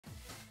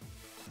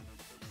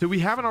So we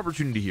have an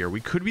opportunity here.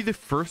 We could be the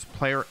first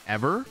player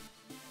ever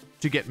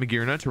to get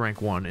Magearna to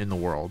rank 1 in the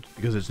world,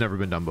 because it's never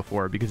been done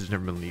before, because it's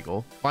never been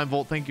legal. Blind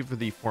Volt, thank you for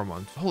the 4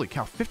 months. Holy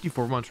cow,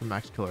 54 months from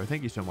Max Killer.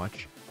 Thank you so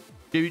much.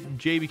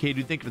 JBK,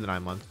 dude, thank you for the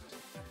 9 months.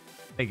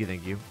 Thank you,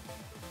 thank you.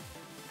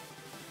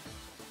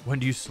 When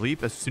do you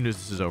sleep? As soon as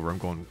this is over, I'm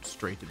going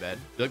straight to bed.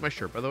 You like my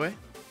shirt, by the way?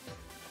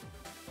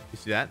 You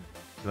see that?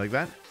 You like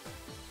that?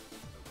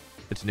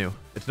 It's new.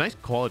 It's nice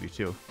quality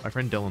too. My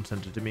friend Dylan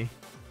sent it to me.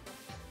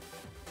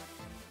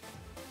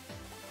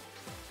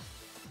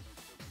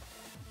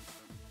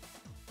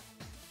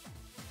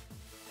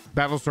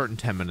 Battle start in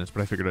 10 minutes,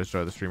 but I figured I'd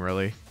start the stream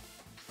early.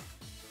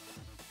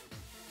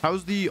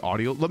 How's the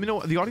audio? Let me know.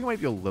 The audio might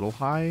be a little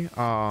high.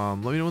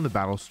 Let me know when the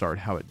battles start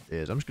how it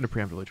is. I'm just going to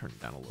preemptively turn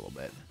it down a little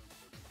bit.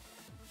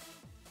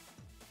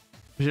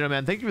 Vegeta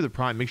Man, thank you for the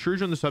prime. Make sure you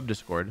join the sub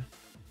Discord.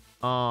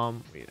 Wait,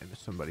 I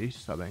missed somebody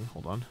subbing.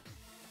 Hold on.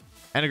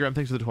 Anagram,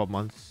 thanks for the 12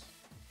 months.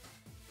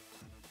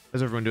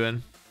 How's everyone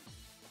doing?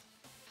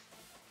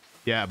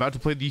 Yeah, about to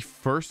play the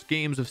first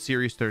games of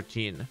Series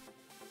 13. Kind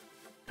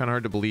of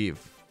hard to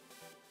believe.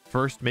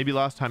 First, maybe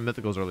last time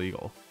mythicals are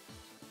legal.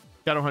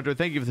 Shadow Hunter,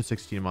 thank you for the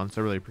 16 months.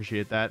 I really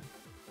appreciate that.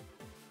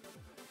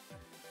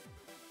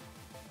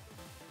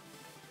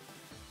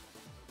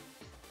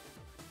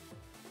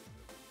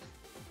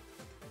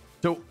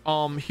 So,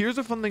 here's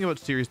a fun thing about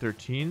Series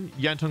 13.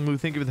 Yantung Lu,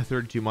 thank you for the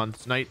 32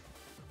 months. Night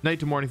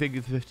to Morning, thank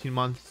you for the 15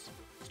 months.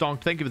 Stonk,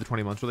 thank you for the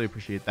 20 months. Really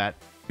appreciate that.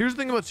 Here's the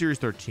thing about Series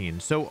 13.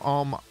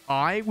 So,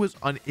 I was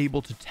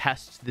unable to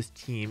test this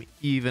team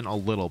even a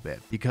little bit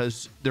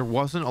because there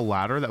wasn't a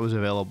ladder that was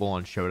available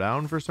on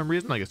Showdown for some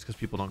reason. I guess because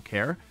people don't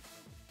care.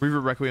 Reaver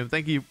Requiem,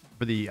 thank you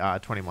for the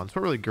 20 months.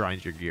 What really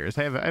grinds your gears?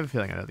 I have a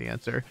feeling I know the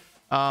answer.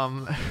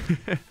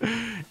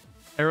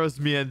 Eros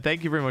Mian,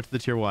 thank you very much for the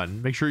tier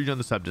 1. Make sure you join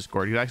the sub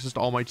Discord. You get access to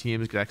all my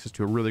teams, get access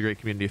to a really great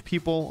community of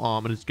people.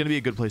 And it's going to be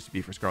a good place to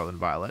be for Scarlet and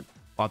Violet.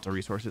 Lots of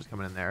resources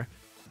coming in there.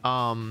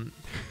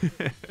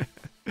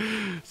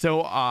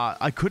 So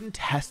I couldn't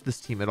test this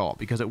team at all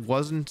because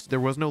there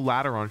was no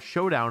ladder on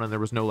Showdown and there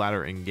was no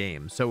ladder in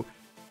game. So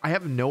I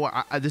have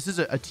this is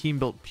a team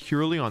built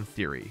purely on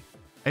theory.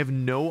 I have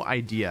no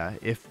idea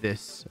if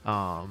this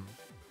I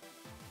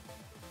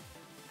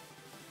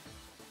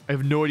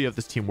have no idea if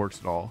this team works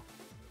at all.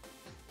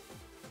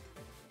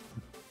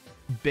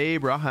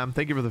 Babe Raham,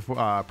 thank you for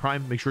the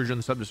prime. Make sure you join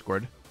the sub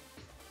Discord.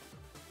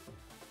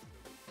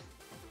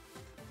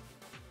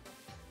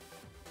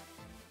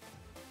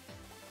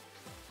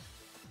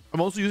 I'm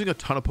also using a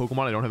ton of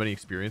Pokemon I don't have any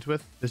experience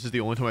with. This is the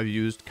only time I've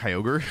used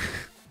Kyogre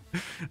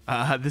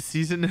this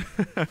season.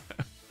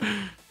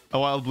 A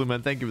Wild Blue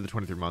Man, thank you for the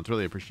 23 months.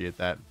 Really appreciate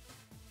that.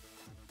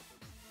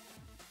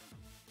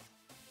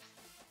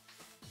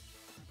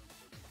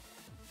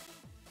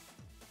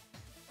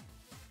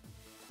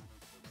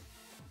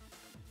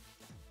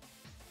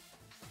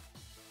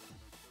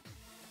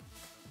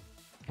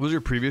 What was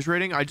your previous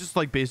rating? I just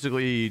like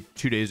basically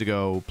 2 days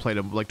ago played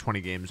like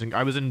 20 games and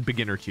I was in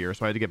beginner tier,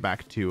 so I had to get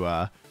back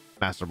to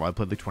Master Ball. I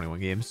played like 21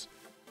 games.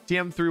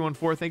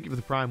 TM314, thank you for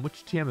the prime.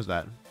 Which TM is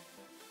that?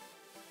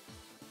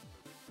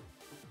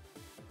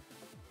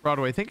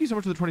 Broadway, thank you so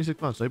much for the 26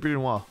 months. I hope you're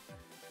doing well.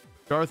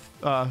 Darth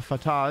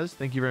Fataz,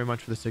 thank you very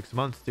much for the 6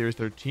 months. Series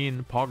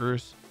 13,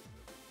 Poggers.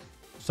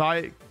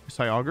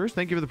 Cyogers,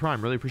 thank you for the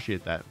prime. Really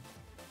appreciate that.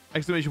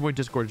 Exclamation point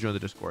Discord to join the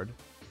Discord.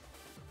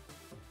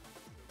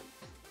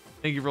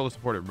 Thank you for all the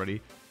support, everybody.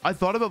 I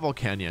thought about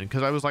Volcanion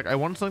because I was like, I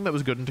wanted something that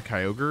was good into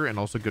Kyogre and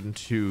also good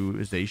into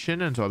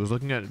Zacian, and so I was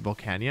looking at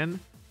Volcanion.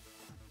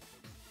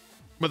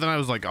 But then I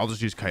was like, I'll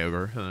just use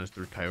Kyogre, and then I just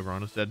threw Kyogre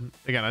on instead.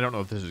 Again, I don't know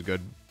if this is good,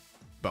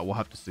 but we'll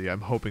have to see.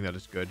 I'm hoping that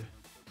it's good.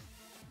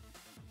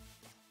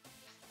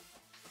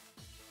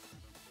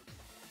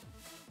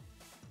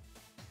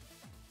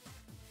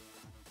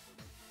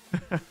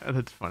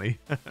 That's funny.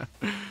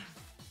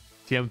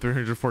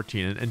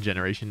 TM314 and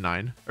Generation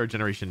 9 or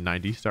Generation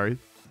 90, sorry.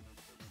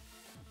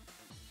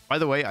 By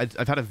the way,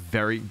 I've had a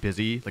very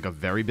busy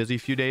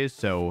few days,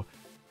 so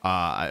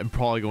I'm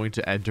probably going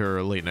to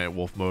enter late night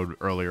wolf mode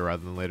earlier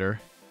rather than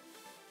later.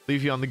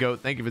 Leave you on the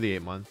goat. Thank you for the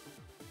 8 months.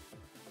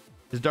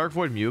 Is Dark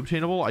Void Mew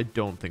obtainable? I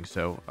don't think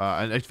so.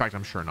 In fact,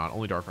 I'm sure not.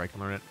 Only Darkrai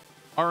can learn it.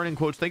 RN in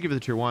quotes, thank you for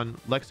the tier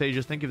 1. Lex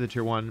Aegis, thank you for the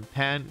tier 1.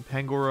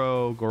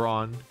 Pangoro,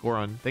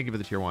 Goron, thank you for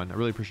the tier 1. I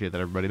really appreciate that,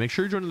 everybody. Make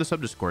sure you join the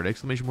sub Discord,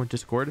 exclamation point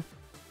Discord.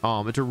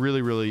 It's a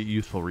really, really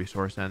useful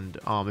resource. And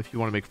if you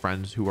want to make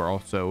friends who are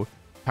also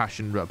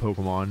passionate about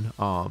Pokemon,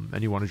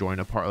 and you want to join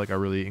a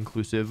really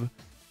inclusive,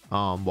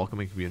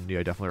 welcoming community,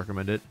 I definitely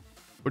recommend it.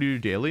 What do you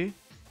do daily?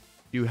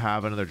 Do you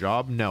have another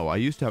job? No, I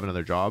used to have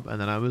another job,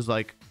 and then I was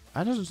like,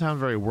 that doesn't sound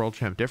very world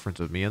champ difference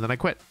with me, and then I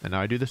quit, and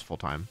now I do this full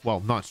time. Well,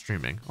 not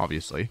streaming,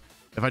 obviously.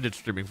 If I did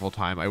streaming full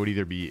time, I would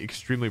either be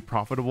extremely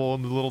profitable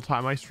in the little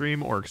time I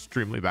stream or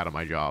extremely bad at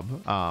my job.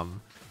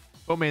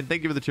 Oh man,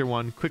 thank you for the tier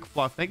 1. Quick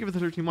Fluff, thank you for the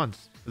 13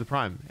 months for the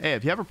prime. Hey,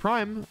 if you have a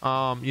prime,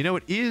 you know,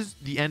 it is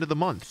the end of the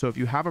month. So if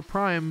you have a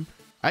prime,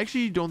 I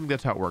actually don't think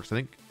that's how it works. I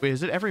think, wait,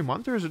 is it every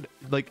month or is it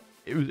like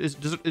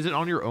Is it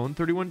on your own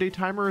 31-day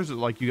timer, or is it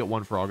like you get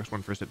one for August,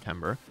 one for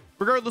September?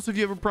 Regardless, if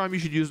you have a Prime, you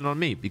should use it on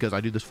me because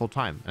I do this full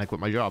time and I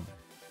quit my job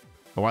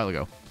a while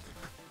ago,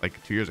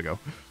 like 2 years ago.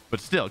 But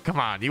still, come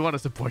on, you want to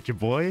support your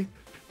boy?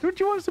 Don't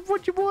you want to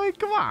support your boy?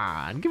 Come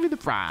on, give me the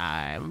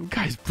Prime.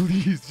 Guys,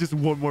 please, just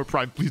one more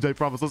Prime, please. I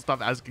promise. Let's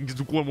stop asking.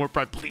 Just one more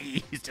Prime,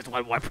 please. Just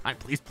one more Prime,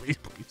 please, please,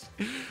 please.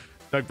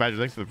 Doug Badger,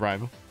 thanks for the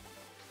Prime.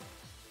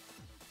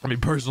 I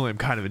mean, personally, I'm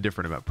kind of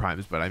indifferent about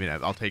Primes, but I mean,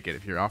 I'll take it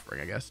if you're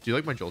offering, I guess. Do you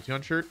like my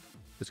Jolteon shirt?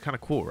 It's kind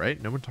of cool,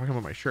 right? No one talking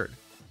about my shirt.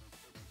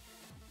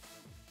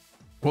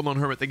 Hold on,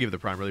 Hermit. Thank you for the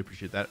Prime. Really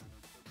appreciate that.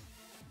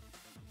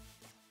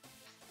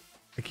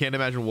 I can't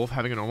imagine Wolf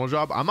having a normal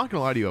job. I'm not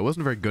gonna lie to you. I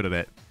wasn't very good at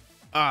it.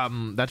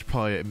 That's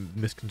probably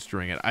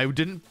misconstruing it. I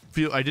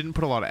didn't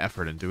put a lot of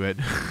effort into it.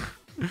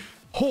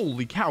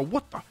 Holy cow,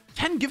 what the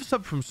 10 gift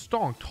sub from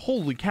Stonked.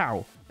 Holy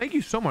cow, thank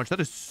you so much.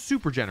 That is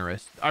super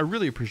generous. I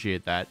really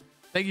appreciate that.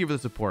 Thank you for the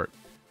support.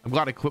 I'm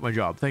glad I quit my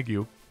job. Thank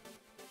you.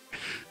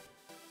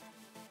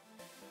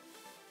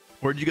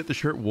 Where did you get the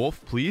shirt, Wolf?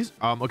 Please.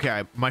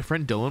 Okay, my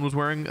friend Dylan was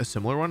wearing a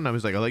similar one and I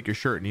was like, I like your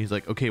shirt. And he's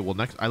like, okay, well,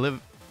 I'm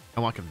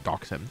not gonna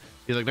dox him.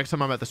 He's like, next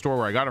time I'm at the store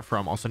where I got it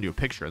from, I'll send you a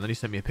picture. And then he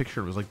sent me a picture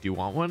and was like, do you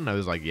want one? And I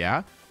was like,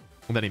 yeah.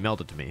 And then he mailed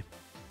it to me.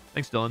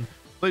 Thanks, Dylan.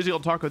 Lazy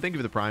Old Taco, thank you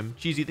for the Prime.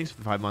 Cheesy, thanks for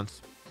the 5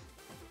 months.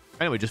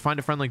 Anyway, just find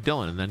a friend like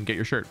Dylan and then get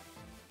your shirt.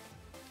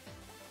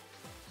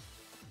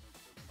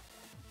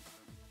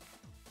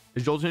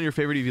 Is Jolteon your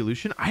favorite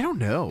evolution? I don't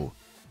know.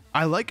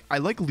 I like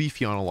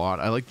Leafeon a lot.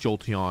 I like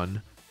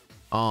Jolteon.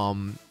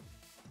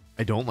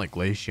 I don't like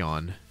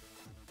Glaceon.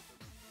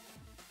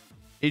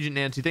 Agent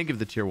Nancy, thank you for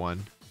the tier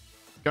 1.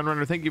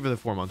 Gunrunner, thank you for the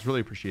 4 months. Really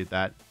appreciate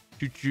that.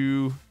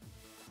 Choo-choo.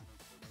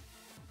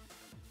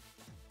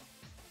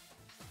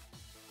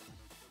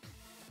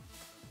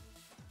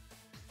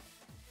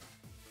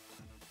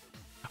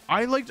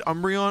 I liked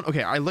Umbreon.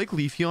 Okay, I like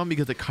Leafeon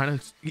because it kind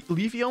of...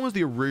 Leafeon was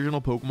the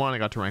original Pokemon I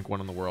got to rank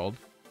 1 in the world.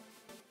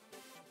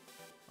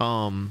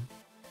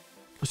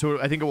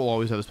 So I think it will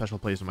always have a special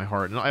place in my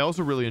heart. And I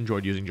also really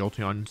enjoyed using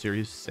Jolteon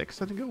Series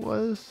 6, I think it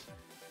was.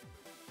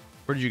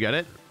 Where did you get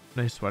it?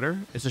 Nice sweater.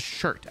 It's a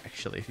shirt,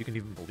 actually, if you can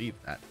even believe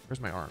that.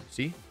 Where's my arm?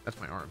 See? That's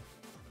my arm.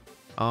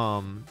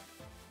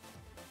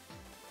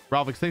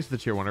 Ralphix, thanks for the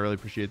tier 1. I really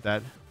appreciate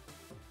that.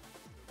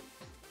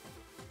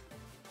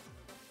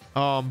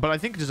 But I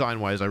think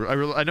design-wise,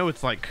 I know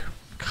it's like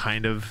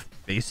kind of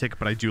basic,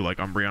 but I do like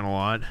Umbreon a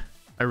lot.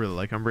 I really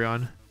like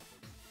Umbreon.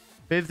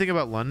 Favorite thing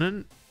about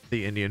London?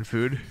 The Indian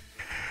food.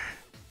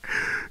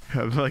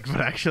 Like,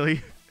 but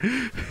actually,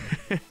 I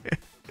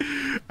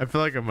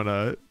feel like I'm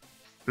a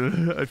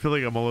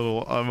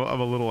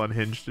little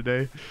unhinged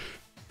today.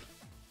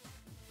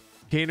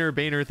 Kaner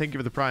Boehner, thank you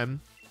for the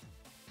Prime.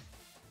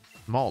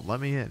 Malt,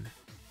 let me in.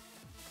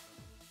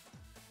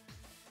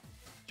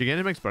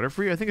 Gigantamax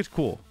Butterfree? I think it's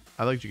cool.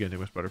 I like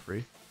Gigantamax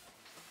Butterfree.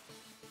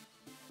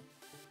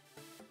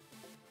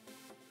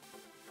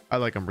 I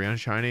like Umbreon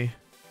Shiny.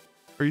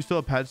 Are you still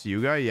a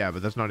Patsu guy? Yeah,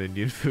 but that's not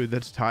Indian food.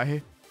 That's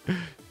Thai.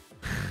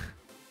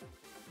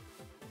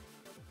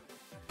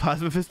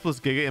 Plasma Fist plus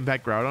Giga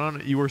Impact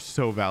Groudon. You were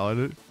so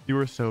valid. You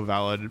were so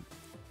valid.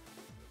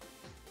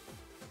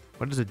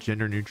 What is a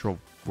gender neutral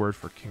word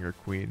for king or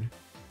queen?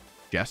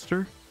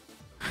 Jester?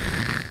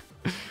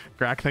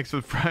 Grack, thanks for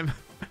the Prime.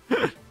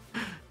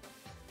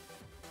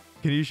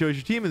 Can you show us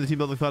your team and the team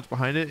building thoughts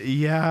behind it?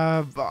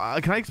 Yeah.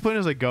 Can I explain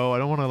as I go? I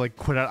don't want to like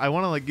quit out. I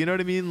want to like, you know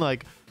what I mean?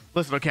 Like,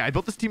 listen, okay, I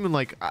built this team in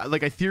like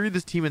I theoried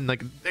this team and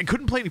like I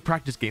couldn't play any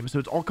practice games, so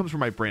it all comes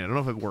from my brain. I don't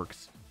know if it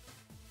works.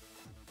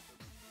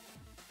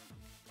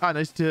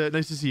 Nice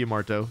to see you,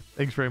 Marto.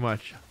 Thanks very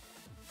much.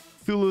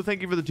 Thulu,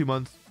 thank you for the 2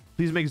 months.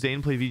 Please make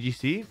Zane play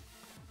VGC.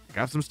 I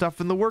got some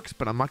stuff in the works,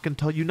 but I'm not gonna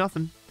tell you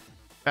nothing.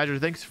 Badger,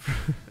 thanks for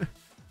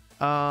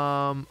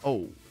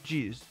oh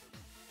geez.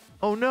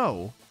 Oh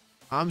no.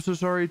 I'm so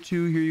sorry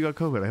to hear you got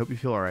COVID. I hope you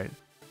feel alright.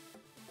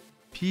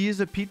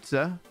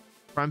 Pizza.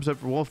 Prime's up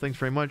for Wolf. Thanks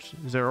very much.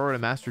 Zerora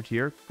Master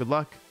Tier. Good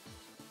luck.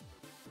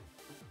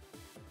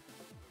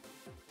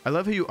 I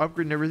love how you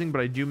upgrade and everything,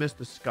 but I do miss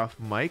the scuff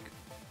mic.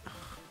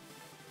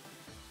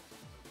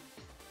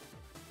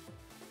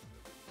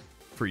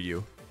 For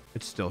you.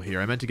 It's still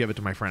here. I meant to give it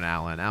to my friend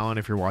Alan. Alan,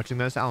 if you're watching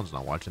this, Alan's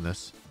not watching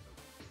this.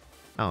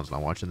 Alan's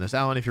not watching this.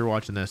 Alan, if you're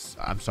watching this,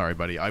 I'm sorry,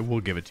 buddy. I will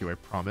give it to you. I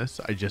promise.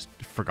 I just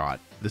forgot.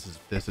 This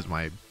is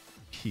my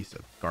piece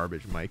of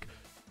garbage mic.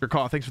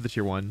 Call, thanks for the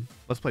tier 1.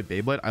 Let's play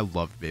Beyblade. I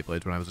loved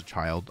Beyblades when I was a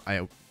child.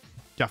 I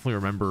definitely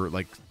remember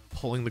like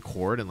pulling the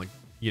cord and like,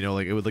 you know,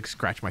 like it would like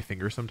scratch my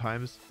fingers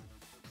sometimes.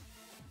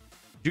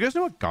 Do you guys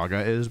know what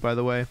Gaga is, by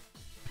the way?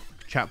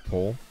 Chat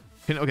poll.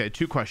 Okay,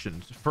 2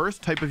 questions.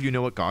 First, type if you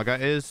know what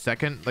Gaga is.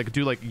 Second, like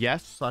do like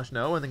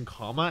yes/no and then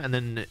comma and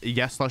then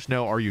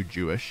yes/no, are you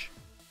Jewish?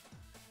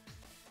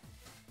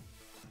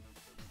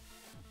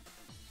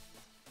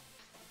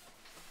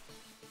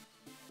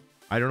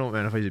 I don't know what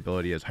Manify's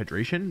ability is.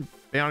 Hydration?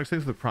 Aeonix,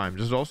 thanks for the Prime.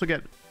 Does it also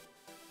get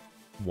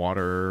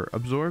water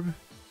absorb?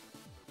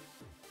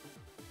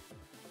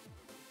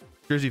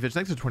 Jersey Fitch,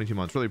 thanks for 22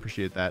 months. Really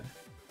appreciate that.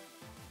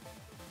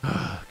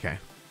 Okay.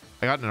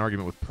 I got in an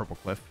argument with Purple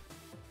Cliff.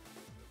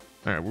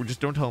 All right, just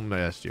don't tell him I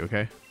asked you,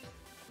 okay?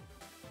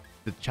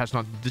 The chat's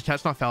not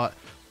valid.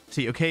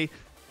 See, okay,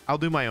 I'll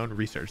do my own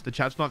research. The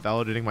chat's not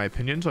validating my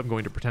opinion, so I'm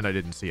going to pretend I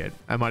didn't see it.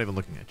 I'm not even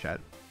looking at chat.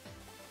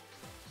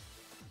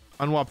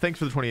 Unwap, thanks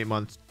for the 28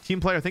 months. Team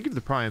Player, thank you for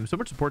the Prime. So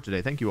much support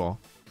today. Thank you all.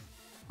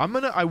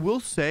 I will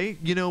say,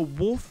 you know,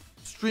 Wolf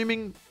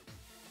streaming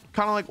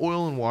kind of like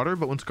oil and water,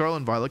 but when Scarlet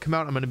and Violet come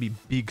out, I'm going to be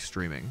big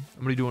streaming.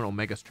 I'm going to be doing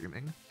Omega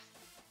streaming.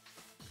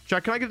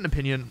 Chat, can I get an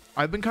opinion?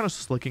 I've been kind of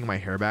slicking my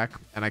hair back,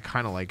 and I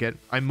kind of like it.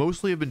 I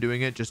mostly have been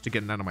doing it just to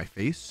get it out of my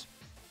face.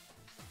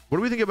 What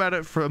do we think about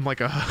it from like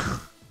a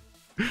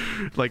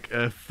like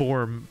a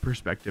form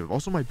perspective?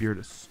 Also, my beard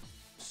is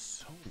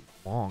so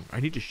long. I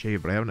need to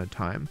shave, but I haven't had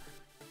time.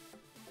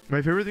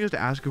 My favorite thing is to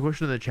ask a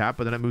question in the chat,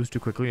 but then it moves too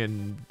quickly,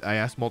 and I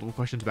ask multiple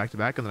questions back to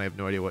back, and then I have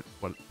no idea what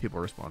people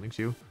are responding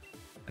to.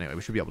 Anyway,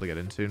 we should be able to get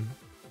in soon.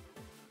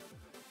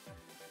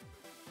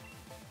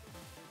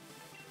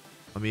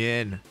 Let me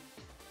in.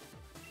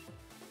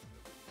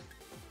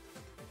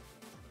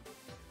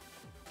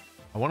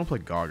 I want to play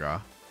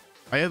Gaga.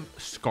 I have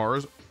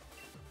scars.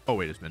 Oh,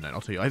 wait, it's midnight.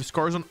 I'll tell you. I have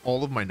scars on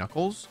all of my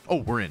knuckles. Oh,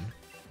 we're in.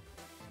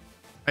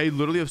 I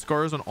literally have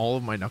scars on all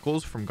of my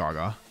knuckles from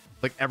Gaga.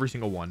 Like every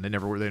single one. They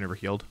never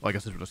healed. Well, I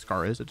guess that's what a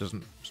scar is. It's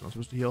not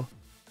supposed to heal.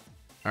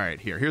 All right,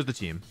 here's the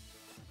team.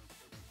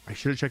 I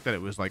should have checked that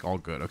it was like all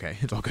good. Okay,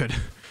 it's all good.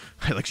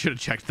 I like should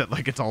have checked that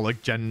like it's all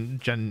like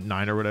Gen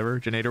 9 or whatever,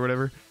 Gen 8 or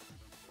whatever.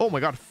 Oh my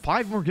god,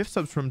 5 more gift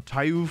subs from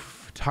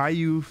Tayuf.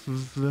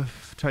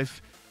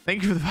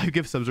 Thank you for the 5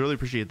 gift subs. I really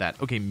appreciate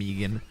that. Okay,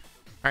 Megan.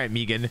 All right,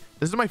 Megan.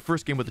 This is my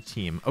first game with the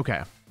team.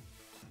 Okay.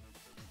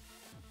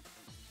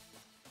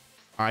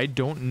 I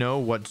don't know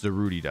what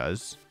Zaruti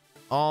does.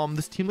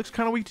 This team looks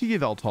kind of weak to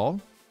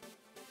Yveltal.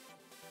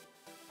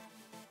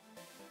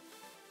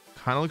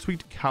 Kind of looks weak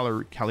to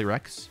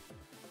Calyrex.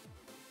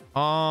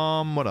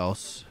 What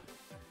else?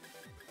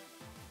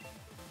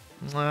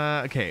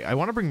 Okay, I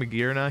want to bring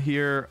Magearna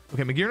here.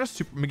 Okay,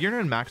 Magearna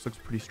and Max looks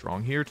pretty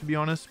strong here, to be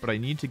honest, but I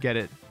need to get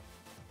it.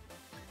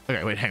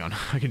 Okay, wait, hang on.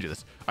 I can do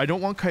this. I don't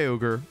want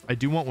Kyogre. I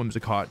do want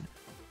Whimsicott.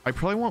 I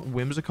probably want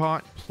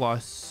Whimsicott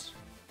plus...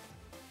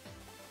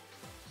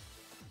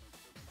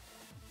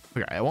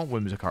 Okay, I want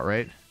Whimsicott,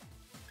 right?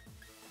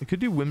 I could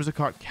do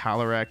Whimsicott,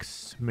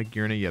 Calyrex,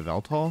 Magearna,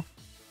 Yveltal.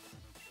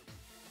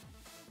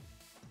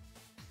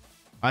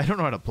 I don't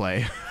know how to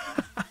play.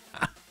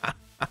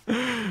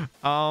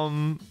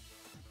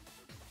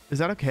 Is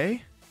that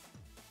okay?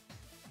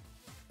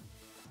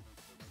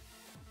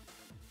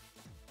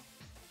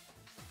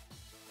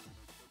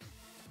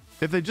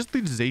 If they just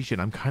lead Zacian,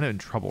 I'm kind of in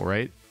trouble,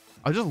 right?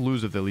 I'll just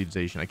lose if they lead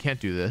Zacian. I can't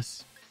do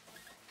this.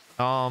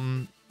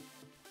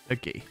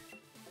 Okay.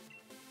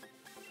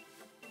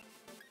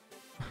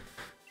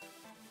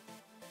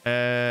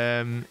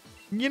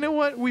 You know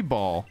what? We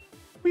ball.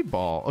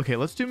 Okay,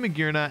 let's do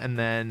Magearna and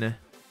then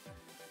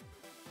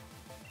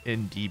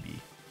in DB.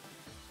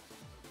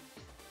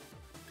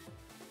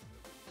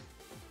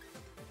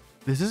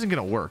 This isn't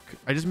gonna work.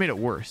 I just made it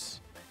worse.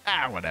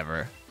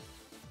 Whatever.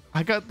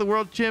 I got the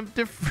world champ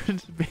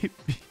difference, baby.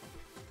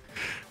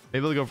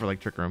 Maybe I'll go for like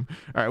Trick Room.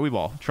 All right, we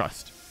ball.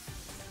 Trust.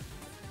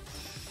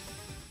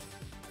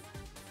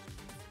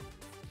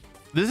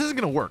 This isn't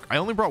gonna work. I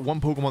only brought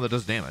one Pokemon that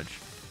does damage.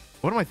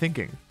 What am I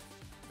thinking?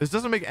 This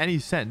doesn't make any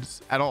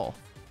sense at all.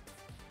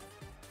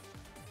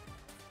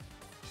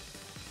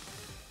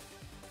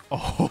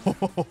 Oh,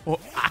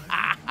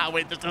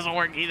 wait, this doesn't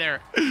work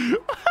either. No.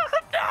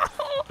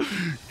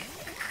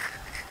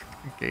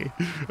 Okay,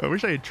 I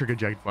wish I had Trick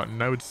Eject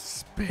button. I would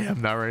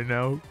spam that right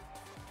now.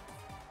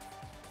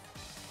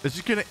 It's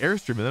just gonna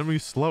airstream and then we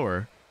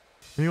slower.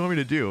 What do you want me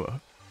to do?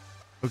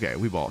 Okay,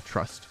 we ball.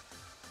 Trust.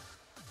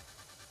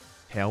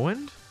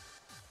 Tailwind?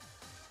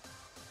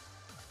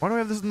 Why do I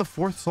have this in the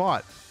 4th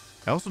slot?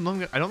 I don't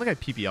think I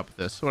PP up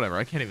this. Whatever.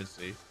 I can't even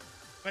see. Do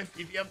I have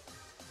PP up?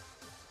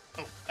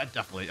 Oh, I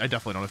definitely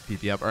don't have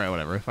PP up. All right,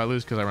 whatever. If I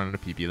lose because I run into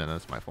PP, then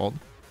that's my fault.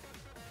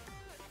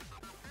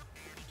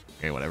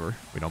 Okay, whatever.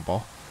 We don't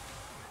ball.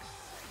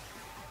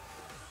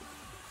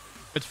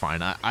 It's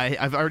fine.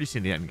 I've already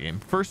seen the end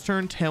game. First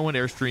turn, Tailwind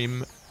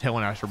Airstream,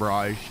 Tailwind Astro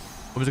Barrage.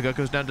 Whimsicott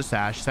goes down to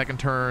Sash. Second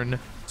turn,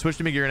 switch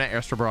to Magearna,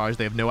 Astro Barrage.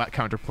 They have no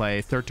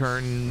counterplay. Third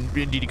turn,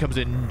 DD comes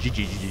in,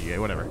 GG,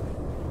 whatever.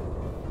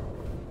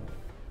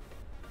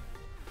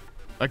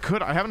 I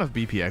have enough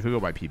BP. I could go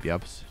buy PP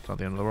ups. It's not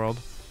the end of the world.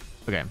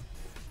 Okay.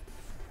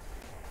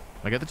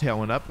 I get the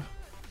Tailwind up.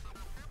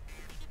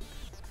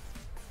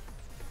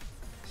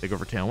 They go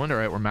for Tailwind. All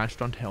right, we're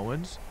matched on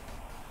Tailwinds.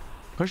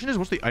 Question is,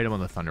 what's the item on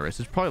the Thundurus?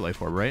 It's probably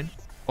Life Orb, right?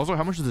 Also,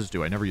 how much does this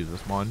do? I never use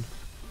this mod.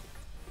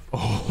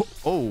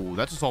 Oh,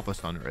 that's a Sulphus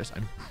Thundurus.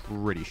 I'm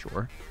pretty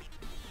sure.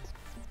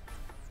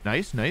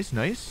 Nice.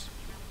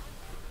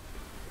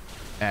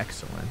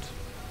 Excellent.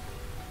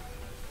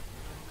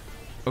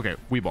 Okay,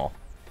 we ball.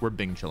 We're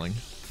Bing chilling.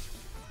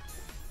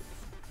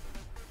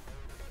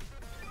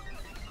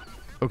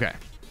 Okay.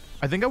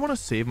 I think I want to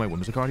save my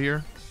Whimsicott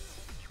here.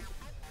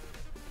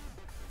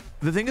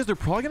 The thing is, they're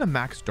probably going to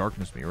max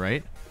darkness me,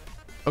 right?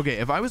 Okay,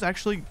 if I was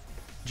actually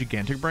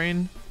Gigantic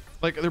Brain.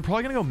 Like, they're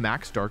probably gonna go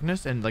Max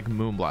Darkness and like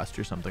Moonblast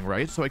or something,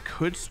 right? So I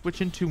could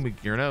switch into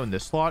Magearna in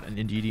this slot and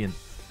Indeedee in...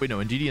 Wait, no,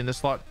 Indeedee in this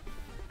slot.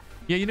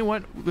 Yeah, you know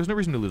what? There's no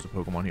reason to lose a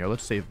Pokemon here.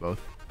 Let's save both.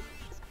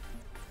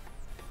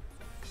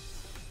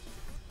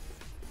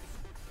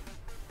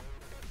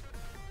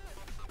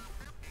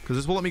 Because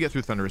this will let me get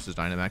through Thundurus's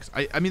Dynamax.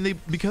 I mean, they,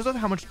 because of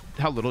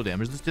how little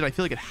damage this did, I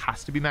feel like it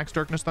has to be Max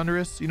Darkness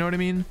Thundurus. You know what I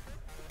mean?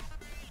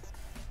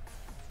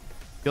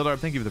 Gildarb,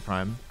 thank you for the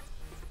Prime.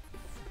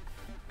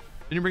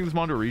 Didn't you bring this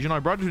mon to a regional? I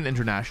brought it to an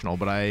international,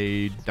 but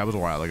that was a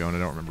while ago and I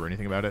don't remember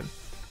anything about it.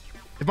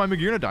 If my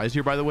Magearna dies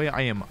here, by the way,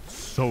 I am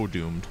so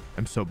doomed.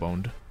 I'm so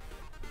boned.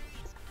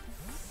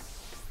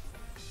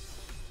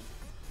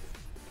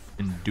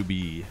 And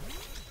Doobie.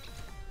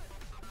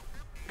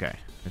 Okay.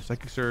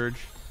 Psychic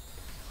Surge.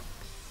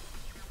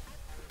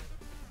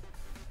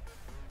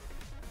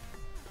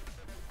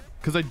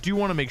 Because I do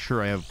want to make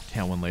sure I have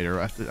Tailwind later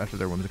after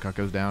their Whimsicott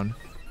goes down.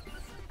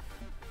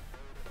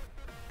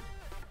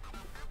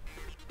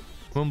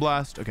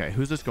 Moonblast. Okay,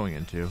 who's this going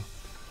into?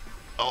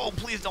 Oh,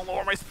 please don't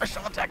lower my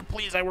special attack.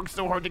 Please, I worked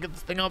so hard to get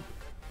this thing up.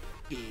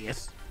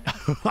 Yes.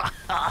 Do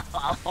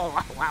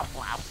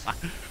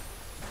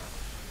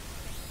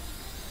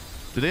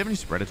they have any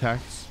spread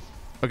attacks?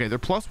 Okay, they're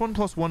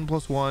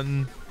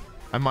 +1/+1/+1.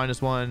 I'm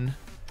 -1.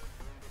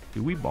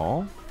 Do we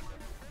ball?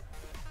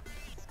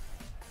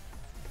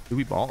 Do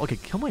we ball? Okay,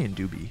 kill my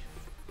Indoobie.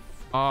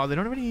 They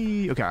don't have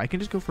any... Okay, I can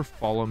just go for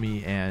Follow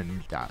Me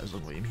and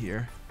Dazzling Gleam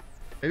here.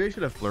 Maybe I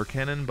should have Flare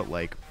Cannon, but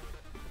like...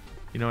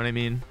 You know what I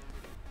mean?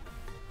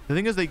 The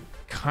thing is, they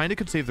kind of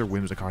could save their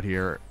Whimsicott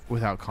here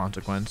without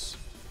consequence.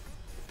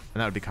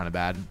 And that would be kind of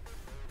bad.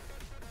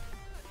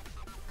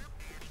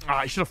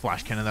 I should have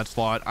Flash Cannon that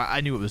slot.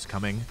 I knew it was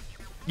coming.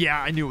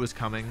 Yeah, I knew it was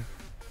coming.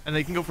 And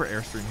they can go for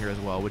Airstream here as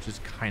well, which is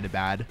kind of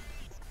bad.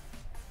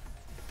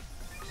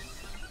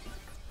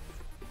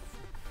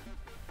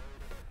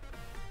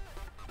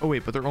 Oh,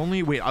 wait, but they're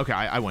only... Wait, okay,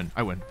 I win.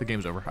 I win. The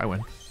game's over. I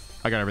win.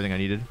 I got everything I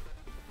needed.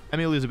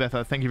 Emmy Elizabeth,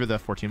 thank you for the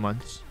 14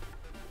 months.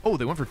 Oh,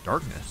 they went for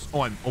Darkness.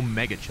 Oh, I'm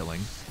Omega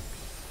Chilling.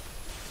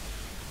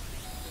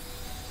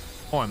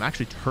 Oh, I'm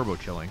actually Turbo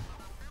Chilling.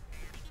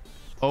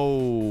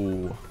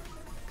 Oh.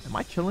 Am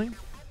I chilling?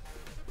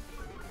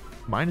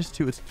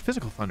 -2. It's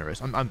Physical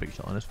Thundurus. I'm big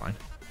chilling. It's fine.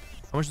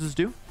 How much does this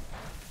do?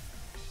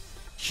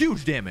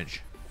 Huge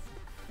damage.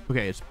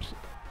 Okay, it's...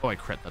 Oh, I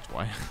crit. That's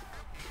why.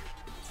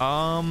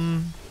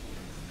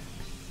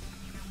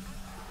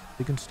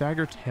 They can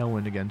stagger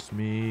Tailwind against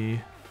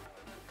me.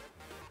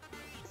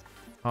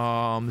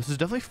 This is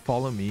definitely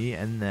Follow Me,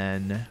 and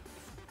then...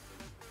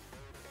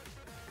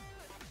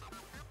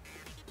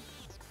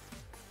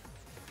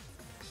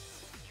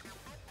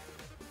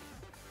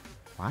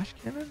 Flash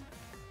Cannon?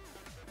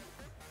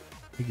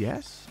 I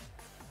guess?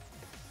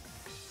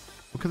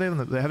 Because they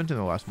haven't done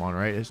the last mon,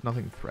 right? It's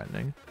nothing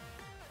threatening.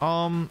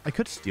 I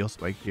could Steel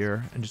Spike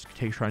here and just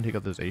try and take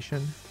out the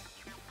Zacian.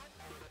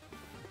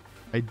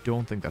 I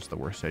don't think that's the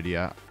worst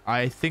idea.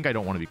 I think I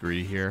don't want to be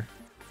greedy here.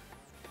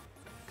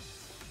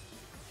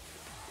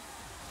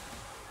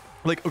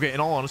 Like, okay, in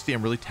all honesty,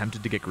 I'm really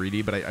tempted to get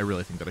greedy, but I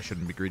really think that I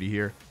shouldn't be greedy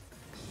here.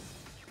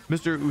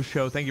 Mr.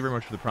 Usho, thank you very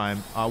much for the Prime.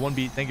 One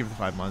Beat, thank you for the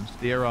 5 months.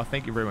 The Era,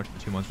 thank you very much for the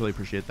 2 months. Really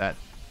appreciate that.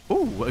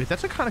 Oh,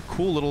 that's a kind of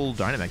cool little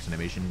Dynamax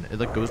animation. It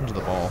like goes into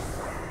the ball.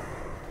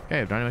 Okay, I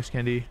have Dynamax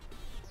Candy.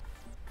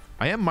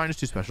 I am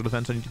 -2 special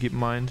defense I need to keep in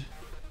mind.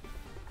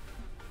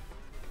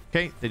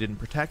 Okay, they didn't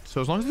protect.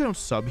 So as long as they don't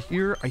sub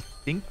here, I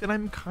think that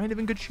I'm kind of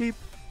in good shape.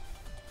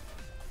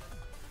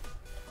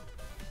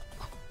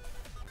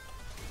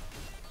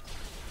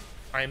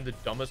 I am the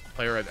dumbest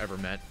player I've ever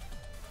met.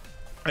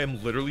 I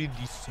am literally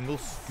the single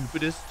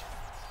stupidest,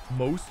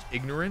 most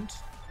ignorant.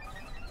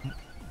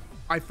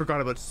 I forgot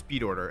about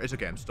Speed Order. It's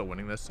okay. I'm still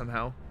winning this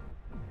somehow.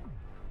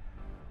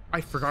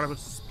 I forgot about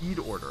Speed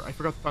Order. I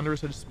forgot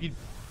Thundurus had Speed.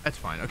 That's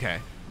fine.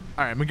 Okay.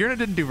 All right. Magearna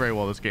didn't do very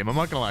well this game. I'm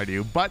not going to lie to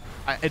you, but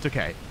it's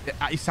okay.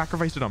 I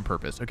sacrificed it on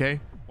purpose. Okay.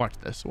 Watch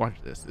this. Watch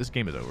this. This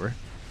game is over.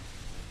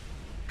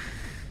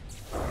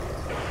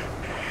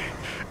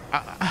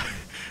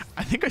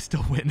 I think I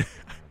still win.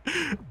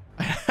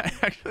 I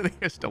actually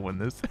think I still win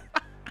this.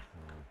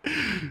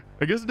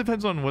 I guess it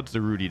depends on what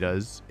Zaruti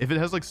does. If it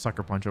has like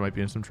Sucker Punch, I might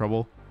be in some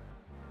trouble.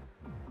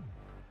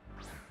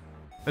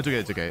 It's okay.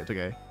 It's okay. It's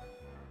okay.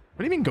 What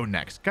do you mean go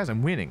next? Guys,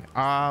 I'm winning.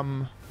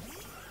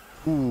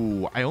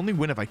 Ooh, I only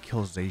win if I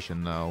kill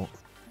Zacian though.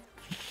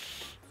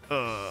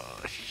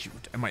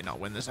 Shoot. I might not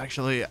win this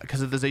actually because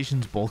the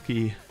Zacian's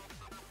bulky.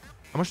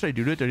 How much should I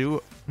do to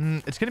it?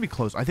 It's going to be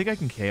close. I think I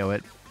can KO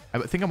it. I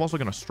think I'm also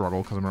going to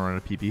struggle because I'm going to run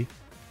out of PP.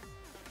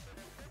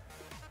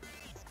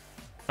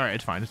 All right,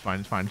 it's fine. It's fine.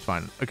 It's fine. It's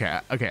fine. Okay.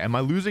 Okay. Am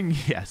I losing?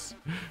 Yes.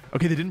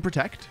 Okay. They didn't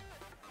protect.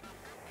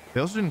 They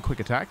also didn't quick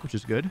attack, which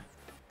is good.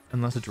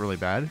 Unless it's really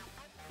bad.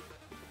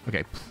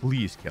 Okay.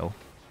 Please kill.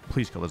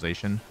 Please kill the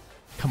Zacian.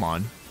 Come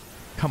on.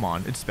 Come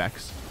on. It's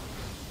Specs.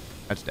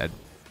 That's dead.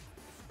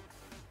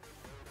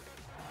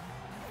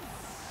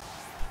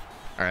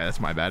 All right. That's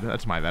my bad.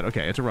 That's my bad.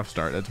 Okay. It's a rough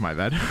start. That's my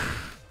bad.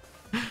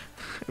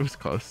 It was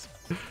close.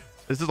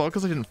 This is all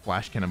because I didn't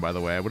flash cannon, by the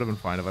way. I would have been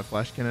fine if I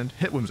flash cannoned.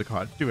 Hit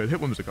Whimsicott. Do it.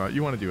 Hit Whimsicott.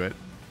 You want to do it.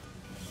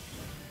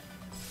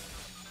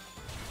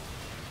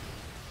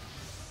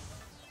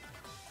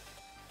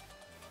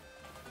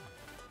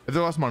 If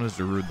the last mon is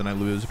Darude, then I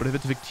lose. But if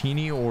it's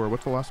Victini or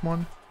what's the last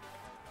one?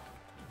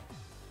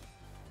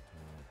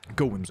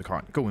 Go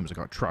Whimsicott. Go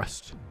Whimsicott.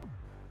 Trust.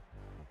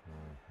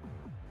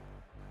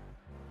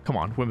 Come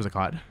on,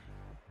 Whimsicott.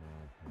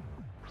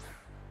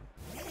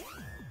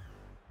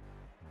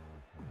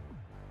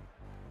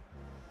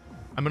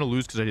 I'm gonna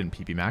lose because I didn't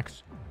PP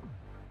max.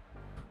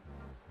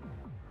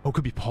 Oh, it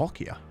could be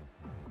Palkia.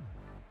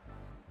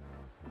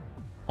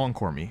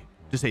 Encore me.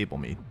 Disable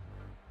me.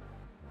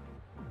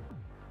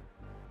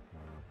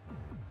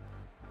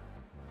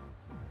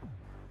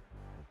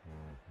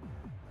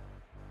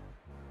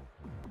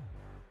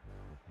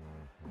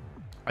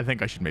 I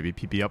think I should maybe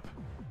PP up.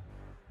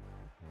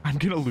 I'm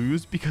gonna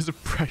lose because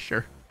of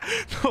pressure.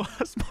 The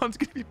last mon's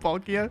gonna be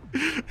Palkia.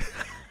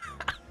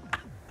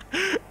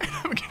 And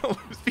I'm gonna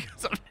lose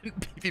because I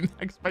didn't PP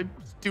max my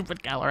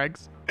stupid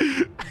Calyrex.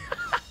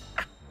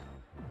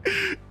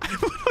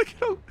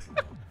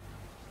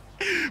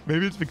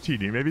 Maybe it's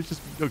Victini. Maybe it's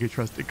just... Okay,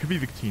 trust. It could be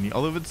Victini.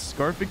 Although if it's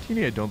Scarf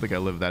Victini, I don't think I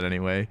live that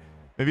anyway.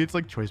 Maybe it's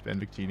like Choice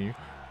Band Victini.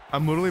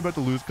 I'm literally about to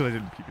lose because I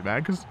didn't PP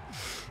max.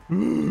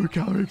 Ooh,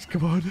 Calyrex,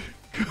 come on.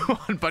 Come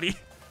on, buddy.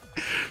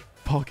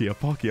 Palkia,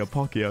 Palkia,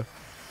 Palkia.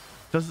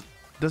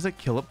 Does it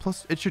kill it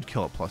plus? It should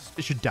kill it plus.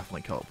 It should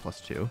definitely kill it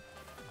 +2.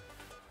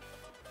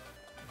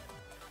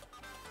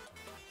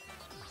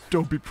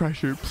 Don't be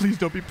pressured. Please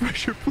don't be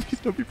pressured. Please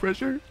don't be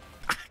pressured.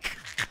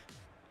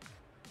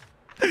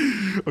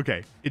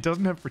 Okay, it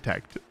doesn't have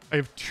Protect. I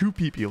have 2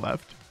 PP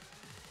left.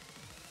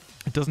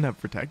 It doesn't have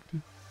Protect.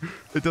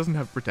 It doesn't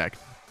have Protect.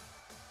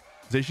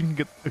 Zacian can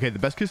get... Okay, the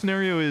best case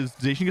scenario is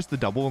Zacian gets the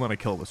double and then I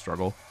kill it with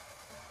Struggle.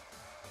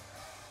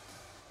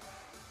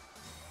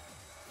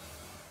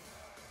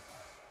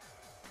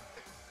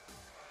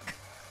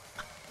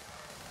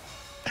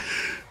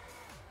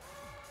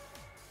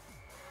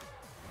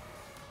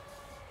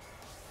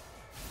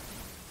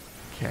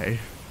 Okay.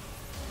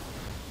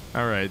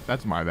 All right,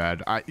 that's my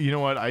bad. You know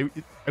what? I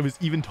was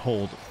even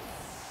told.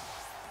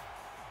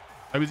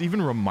 I was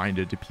even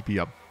reminded to PP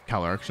up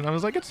Calyrex, and I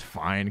was like, it's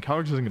fine.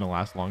 Calyrex isn't gonna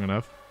last long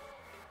enough.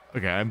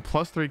 Okay, I'm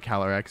 +3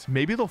 Calyrex.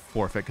 Maybe they'll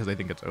forfeit because they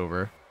think it's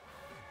over.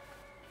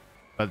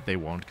 But they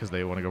won't because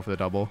they want to go for the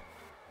double.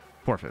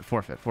 Forfeit,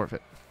 forfeit,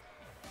 forfeit.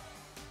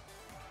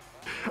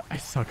 I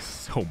suck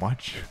so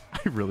much.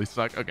 I really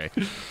suck. Okay.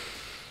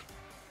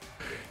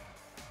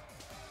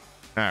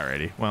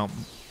 Alrighty. Well,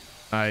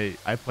 I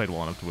played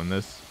well enough to win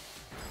this.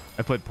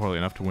 I played poorly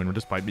enough to win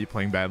despite me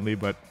playing badly,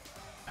 but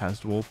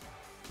past Wolf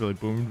really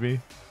boomed me.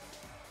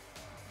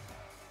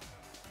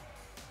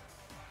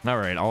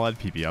 Alright, I'll add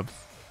PP ups.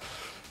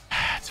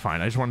 It's fine.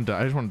 I just wanted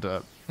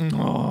to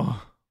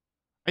oh.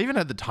 I even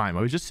had the time.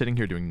 I was just sitting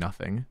here doing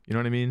nothing. You know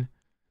what I mean?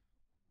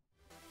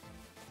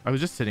 I was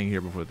just sitting here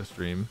before the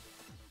stream.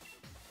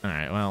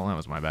 Alright, well, that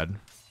was my bad.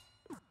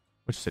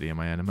 Which city am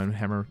I in? Am I in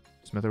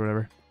Hammersmith or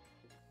whatever?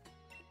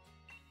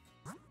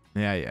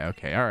 Yeah,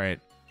 okay, alright.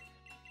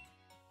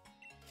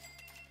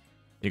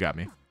 You got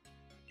me.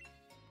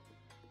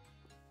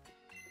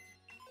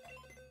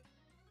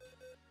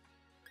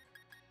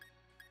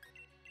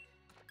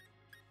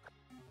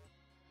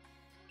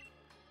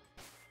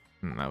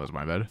 That was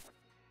my bad.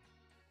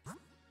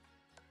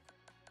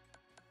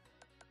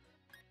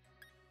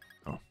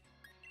 Oh.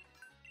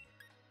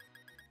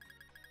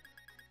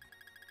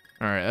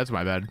 Alright, that's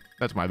my bad.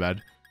 That's my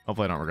bad.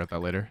 Hopefully I don't regret that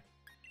later.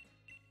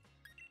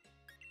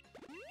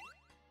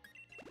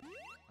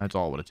 That's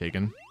all I would have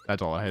taken.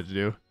 That's all I had to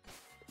do.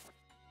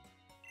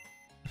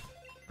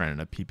 Ran in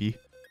a PP.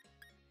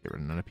 Get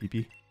rid of a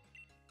PP.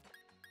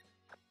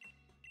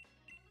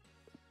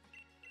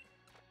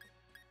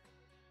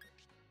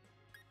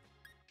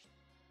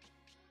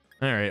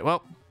 Alright,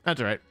 well, that's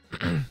alright.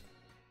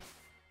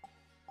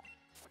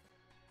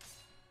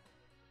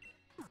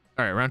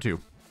 Alright, round 2.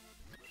 Do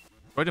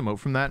I demote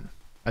from that?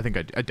 I think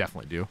I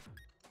definitely do.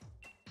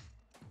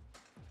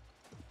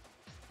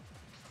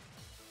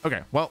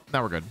 Okay, well,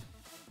 now we're good.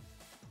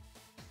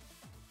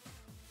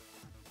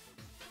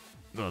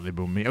 Oh, they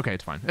boomed me. Okay,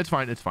 it's fine. It's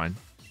fine. It's fine.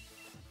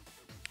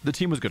 The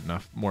team was good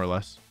enough, more or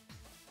less.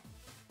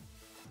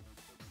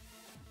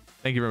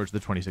 Thank you very much for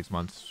the 26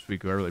 months,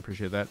 Suiku. I really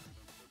appreciate that.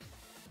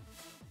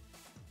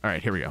 All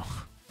right, here we go.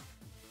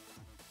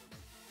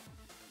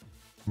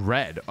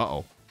 Red.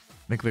 Uh-oh.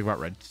 Think about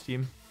Red's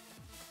team.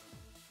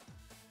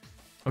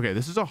 Okay,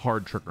 this is a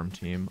hard Trick Room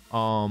team.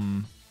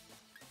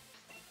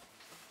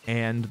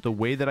 And the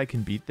way that I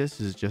can beat this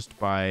is just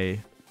by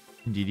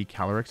indeed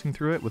Calyrexing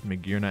through it with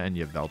Magearna and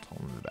Yveltal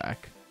in the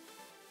back.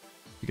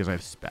 Because I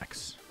have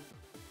specs.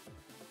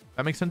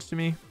 That makes sense to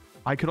me.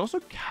 I could also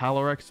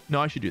Calyrex. No,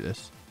 I should do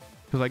this.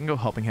 Because I can go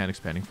Helping Hand,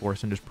 Expanding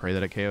Force, and just pray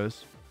that it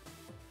KOs.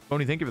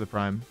 Boney, thank you for the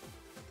Prime.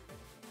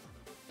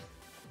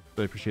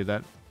 Really appreciate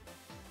that.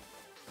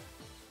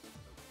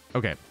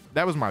 Okay,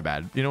 that was my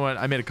bad. You know what?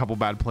 I made a couple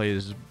bad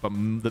plays, but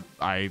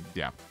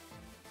yeah.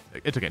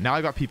 It's okay. Now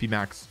I got PP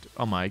maxed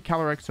on my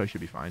Calyrex, so I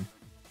should be fine.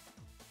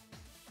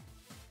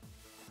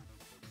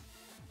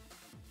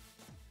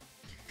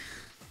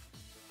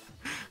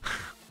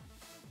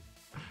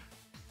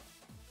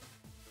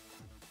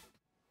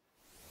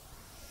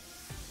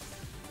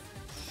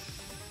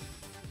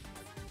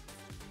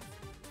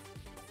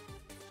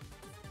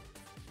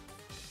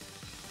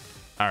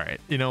 All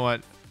right. You know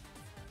what?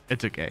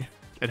 It's okay.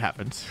 It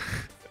happens.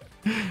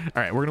 All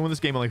right. We're going to win this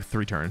game in like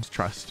 3 turns.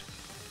 Trust.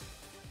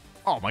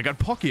 Oh my god.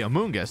 Palkia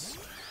Amoonguss.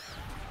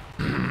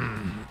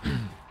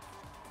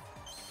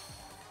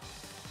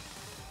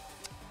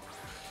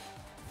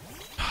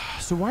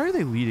 So why are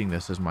they leading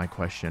this is my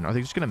question. Are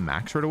they just going to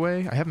max right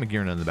away? I have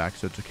Magearna in the back,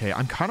 so it's okay.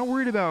 I'm kind of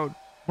worried about...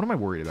 What am I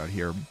worried about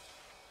here?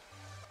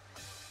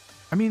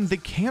 I mean, they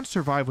can't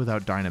survive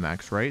without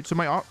Dynamax, right?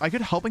 So I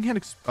could Helping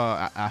Hand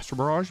Astro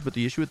Barrage, but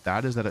the issue with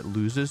that is that it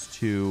loses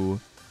to...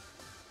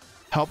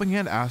 Helping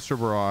Hand Astro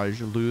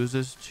Barrage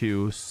loses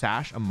to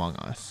Sash Among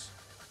Us.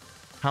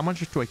 How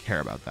much do I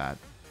care about that?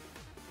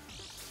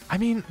 I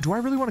mean, do I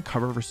really want to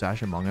cover for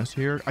Sash Among Us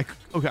here?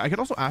 Okay, I could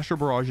also Astro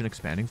Barrage and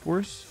Expanding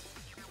Force.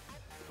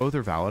 Both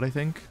are valid, I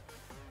think.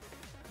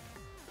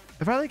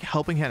 If I like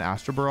Helping Hand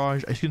Astro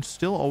Barrage, I can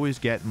still always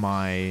get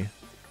my...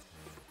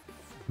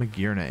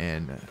 Magearna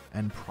in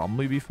and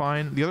probably be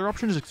fine. The other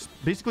option is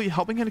basically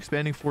Helping Hand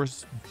Expanding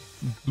Force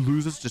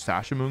loses to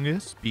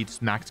Sashamungus,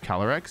 beats Max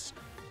Calyrex.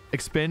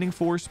 Expanding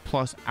Force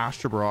plus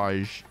Astro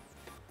Barrage.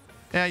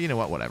 Yeah, you know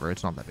what? Whatever.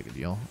 It's not that big a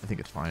deal. I think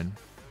it's fine.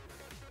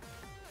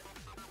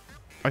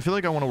 I feel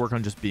like I want to work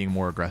on just being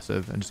more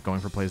aggressive and just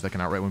going for plays that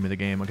can outright win me the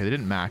game. Okay, they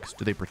didn't max.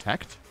 Did they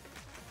protect?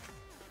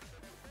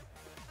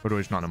 Or do I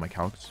just not know my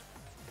calcs?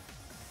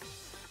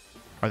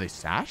 Are they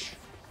Sash?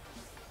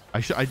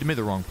 I made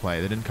the wrong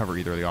play. They didn't cover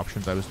either of the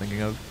options I was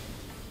thinking of.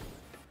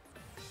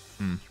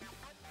 I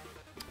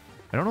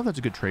don't know if that's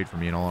a good trade for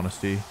me, in all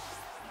honesty.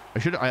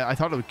 I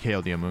thought it would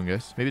KO the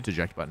Amoonguss. Maybe it's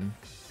eject button.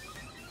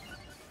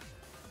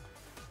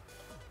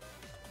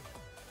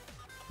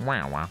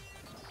 Wow. All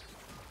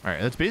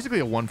right, that's basically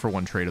a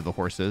 1-for-1 trade of the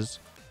horses.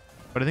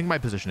 But I think my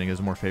positioning is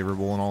more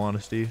favorable, in all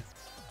honesty.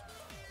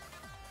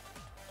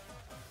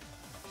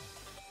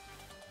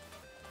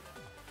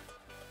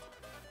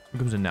 Who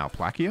comes in now?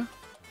 Palkia?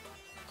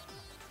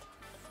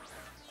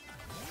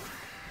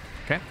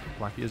 Okay,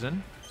 Plakia's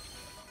in.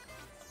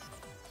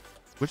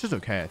 Which is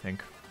okay, I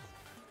think.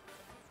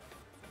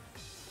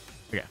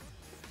 Okay.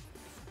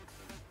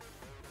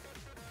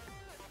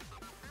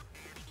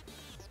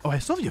 Oh, I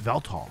still have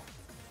Yveltal.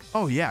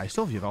 Oh, yeah, I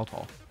still have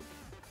Yveltal.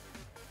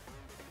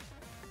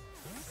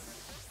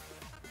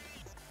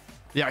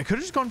 Yeah, I could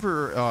have just gone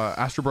for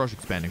Astro Barrage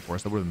Expanding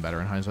Force. That would have been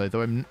better in hindsight,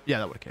 though. Yeah,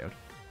 that would have KO'd.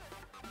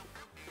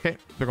 Okay,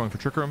 they're going for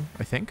Trick Room,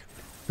 I think.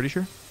 Pretty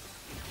sure.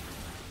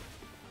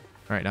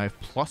 All right, now I have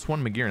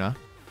 +1 Magearna.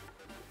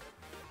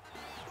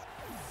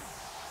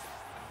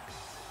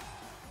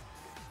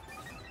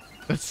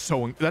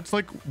 That's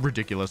like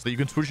ridiculous that you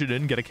can switch it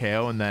in, get a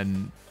KO, and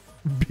then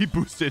be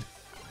boosted.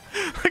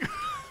 Like,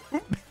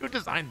 who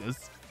designed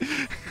this?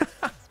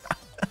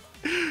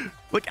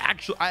 Like,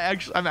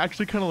 I'm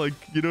actually kind of like,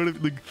 you know what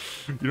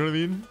I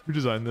mean? Who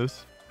designed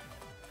this?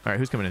 All right,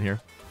 who's coming in here?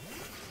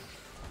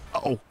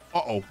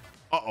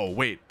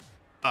 Wait.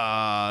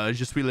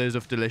 Je suis les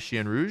of de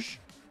Chien Rouge.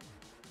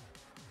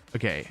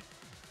 Okay.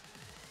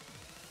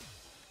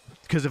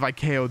 Because if I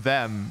KO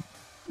them,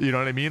 you know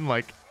what I mean?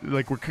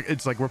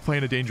 It's like we're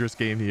playing a dangerous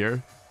game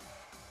here.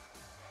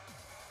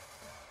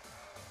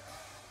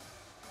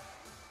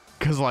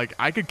 Because like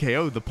I could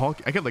KO the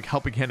Palkia. I could like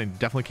Helping Hand and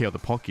definitely KO the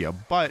Palkia,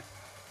 but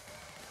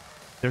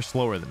they're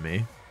slower than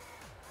me.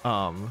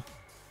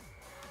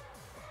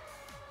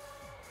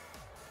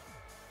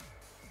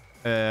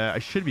 I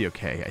should be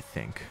okay, I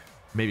think.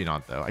 Maybe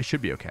not though. I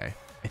should be okay.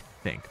 I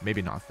think.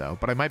 Maybe not though,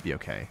 but I might be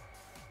okay.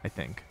 I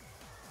think.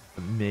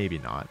 But maybe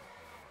not.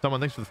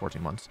 Someone, thanks for the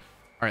 14 months.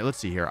 All right, let's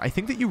see here. I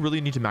think that you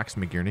really need to max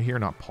Magearna here,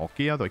 not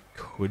Palkia, though I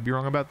could be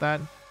wrong about that.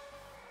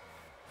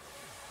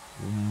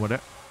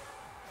 What?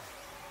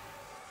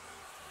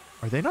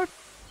 Are they not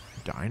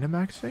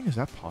Dynamaxing? Is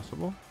that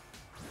possible?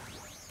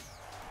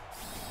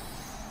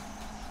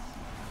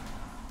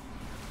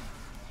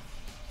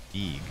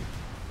 Eeg.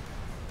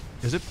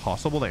 Is it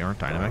possible they aren't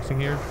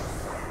Dynamaxing here?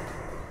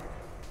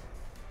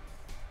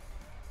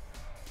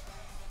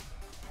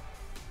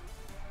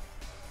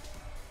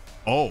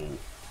 Oh,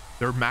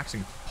 they're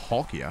maxing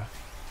Palkia.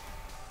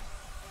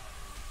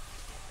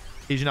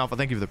 Asian Alpha,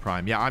 thank you for the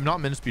prime. Yeah, I'm not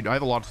min speed. I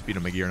have a lot of speed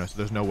on Magearna, so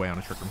there's no way on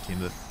a Trick Room team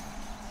that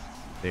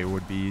they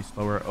would be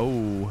slower.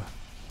 Oh.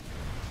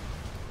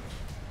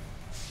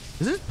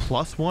 This is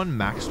 +1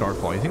 max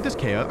Starfall. You think this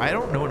KO? I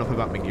don't know enough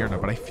about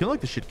Magearna, but I feel like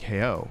this should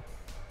KO.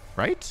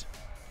 Right?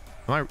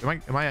 Am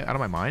I out of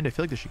my mind? I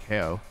feel like this should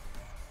KO.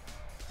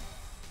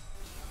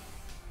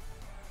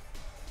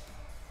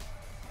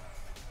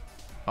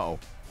 Uh-oh.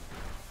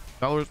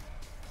 That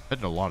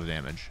did a lot of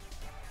damage.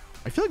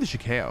 I feel like this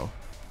should KO.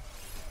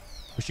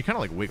 But she kind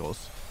of like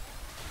wiggles.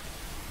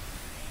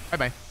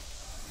 Bye-bye.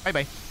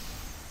 Bye-bye.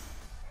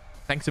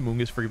 Thanks,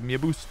 Amoonguss, for giving me a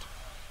boost.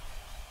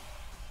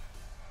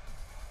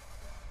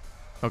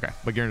 Okay,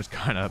 Magearna's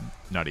kind of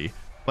nutty.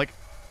 Like,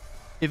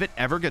 if it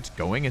ever gets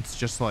going, it's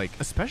just like,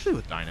 especially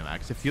with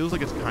Dynamax, it feels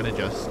like it's kind of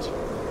just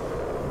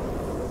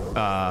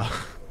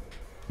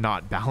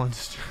not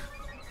balanced.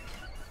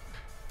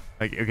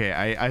 Like, okay,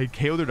 I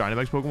KO their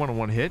Dynamax Pokemon in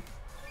one hit.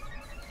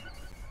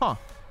 Huh.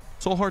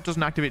 Soul Heart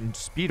doesn't activate in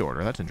speed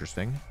order. That's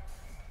interesting.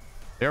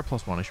 They are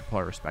 +1. I should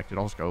probably respect it.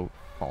 I'll just go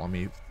follow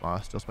me,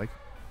 Steel Spike.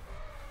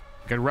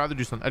 Like, I'd rather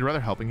do something. I'd rather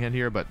Helping Hand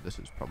here, but this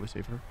is probably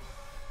safer.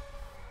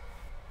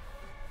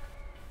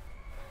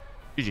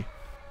 GG.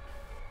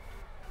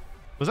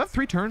 Was that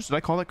 3 turns? Did I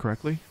call that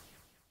correctly?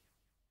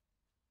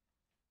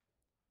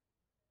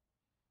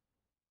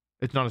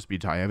 It's not a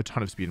speed tie. I have a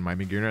ton of speed in my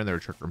Magearna, and they're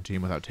a Trick Room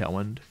team without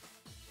Tailwind.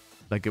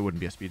 Like, it wouldn't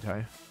be a speed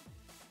tie.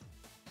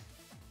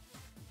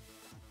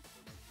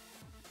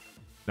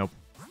 Nope.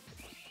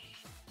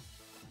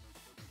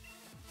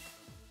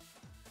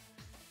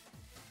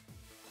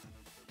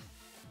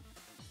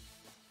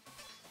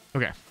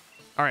 Okay.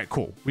 All right,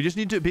 cool. We just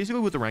need to,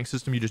 basically with the rank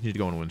system, you just need to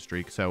go on a win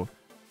streak. So,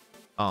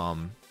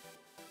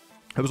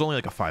 it was only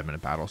like a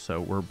 5-minute battle, so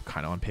we're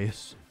kind of on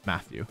pace.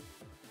 Matthew.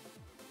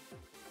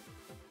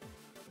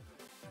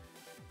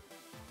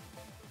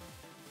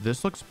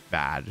 This looks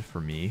bad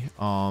for me.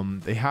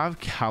 They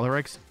have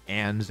Calyrex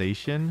and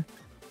Zacian.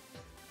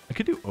 I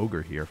could do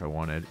Ogre here if I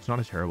wanted. It's not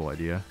a terrible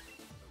idea.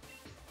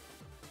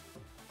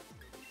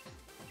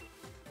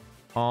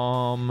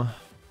 Kind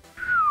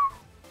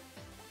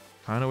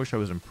of wish I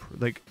was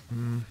like,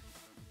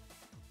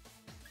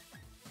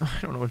 I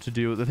don't know what to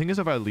do. The thing is,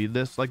 if I lead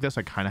this like this,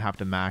 I kind of have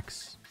to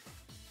max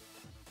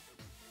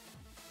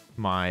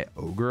my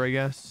Ogre, I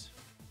guess,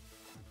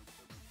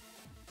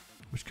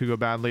 which could go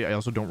badly. I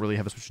also don't really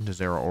have a switch into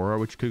Zeraora,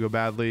 which could go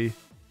badly.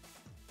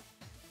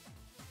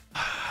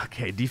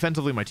 Okay,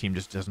 defensively, my team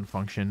just doesn't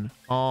function.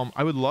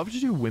 I would love to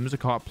do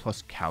Whimsicott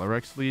plus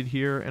Calyrex lead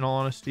here, in all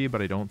honesty,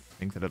 but I don't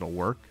think that it'll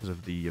work because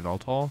of the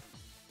Yveltal.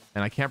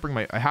 And I can't bring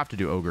my... I have to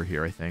do Ogre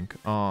here, I think.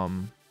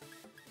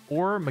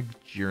 Or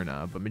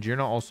Magearna, but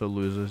Magearna also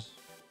loses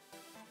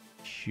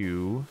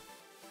Q.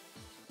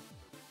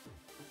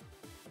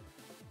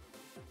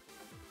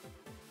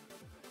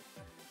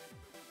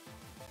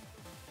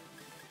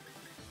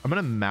 I'm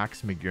going to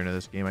max Magearna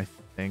this game, I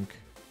think.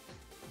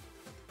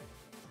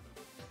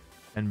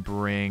 And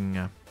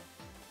bring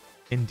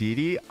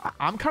Indeedee.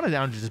 I'm kind of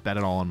down to just bet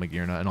it all on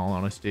Magearna, in all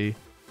honesty.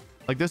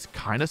 Like, this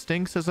kind of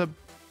stinks as a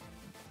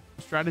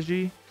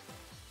strategy.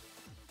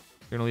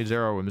 You're going to lead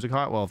Zero or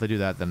Whimsicott? Well, if they do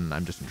that, then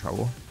I'm just in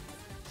trouble.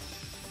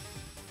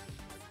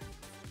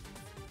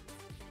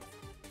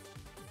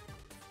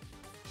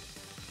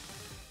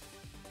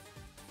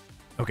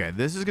 Okay,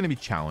 this is going to be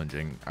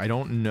challenging. I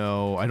don't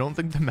know. I don't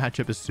think the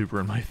matchup is super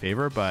in my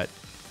favor, but...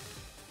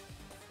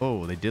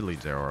 Oh, they did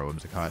lead Zero or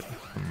Whimsicott.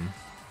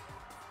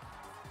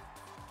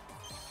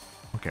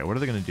 Okay, what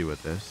are they going to do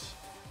with this?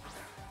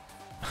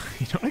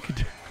 You know what I could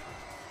do?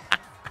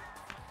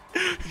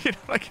 You know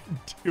what I can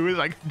do is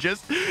I can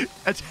just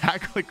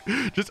attack, like,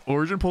 just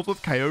Origin Pulse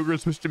with Kyogre,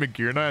 switch to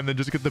Magearna, and then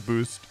just get the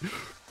boost.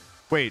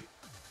 Wait.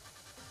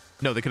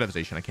 No, they could have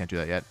Zacian. I can't do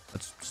that yet.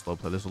 Let's slow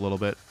play this a little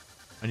bit.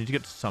 I need to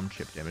get some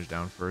chip damage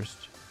down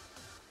first.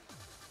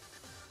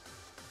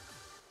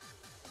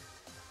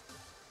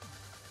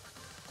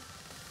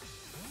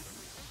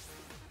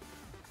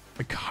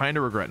 I kind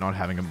of regret not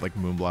having him, like,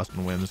 Moonblast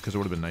and Whims, because it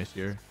would have been nice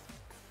here.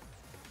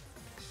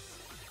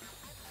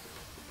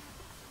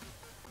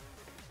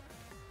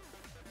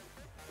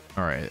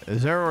 Alright,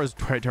 Zeraora has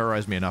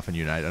terrorized me enough in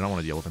Unite. I don't want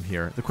to deal with him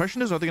here. The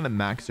question is, are they going to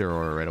max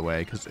Zeraora right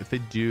away? Because if they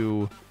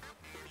do,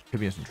 it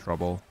could be in some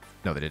trouble.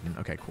 No, they didn't.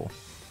 Okay, cool.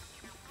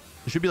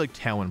 It should be like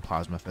Tailwind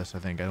Plasma Fist, I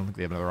think. I don't think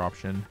they have another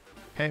option.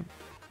 Okay.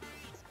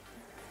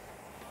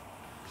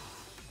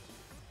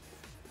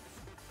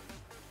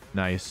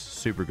 Nice.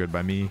 Super good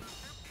by me.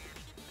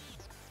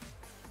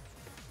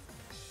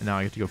 And now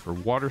I get to go for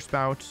Water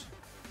Spout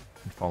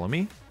and follow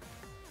me.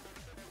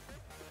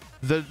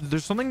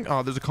 There's something,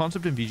 there's a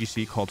concept in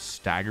VGC called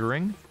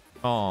staggering.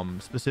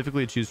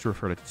 Specifically, it's used to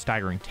refer to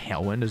staggering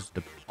Tailwind is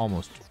the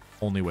almost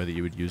only way that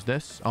you would use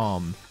this.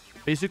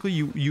 Basically,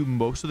 you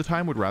most of the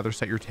time would rather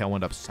set your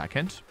Tailwind up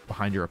second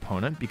behind your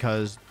opponent,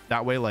 because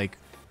that way, like,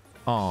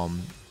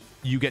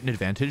 you get an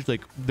advantage.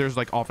 Like, there's,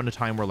 like, often a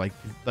time where,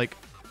 like,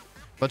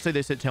 let's say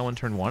they set Tailwind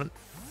turn 1.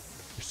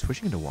 They're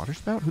switching into Water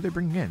Spout? Who are they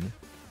bringing in?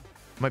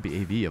 It might be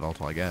AV of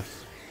Altal, I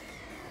guess.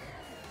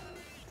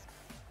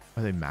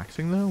 Are they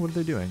maxing, though? What are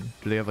they doing?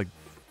 Do they have, like,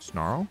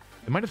 Snarl?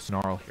 They might have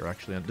Snarl here,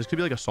 actually. This could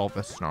be, like, a Salt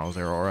Fist Snarl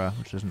Zeraora,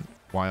 which isn't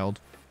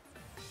wild.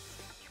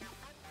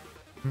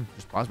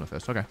 Just Plasma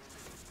Fist. Okay.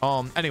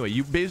 Anyway,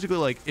 you basically,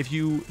 like, if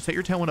you set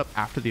your Tailwind up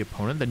after the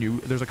opponent, then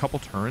there's a couple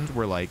turns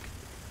where, like,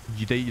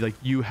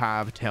 you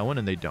have Tailwind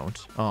and they don't,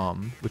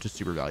 which is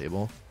super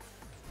valuable.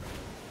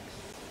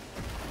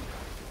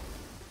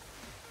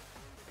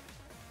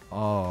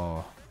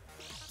 Oh.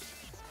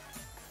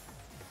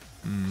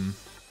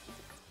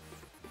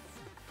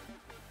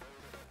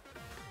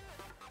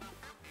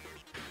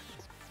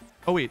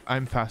 Oh, wait,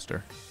 I'm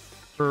faster.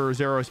 Or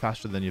Zero is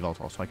faster than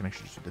Yveltal, so I can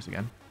actually just do this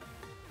again.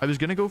 I was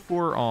gonna go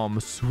for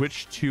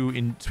switch to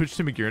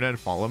Magearna and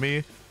follow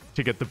me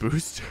to get the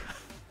boost.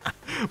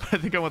 But I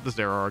think I want this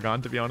Arrow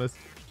Aragon, to be honest,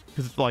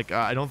 because it's like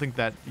I don't think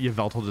that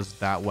Yveltal does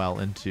that well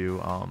into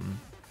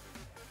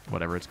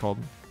whatever it's called.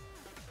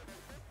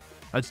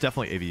 It's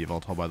definitely AV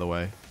Yveltal, by the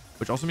way,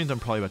 which also means I'm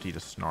probably about to eat a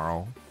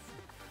Snarl.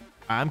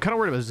 I'm kind of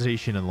worried about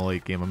Zacian in the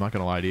late game. I'm not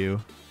gonna lie to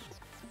you.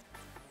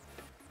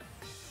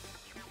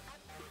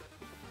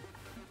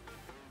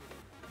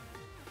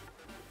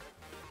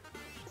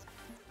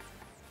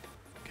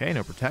 Okay,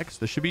 no protects.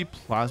 This should be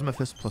Plasma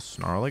Fist plus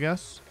Snarl, I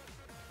guess.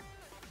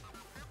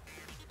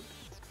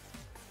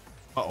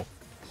 Uh-oh.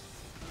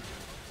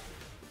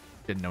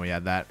 Didn't know he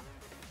had that.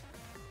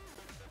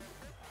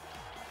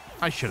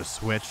 I should have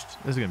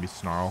switched. This is going to be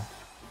Snarl.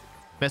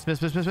 Miss.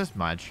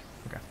 Mage.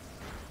 Okay.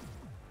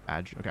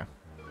 Mage. Okay.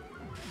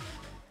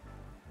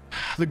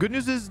 The good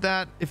news is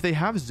that if they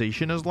have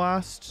Zacian as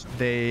last,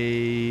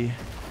 they...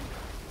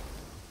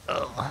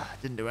 Ugh,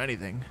 didn't do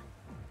anything.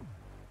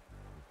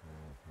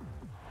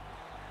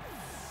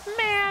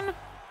 Man.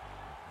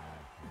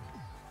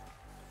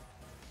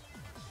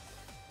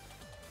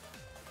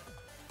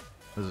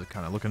 This is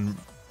kind of looking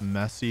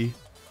messy.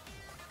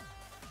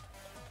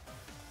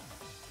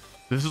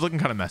 This is looking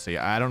kind of messy.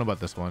 I don't know about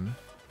this one.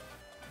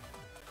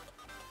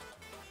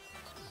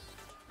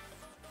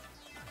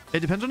 It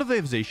depends on if they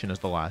have Zacian as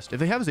the last. If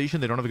they have Zacian,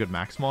 they don't have a good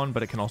Maximon,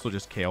 but it can also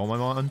just KO my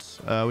mons,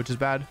 which is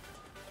bad.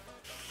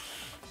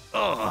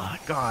 Oh,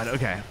 God.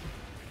 Okay.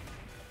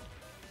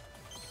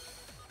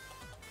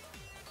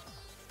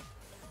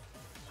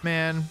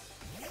 Man.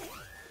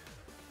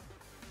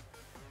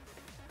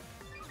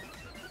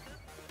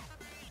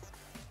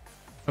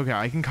 Okay,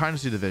 I can kind of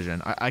see the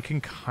vision. I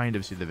can kind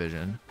of see the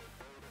vision.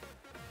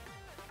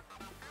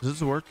 Does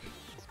this work?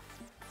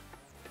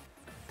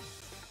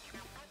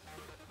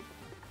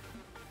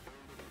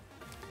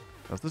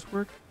 Does this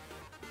work?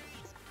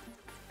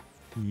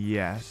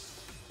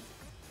 Yes.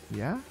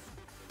 Yeah?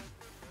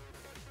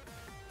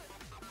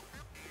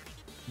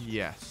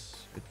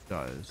 Yes, it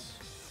does.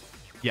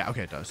 Yeah,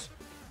 okay, it does.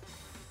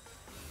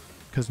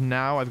 Because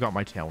now I've got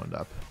my Tailwind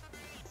up.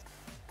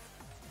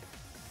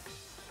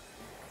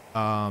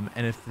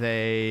 And if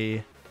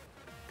they...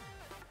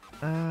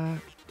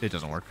 it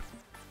doesn't work.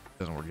 It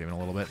doesn't work even a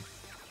little bit.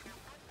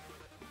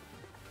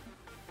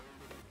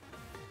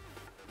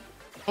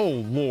 Oh,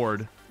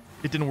 Lord.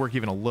 It didn't work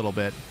even a little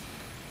bit.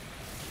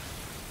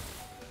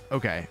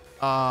 Okay.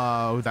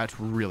 Oh, that's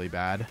really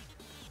bad.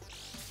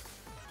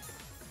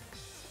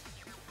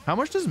 How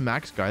much does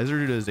Max Geyser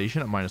do to Zacian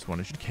at -1?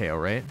 It should KO,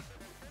 right?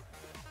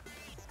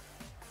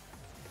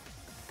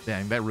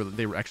 Dang, that really...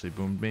 They actually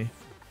boomed me.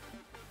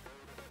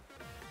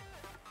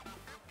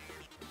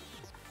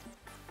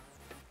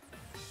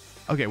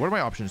 Okay, what are my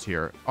options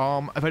here?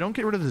 If I don't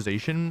get rid of the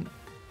Zacian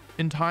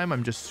in time,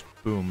 I'm just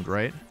boomed,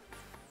 right?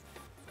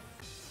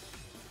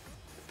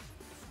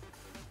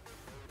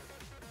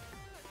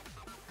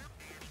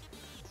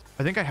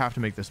 I think I have to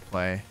make this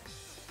play.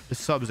 The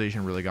sub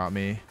Zacian really got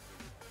me.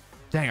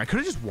 Dang, I could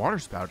have just water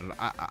spouted.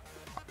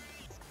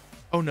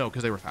 Oh no,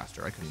 because they were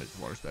faster. I couldn't have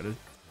just water spouted.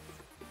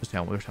 Just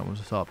tell them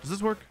this up. Does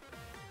this work?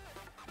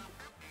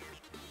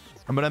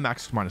 I'm gonna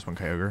max -1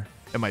 Kyogre.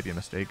 It might be a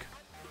mistake.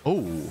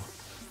 Oh,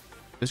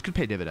 this could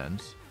pay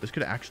dividends. This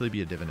could actually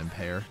be a dividend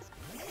payer.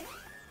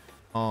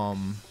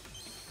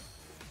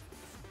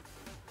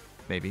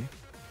 Maybe.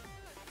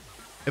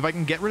 If I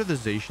can get rid of the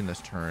Zacian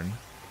this turn,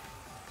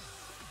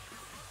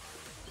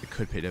 it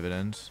could pay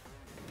dividends.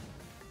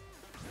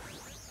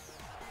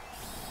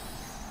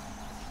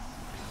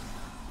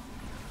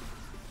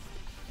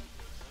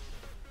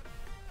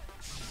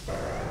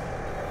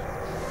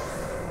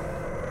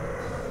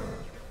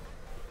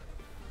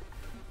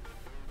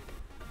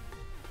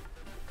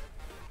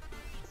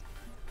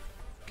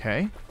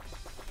 Okay.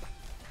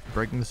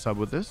 Breaking the sub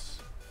with this.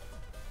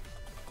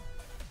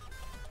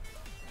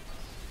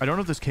 I don't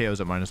know if this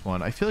KOs at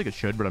 -1. I feel like it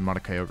should, but I'm not a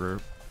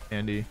Kyogre,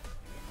 Andy.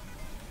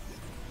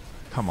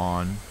 Come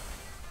on.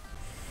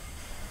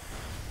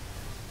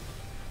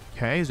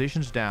 Okay,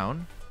 Zacian's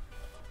down.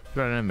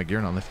 Got an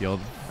Magearna on the field.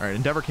 All right,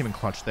 Endeavor came in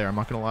clutch there. I'm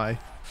not gonna lie.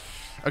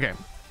 Okay,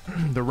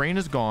 the rain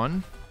is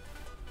gone.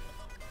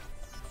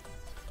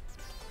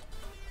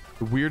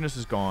 The weirdness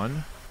is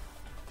gone.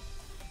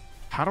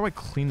 How do I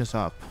clean this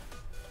up?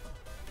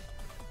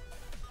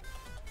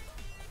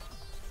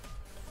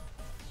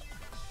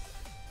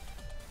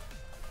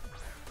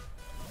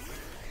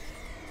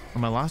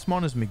 And my last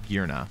mon is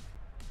Magearna.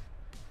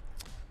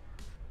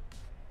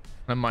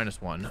 I'm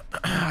 -1.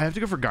 I have to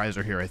go for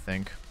Geyser here, I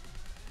think.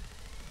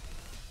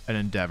 An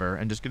Endeavor,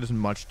 and just get as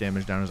much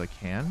damage down as I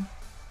can.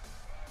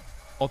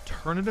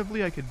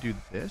 Alternatively, I could do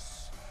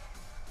this.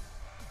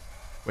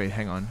 Wait,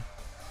 hang on.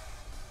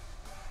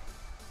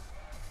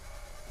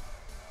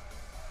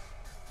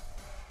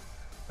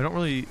 I don't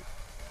really...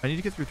 I need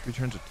to get through 3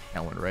 turns of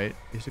Talon, right?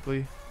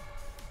 Basically.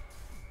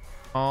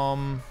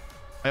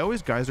 I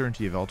always Geyser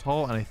into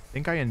Yveltal, and I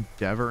think I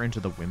Endeavor into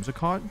the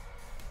Whimsicott.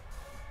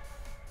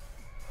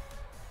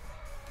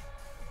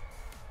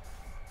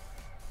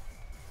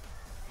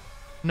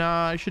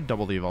 Nah, I should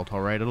double the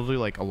Yveltal, right? It'll do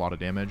like a lot of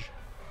damage.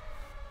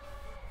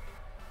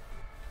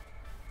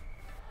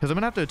 Because I'm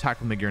gonna have to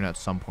attack with Magearna at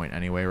some point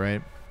anyway,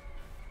 right?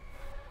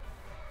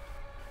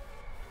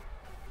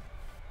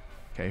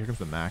 Okay, here comes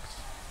the max.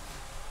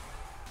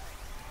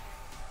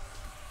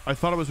 I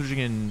thought I was switching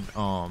in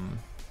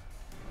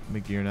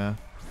Magearna.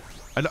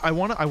 I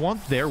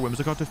want their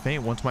Whimsicott to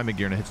faint once my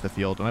Magearna hits the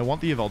field, and I want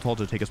the Yveltal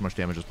to take as much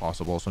damage as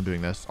possible, so I'm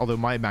doing this. Although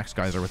my max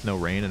guys are with no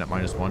rain, and at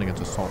 -1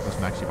 against Assault, this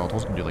max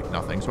Yveltals can do like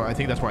nothing. So I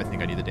think that's why I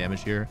think I need the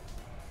damage here.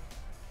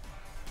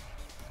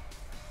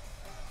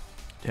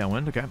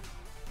 Tailwind, okay.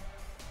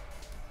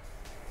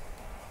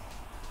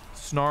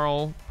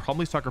 Snarl,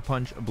 probably Sucker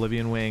Punch,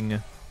 Oblivion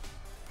Wing.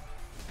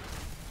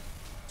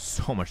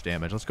 So much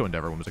damage. Let's go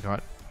Endeavor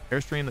Whimsicott.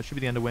 Airstream, that should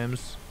be the end of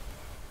Whims.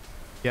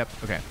 Yep,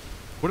 okay.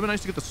 Would have been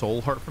nice to get the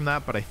Soul Heart from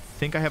that, but I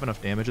think I have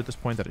enough damage at this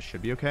point that it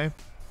should be okay.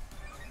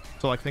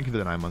 So, like, thank you for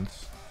the 9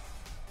 months.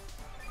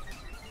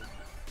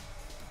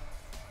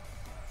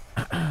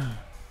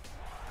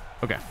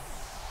 Okay.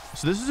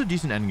 So this is a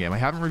decent endgame. I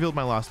haven't revealed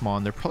my last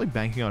mon. They're probably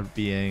banking on it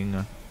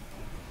being...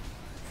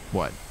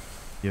 what?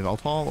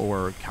 Yveltal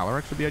or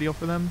Calyrex would be ideal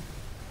for them.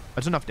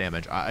 That's enough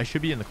damage. I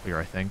should be in the clear,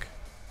 I think.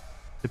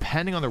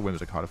 Depending on their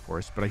Whimsicott, of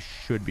course, but I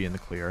should be in the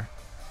clear.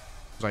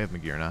 Because I have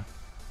Magearna.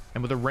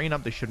 And with the rain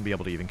up, they shouldn't be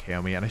able to even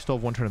KO me. And I still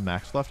have 1 turn of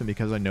max left, and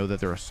because I know that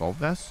they're Assault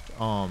Vest,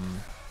 I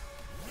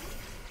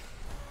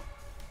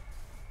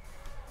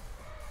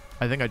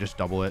think I just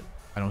double it.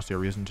 I don't see a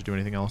reason to do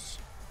anything else.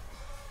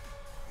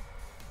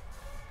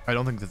 I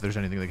don't think that there's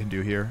anything they can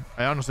do here.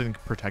 I honestly think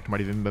Protect might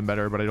have even been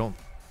better, but I don't...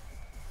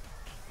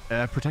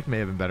 Protect may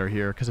have been better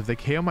here, because if they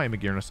KO my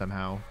Magearna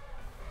somehow...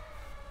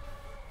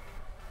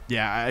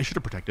 yeah, I should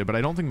have protected, but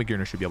I don't think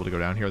Magearna should be able to go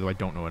down here, though I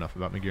don't know enough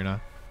about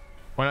Magearna.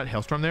 Why not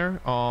Hailstorm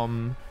there?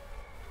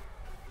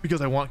 Because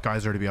I want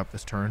Geyser to be up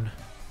this turn.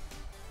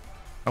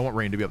 I want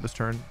Rain to be up this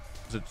turn.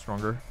 Is it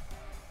stronger?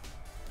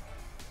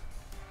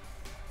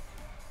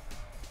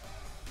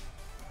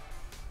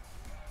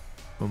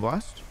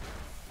 Moonblast.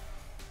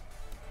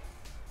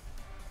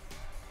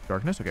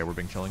 Darkness. Okay, we're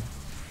being chilling.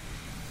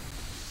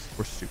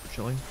 We're super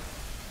chilling.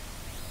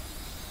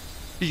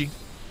 GG.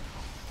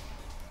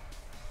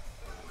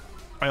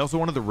 I also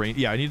wanted the rain.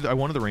 Yeah, I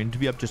wanted the rain to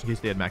be up just in case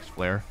they had max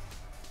flare.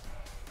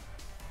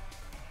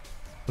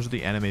 Was it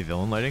the anime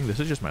villain lighting? This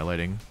is just my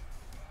lighting.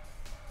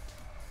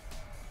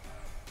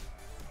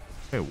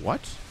 Wait, what?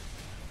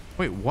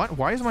 Wait, what?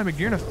 Why is my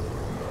Magearna...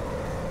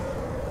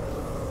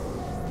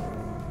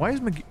 Why is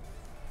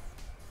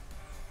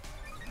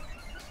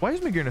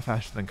Magearna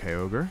faster than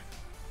Kyogre?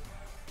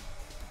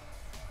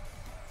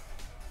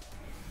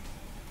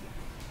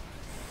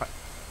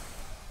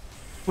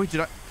 Wait,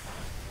 did I...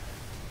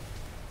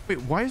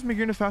 Wait, why is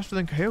Magearna faster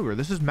than Kyogre?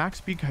 This is max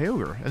speed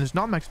Kyogre, and it's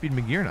not max speed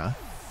Magearna.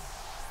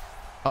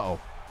 Uh-oh.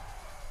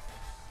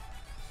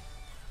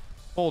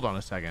 Hold on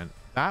a second.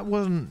 That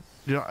wasn't...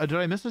 Did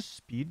I miss a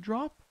speed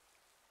drop?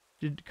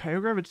 Did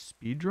Kyogre have its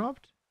speed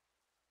dropped?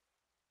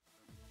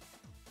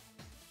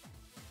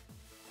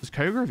 Does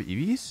Kyogre have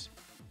EVs?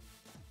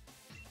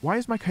 Why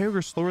is my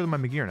Kyogre slower than my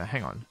Magearna?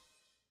 Hang on.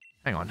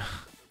 Hang on.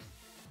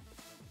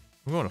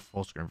 I'm going to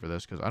full screen for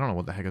this because I don't know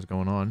what the heck is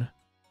going on.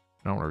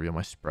 I don't want to reveal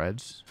my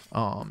spreads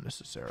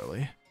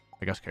necessarily.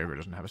 I guess Kyogre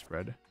doesn't have a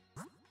spread.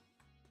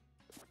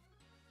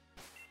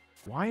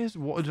 Why is...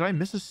 did I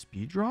miss a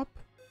speed drop?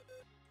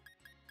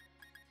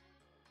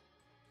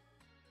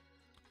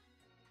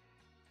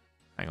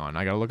 Hang on,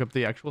 I gotta look up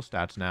the actual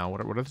stats now. What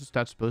are the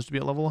stats supposed to be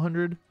at level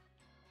 100?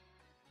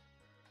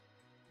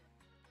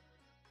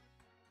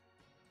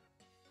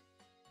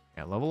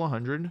 At level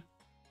 100.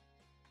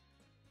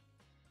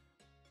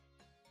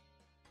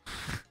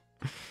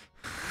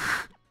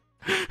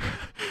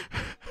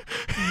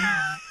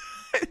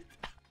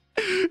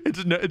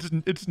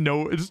 It's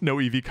no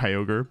EV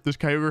Kyogre. This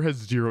Kyogre has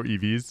 0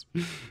 EVs.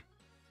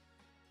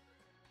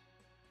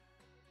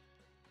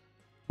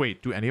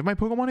 Wait, do any of my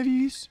Pokemon have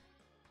EVs?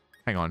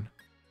 Hang on.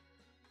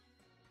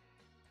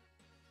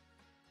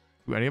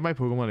 Do any of my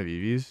Pokemon have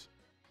EVs?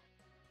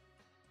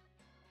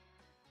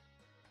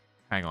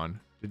 Hang on.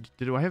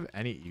 Do I have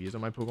any EVs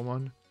on my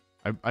Pokemon?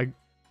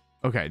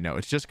 Okay, no,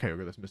 it's just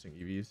Kyogre that's missing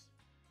EVs.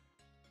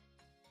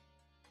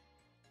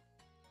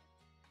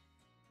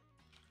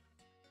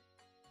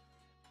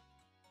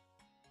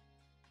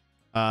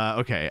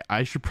 Okay,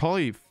 I should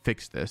probably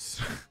fix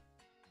this.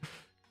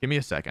 Give me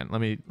a second.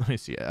 Let me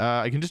see it.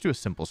 I can just do a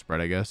simple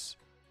spread, I guess.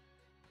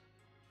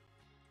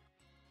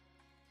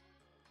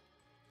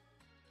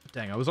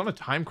 Dang, I was on a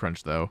time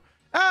crunch though.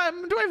 Do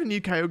I even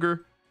need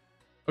Kyogre?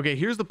 Okay,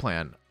 here's the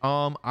plan.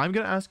 I'm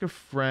gonna ask a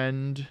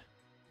friend.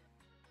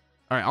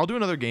 All right, I'll do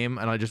another game,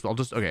 and I'll just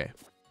okay.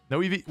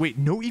 No EV. Wait,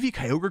 no EV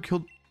Kyogre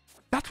killed.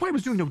 That's why I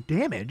was doing no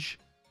damage.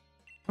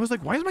 I was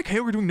like, why is my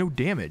Kyogre doing no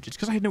damage? It's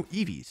because I had no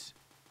EVs.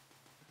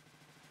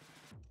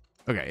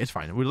 Okay, it's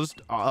fine. We'll just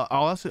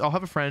I'll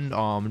have a friend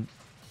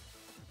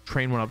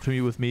train one up to me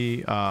with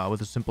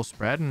a simple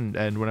spread,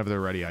 and whenever they're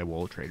ready, I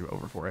will trade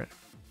over for it.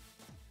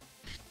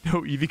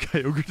 No, EV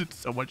Kyogre did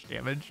so much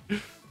damage.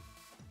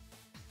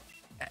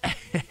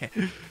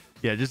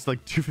 Yeah, just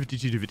like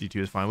 252,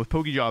 252 is fine. With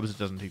Pokey Jobs, it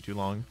doesn't take too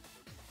long.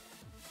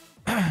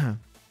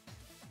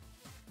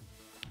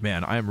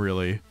 Man, I'm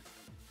really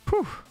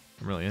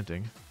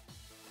inting.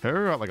 I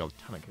got like a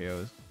ton of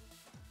KOs.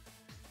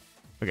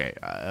 Okay,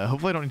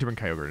 hopefully I don't need to bring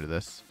Kyogre into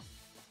this.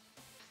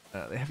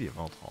 They have the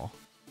Evolve Hall.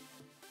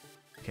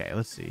 Okay,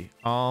 let's see.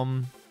 Oh,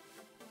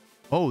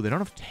 they don't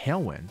have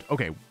Tailwind.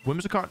 Okay,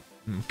 Whimsicott,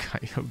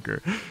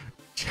 Kyogre.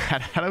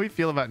 Chat, how do we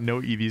feel about no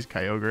EVs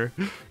Kyogre?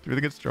 Do we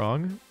think it's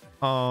strong?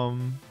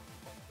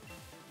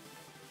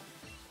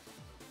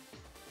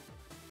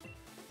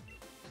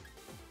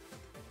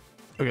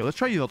 Okay, let's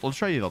try Yveltal. Let's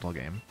try Yveltal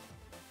game.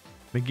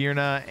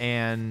 Magearna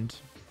and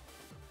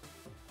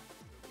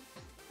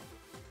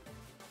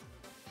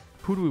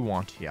who do we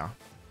want here?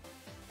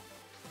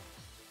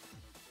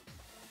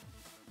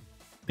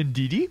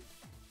 Indeedee?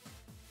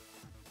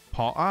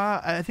 Paul,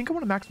 I think I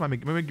want to max my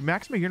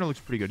Max Magearna looks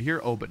pretty good here.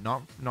 Oh, but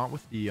not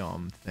with the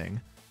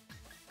thing.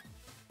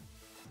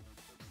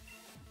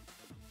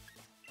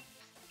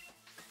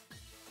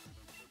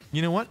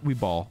 You know what? We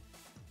ball.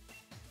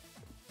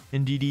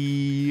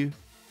 Indeedee.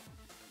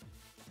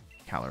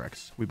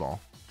 Calyrex. We ball.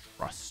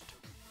 Trust.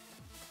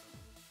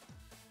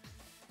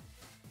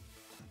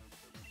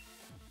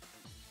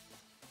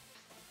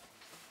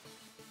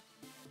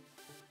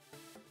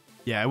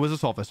 Yeah, it was a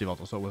Assault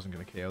Festival, so it wasn't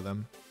going to KO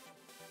them.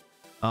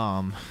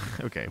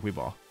 Okay, we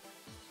ball.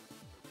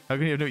 How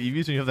can you have no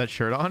EVs when you have that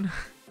shirt on?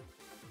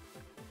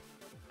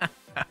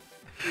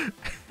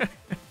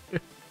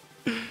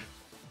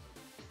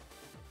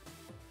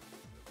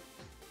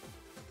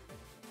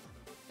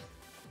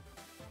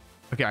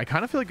 Okay, I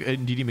kind of feel like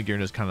Indeedee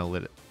Magearna is kind of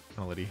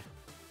litty.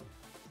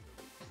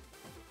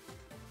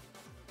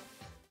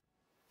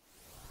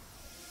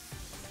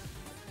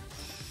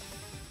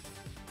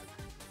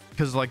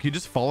 Because like you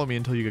just follow me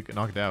until you get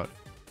knocked out.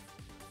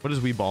 What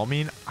does we ball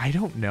mean? I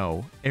don't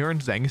know. Aaron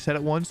Zeng said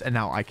it once, and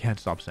now I can't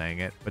stop saying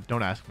it. But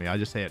don't ask me. I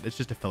just say it. It's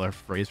just a filler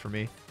phrase for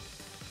me.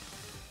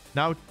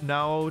 Now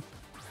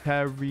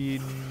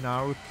Terino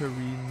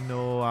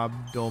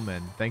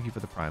abdomen. Thank you for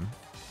the prime.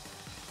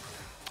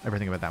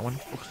 Everything about that one.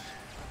 Oops.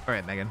 All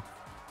right, Megan.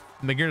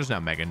 Magearna's now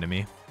Megan to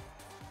me.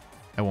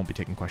 I won't be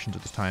taking questions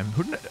at this time.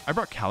 I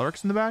brought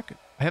Calyrex in the back.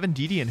 I have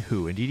Indeedee and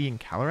who? Indeedee and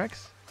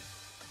Calyrex?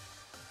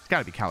 It's got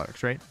to be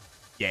Calyrex, right?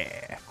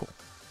 Yeah, cool.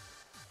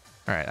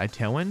 All right, I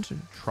Tailwind,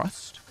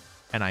 Trust,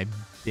 and I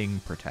Bing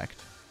Protect.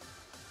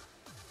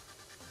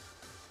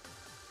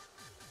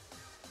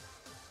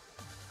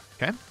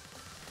 Okay.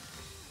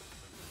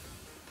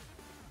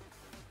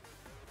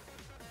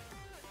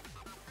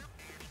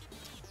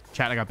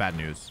 Chat, I got bad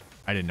news.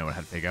 I didn't know it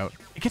had Fake Out.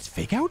 It gets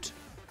Fake Out?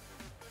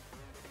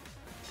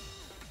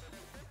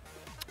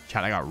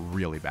 Chat, I got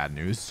really bad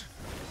news.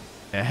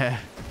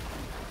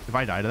 If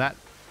I die to that?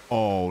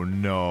 Oh,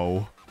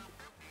 no.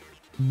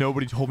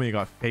 Nobody told me it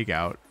got Fake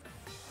Out.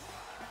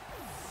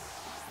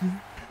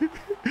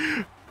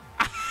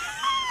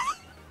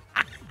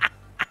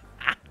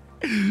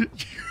 You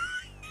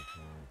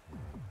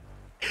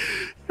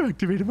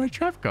activated my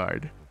trap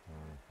card.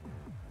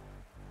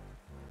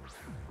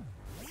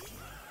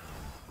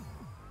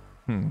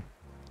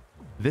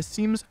 This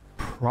seems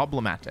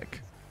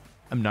problematic.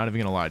 I'm not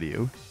even gonna lie to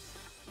you.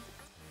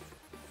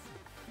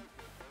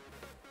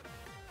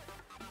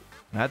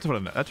 That's what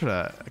a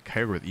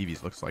Kyogre with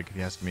EVs looks like, if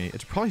you ask me.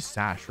 It's probably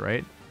Sash,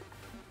 right?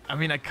 I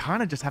mean, I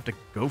kind of just have to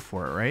go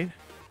for it, right?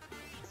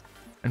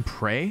 And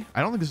pray?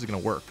 I don't think this is gonna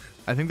work.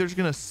 I think they're just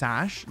gonna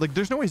Sash. Like,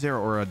 there's no way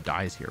Zeraora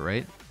dies here,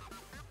 right?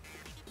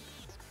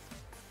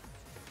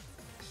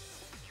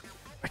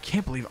 I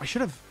can't believe I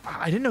should have.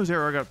 I didn't know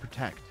Zeraora got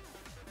Protect.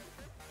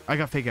 I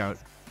got Fake Out.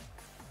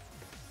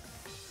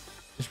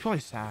 It's probably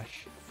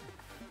Sash.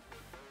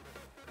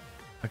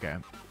 Okay.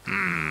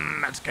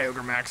 That's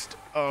Kyogre maxed.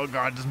 Oh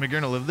god, does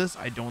Magearna live this?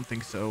 I don't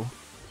think so.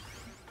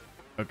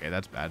 Okay,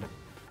 that's bad.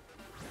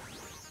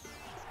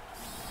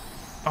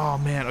 Oh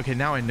man, okay,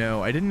 now I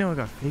know. I didn't know I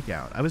got Fake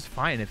Out. I was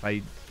fine if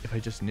I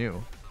just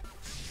knew.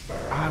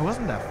 I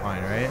wasn't that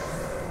fine, right?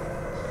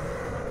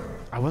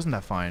 I wasn't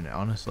that fine,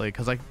 honestly,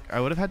 because I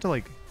would have had to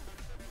like.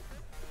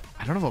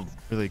 I don't have a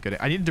really good.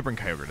 I needed to bring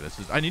Kyogre to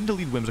this. I needed to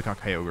lead Whimsicott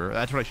Kyogre.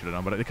 That's what I should have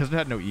done, but because it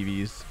had no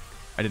EVs,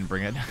 I didn't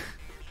bring it. All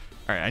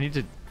right, I need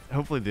to.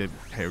 Hopefully the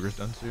Kyogre's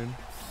done soon.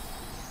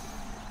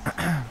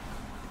 Okay.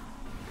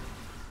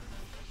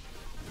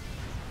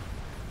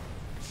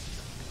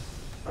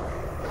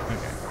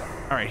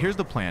 All right, here's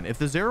the plan. If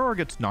the Zeraora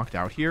gets knocked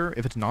out here,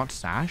 if it's not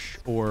Sash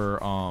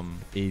or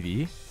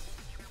AV,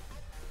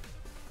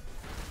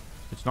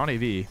 it's not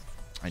AV.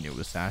 I knew it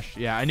was Sash.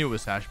 Yeah, I knew it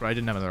was Sash, but I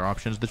didn't have other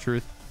options. The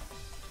truth.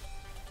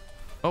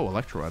 Oh,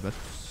 Electroweb.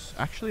 That's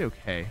actually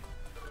okay.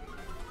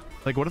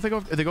 Like, what if they go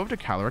up to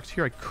Calyrex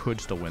here? I could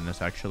still win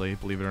this, actually,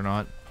 believe it or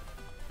not.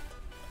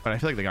 But I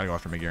feel like they gotta go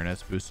after Magearna.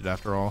 It's boosted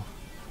after all.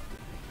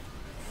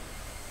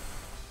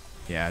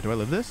 Yeah, do I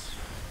live this?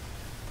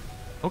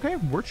 Okay,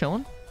 we're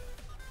chilling.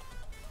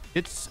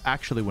 It's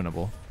actually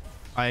winnable.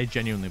 I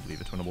genuinely believe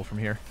it's winnable from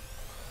here.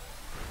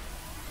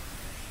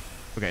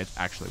 Okay, it's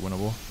actually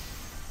winnable.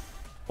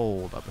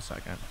 Hold up a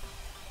second.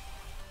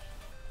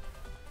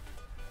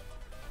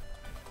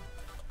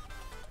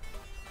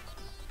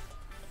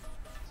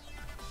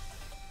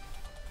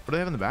 What do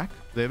they have in the back? Do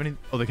they have any?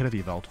 Oh, they could have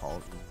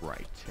Yveltal.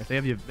 Right. If they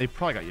have, they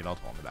probably got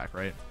Yveltal in the back,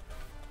 right?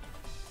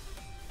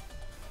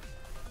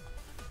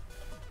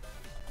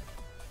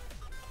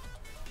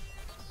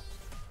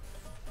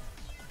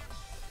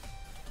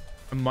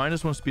 A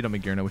 -1 speed on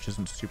Magearna, which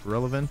isn't super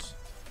relevant.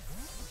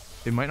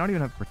 They might not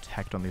even have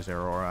Protect on these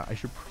Aurora. I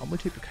should probably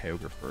take the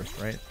Kyogre first,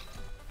 right?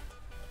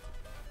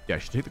 Yeah, I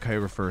should take the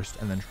Kyogre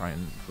first and then try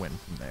and win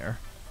from there.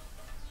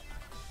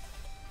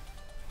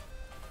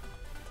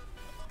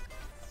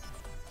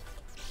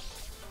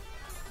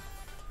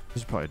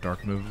 This is probably a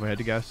dark move if I had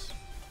to guess.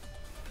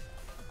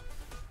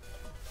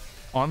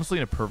 Honestly,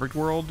 in a perfect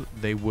world,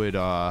 they would,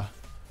 oh.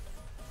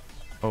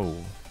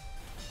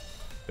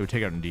 They would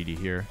take out Ndidi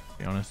here, to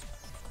be honest.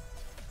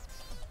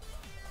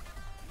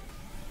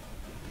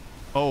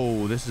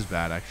 Oh, this is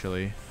bad,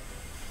 actually.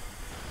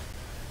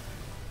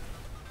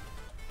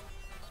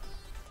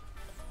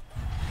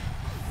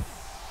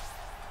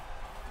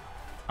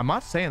 I'm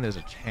not saying there's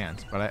a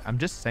chance, but I'm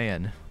just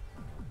saying.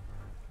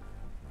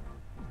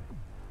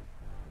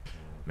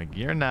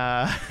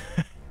 Magearna.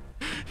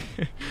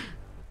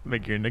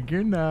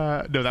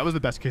 Magearna. No, that was the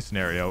best case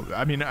scenario.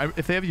 I mean,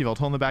 if they have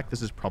Yveltal in the back,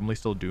 this is probably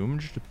still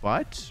doomed,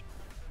 but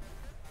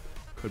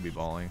could be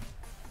balling.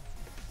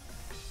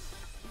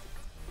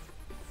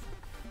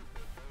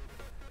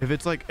 If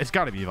it's like, it's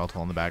got to be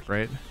Yveltal in the back,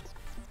 right?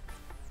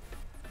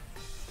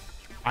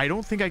 I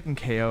don't think I can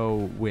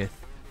KO with...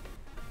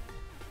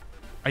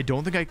 I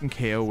don't think I can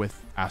KO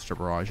with Astro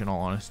Barrage, in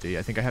all honesty.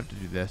 I think I have to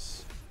do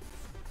this.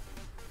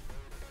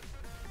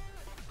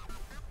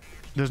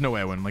 There's no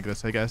way I win like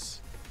this, I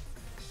guess.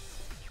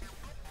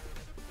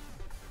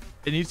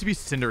 It needs to be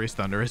Cinderace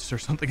Thundurus or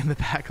something in the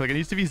back. Like, it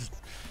needs to be...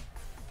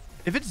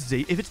 If it's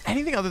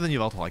anything other than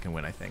Yveltal, I can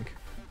win, I think.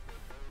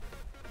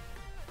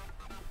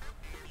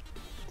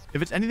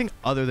 If it's anything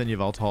other than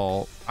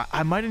Yveltal,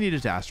 I might have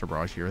needed to Astro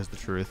Barrage here, is the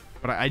truth.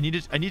 But I need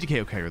to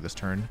KO Kyogre this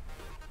turn.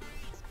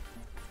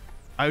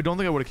 I don't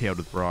think I would have KO'd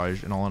with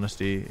Barrage, in all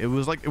honesty. It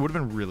was like, it would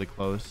have been really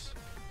close.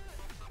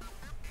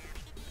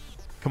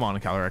 Come on,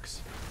 Calyrex.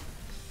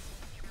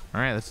 All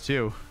right, that's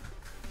 2.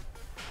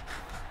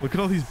 Look at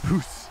all these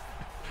boosts.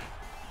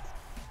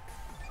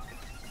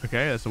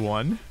 Okay, that's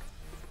 1.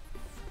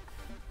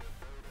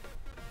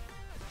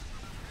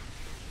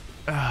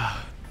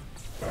 I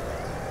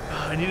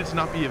need it to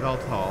not be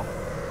Yveltal.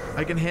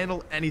 I can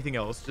handle anything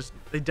else. Just,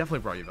 they definitely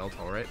brought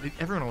Yveltal, right?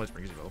 Everyone always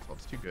brings Yveltal.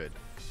 It's too good.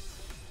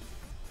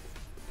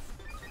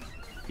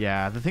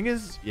 Yeah, the thing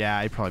is, yeah,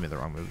 I probably made the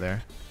wrong move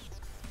there.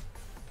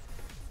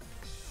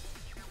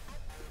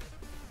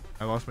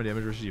 I lost my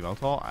damage versus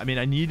Yveltal. I mean,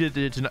 I needed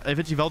it to... If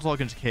it's Yveltal, I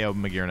can just KO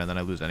Magearna, then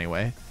I lose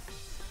anyway.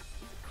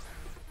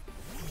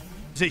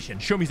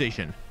 Zacian. Show me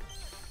Zacian.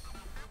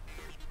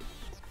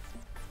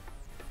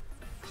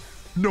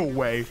 No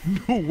way.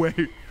 No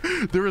way.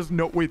 There is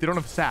no... Wait, they don't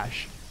have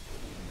Sash.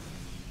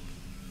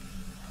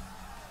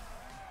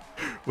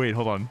 Wait,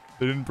 hold on.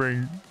 They didn't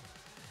bring...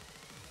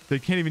 They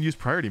can't even use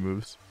priority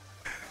moves.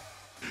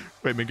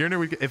 Wait, Magearna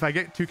would get... If I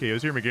get 2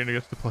 KOs here, Magearna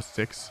gets to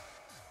 +6.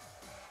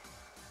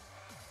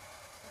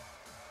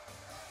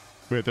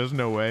 Wait, there's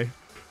no way.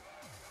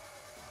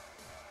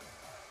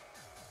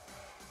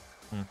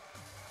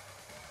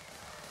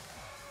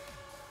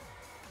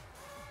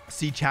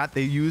 See, chat,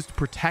 they used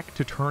Protect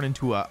to turn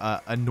into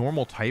a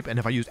normal type, and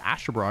if I used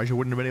Astro Barrage, I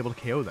wouldn't have been able to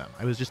KO them.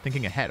 I was just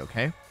thinking ahead,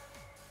 okay?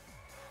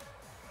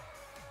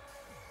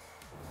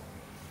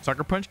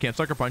 Sucker Punch? Can't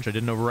Sucker Punch. I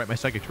didn't overwrite my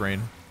Psychic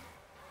Terrain.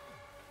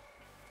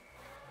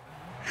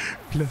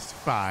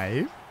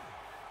 +5.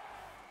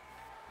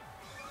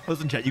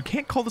 Listen, chat, you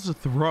can't call this a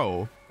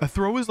throw. A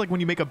throw is like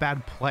when you make a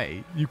bad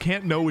play. You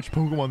can't know which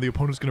Pokemon the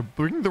opponent's going to...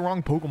 Bring the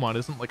wrong Pokemon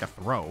isn't like a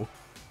throw.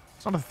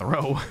 It's not a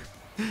throw.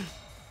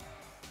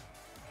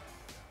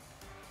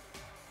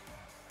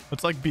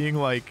 It's like being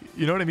like...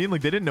 You know what I mean?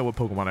 Like, they didn't know what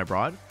Pokemon I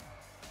brought.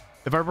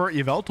 If I brought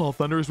Yveltal,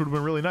 Thundurus would have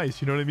been really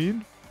nice. You know what I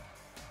mean?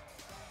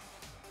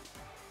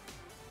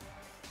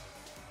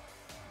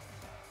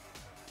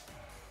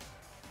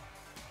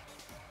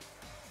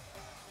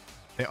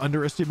 They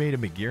underestimated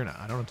Magearna.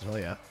 I don't know what to tell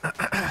you.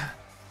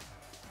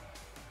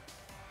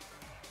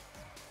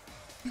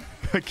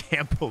 I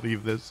can't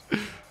believe this.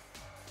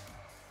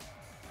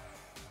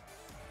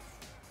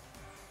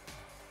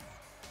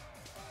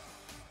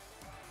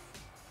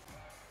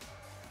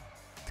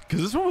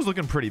 Because this one was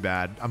looking pretty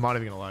bad. I'm not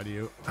even going to lie to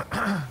you.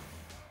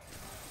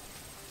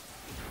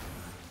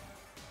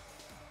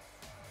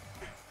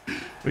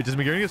 Wait, does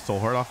Magearna get Soul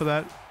Heart off of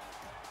that?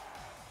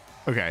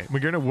 Okay,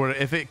 Magearna would...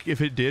 If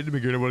it did,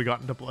 Magearna would have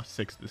gotten to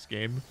 +6 this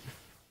game.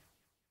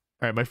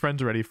 All right, my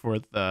friend's ready for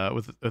the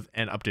with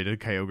an updated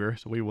Kyogre,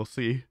 so we will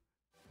see.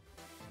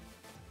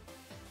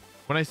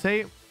 When I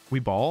say we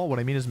ball, what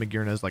I mean is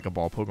Magearna is like a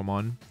ball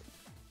Pokemon.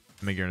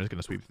 Magearna is going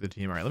to sweep through the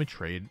team. All right, let me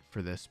trade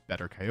for this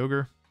better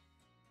Kyogre.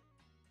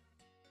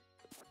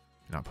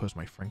 Not post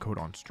my friend code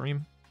on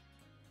stream.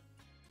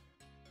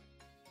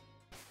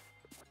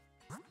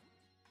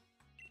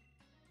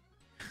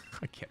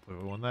 I can't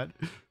believe I won that.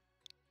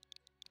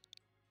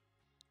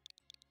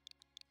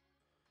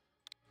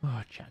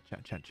 Oh, chat.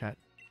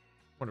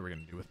 What are we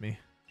gonna do with me?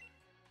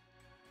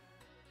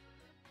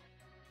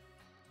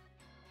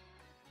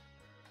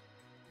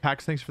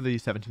 Pax, thanks for the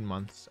 17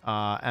 months.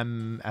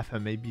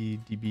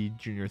 MFMABDB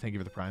Junior, thank you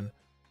for the prime.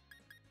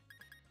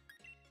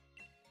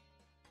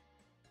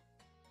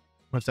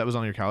 What's that was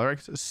on your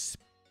Calyrex?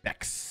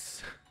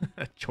 Specs.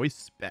 Choice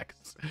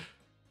specs.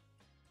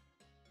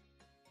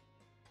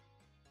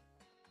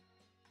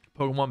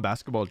 Pokemon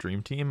Basketball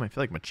Dream Team. I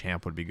feel like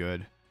Machamp would be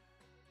good.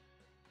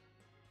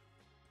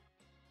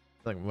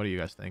 Like, what do you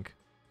guys think?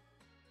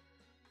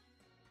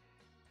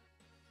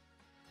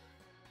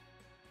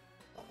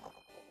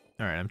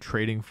 All right, I'm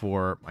trading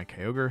for my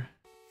Kyogre.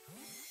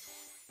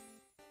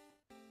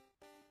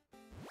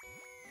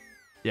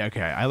 Yeah,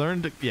 okay. I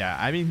learned. Yeah,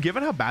 I mean,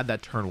 given how bad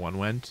that turn 1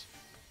 went,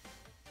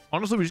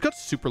 honestly, we just got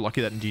super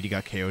lucky that Indeedee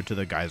got KO'd to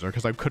the Geyser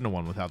because I couldn't have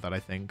won without that, I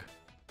think.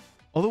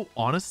 Although,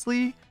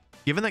 honestly,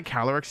 given that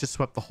Calyrex just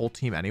swept the whole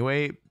team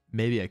anyway,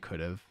 maybe I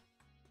could have.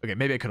 Okay,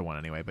 maybe I could have won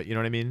anyway, but you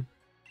know what I mean?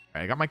 All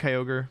right, I got my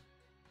Kyogre.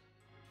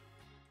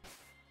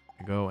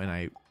 I go and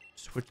I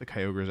switch the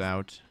Kyogres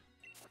out.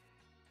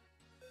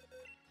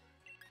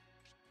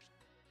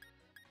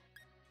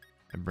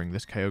 I bring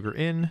this Kyogre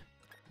in.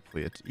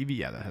 Hopefully it's Eevee.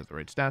 Yeah, that has the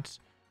right stats.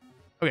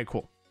 Okay,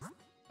 cool.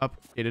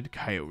 Updated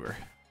Kyogre.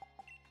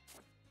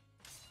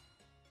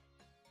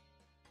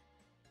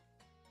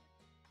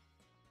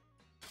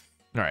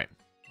 All right,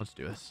 let's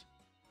do this.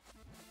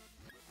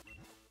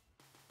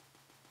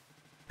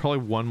 Probably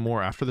one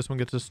more after this one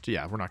gets us to...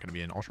 Yeah, we're not going to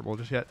be in Ultra Ball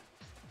just yet.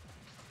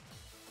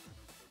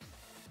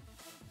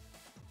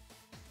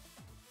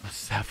 A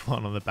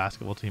Cephalon on the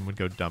basketball team would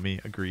go dummy.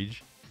 Agreed.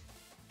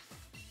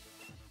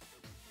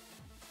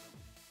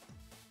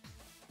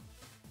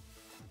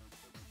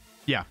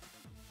 Yeah.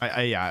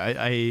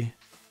 I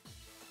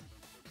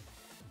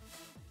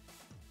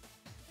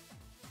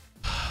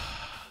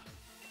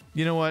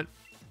you know what?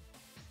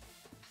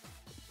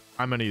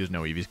 I'm gonna use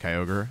no Eevee's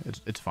Kyogre.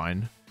 It's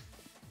fine.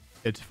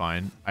 It's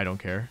fine. I don't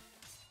care.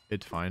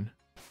 It's fine.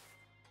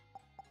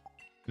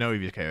 No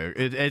Eevee's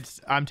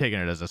Kyogre. I'm taking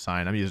it as a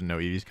sign. I'm using no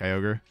Eevee's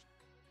Kyogre.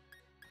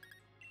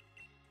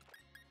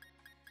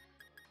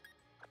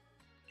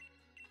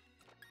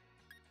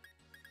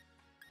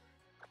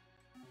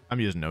 I'm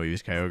using no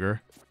Eevee's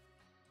Kyogre.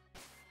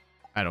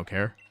 I don't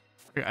care.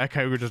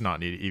 Kyogre does not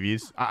need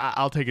Eevees.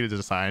 I'll take it as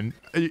a sign.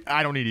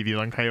 I don't need Eevees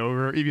on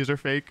Kyogre. Eevees are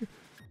fake.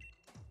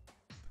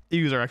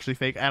 Eevees are actually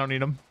fake. I don't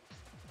need them.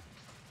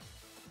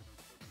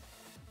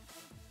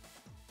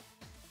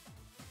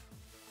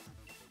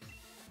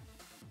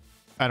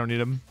 I don't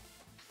need them.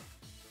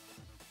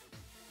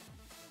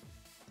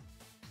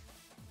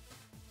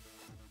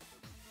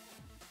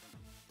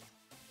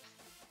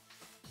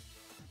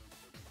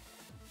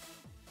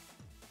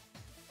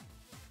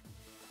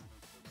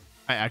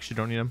 I actually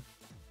don't need them.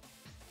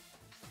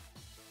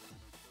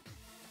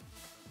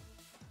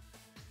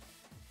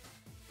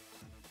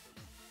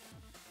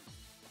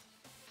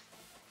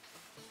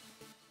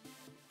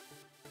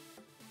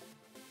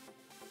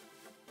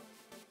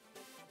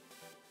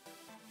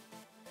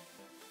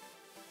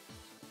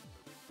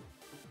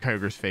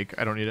 Kyogre's fake.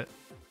 I don't need it.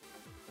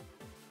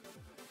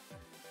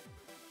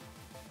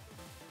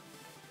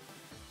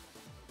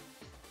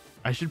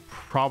 I should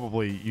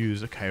probably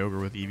use a Kyogre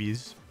with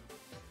Eevees.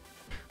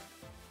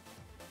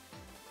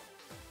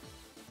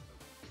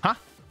 Huh?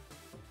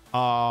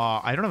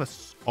 I don't have a...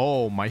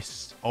 Oh, my...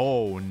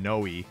 Oh,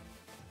 no-y.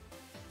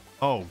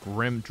 Oh,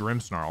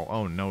 Grimmsnarl.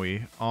 Oh,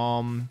 no-y.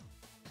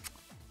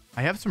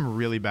 I have some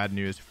really bad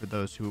news for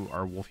those who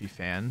are Wolfey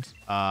fans.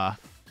 I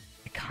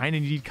kind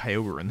of need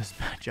Kyogre in this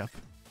matchup.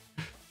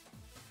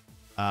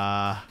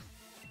 But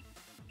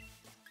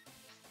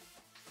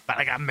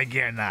I got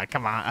Magearna.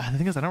 Come on. The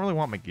thing is, I don't really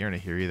want Magearna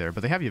here either,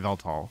 but they have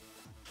Yveltal.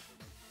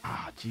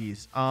 Ah,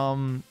 jeez.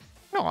 Oh,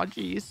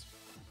 jeez.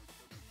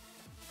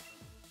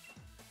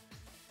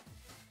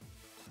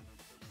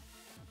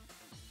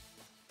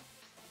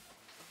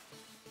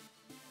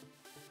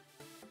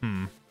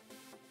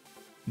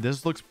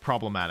 This looks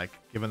problematic,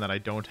 given that I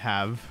don't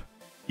have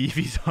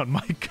Eevees on my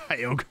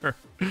Kyogre.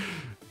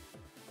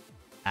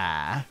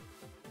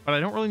 But I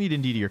don't really need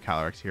Indeedee or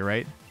Calyrex here,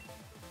 right?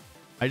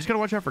 I just gotta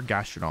watch out for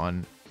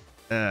Gastrodon.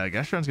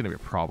 Gastrodon's gonna be a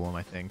problem,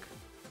 I think.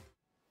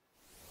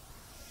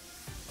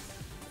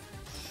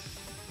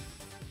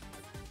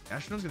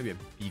 Gastrodon's gonna be a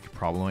big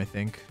problem, I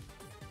think.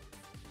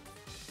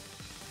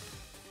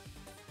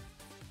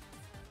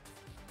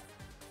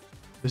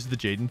 This is the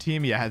Jaden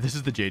team? Yeah, this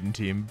is the Jaden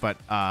team, but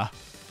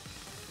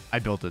I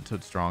built it so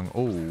it's strong.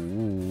 Oh,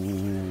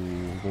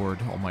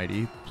 Lord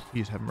Almighty,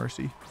 please have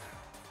mercy.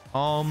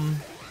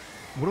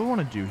 What do I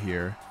want to do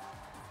here?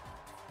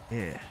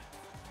 Yeah.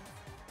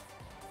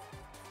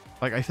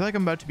 Like, I feel like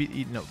I'm about to be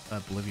eating an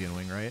Oblivion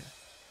Wing, right?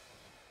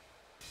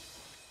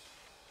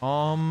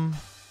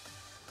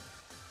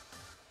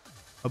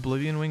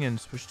 Oblivion Wing and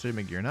switch to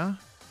Magearna.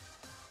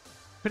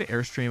 Could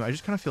Airstream. I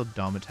just kind of feel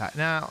dumb attack.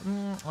 Nah,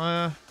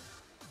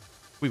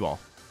 Weeball.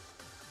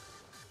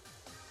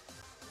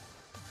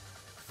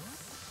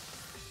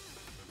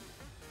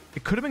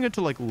 It could have been good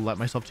to, like, let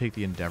myself take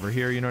the Endeavor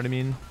here, you know what I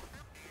mean?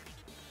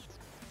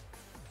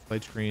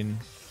 Light screen.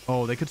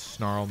 Oh, they could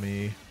snarl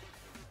me.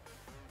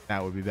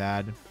 That would be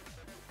bad.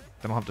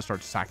 Then I'll have to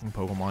start sacking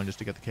Pokemon just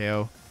to get the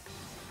KO.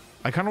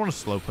 I kind of want to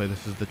slow play.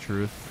 This is the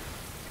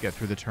truth. Get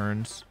through the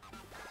turns.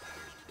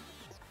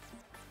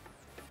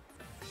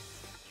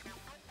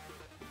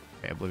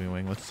 Okay, Oblivion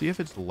Wing. Let's see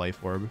if it's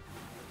Life Orb.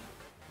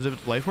 Because if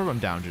it's Life Orb, I'm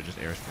down to just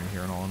Airstream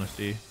here in all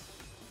honesty.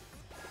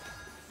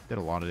 Did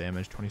a lot of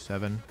damage.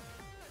 27.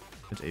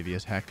 It's AV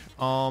as heck.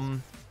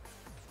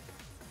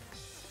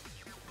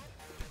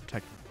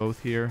 Protect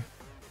both here.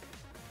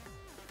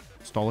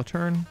 Stall a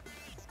turn.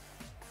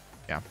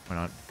 Yeah, why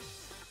not?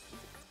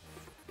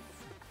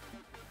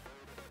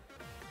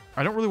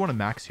 I don't really want to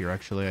max here,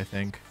 actually, I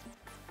think.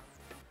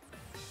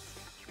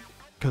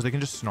 Because they can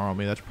just snarl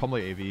me. That's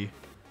probably AV.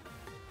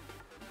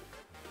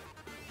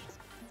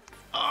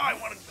 Oh, I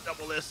wanted to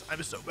double this.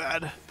 I'm so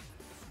bad.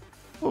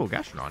 Oh,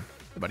 Gastrodon.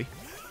 Hey, buddy.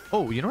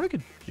 Oh, you know what I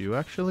could do,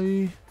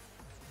 actually?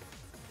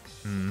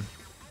 Oh,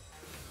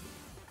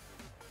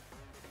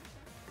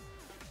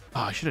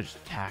 I should have just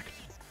attacked.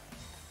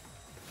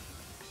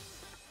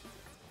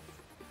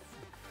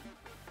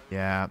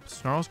 Yeah,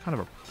 Snarl's kind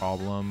of a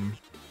problem,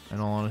 in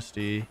all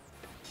honesty.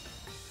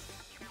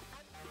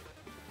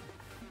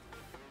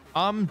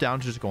 I'm down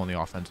to just go on the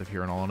offensive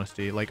here, in all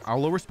honesty. Like, I'll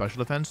lower special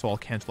defense, so I'll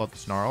cancel out the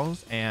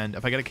Snarls. And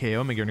if I get a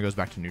KO, Magearna goes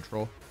back to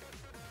neutral.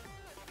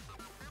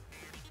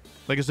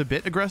 Like, it's a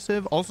bit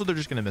aggressive. Also, they're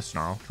just going to miss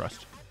Snarl.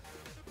 Trust.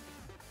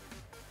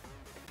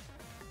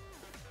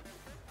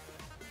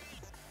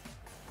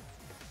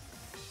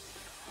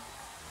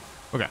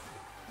 Okay.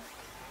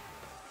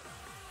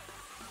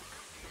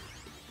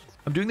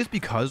 I'm doing this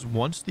because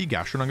once the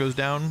Gastrodon goes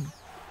down,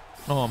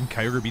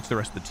 Kyogre beats the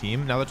rest of the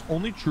team. Now, that's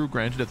only true,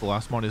 granted, if the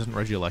last mon isn't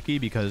Regieleki,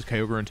 because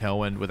Kyogre and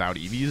Tailwind without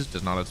EVs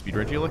does not outspeed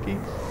Regieleki.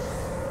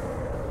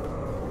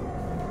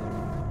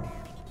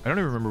 I don't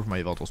even remember if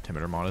my Yveltal's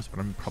timid or modest, but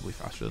I'm probably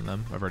faster than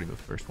them. I've already moved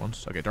first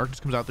once. Okay, Darkness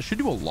comes out. This should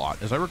do a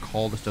lot. As I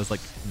recall, this does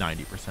like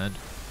 90%.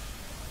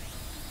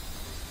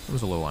 It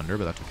was a little under,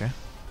 but that's okay.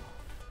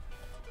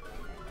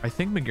 I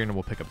think Magearna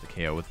will pick up the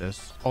KO with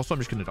this. Also, I'm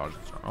just going to dodge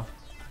the Snarl.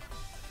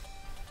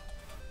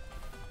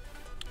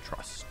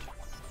 Trust.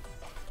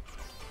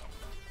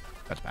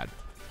 That's bad.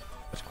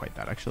 That's quite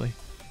bad, actually.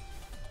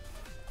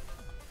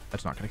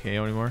 That's not going to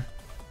KO anymore.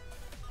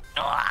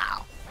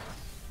 Wow.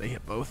 They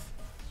hit both.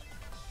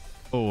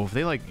 Oh, if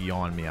they like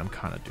yawn me, I'm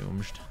kind of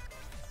doomed.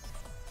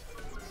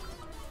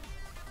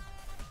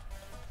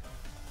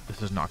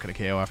 This is not going to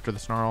KO after the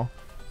Snarl.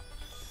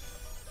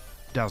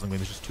 Dazzling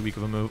Gleam is just too weak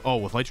of a move. Oh,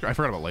 with Light Screen. I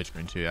forgot about Light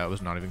Screen too. Yeah, it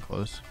was not even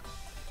close.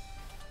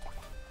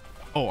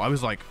 Oh, I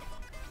was like,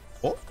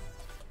 oh.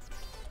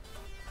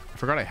 I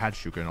forgot I had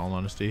Shuka in all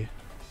honesty.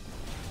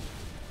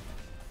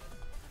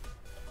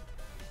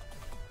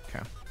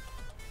 Okay.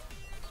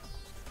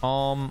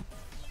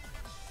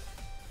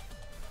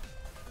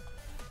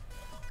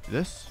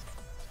 This.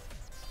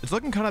 It's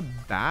looking kind of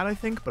bad, I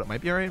think, but it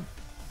might be alright.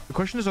 The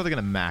question is, are they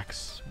going to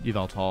max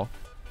Yveltal?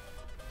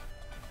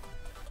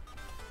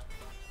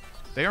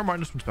 They are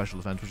minus from special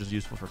defense, which is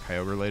useful for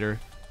Kyogre later.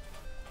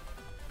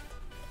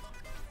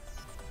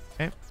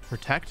 Okay.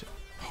 Protect.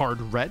 Hard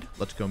red.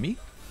 Let's go me.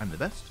 I'm the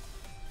best.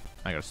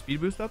 I got a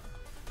speed boost up.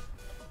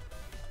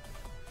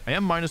 I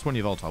am minus one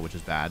Yveltal, which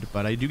is bad,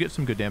 but I do get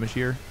some good damage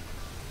here.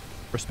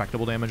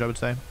 Respectable damage, I would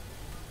say.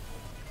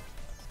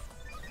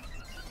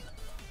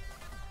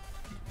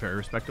 Very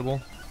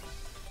respectable.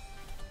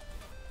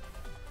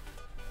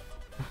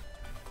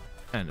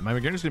 And my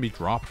Magearna is going to be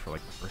dropped for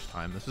like the first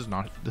time. This has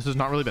not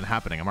really been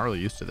happening. I'm not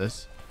really used to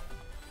this.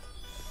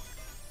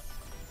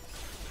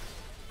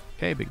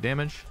 Okay, big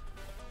damage.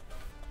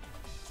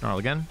 Snarl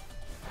again.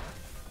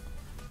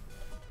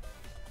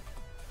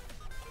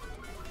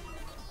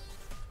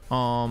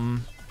 What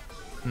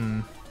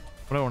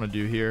do I want to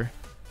do here?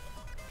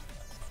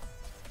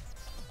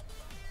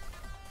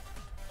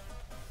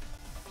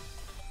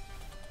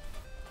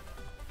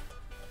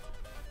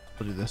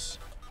 I'll do this.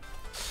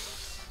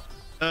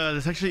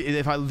 This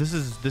actually, this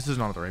is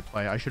not the right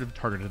play. I should have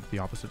targeted the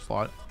opposite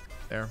slot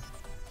there.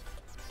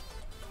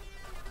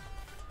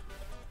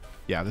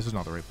 Yeah, this is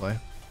not the right play.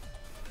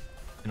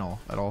 At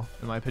all,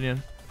 in my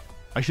opinion.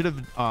 I should have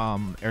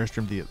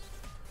airstreamed the.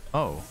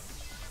 Oh.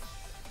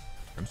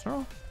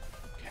 Grimmsnarl?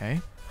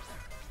 Okay.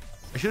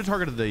 I should have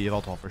targeted the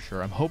Yveltal for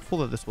sure. I'm hopeful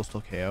that this will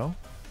still KO.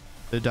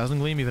 The Dazzling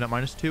Gleam, even at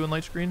 -2 in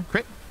Light Screen.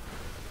 Crit.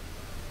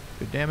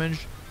 Good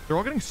damage. They're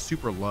all getting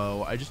super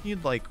low. I just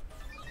need like.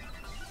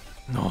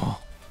 No,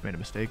 made a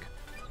mistake.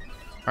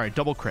 All right,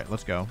 double crit.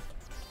 Let's go.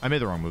 I made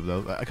the wrong move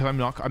though, because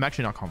I'm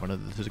actually not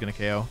confident that this is gonna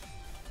KO.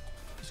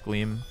 This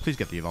Gleam. Please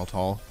get the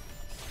Yveltal.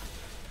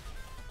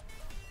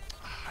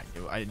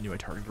 I knew I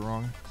targeted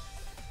wrong.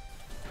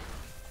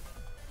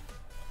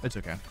 It's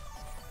okay.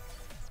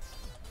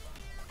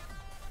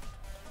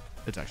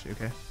 It's actually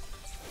okay.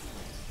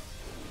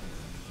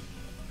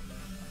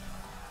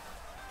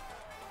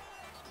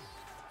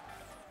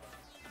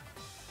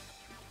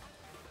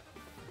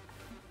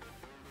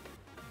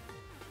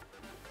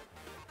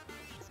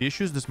 The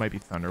issue is this might be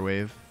Thunder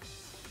Wave.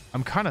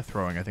 I'm kind of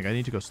throwing. I think I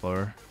need to go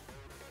slower.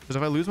 Because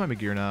if I lose my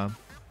Magearna,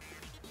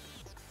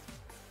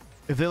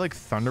 If they like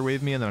thunder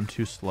wave me and then I'm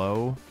too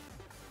slow,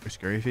 or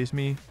scary face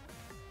me,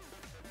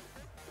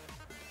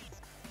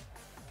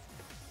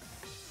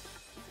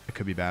 it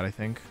could be bad, I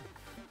think.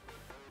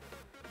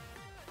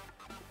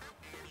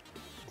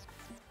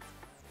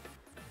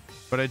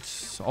 But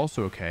it's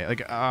also okay.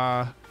 Like,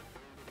 I'm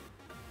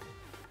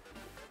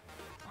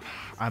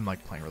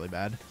like playing really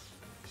bad.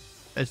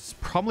 It's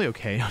probably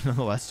okay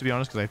nonetheless, to be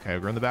honest, because I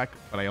have Kyogre in the back,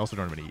 but I also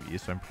don't have any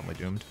EVs, so I'm probably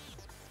doomed.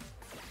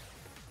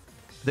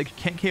 They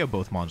can't KO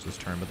both mons this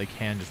turn, but they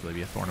can just really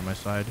be a thorn in my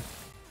side.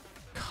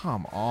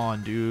 Come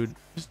on, dude.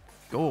 Just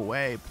go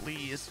away,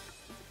 please.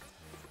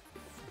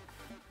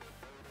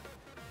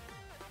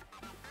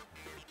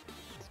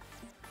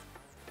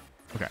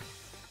 Okay.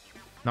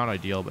 Not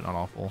ideal, but not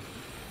awful.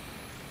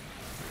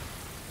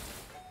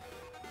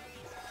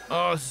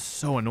 Oh, this is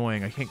so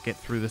annoying. I can't get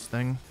through this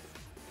thing.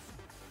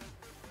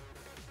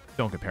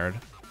 Don't get paired.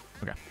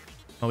 Okay.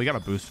 Well, we got a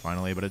boost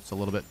finally, but it's a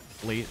little bit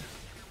late.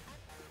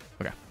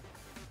 Okay.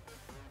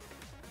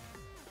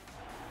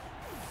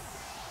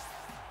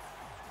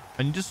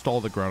 I need to stall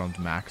the Groudon's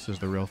max is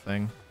the real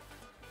thing.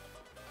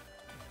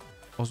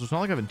 Also, it's not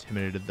like I've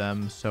intimidated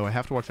them, so I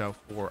have to watch out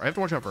for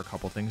a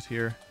couple things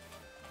here.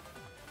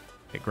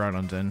 Okay,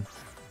 Groudon's in.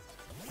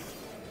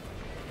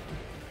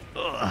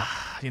 Ugh,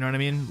 you know what I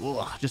mean?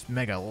 Ugh, just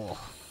mega. Ugh.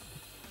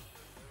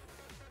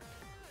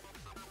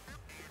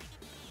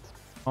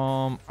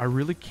 I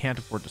really can't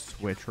afford to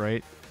switch,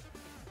 right?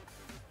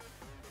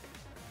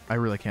 I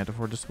really can't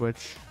afford to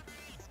switch.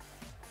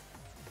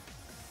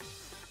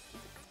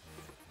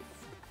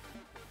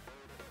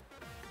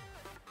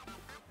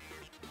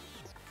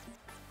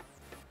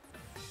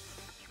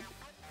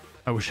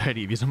 I wish I had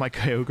EVs on my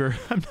Kyogre.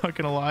 I'm not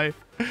gonna lie.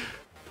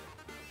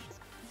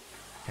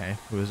 Okay,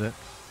 who is it?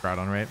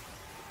 Groudon, right?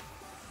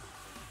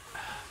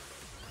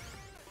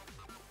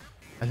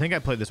 I think I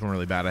played this one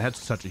really bad. I had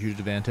such a huge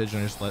advantage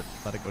and I just let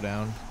it go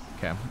down.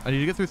 Okay, I need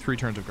to get through 3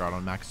 turns of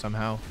Groudon max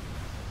somehow,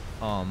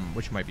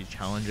 which might be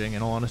challenging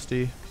in all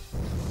honesty.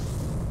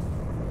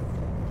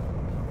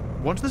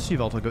 Once this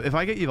Yveltal goes, if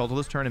I get Yveltal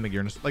this turn and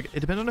Magearna, like it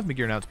depends on if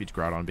Magearna outspeeds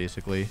Groudon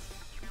basically.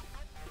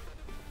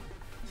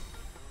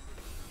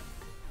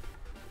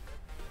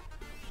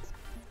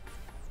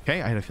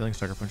 Okay, I had a feeling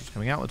Sucker Punch was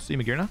coming out. Let's see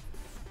Magearna.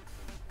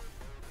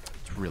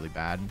 It's really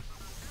bad.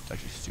 It's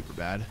actually super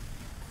bad.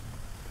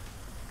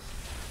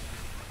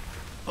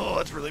 Oh,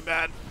 that's really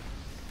bad.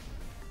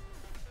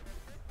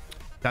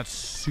 That's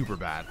super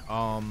bad.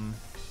 Oh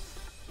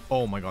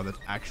my god, that's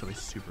actually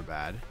super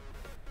bad.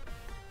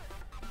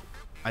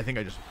 I think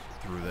I just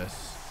threw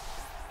this.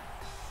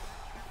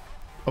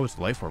 Oh, it's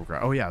Life Orb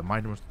Groudon. Oh yeah,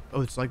 mine was.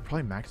 Oh, it's like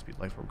probably max speed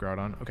Life Orb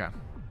Groudon. Okay.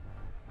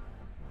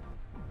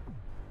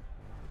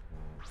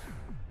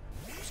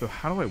 So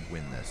how do I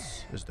win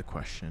this is the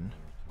question.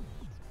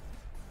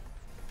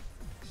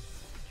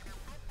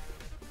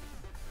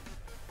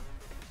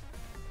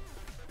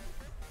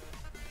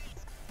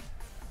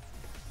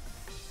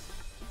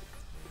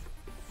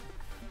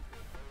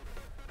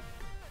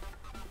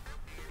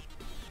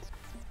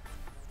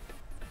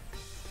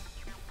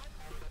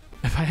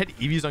 If I had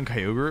EVs on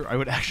Kyogre, I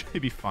would actually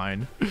be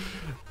fine.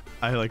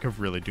 I like have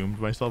really doomed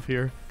myself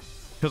here.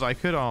 Because I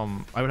could I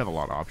would have a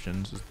lot of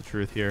options is the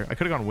truth here. I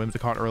could have gone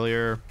Whimsicott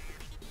earlier.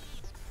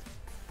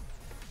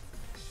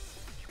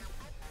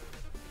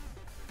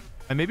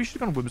 I maybe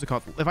should have gone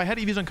Whimsicott. If I had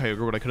EVs on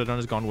Kyogre, what I could have done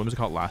is gone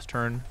Whimsicott last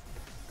turn.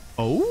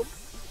 Oh,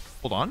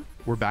 hold on.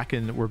 We're back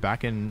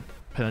in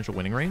potential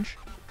winning range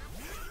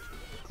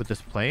with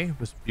this play,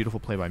 this beautiful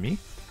play by me.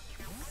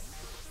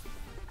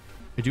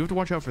 I do have to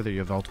watch out for the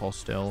Yveltal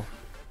still.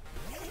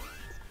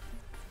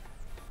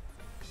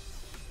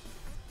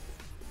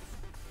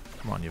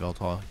 Come on,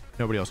 Yveltal.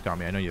 Nobody else got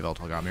me. I know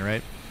Yveltal got me,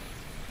 right?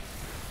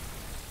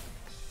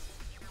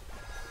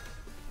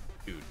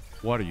 Dude,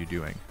 what are you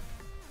doing?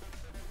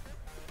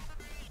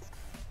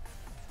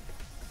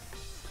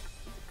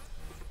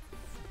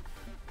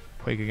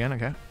 Quake again,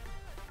 okay.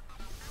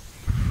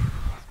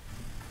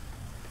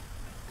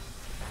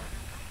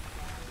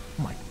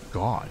 Oh my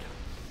god.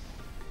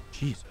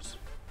 Jesus.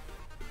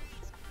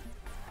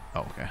 Oh,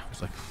 okay. I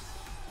was like,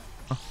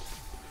 huh.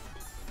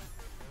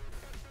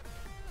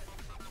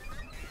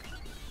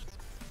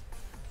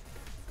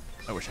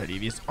 I wish I had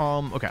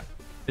EVs. Okay.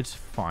 It's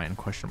fine,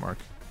 question mark.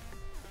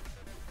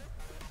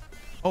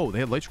 Oh, they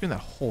had light screen that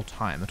whole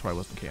time. That's why I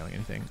wasn't KOing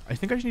anything. I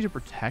think I just need to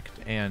protect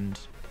and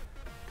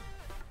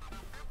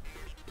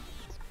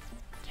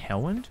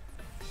Tailwind?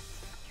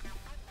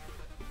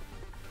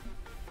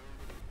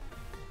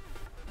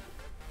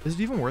 Is it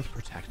even worth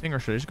protecting, or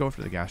should I just go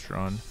after the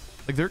Gastrodon?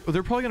 Like they're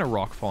probably gonna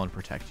Rock Fall and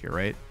protect here,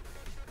 right?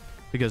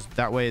 Because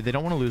that way they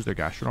don't want to lose their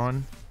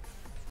Gastrodon.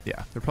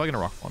 Yeah, they're probably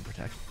gonna Rock Fall and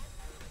protect.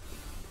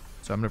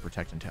 So I'm gonna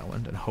protect and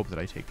Tailwind and hope that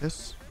I take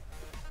this.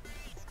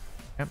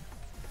 Yep.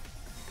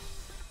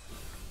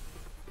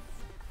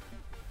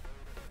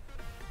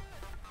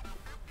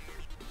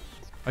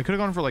 I could have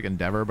gone for like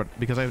Endeavor, but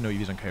because I have no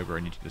EVs on Kyogre,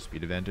 I need to get a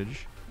speed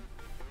advantage.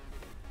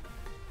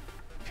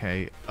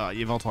 Okay,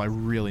 Yveltal, I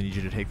really need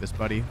you to take this,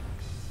 buddy.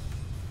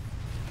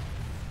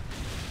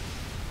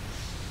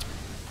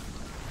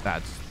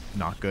 That's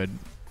not good.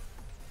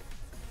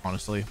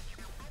 Honestly,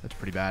 that's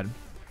pretty bad.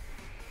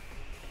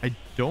 I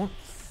don't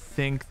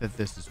think that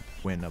this is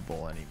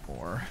winnable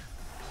anymore.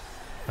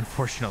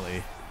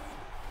 Unfortunately.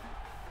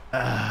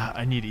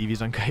 I need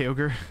EVs on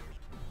Kyogre.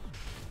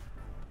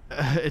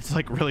 It's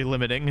like really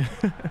limiting.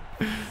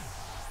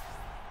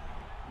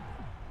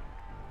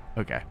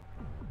 Okay.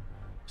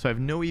 So I have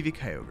no EV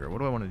Kyogre. What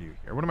do I want to do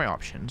here? What are my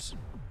options?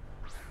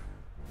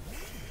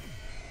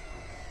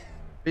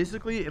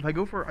 Basically, if I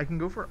go for, I can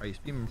go for Ice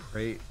Beam and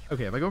pray.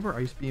 Okay, if I go for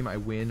Ice Beam, I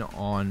win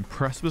on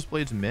Precipice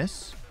Blade's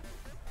miss.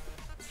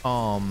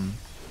 Oh,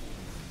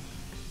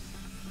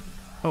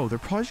 they're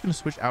probably just going to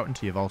switch out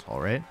into Yveltal,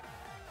 right?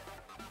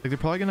 Like, they're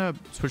probably going to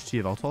switch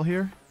to Yveltal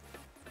here.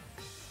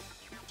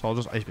 So I'll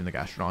just Ice Beam the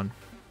Gastrodon.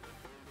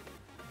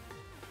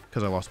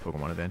 Because I lost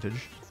Pokemon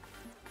advantage.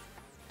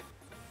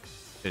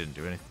 They didn't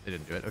do anything. They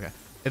didn't do it. Okay.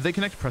 If they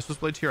connect Precipice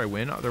Blades here, I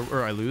win.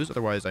 Or I lose.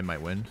 Otherwise, I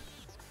might win.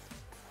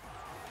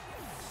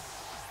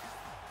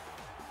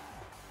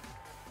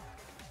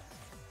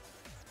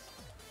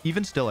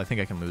 Even still, I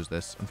think I can lose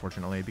this,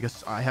 unfortunately,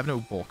 because I have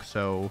no bulk,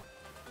 so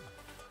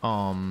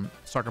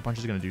Sucker Punch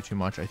is going to do too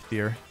much, I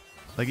fear.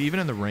 Like, even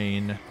in the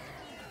rain,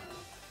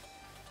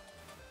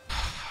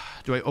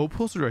 do I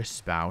O-Pulse or do I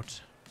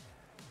Spout?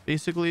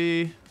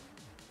 Basically,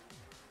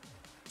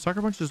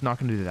 Sucker Punch is not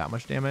going to do that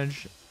much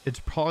damage. It's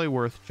probably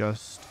worth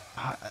just...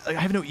 I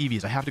have no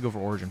EVs. I have to go for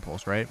Origin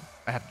Pulse, right?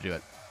 I have to do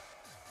it.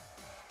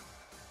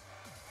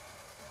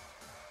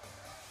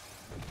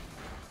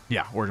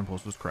 Yeah, Origin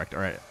Pulse was correct.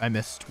 All right, I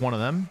missed one of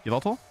them.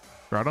 Yveltal?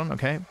 Groudon?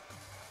 Okay.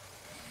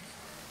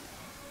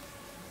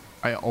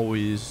 I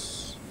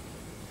always...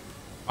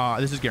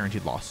 this is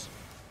guaranteed loss.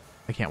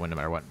 I can't win no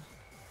matter what.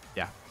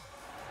 Yeah.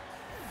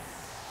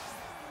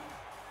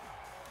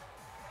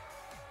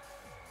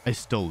 I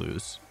still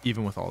lose,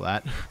 even with all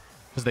that.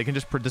 Because they can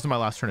just... This is my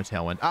last turn of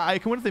Tailwind. I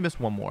can win if they miss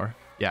one more.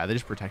 Yeah, they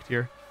just protect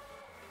here.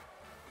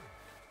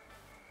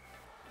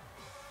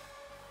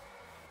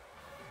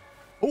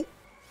 Oh!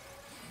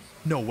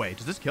 No way.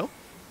 Does this kill?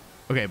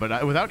 Okay,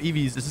 but without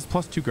EVs, this is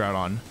 +2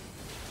 Groudon.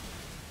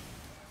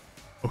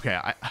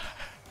 Okay,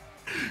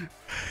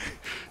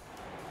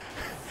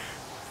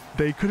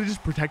 they could have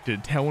just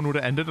protected. Tailwind would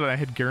have ended and I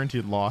had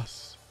guaranteed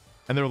loss.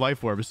 And they're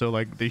Life Orb, so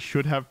like they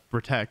should have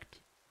protect.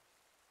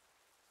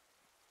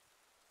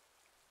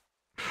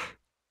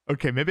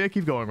 Okay, maybe I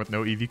keep going with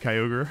no EV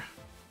Kyogre.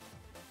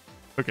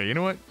 Okay, you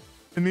know what?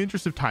 In the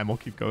interest of time, I'll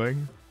keep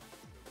going.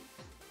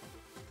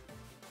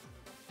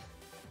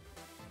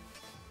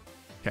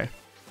 Okay.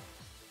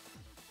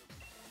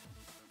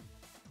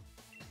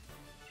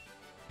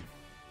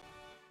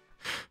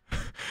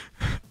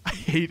 I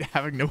hate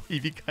having no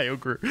EV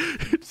Kyogre.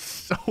 It's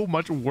so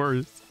much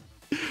worse.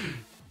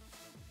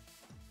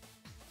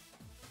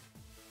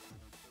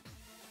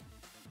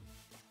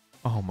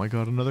 Oh my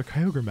god, another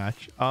Kyogre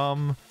match.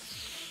 Oh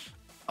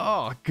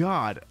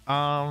god.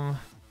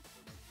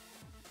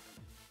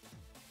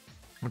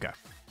 Okay.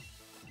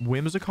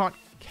 Whimsicott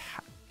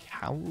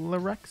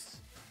Calyrex?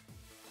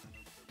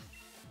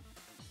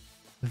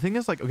 The thing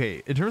is, like,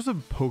 okay, in terms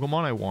of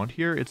Pokemon I want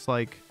here, it's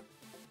like...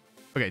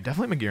 Okay,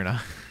 definitely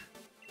Magearna.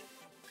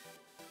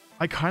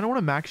 I kind of want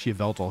to max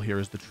Yveltal here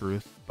is the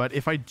truth. But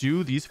if I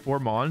do these 4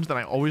 Mons, then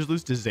I always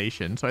lose to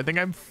Zacian. So I think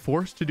I'm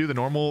forced to do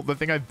the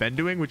thing I've been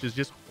doing, which is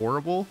just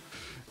horrible.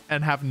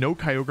 And have no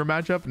Kyogre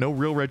matchup, no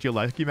real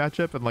Regieleki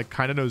matchup, and like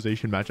kind of no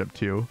Zacian matchup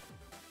too.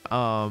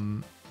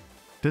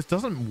 This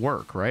doesn't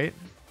work, right?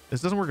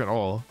 This doesn't work at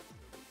all.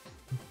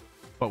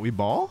 But we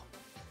ball?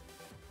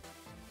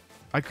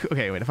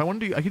 Okay, wait, if I want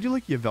to do... I could do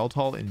like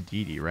Yveltal and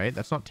Didi, right?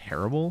 That's not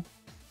terrible.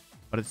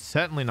 But it's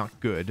certainly not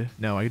good.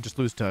 No, I could just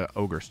lose to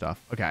Ogre stuff.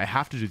 Okay, I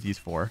have to do these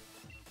 4.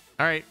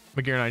 All right,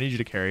 Magearna, I need you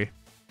to carry.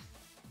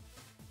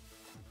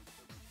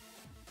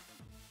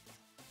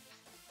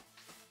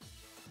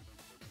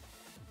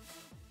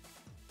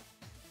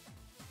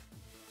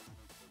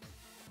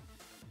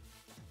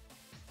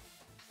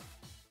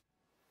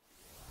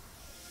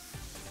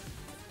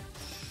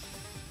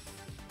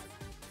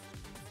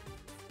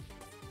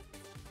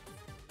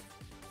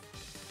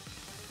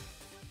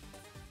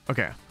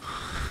 Okay.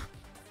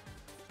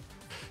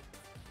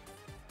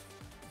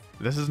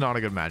 This is not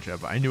a good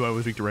matchup. I knew I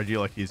was weak to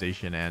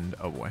Regieleki and...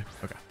 Oh boy.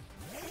 Okay.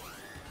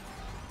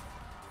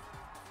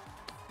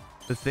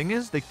 The thing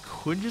is, they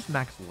could just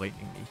max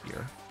Lightning me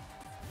here.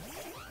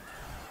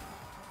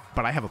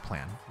 But I have a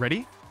plan.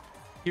 Ready?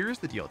 Here's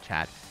the deal,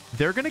 chat.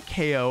 They're going to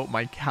KO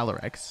my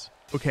Calyrex.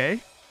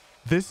 Okay?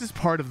 This is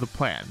part of the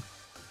plan.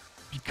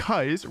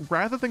 Because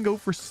rather than go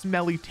for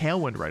smelly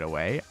Tailwind right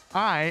away,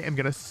 I am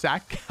going to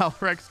sack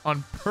Calyrex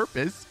on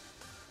purpose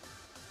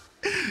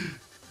to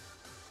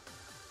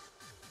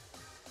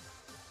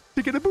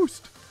get a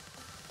boost.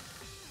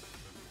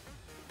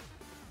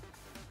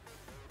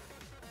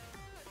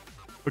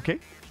 Okay.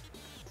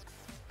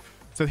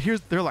 So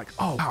they're like,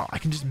 oh, wow, I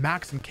can just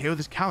max and KO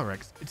this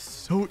Calyrex. It's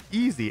so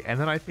easy. And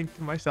then I think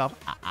to myself,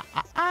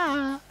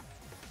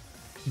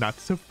 not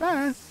so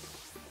fast.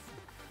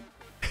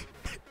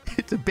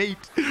 It's a bait.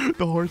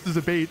 The horse is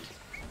a bait.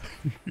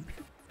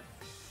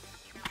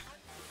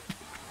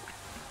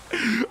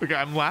 Okay,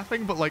 I'm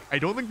laughing, but like I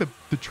don't think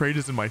the trade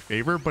is in my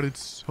favor, but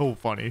it's so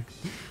funny.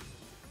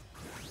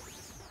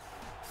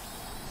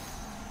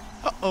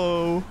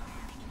 Uh-oh.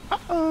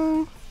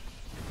 Uh-oh.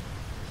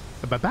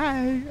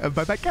 Bye-bye.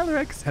 Bye-bye,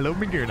 Calyrex. Hello,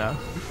 Magearna.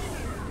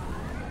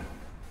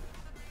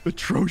 The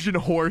Trojan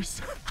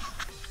horse.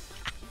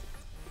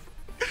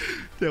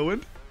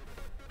 Dylan.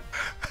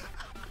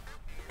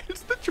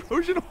 It's the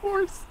Trojan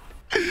horse.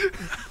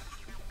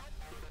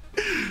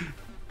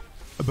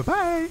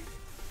 Bye-bye.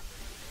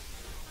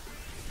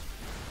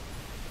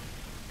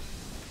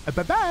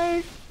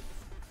 Bye-bye.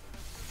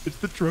 It's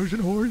the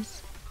Trojan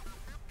horse.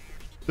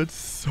 That's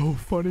so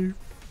funny.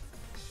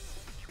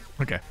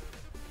 Okay.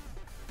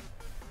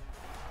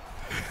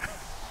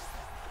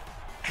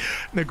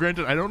 Now,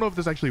 granted, I don't know if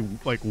this actually,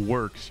 like,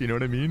 works. You know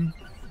what I mean?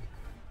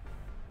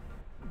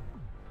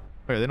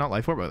 Wait, are they not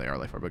life orb? Oh, they are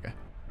life orb. Okay.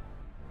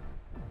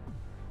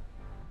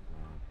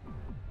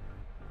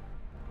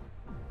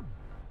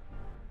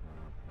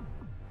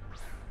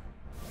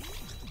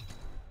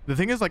 The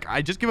thing is, like,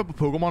 I just gave up a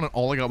Pokemon and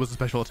all I got was a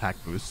special attack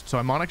boost. So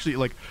I'm not actually,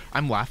 like,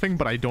 I'm laughing,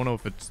 but I don't know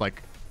if it's,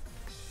 like,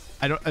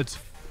 it's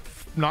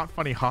not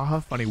funny, haha,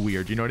 funny,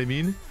 weird. You know what I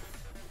mean?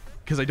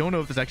 Because I don't know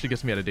if this actually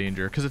gets me out of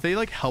danger. Because if they,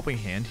 like, helping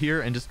hand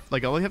here and just,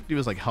 like, all I have to do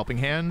is, like, helping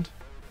hand.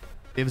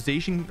 They have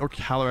Zacian or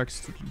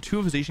Calyrex, 2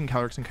 of Zacian,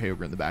 Calyrex, and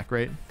Kyogre in the back,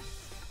 right?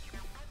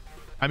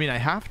 I mean, I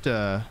have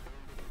to...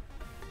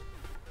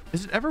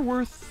 Is it ever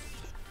worth...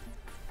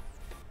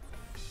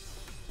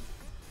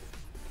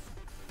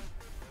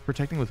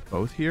 protecting with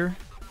both here?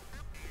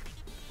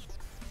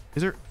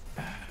 Is there...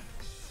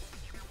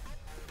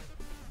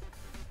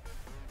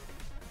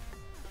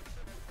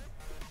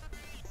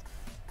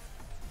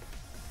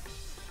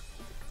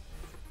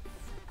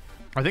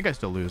 I think I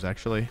still lose,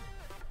 actually.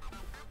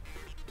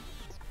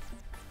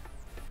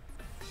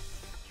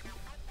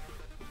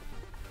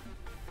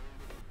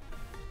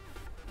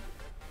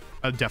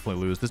 I'd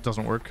definitely lose. This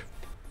doesn't work.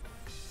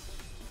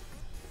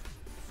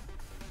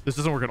 This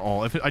doesn't work at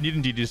all. If I need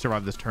Indeedee to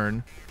survive this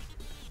turn.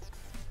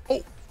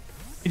 Oh!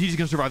 Indeedee's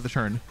gonna survive the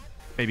turn.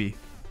 Maybe.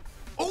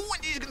 Oh,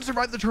 Indeedee's gonna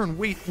survive the turn.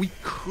 Wait, we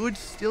could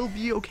still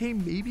be okay,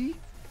 maybe?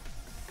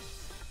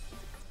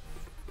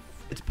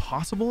 It's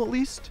possible, at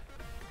least?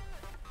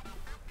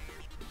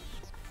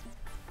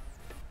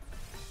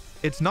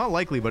 It's not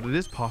likely, but it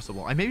is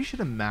possible. I maybe should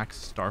have maxed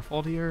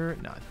Starfall here.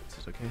 No, this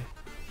is okay.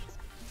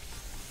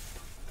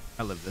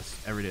 I live this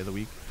every day of the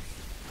week.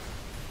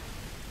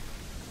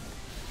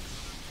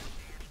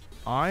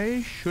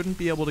 I shouldn't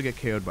be able to get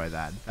KO'd by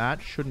that.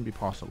 That shouldn't be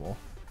possible.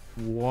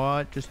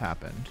 What just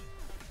happened?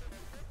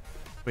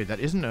 Wait, that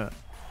isn't a...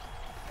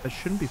 That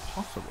shouldn't be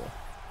possible.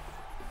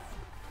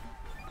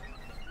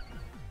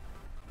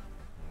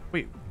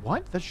 Wait,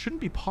 what? That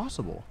shouldn't be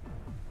possible.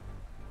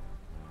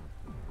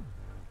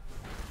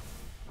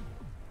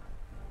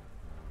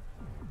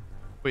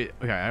 Wait,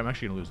 okay, I'm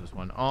actually gonna lose this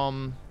one.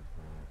 Oh,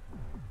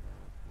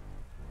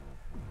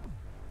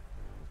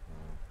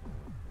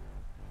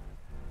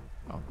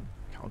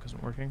 Calc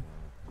isn't working.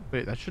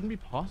 Wait, that shouldn't be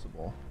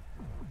possible.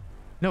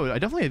 No, I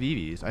definitely have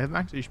EVs. I have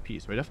max HP,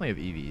 so I definitely have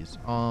EVs.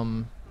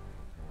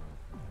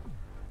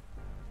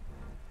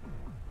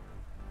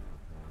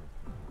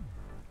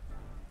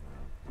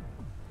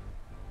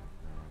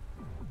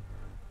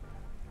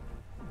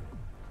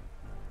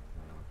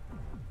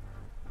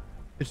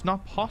 It's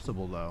not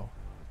possible though.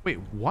 Wait,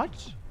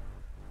 what?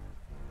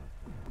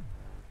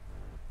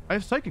 I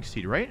have Psychic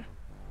Seed, right?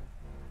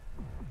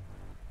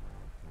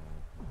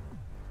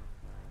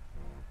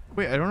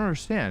 Wait, I don't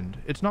understand.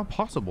 It's not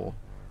possible.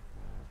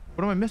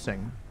 What am I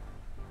missing?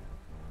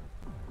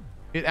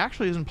 It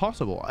actually isn't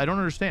possible. I don't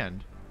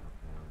understand.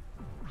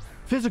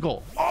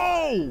 Physical.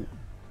 Oh!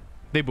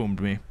 They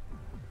boomed me.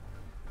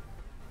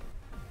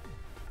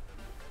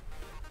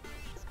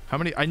 How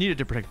many? I needed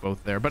to protect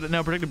both there, but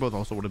now protecting both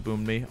also would have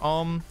boomed me.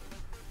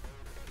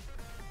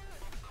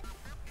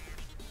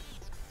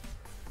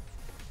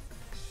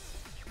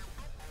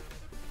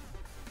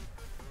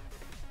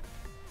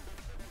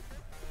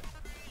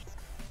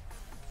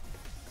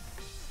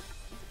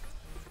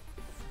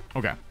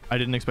 Okay, I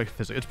didn't expect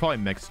physical. It's probably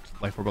mixed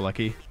Life Orb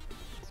Lucky.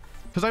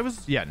 Because I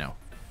was... Yeah, no.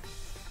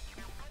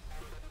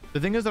 The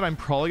thing is that I'm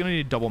probably going to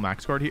need double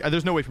max guard here.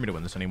 There's no way for me to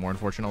win this anymore,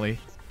 unfortunately.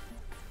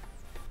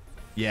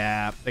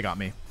 Yeah, they got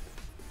me.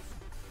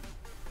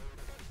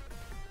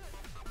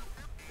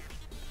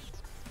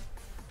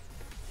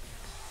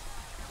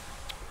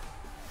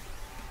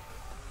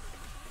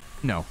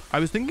 No. I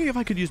was thinking if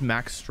I could use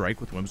max strike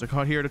with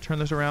Whimsicott here to turn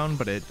this around,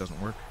 but it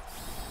doesn't work.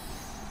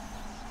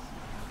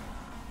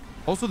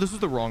 Also, this is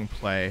the wrong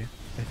play,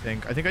 I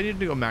think. I think I need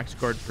to go max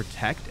guard,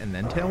 protect, and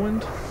then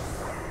Tailwind.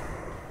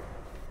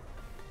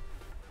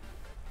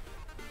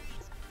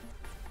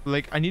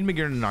 Like, I need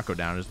Magearna to not go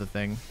down is the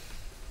thing.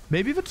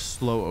 Maybe if it's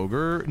slow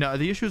Ogre. No,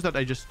 the issue is that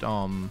I just,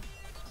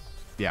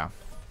 yeah.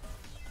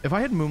 If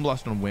I had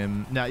Moonblast on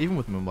Whim... Nah, even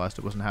with Moonblast,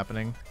 it wasn't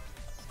happening.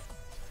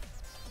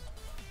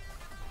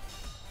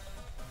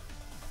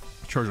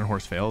 Trojan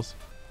Horse fails.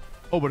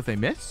 Oh, but if they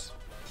miss?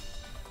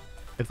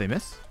 If they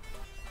miss?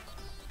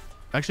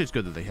 Actually, it's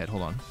good that they hit.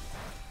 Hold on.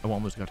 I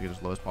want Whimsicott to get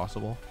as low as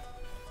possible.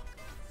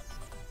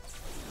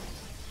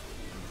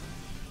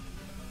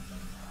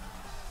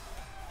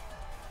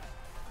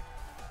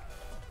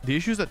 The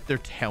issue is that their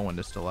Tailwind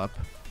is still up.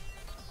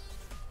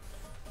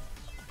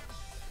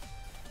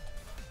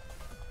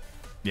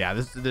 Yeah,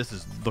 this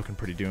is looking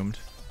pretty doomed.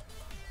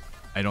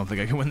 I don't think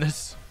I can win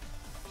this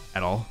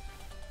at all.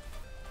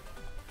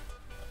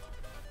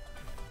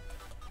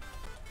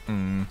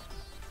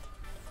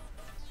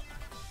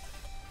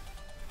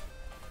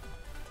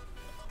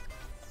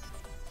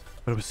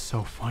 But it was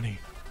so funny.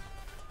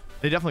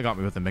 They definitely got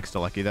me with the mixed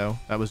lucky though.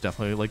 That was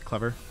definitely like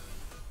clever.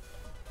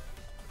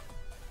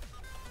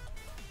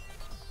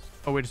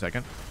 Oh, wait a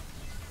second.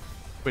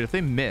 Wait, if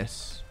they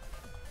miss...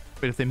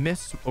 Wait, if they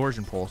miss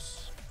Origin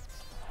Pulse...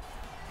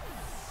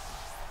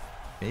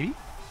 Maybe?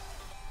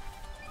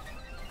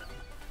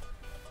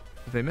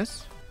 If they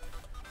miss?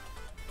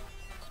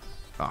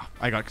 Ah,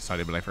 I got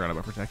excited, but I forgot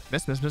about Protect.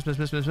 Miss. Dang.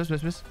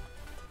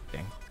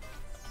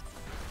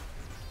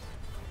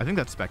 I think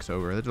that's Specs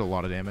over. That did a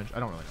lot of damage. I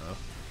don't really know.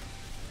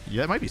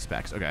 Yeah, it might be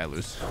Specs. Okay, I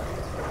lose.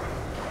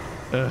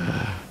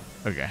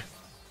 Okay.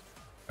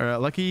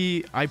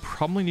 Lucky, I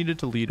probably needed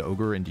to lead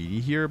Ogre and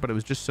DD here, but it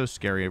was just so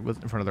scary in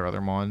front of their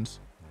other mons.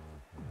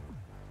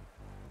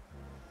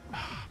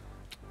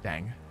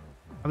 Dang.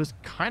 I was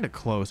kind of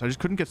close. I just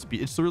couldn't get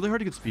speed. It's really hard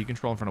to get speed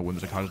control in front of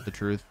Whimsicott, is the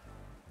truth.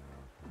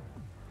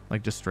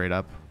 Like, just straight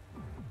up.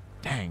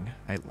 Dang,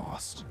 I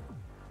lost.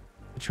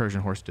 The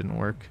Trojan Horse didn't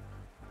work.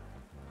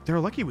 Their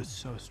Lucky was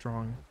so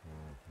strong.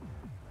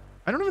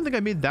 I don't even think I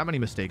made that many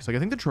mistakes. Like, I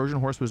think the Trojan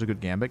Horse was a good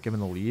gambit given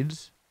the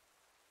leads.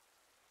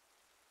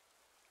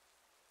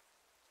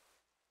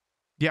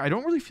 Yeah, I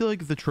don't really feel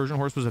like the Trojan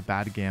Horse was a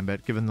bad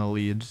gambit given the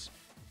leads.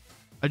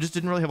 I just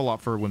didn't really have a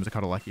lot for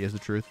Whimsicott Lucky, is the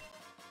truth.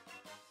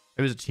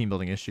 It was a team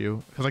building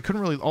issue because I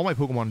couldn't really... All my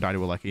Pokemon died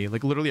to a Lucky.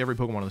 Like, literally every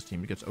Pokemon on this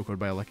team gets OHKO'd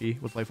by a Lucky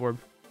with Life Orb.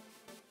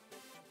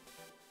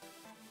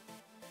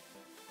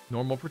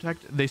 Normal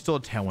Protect. They still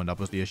had Tailwind up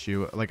was the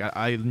issue. Like,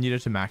 I needed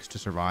to max to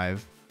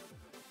survive.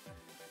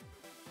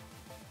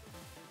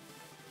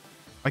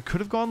 I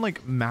could have gone,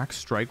 like, Max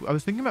Strike. I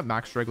was thinking about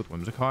Max Strike with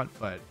Whimsicott,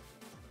 but...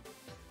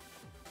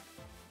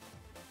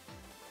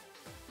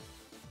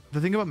 The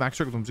thing about Max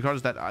Strike with Whimsicott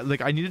is that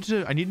I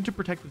needed to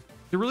protect.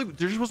 There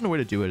just wasn't a way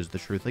to do it, is the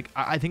truth. Like,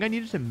 I think I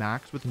needed to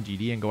max with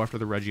Indeedee and go after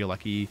the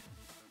Regieleki.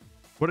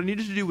 What I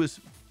needed to do was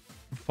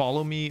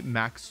follow me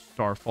max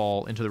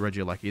Starfall into the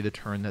Regieleki the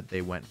turn that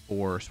they went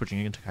for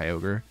switching into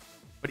Kyogre.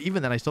 But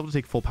even then, I still have to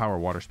take full power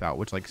Water Spout,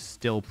 which like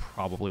still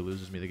probably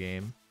loses me the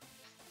game.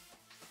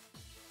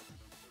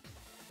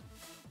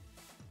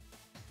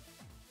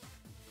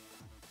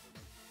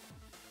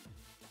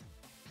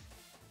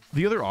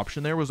 The other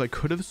option there was I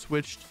could have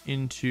switched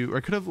into, or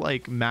I could have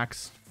like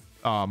maxed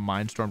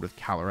Mindstormed with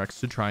Calyrex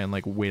to try and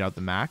like wait out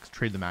the max,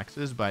 trade the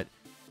maxes, but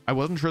I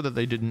wasn't sure that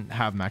they didn't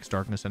have Max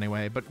Darkness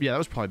anyway. But yeah, that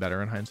was probably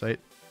better in hindsight.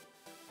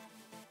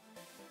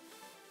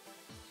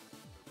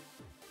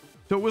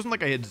 So it wasn't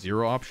like I had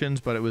zero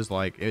options, but it was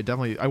like, it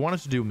definitely, I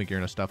wanted to do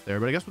Magearna stuff there,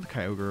 but I guess with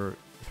Kyogre,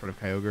 threat of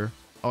Kyogre.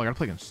 Oh, I gotta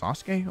play against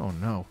Sasuke? Oh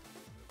no.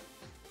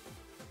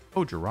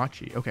 Oh,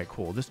 Jirachi. Okay,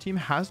 cool. This team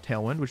has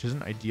Tailwind, which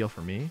isn't ideal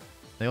for me.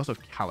 They also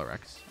have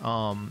Calyrex,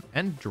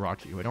 and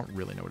Jirachi, who I don't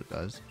really know what it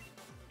does.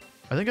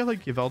 I think I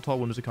like Yveltal,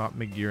 Whimsicott,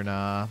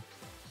 Magearna.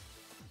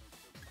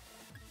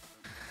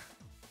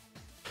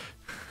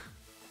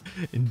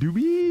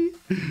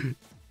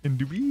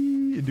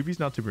 Indubi's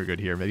not super good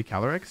here. Maybe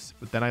Calyrex,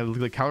 but then I look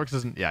like Calyrex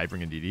doesn't. Yeah, I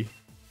bring in DD.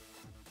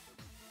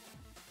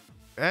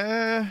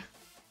 I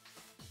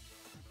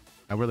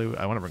want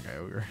to bring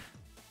Kyogre.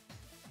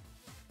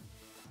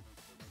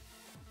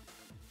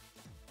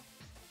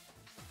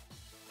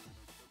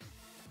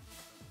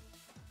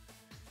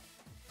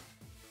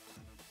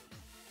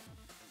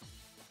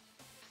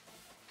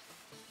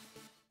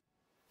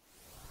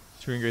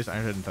 Turing Grace,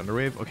 Ironhead, and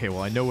Thunderwave. Okay,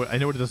 well I know what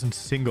it does in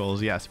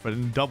singles, yes, but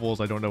in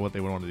doubles I don't know what they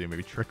would want to do.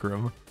 Maybe Trick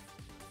Room.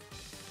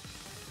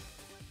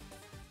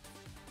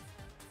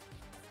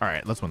 All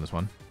right, let's win this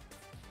one.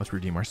 Let's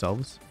redeem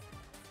ourselves.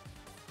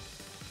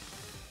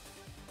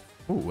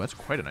 Oh, that's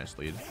quite a nice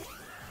lead.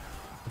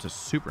 That's a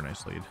super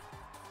nice lead.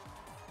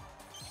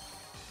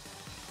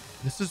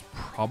 This is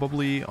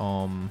probably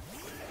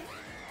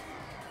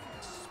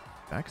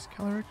Specs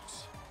Calyrex,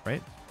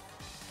 right?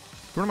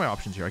 What are my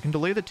options here? I can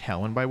delay the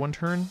Talon by one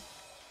turn.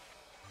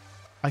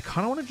 I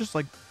kind of want to just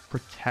like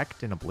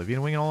protect an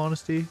Oblivion Wing in all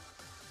honesty.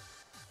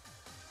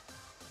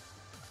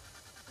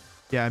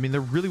 Yeah, I mean,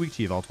 they're really weak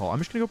to Yveltal. I'm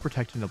just going to go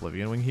protect an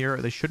Oblivion Wing here.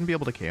 They shouldn't be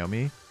able to KO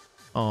me.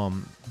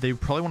 They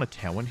probably want to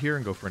Tailwind here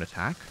and go for an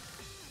attack.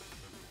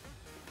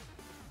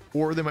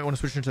 Or they might want to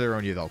switch into their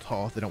own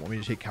Yveltal if they don't want me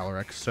to take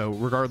Calyrex. So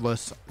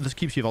regardless, this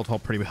keeps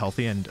Yveltal pretty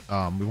healthy, and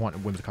we want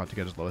Whimsicott to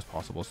get as low as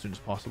possible, as soon as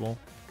possible.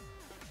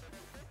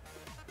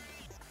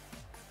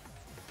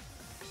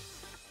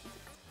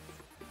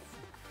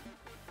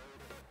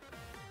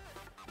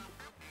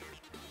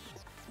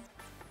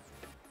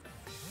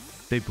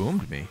 They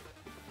boomed me.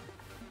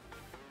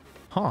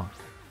 Huh.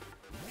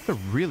 That's a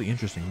really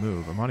interesting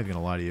move. I'm not even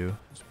gonna lie to you.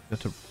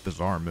 That's a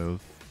bizarre move.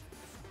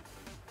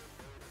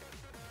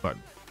 but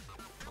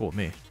it's cool with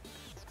me.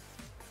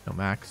 No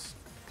max.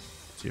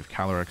 So you have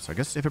Calyrex. I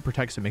guess if it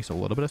protects, it makes a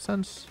little bit of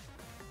sense.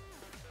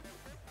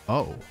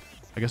 Oh,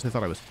 I guess I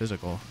thought I was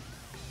physical.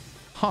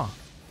 Huh.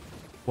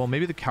 Well,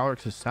 maybe the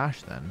Calyrex is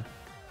Sash then.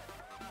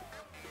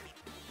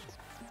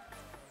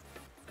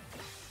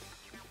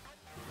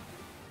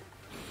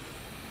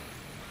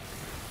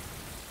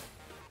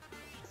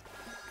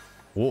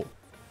 Whoa.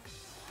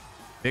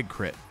 Big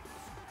crit.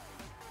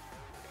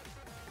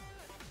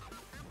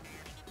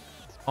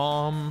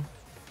 I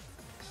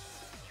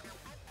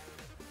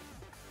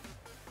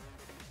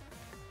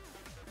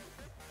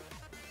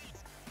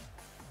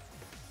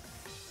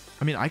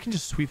mean, I can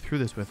just sweep through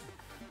this with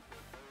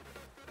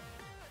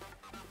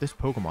this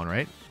Pokemon,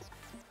 right?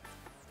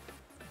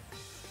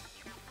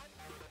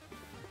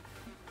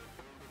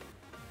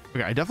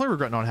 Okay, I definitely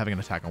regret not having an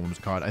attack on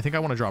Whimsicott. I think I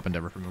want to drop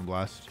Endeavor for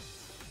Moonblast.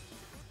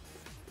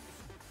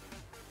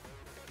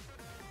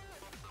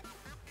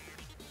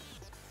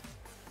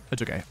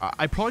 It's okay.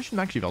 I probably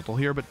shouldn't actually Veltal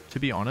here, but to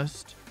be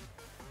honest,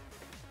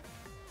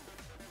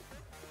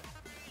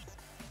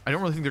 I don't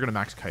really think they're going to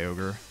max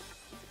Kyogre.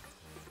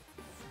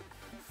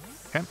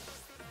 Okay.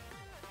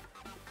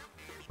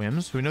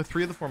 Whims. We know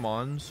 3 of the 4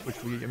 Mons, which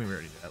I mean, we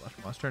already did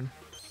that last turn.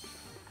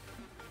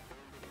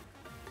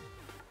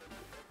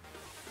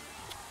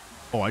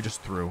 Oh, I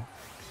just threw.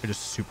 I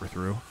just super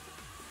threw.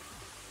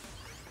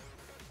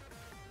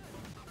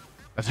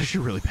 That's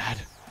actually really bad.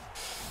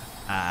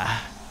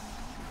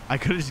 I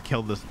could have just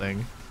killed this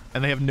thing.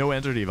 And they have no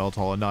answer to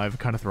Yveltal, and now I've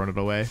kind of thrown it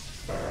away.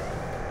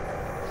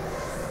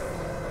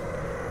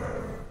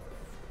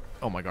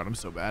 Oh my god, I'm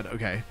so bad.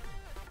 Okay.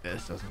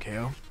 This doesn't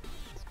KO.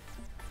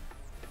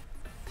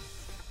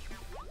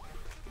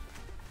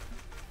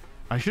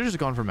 I should have just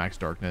gone for Max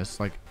Darkness.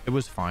 Like, it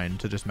was fine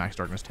to just Max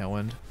Darkness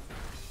Tailwind.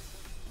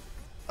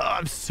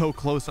 I'm so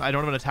close. I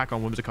don't have an attack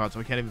on Whimsicott,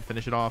 so I can't even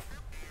finish it off.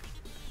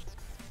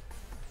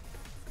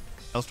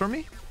 Hellstorm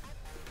me?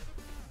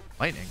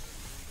 Lightning.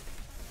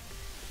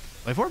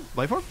 Life Orb?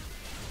 Life Orb?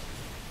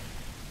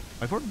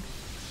 Life Orb?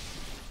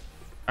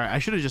 Alright, I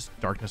should have just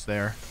Darkness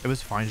there. It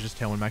was fine to just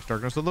Tailwind Max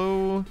Darkness,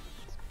 although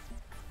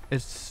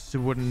it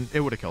would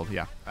have killed.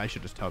 Yeah, I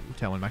should just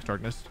Tailwind Max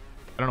Darkness.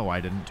 I don't know why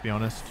I didn't, to be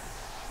honest.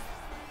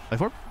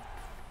 Life Orb?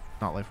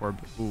 Not Life Orb.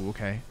 Ooh,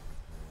 okay.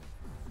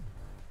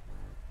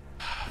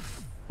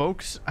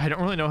 Folks, I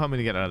don't really know how I'm going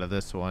to get out of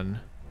this one.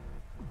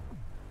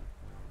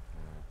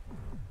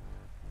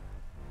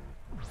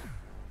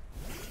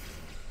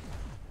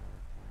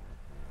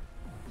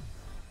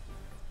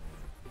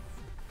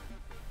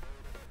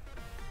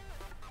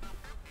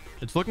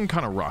 It's looking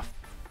kind of rough.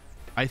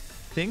 I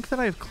think that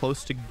I have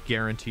close to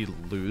guaranteed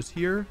lose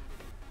here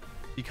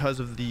because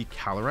of the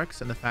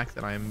Calyrex and the fact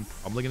that I'm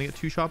probably going to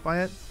get 2-shot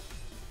by it.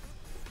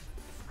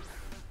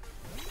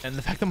 And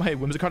the fact that my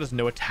Whimsicott has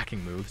no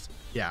attacking moves.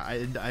 Yeah,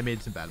 I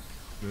made some bad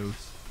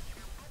moves.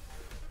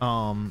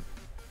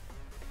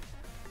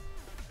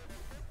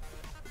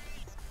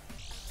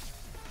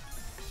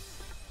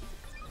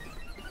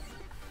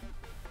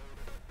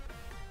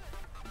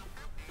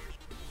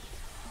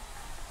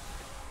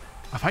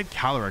 If I had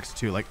Calyrex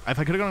too, like if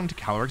I could have gone into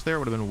Calyrex there, it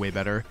would have been way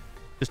better.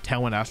 Just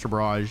Tailwind Astro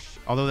Barrage,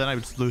 although then I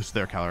would lose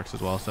their Calyrex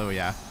as well. So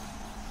yeah,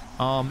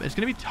 it's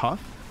gonna be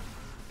tough.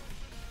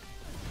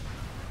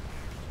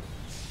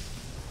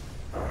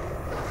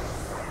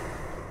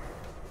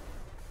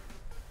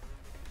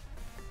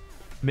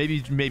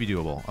 Maybe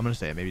doable. I'm gonna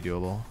say it. Maybe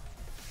doable.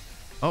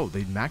 Oh,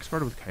 they max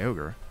guarded with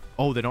Kyogre.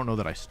 Oh, they don't know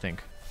that I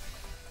stink.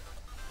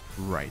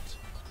 Right.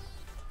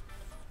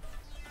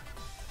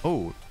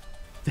 Oh.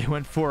 They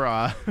went for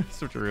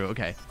switcheroo.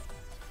 Okay.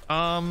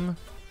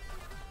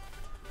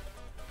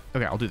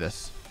 Okay, I'll do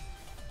this.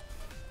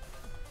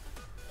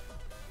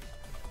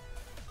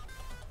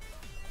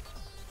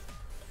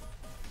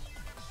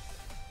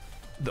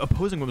 The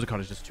opposing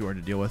Whimsicott is just too hard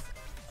to deal with.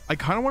 I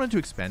kind of wanted to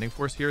Expanding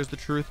Force here is the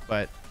truth,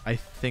 but I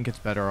think it's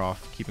better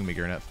off keeping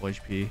Magearna at full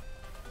HP.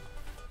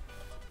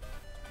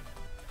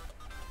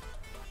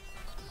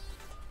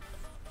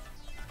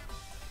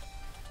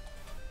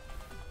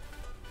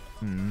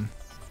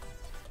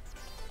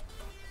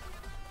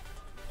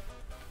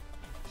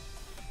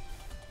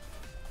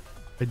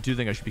 I do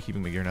think I should be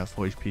keeping Magearna at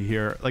full HP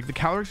here. Like, the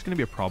Calyrex is going to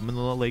be a problem in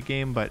the late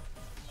game, but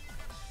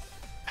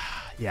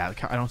yeah,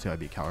 I don't see how I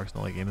beat Calyrex in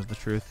the late game is the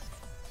truth.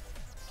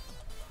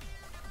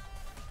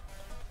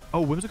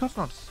 Oh, Whimsicott's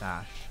not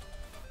Sash.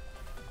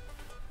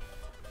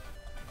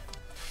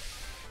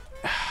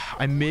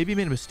 I maybe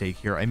made a mistake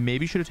here. I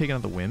maybe should have taken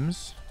out the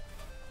Whims.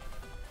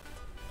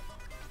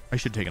 I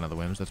should take another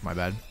Whims. That's my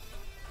bad.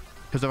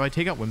 Because if I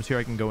take out Whims here,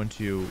 I can go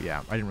into...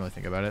 Yeah, I didn't really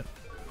think about it.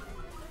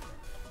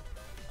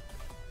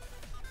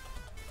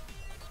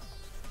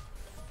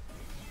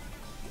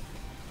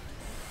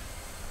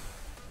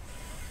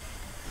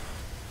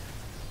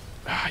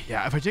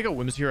 Yeah, if I take out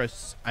Whims here,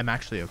 I'm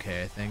actually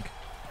okay, I think.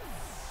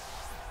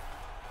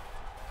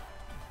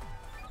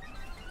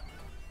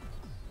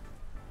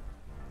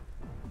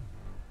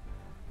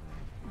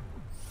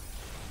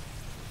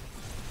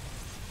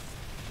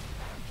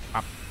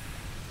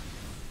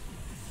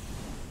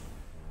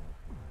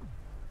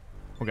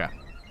 Okay.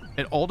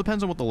 It all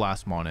depends on what the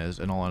last mon is,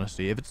 in all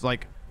honesty. If it's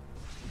like...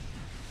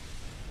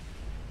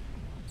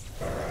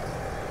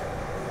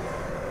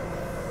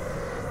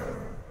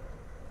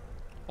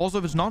 Also,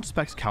 if it's not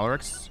Specs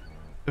Calyrex,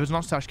 if it's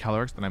not Stash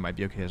Calyrex, then I might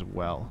be okay as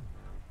well.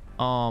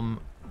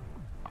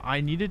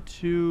 I needed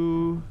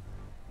to...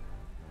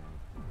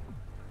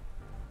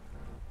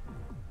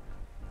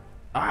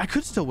 I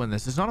could still win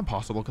this. It's not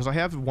impossible because I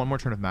have one more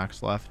turn of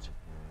max left.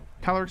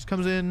 Calyrex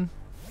comes in.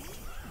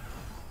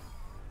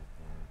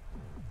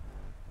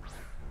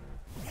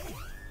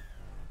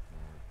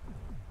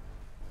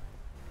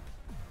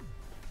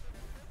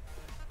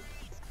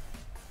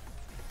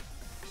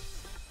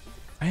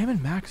 I am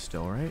in max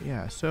still, right?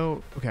 Yeah,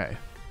 so, okay.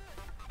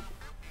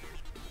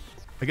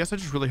 I guess I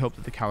just really hope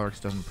that the Calyrex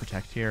doesn't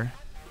protect here.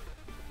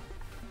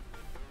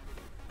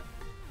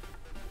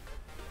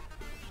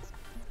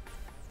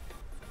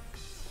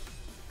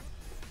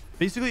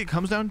 Basically, it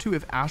comes down to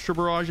if Astro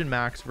Barrage in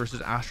max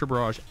versus Astro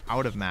Barrage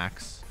out of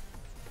max.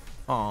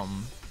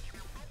 Sorry,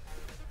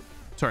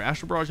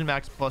 Astro Barrage in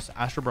max plus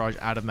Astro Barrage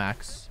out of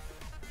max.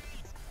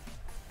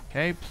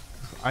 Okay,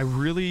 I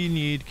really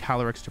need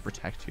Calyrex to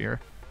protect here.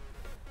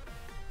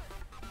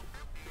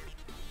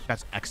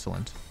 That's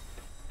excellent.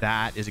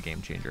 That is a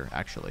game changer,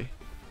 actually.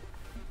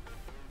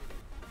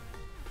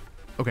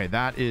 Okay,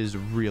 that is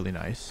really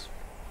nice.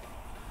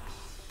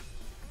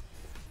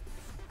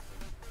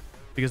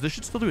 Because this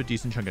should still do a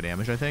decent chunk of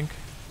damage, I think.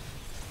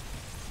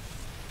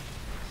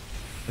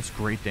 That's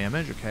great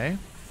damage, okay.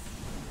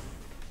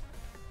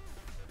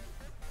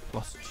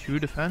 +2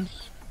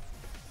 defense.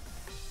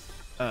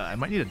 I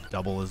might need a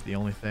double is the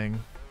only thing.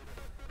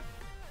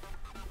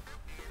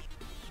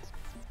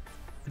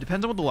 It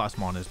depends on what the last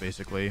mon is,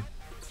 basically.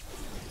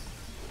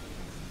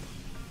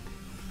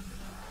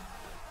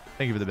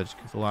 Thank you for the bits.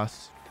 The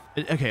last...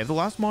 Okay, if the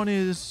last mon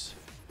is...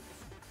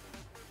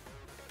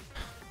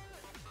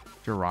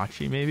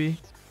 Jirachi, maybe?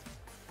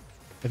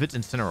 If it's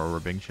Incineroar, we're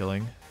big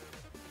chilling.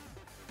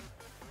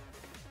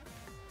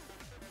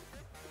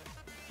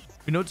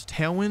 We know it's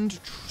Tailwind,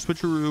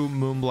 Switcheroo,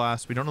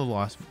 Moonblast. We don't know the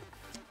last...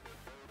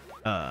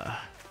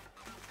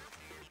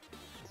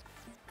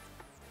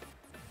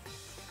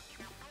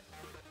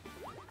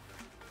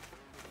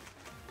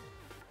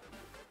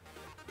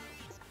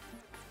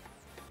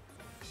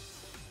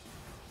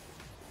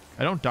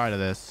 I don't die to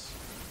this,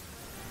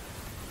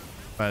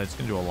 but it's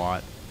gonna do a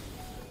lot.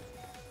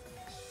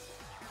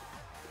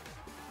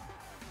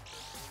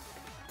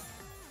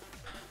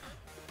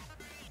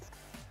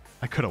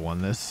 I could have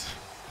won this.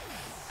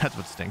 That's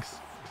what stinks.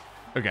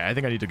 Okay, I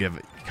think I need to give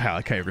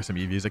Kyogre some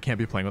EVs. I can't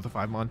be playing with a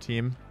 5-mon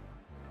team.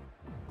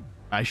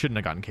 I shouldn't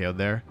have gotten KO'd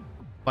there.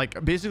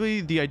 Like,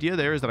 basically, the idea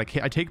there is that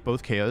I take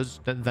both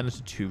KOs, then it's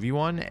a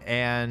 2v1,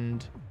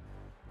 and...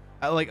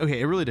 okay,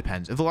 it really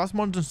depends. If the last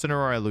one is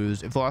Incineroar, I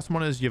lose. If the last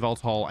one is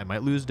Yveltal, I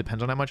might lose.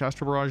 Depends on how much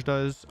Astro Barrage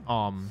does.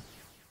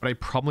 But I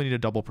probably need a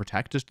double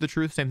protect, just the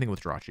truth. Same thing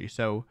with Jirachi.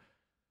 So,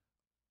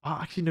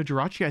 actually, no,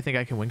 Jirachi, I think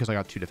I can win because I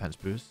got 2 defense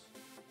boosts.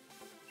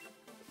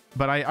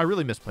 But I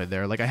really misplayed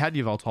there. Like, I had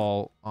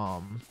Yveltal.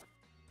 I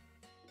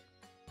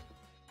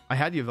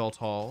had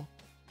Yveltal.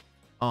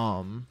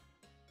 I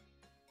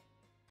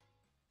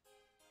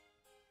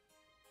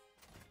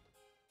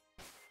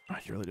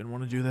really didn't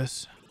want to do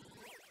this.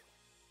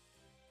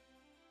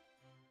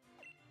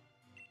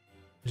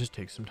 It just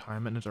takes some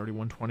time, and it's already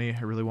 120.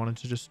 I really wanted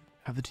to just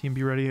have the team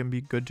be ready and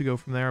be good to go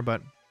from there,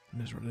 but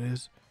it is what it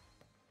is.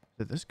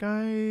 Is it this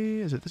guy?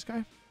 Is it this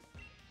guy?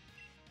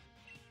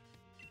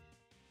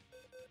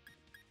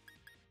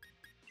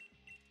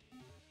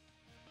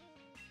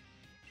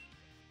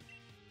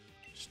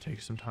 Just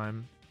takes some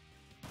time.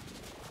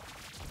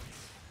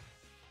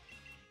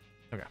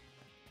 Okay.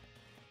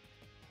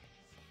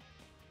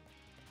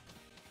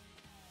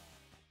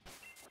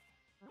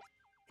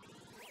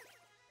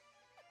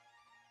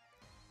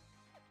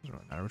 Doesn't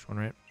really matter which one,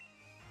 right?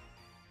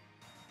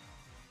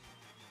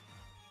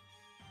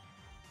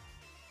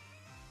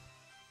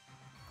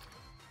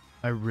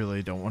 I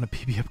really don't want to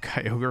PB up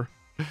Kyogre.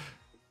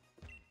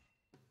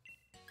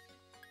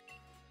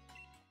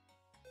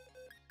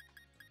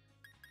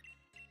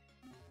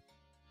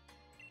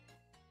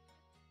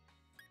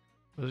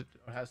 Was it?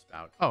 Oh, it has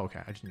Spout. Oh,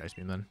 okay. I just need Ice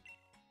Beam then.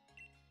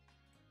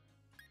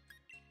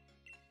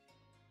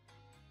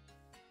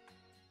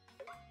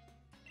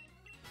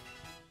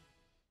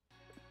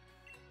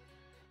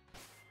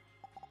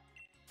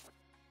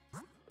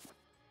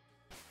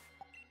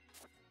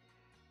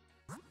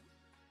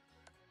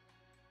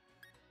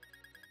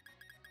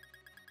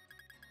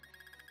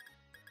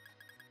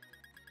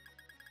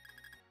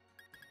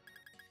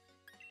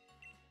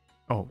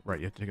 Oh, right.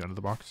 You have to take it out of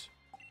the box.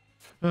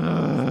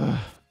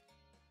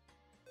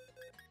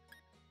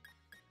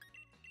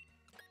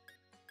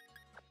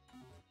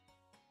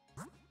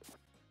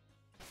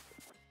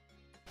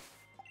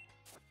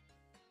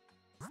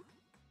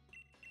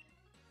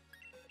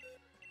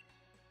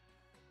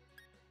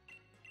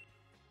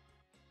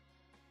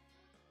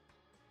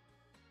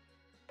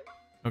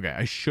 Okay,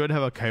 I should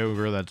have a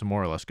Kyogre that's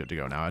more or less good to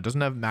go now. It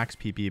doesn't have max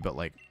PP, but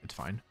like, it's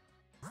fine.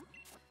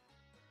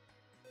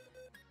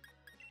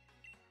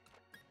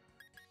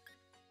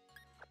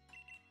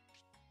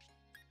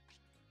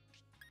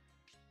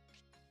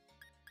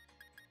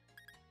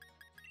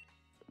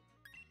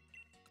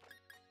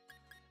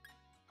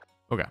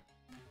 Okay.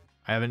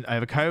 I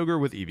have a Kyogre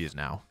with EVs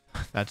now.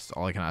 That's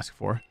all I can ask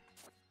for.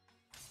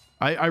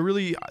 I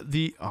really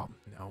oh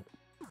no.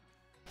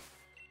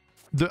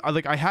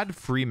 Like I had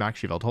free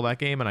Max Yveltal that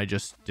game and I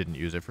just didn't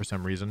use it for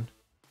some reason.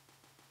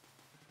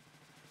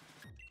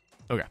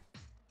 Okay.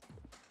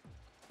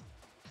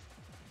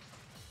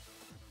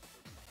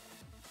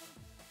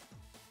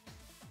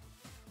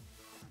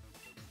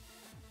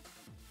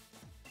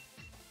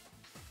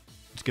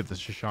 Let's give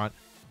this a shot.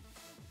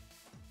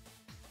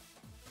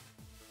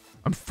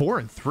 I'm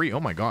 4-3. Oh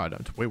my god,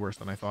 it's way worse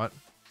than I thought.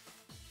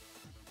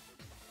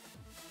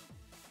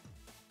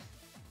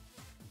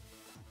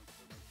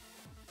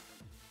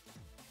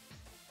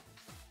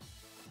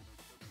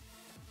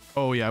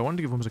 Oh yeah, I wanted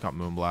to give Whimsicott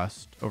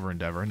Moonblast over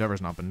Endeavor.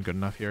 Endeavor's not been good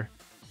enough here.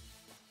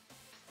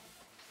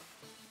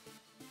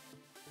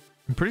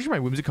 I'm pretty sure my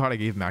Whimsicott I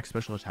gave max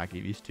special attack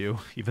EVs too,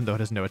 even though it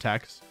has no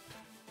attacks.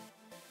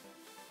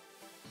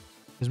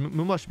 His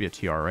Moonblast should be a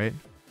TR, right?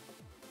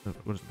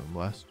 What is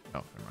Moonblast?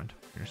 Oh, never mind.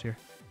 Here's here.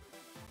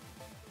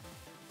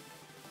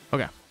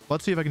 Okay,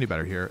 let's see if I can do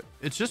better here.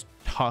 It's just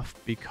tough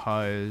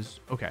because...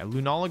 Okay,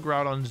 Lunala,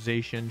 Groudon,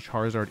 Zacian,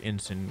 Charizard,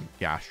 Incin,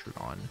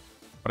 Gastrodon.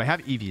 But I have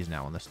EVs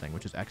now on this thing,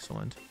 which is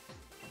excellent.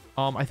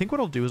 I think what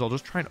I'll do is I'll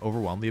just try and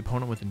overwhelm the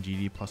opponent with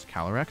Indeedee plus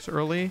Calyrex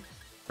early.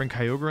 Bring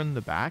Kyogre in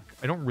the back.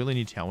 I don't really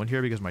need Tailwind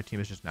here because my team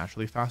is just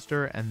naturally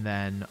faster. And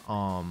then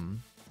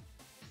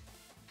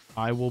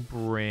I will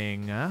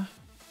bring...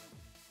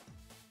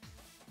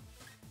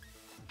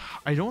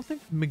 I don't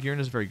think Magearna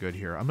is very good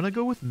here. I'm going to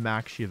go with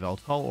Max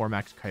Yveltal or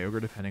Max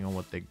Kyogre, depending on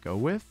what they go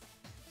with.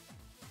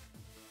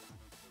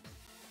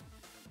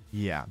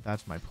 Yeah,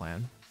 that's my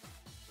plan.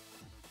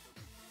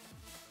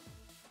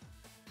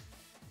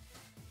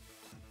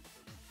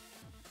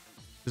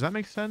 Does that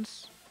make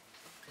sense?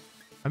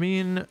 I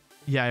mean,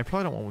 yeah, I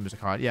probably don't want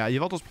Whimsicott. Yeah,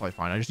 Yveltal's probably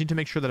fine. I just need to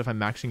make sure that if I'm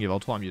maxing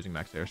Yveltal, I'm using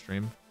Max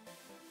Airstream.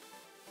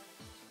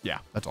 Yeah,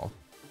 that's all.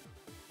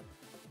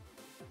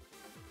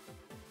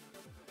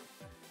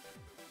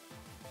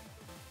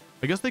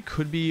 I guess they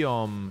could be,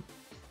 Okay.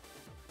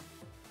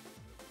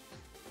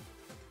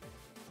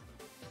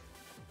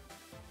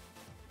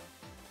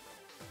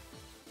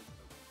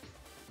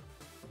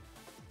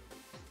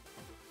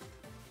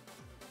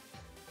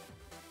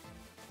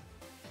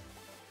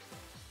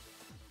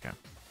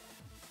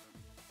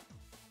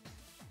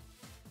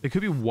 They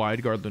could be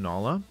Wide Guard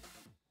Lunala,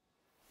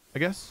 I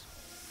guess.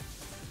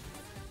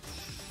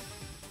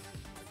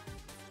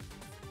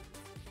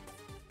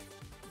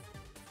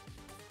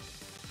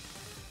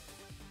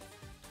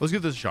 Let's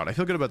give this a shot. I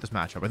feel good about this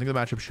matchup. I think the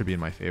matchup should be in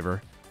my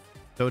favor.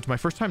 Though it's my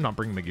first time not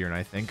bringing Magearna,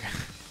 I think.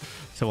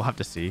 So we'll have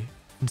to see.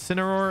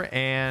 Incineroar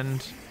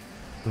and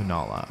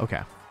Lunala. Okay.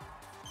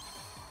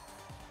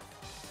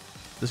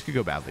 This could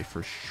go badly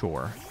for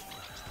sure.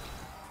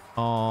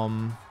 I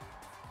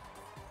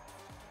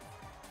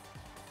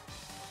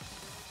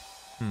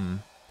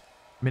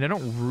mean, I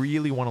don't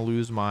really want to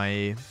lose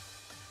my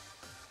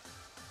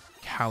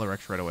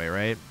Calyrex right away,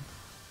 right?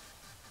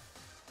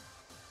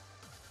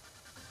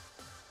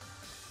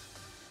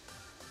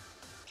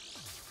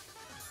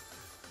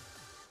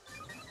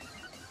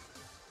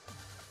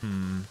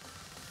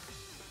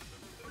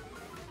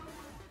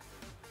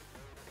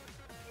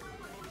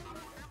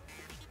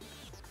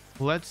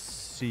 Let's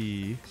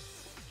see.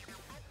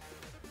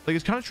 Like,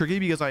 it's kind of tricky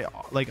because I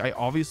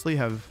obviously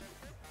have...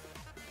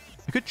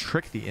 I could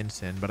trick the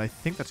Incin, but I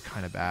think that's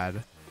kind of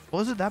bad.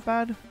 Well, is it that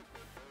bad?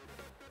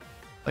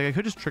 Like, I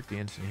could just trick the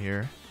Incin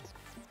here.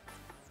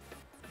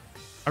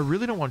 I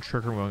really don't want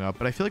Trick Room going up,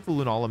 but I feel like the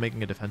Lunala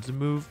making a defensive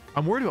move.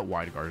 I'm worried about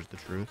Wide Guard is the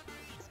truth.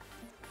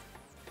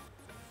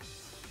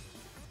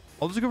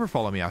 I'll just go for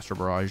Follow Me Astro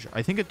Barrage.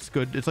 I think it's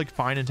good. It's like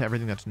fine into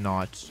everything that's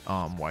not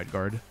Wide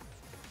Guard.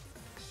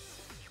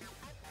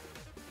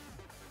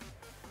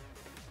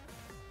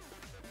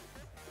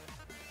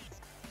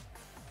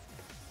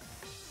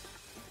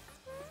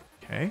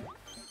 Okay. Are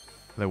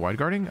they Wide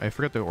Guarding? I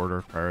forget the order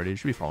of priority. It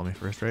should be Follow Me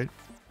first, right?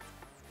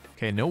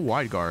 Okay, no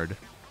Wide Guard.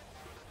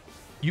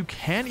 You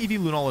can EV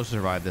Lunala to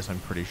survive this, I'm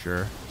pretty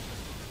sure.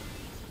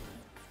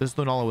 This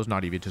Lunala was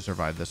not EV to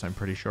survive this, I'm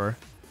pretty sure.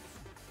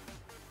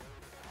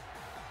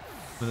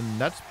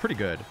 And that's pretty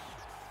good.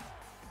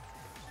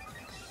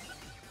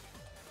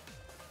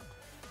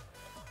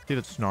 See if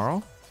it's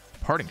Snarl?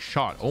 Parting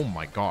Shot. Oh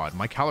my god.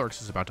 My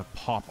Calyrex is about to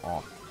pop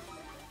off.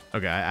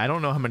 Okay, I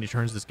don't know how many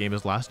turns this game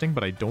is lasting,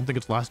 but I don't think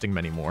it's lasting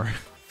many more.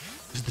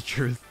 Is the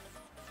truth.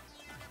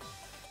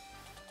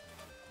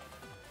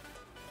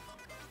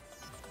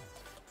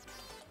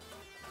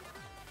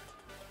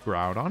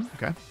 Groudon.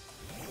 Okay.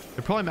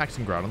 They're probably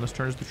maxing Groudon this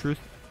turn is the truth.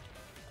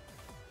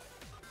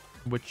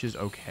 Which is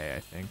okay, I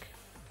think.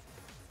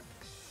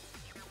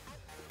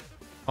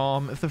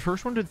 If the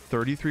first one did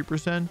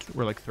 33%,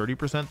 or like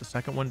 30%, the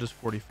second one does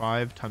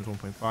 45 times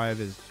 1.5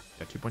 is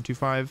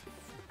 2.25.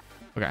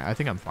 Okay, I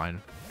think I'm fine.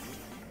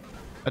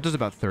 That does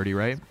about 30,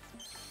 right?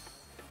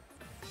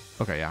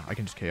 Okay, yeah, I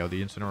can just KO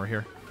the Incineroar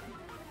here.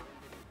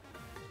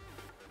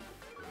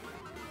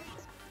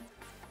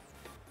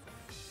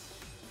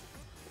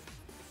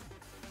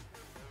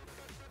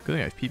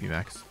 feeling I have PB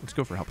max. Let's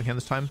go for helping hand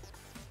this time.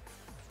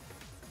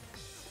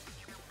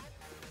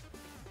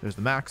 There's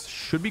the max.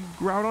 Should be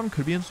Groudon,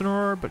 could be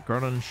Incineroar, but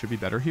Groudon should be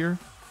better here.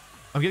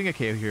 I'm getting a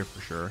KO here for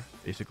sure,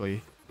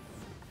 basically.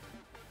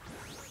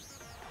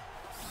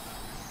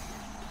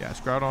 Yeah,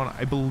 it's Groudon.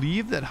 I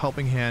believe that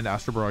helping hand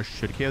Astro Barrage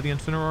should KO the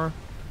Incineroar.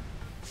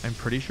 I'm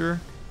pretty sure.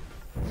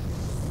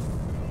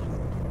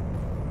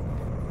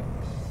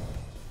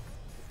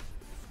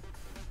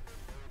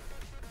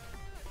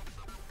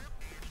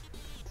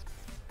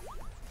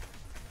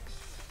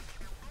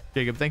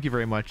 Jacob, thank you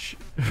very much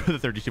for the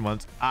 32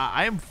 months.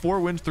 I am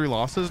 4 wins, 3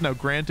 losses. Now,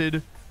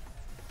 granted...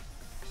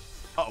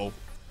 Uh-oh.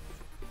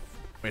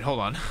 Wait, hold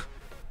on.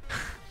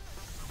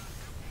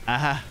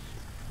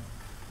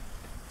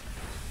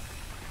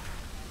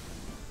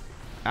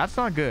 That's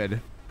not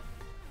good.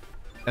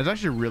 That's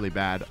actually really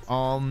bad.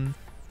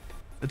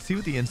 Let's see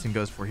what the instant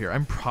goes for here.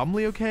 I'm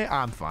probably okay.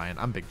 I'm fine.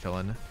 I'm big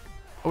chillin'.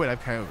 Oh, wait, I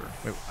have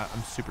Kyogre. Wait,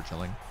 I'm super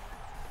chilling.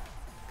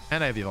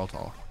 And I have the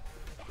Yveltal.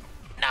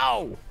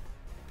 No!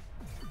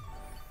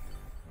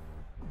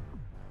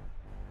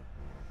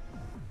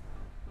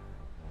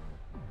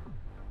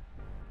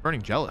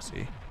 Burning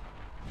Jealousy.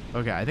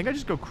 Okay, I think I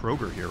just go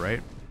Kroger here,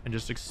 right? And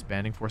just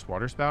expanding Force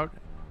Water Spout.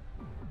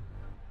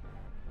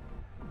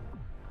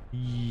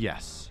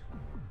 Yes.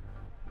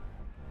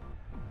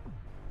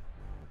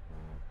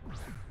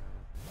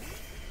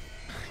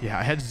 Yeah,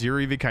 I had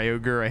 0 EV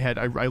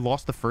Kyogre. I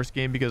lost the first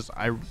game because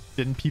I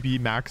didn't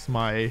PP max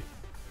my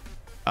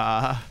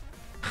I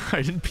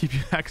didn't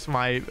PP max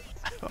my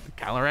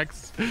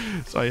Calyrex,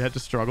 so I had to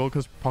struggle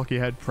because Palkia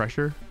had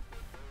pressure.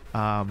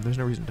 There's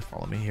no reason to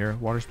follow me here.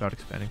 Water Spout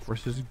expanding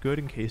force is good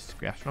in case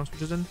Gastron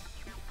switches in.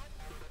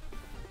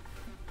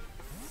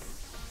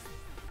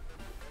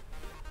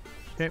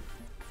 Okay.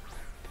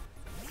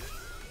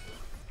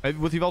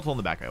 With Yveltal in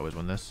the back, I always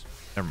win this.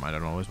 Never mind, I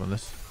don't always win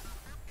this.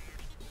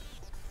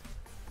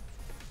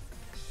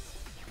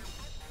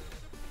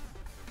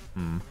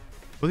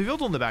 With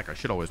Yveltal in the back, I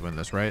should always win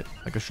this, right?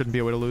 Like, there shouldn't be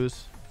a way to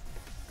lose.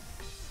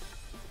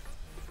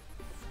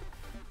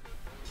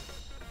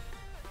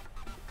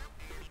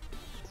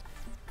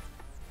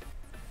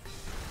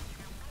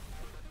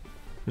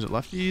 Is it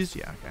lefties?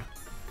 Yeah, okay.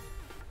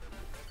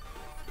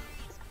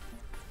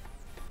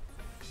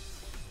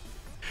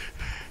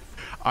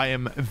 I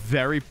am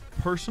very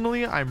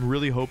personally, I'm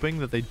really hoping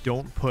that they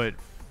don't put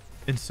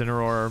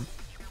Incineroar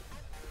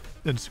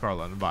in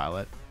Scarlet and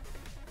Violet.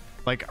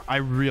 Like, I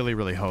really,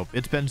 really hope.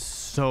 It's been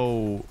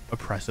so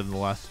oppressive in the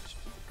last...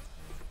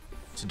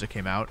 since it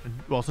came out.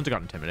 Well, since it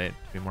got Intimidate,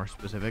 to be more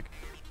specific.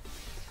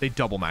 They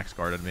double max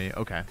guarded me.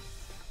 Okay.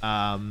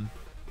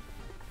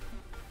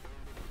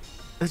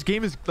 This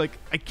game is, like,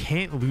 I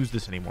can't lose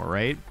this anymore,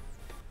 right?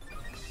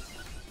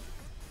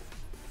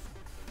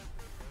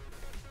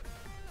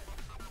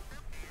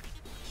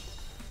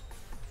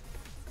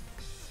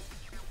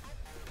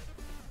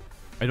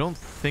 I don't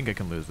think I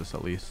can lose this,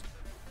 at least.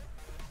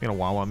 You're gonna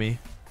wow me.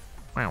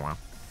 Wow.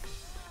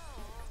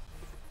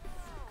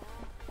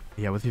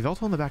 Yeah, with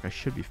Yveltal in the back, I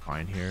should be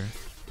fine here.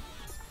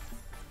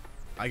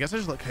 I guess I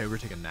just let Kyogre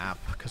take a nap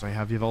because I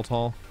have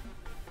Yveltal.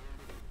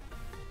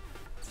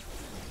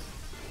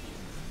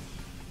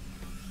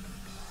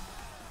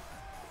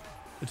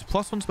 It's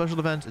 +1 special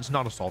defense. It's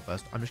not Assault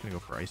Vest. I'm just gonna go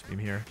for Ice Beam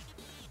here.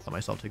 Let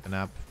myself take the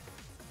nap.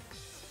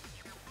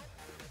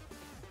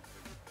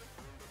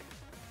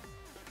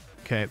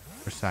 Okay,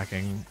 we're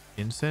sacking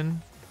Incin.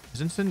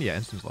 Is Incin? Yeah,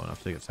 Incin's low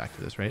enough to get sacked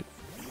to this, right?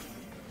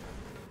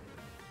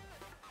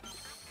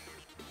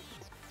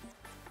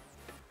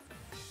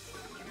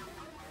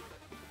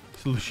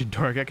 Solution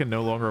Torque can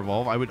no longer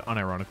evolve. I would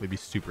unironically be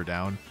super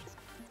down.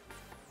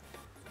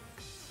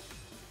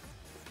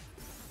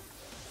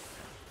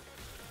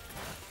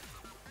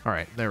 All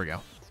right, there we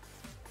go.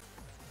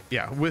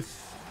 Yeah, with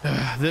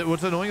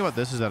what's annoying about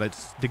this is that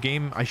it's the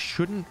game. I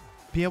shouldn't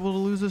be able to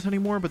lose this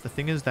anymore, but the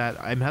thing is that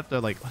I'm have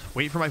to like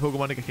wait for my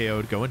Pokemon to get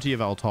KO'd, go into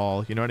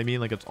Yveltal. You know what I mean?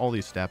 Like, it's all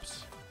these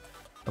steps.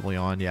 Doubly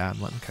on, yeah.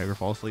 I'm letting Kyogre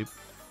fall asleep.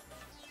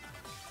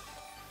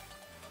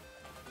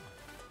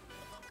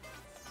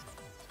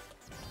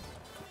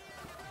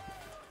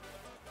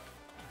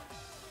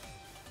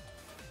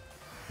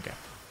 Okay.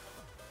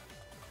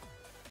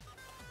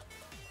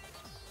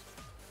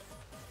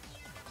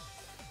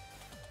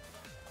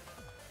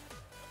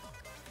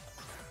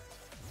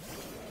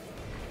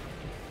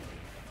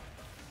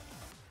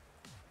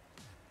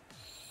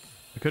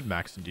 I could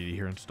max the DD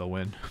here and still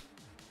win.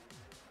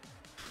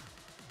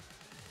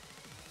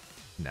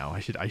 No, I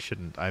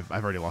shouldn't. I've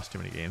already lost too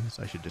many games.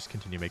 I should just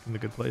continue making the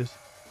good plays.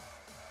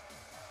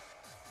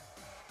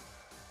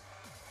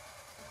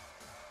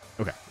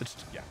 Okay, it's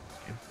yeah.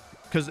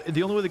 Because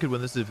the only way they could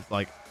win this is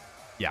like,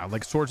 yeah,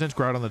 like Swords Dance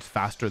Groudon that's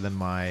faster than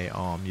my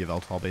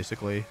Yveltal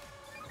basically.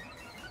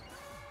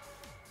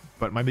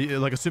 But my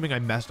like assuming I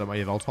messed up my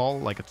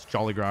Yveltal, like it's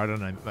Jolly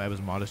Groudon and I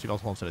was modest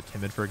Yveltal instead of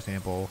Timid, for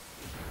example.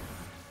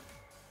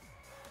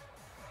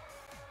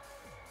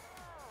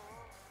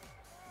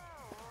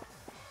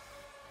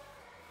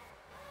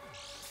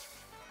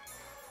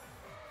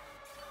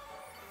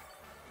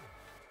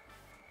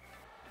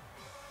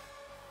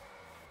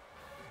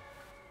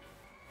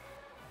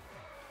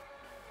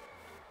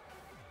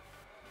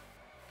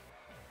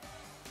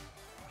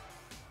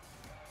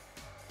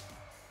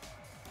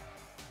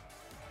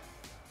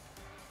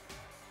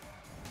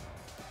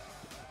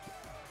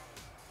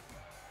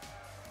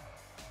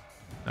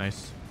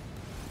 Nice.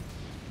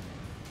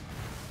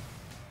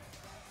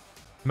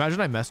 Imagine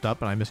I messed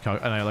up and I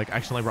miscalculated and I like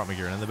accidentally brought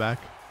Magearna in the back.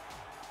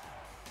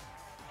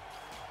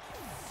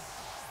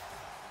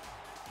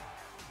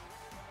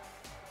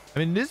 I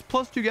mean, it is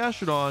 +2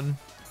 Gastrodon.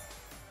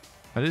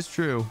 That is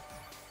true.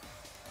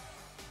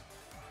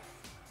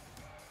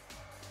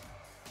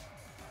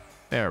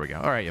 There we go.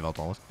 All right,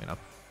 Yveltal, let's clean up.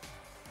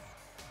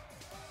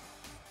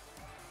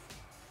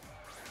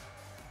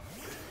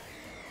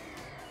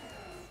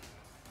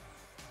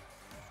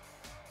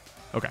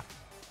 Okay.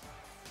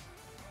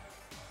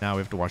 Now we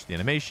have to watch the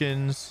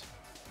animations.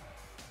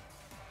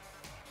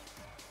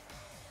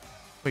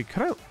 Wait,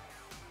 could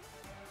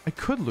I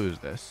could lose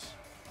this.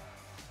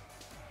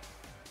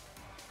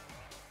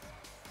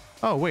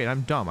 Oh, wait,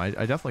 I'm dumb. I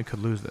definitely could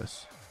lose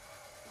this.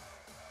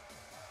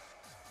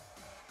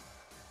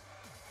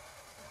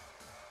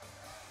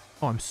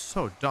 Oh, I'm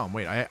so dumb.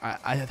 Wait,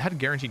 I had a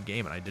guaranteed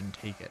game and I didn't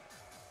take it.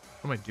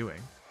 What am I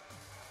doing?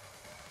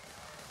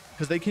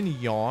 Because they can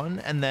yawn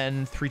and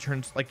then 3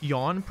 turns, like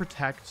yawn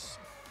protects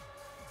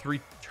 3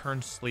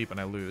 turns sleep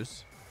and I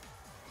lose.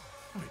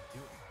 What am I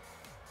doing?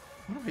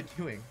 What am I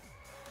doing?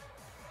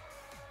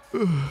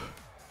 Ugh.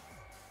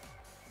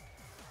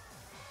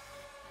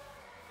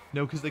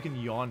 No, because they can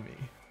yawn me.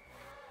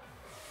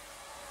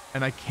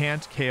 And I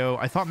can't KO.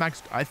 I thought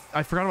max... I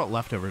forgot about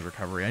leftovers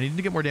recovery. I needed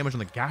to get more damage on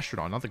the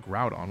Gastrodon, not the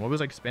Groudon. What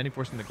was I expanding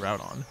forcing the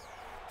Groudon?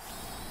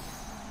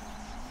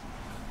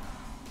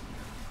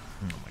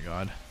 Oh my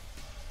god.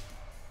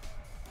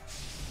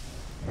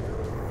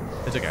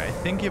 It's okay. I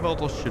think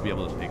Yveltal should be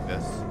able to take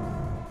this.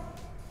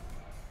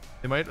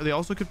 They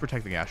also could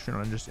protect the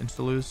Gastrodon and just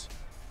insta-lose.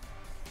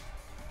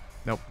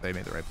 Nope, they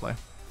made the right play.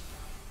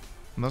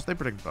 Unless they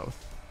protect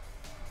both.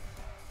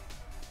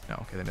 No,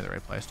 okay, they made the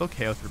right play. I still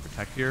KO through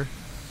protect here.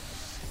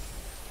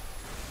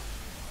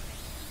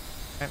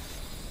 Okay.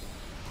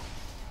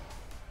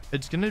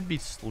 It's gonna be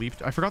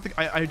sleeped. I forgot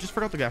I just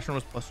forgot the Gastrodon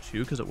was +2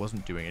 because it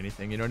wasn't doing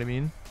anything. You know what I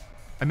mean?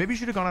 I maybe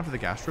should have gone after the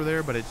Gastro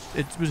there, but it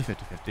was a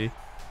 50-50.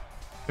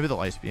 Maybe the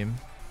Ice Beam.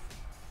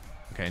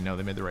 Okay, no,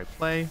 they made the right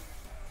play.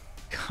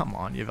 Come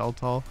on,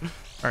 Yveltal. All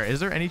right, is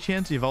there any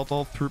chance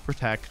Yveltal through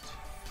protect?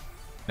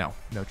 No,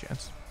 no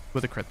chance.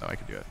 With a crit though, I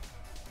could do it.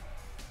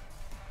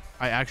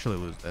 I actually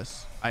lose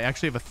this. I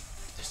actually have a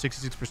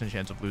 66%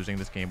 chance of losing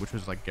this game, which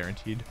was like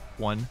guaranteed.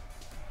 1.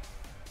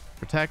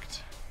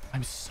 Protect.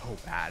 I'm so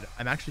bad.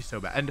 I'm actually so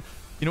bad. And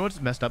you know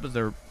what's messed up is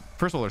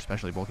first of all, they're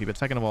especially bulky, but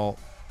second of all,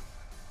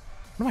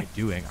 what am I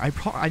doing?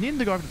 I needed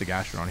to go after the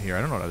Gastrodon here.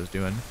 I don't know what I was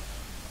doing.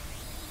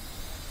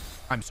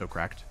 I'm so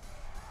cracked.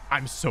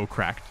 I'm so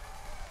cracked.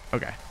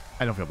 Okay.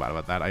 I don't feel bad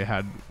about that. I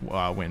had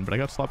win, but I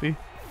got sloppy.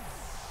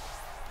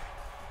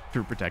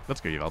 Through protect.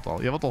 Let's go, Yveltal.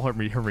 Yveltal heard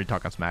me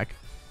talk on smack.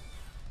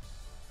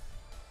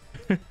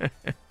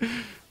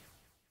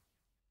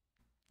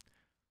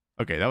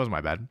 Okay, that was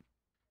my bad.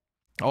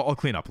 I'll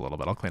clean up a little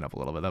bit.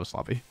 That was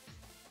sloppy.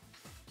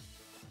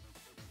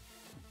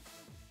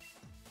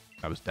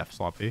 That was def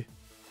sloppy.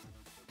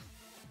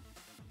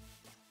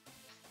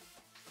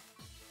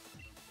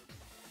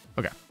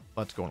 Okay,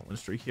 let's go on a win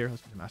streak here.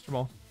 Let's get the Master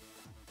Ball.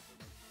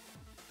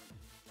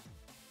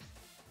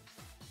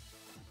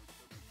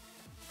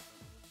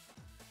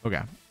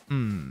 Okay.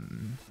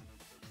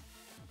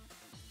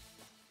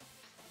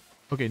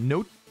 Okay,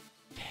 no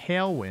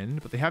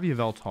Tailwind, but they have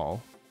Yveltal.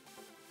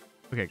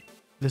 Okay,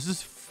 this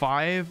is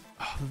 5.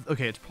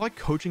 Okay, it's probably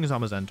coaching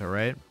Zamazenta,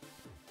 right?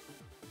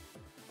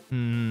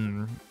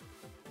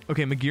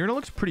 Okay, Magearna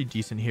looks pretty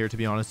decent here, to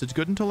be honest. It's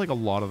good until like a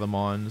lot of the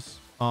mons.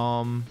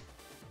 I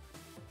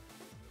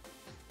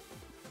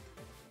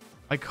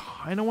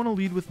kind of want to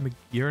lead with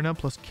Magearna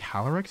plus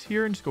Calyrex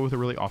here and just go with a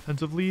really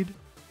offensive lead.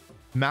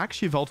 Max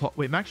Yveltal.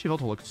 Wait, Max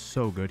Yveltal looks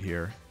so good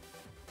here.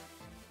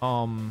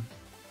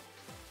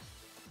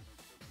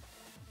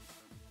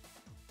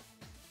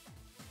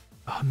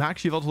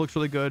 Max Yveltal looks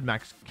really good.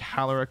 Max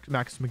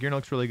Magearna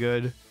looks really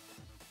good.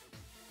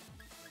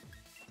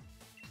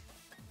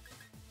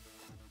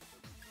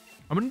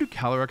 I'm gonna do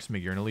Calyrex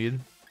Magearna lead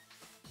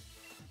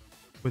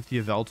with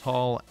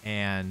Yveltal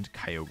and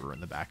Kyogre in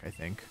the back, I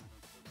think.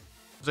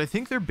 Because I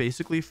think they're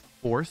basically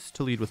forced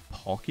to lead with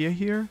Palkia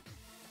here.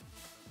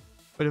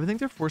 But if I think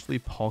they're forced to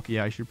lead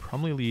Palkia, I should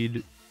probably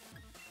lead...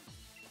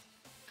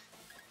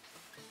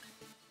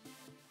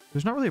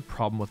 There's not really a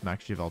problem with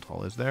Max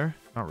Yveltal, is there?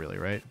 Not really,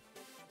 right?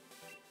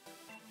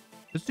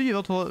 Let's do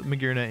Yveltal,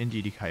 Magearna, and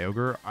DD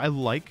Kyogre. I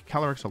like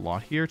Calyrex a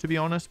lot here, to be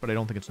honest, but I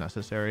don't think it's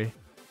necessary.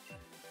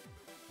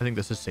 I think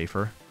this is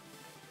safer.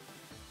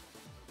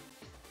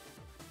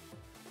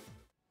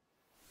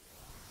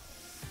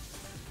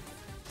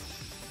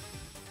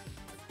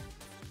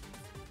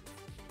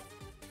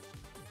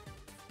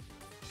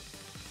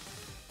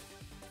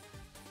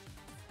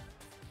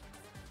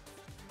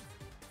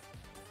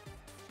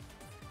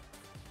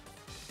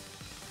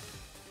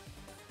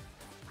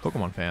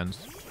 Pokemon fans.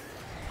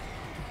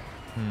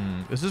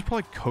 This is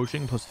probably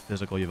coaching plus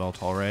physical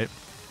Yveltal, right?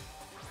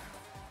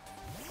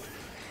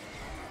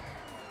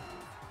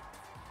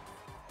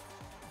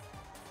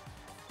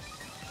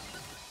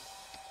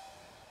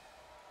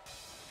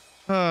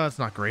 It's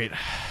not great.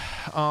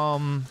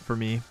 For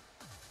me.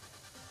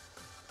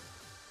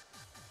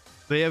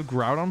 They have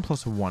Groudon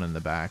 +1 in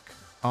the back.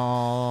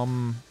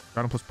 Groudon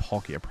plus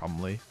Palkia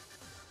probably.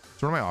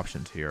 So what are my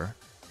options here?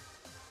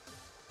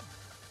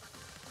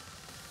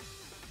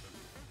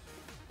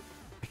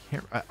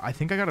 I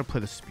think I gotta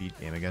play the speed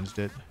game against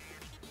it.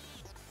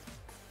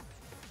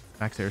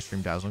 Max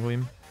Airstream Dazzling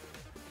Gleam.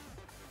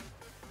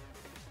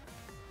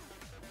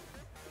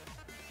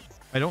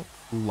 I don't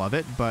love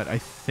it, but I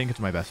think it's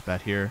my best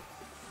bet here.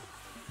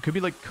 It could be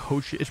like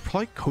coach. It's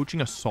probably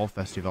coaching a Assault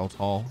Festival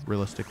Tall,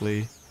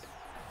 realistically.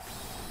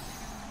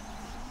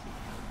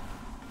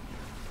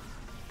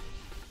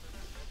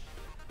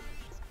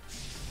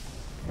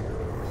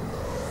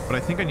 But I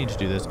think I need to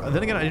do this.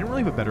 Then again, I didn't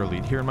really have a better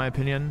lead here, in my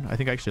opinion. I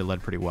think I actually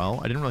led pretty well.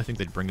 I didn't really think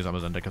they'd bring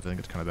Zamazenta because I think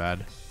it's kind of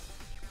bad.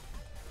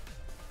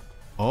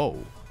 Oh.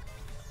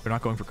 They're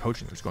not going for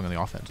coaching. They're just going on the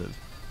offensive.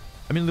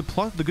 I mean, the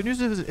good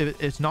news is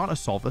it's not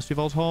Assault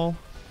Festival Tall.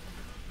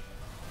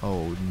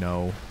 Oh,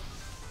 no.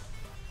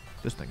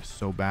 This thing is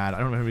so bad. I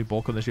don't know how many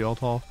bulk on the Shield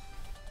Tall.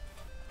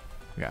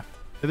 Yeah.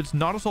 If it's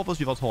not Assault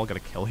Festival Tall, I'll get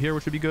a kill here,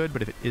 which would be good.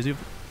 But if it is,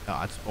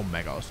 it's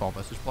Omega Assault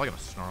Fest. It's probably going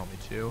to snarl me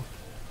too.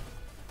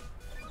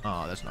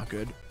 Oh, that's not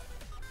good.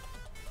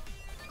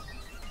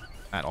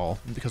 At all.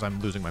 Because I'm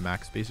losing my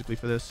max, basically,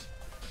 for this.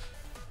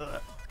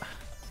 Ugh.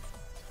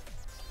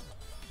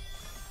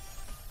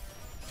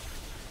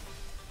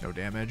 No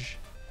damage.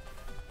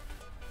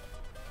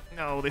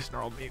 No, they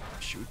snarled me.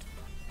 Shoot.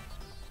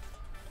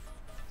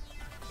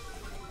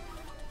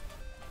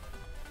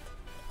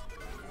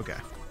 Okay.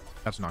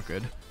 That's not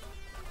good.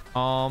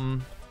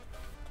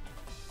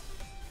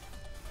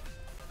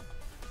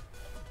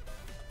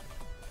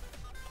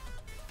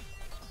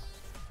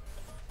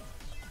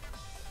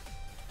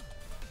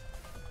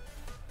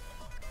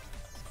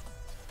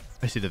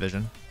 I see the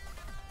vision.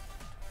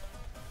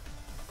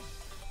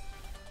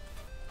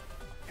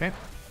 Okay.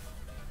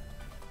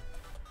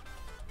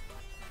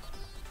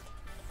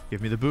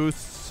 Give me the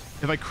boosts.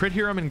 If I crit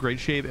here, I'm in great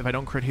shape. If I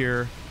don't crit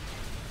here,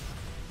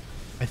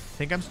 I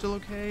think I'm still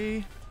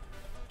okay.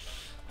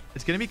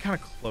 It's gonna be kind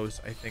of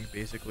close, I think,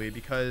 basically,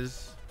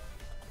 because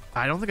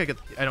I don't get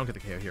the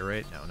KO here,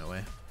 right? No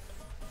way.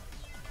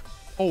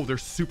 Oh, they're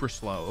super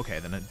slow. Okay,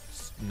 then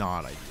it's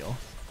not ideal.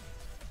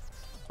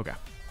 Okay.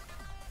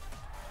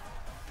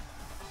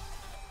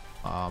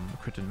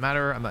 Crit didn't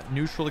matter. I'm at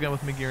neutral again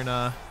with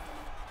Magearna.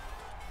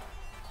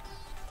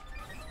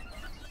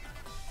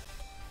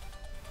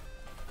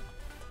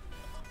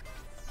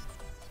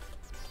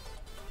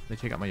 They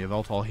take out my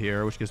Yveltal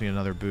here, which gives me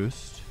another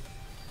boost.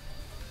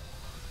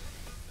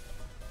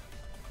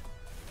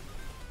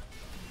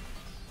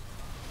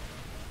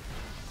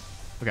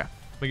 Okay.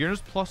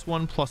 Magearna's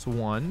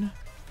 +1/+1.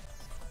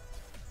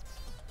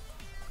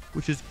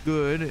 Which is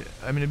good.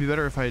 I mean, it'd be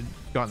better if I'd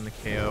gotten the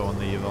KO on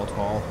the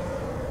Yveltal.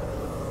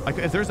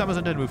 If there's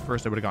Zamazenta to move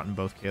first, I would have gotten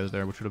both KOs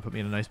there, which would have put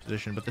me in a nice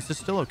position. But this is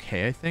still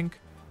okay, I think.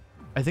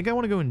 I think I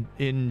want to go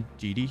in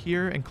DD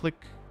here and click...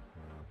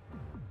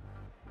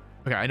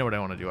 Okay, I know what I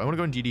want to do. I want to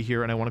go in DD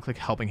here, and I want to click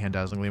Helping Hand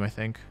Dazzling Gleam, I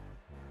think.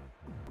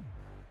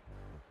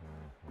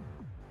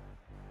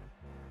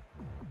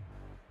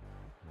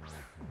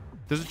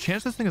 There's a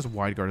chance this thing is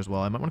Wide Guard as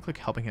well. I might want to click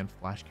Helping Hand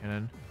Flash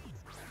Cannon.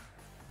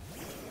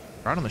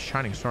 Right on the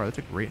Shining Star. That's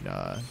a great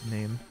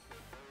name.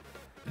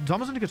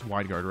 Zamazenta gets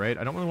Wide Guard, right?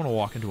 I don't really want to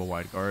walk into a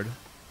Wide Guard.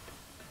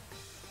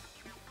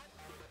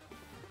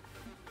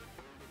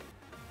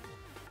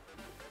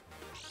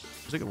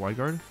 Does it get Wide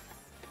Guard?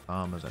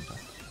 Mazenta.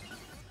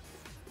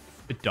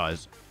 It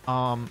does.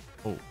 Oh,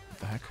 what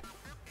the heck?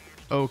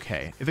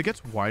 Okay. If it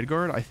gets Wide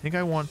Guard, I think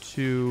I want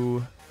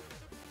to...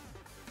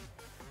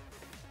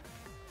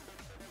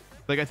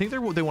 Like, I think they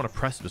want to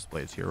Precipice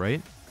Blades here,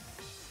 right?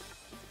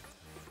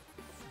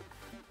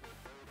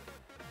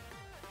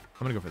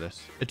 I'm gonna go for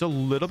this. It's a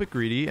little bit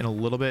greedy and a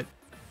little bit...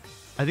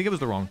 I think it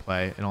was the wrong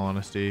play, in all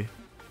honesty.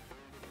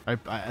 I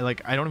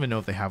don't even know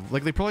if they have...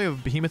 Like, they probably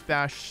have Behemoth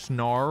Bash,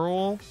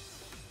 Snarl.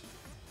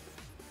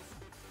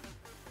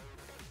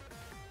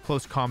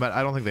 Close combat.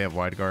 I don't think they have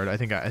Wide Guard. I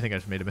think I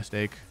just made a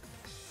mistake.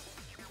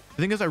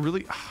 The thing is, I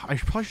probably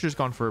should have just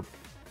gone for...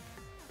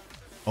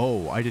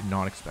 Oh, I did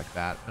not expect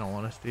that, in all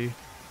honesty.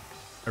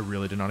 I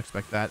really did not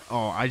expect that.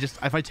 Oh,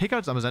 if I take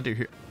out Zamazenta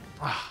here...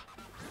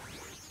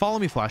 Follow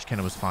Me Flash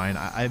Cannon was fine.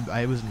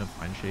 I was in a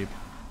fine shape.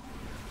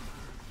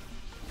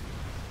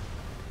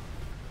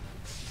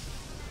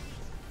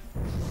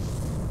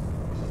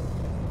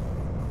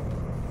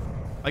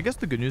 I guess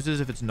the good news is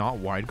if it's not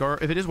Wide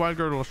Guard, if it is Wide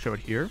Guard, it'll show it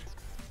here.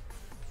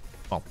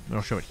 Well,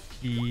 it'll show it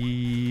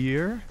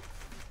here.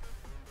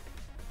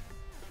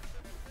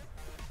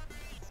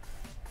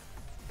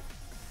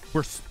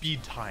 We're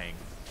speed tying.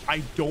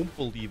 I don't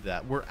believe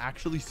that. We're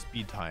actually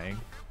speed tying.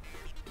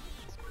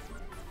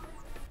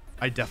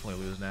 I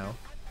definitely lose now.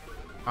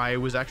 I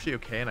was actually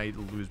okay, and I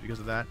lose because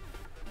of that.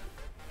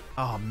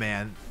 Oh,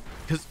 man.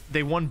 Because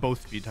they won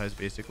both speed ties,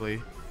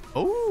 basically.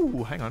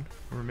 Oh, hang on.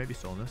 We're maybe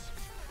still in this.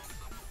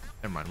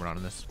 Never mind, we're not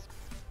in this.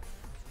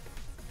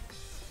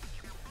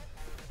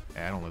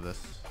 Yeah, I don't live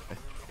this, I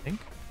think.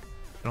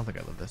 I don't think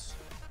I live this.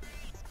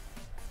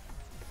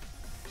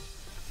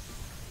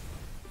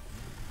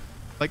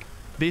 Like,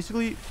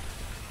 basically...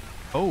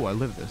 Oh, I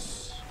live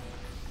this.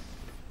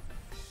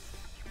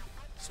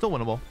 Still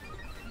winnable.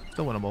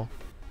 Still winnable.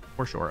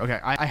 For sure. Okay,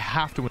 I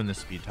have to win this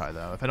speed tie,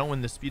 though. If I don't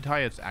win this speed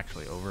tie, it's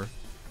actually over.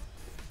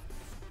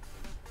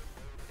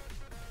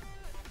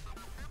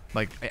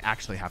 Like, I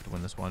actually have to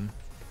win this one.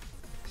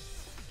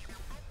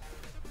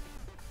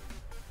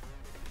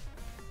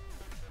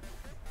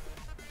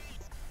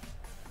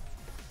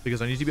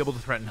 Because I need to be able to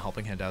threaten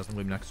Helping Hand Dazzling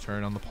Gleam next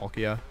turn on the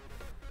Palkia.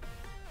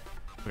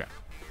 Okay.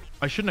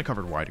 I shouldn't have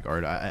covered Wide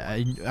Guard.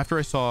 After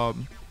I saw...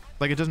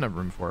 Like, it doesn't have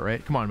room for it,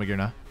 right? Come on,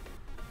 Magearna.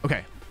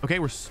 Okay. Okay,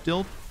 we're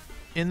still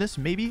in this,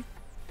 maybe?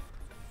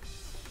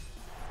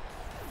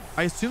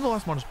 I assume the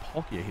last one is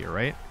Palkia here,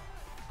 right?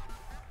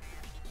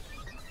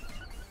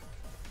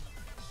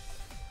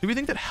 Do we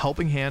think that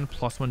Helping Hand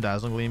 +1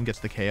 Dazzling Gleam gets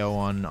the KO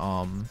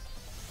on...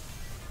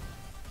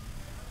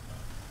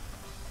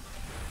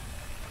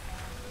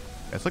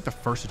 It's like the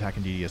first attack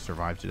in DD has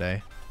survived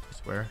today, I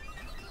swear.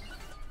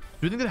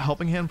 Do you think that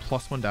Helping Hand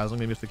 +1 Dazzling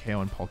Gleam gets the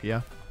KO on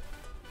Palkia?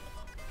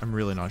 I'm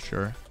really not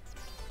sure.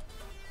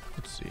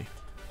 Let's see.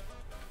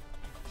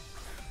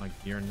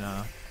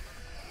 Magearna.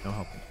 No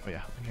Helping. Oh yeah,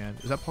 Helping Hand.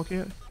 Is that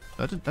Palkia?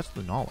 That's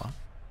Lunala.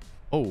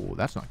 Oh,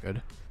 that's not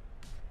good.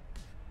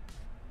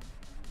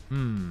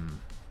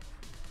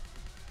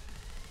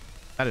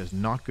 That is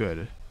not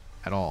good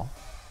at all.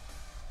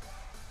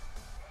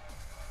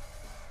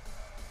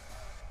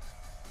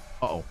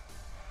 Uh-oh.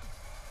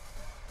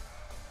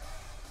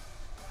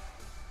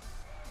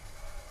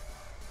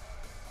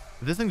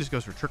 If this thing just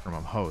goes for Trick Room,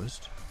 I'm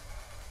hosed.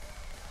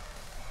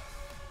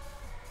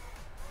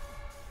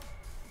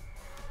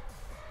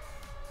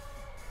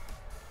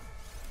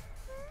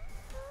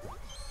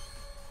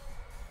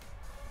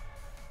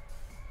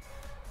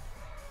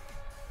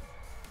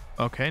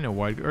 Okay, no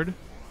Wide Guard.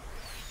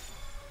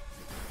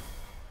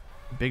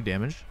 Big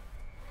damage.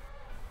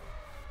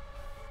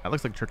 That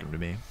looks like Trick Room to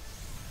me.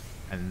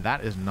 And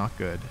that is not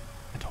good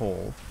at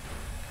all.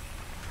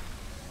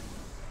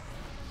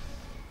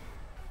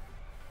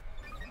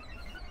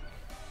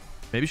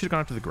 Maybe should have gone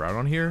after the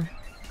Groudon here.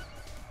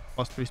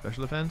 +3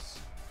 special defense.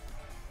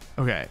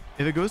 Okay,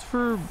 if it goes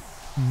for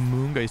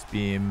Moongeist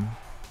Beam,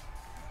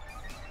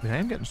 I mean, I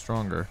am getting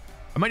stronger.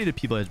 I might need a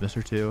P-Blades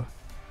Mister too.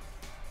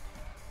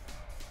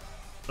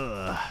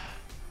 Ugh.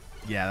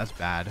 Yeah, that's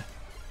bad.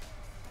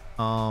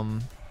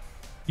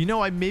 You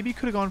know, I maybe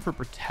could have gone for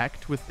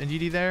Protect with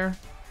NDD there.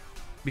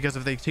 Because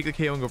if they take the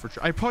KO and go for...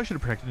 I probably should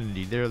have protected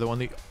NDD there. The one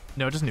that...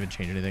 No, it doesn't even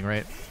change anything,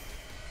 right?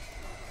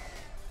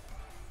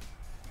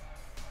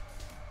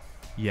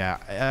 Yeah.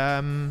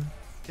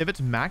 If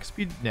it's max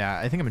speed... Yeah,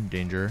 I think I'm in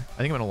danger. I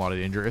think I'm in a lot of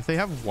danger. If they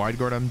have Wide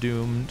Guard, I'm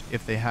doomed.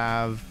 If they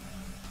have...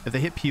 If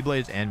they hit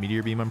P-Blades and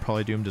Meteor Beam, I'm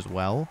probably doomed as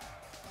well.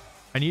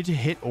 I need to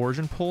hit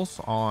Origin Pulse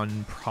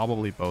on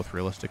probably both,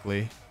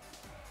 realistically.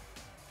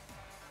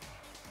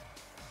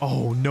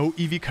 Oh, no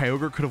Eevee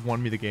Kyogre could have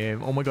won me the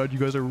game. Oh my god, you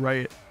guys are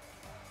right.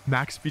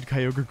 Max speed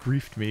Kyogre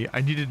griefed me. I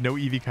needed no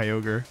Eevee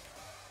Kyogre.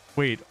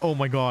 Wait, oh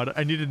my god,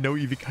 I needed no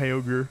Eevee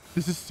Kyogre.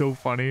 This is so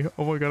funny.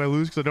 Oh my god, I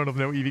lose because I don't have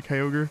no Eevee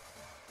Kyogre.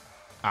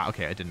 Ah,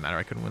 okay, it didn't matter.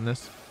 I couldn't win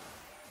this.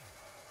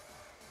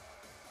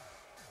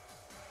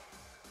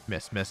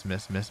 Miss, miss,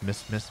 miss, miss,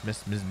 miss, miss,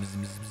 miss, miss, miss,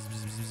 miss,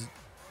 miss.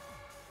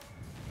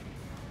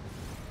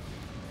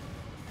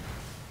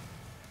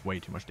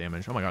 Way too much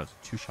damage. Oh my god, it's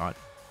a 2-shot.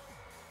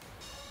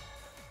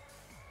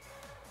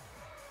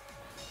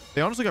 They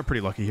honestly got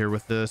pretty lucky here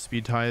with the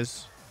speed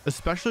ties,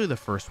 especially the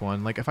first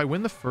one. Like, if I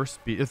win the first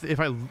speed,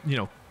 if I, you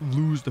know,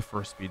 lose the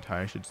first speed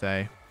tie, I should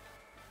say,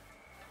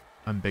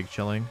 I'm big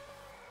chilling.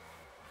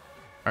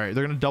 All right,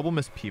 they're going to double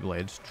miss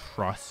P-Blades.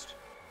 Trust.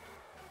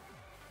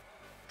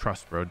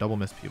 Trust, bro. Double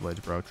miss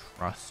P-Blades, bro.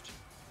 Trust.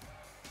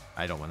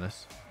 I don't win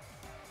this.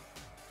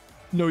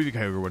 No Eevee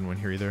Kyogre wouldn't win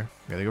here either.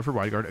 Okay, they go for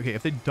Wide Guard. Okay,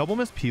 if they double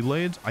miss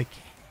P-Blades, I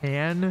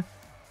can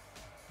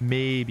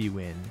maybe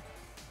win.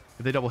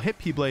 If they double hit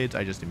P-Blades,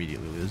 I just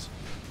immediately lose.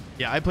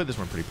 Yeah, I played this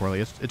one pretty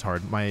poorly. It's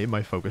hard.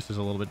 My focus is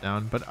a little bit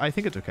down, but I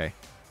think it's okay.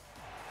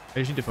 I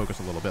just need to focus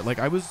a little bit. Like,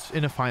 I was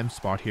in a fine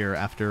spot here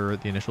after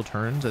the initial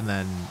turns, and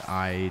then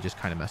I just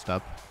kind of messed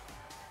up.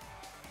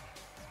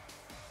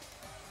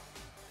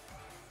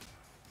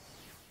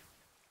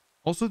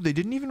 Also, they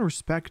didn't even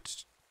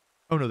respect...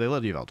 Oh, no, they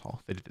led Yveltal.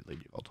 They did lead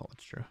Yveltal.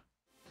 That's true.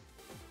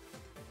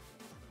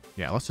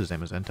 Yeah, let's just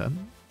aim as Enta.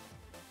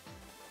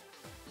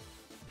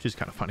 Which is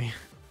kind of funny.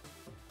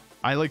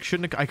 I like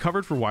shouldn't have, I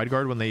covered for Wide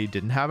Guard when they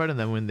didn't have it, and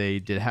then when they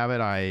did have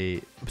it,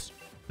 I oops,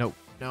 no.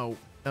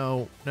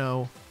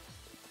 Okay.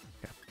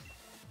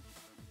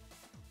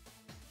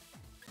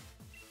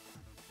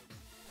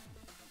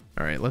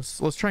 All right, let's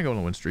try and go on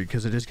a win streak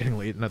because it is getting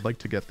late and I'd like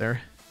to get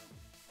there.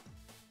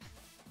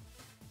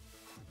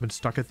 I've been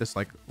stuck at this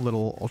like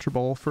little Ultra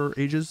Ball for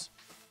ages.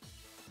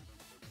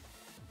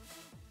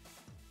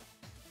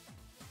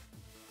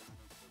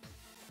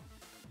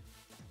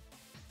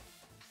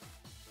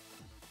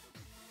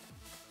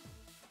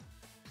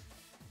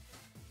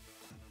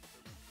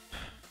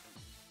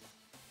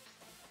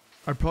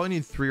 I probably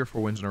need 3 or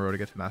 4 wins in a row to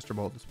get to Master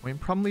Ball at this point.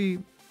 Probably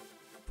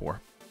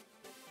 4.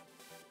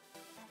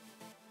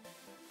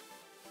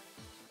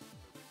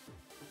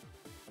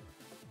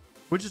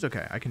 Which is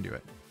okay. I can do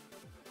it.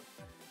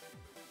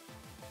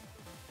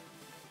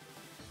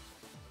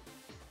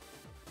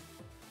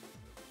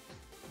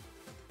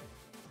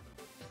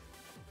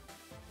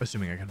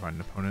 Assuming I can find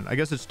an opponent. I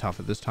guess it's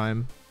tough at this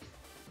time.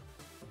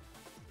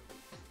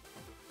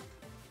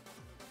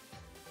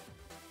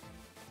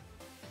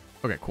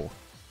 Okay, cool.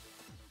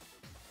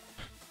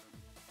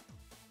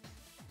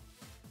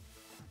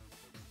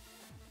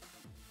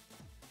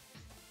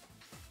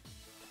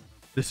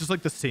 This is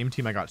like the same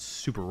team I got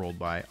super rolled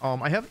by.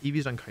 I have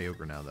EVs on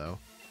Kyogre now, though.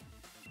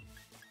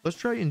 Let's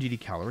try Indeedee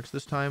Calyrex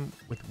this time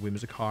with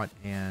Whimsicott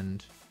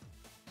and...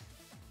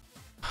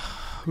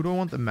 Who do I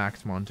want the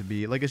Maxmon to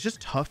be? Like, it's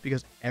just tough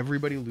because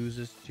everybody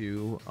loses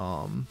to...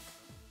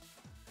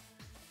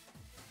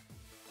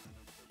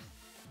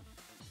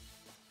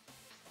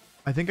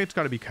 I think it's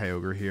got to be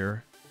Kyogre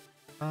here.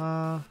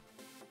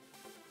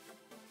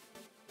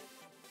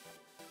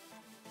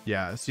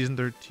 Yeah, season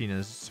 13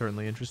 is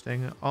certainly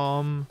interesting.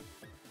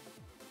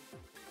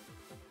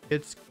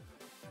 It's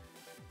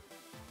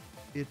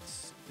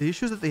the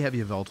issue is that they have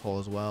Yveltal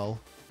as well.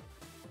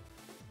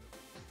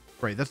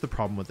 Right, that's the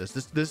problem with this.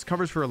 This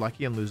covers for a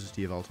Lucky and loses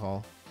to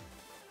Yveltal.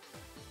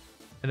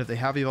 And if they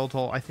have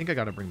Yveltal, I think I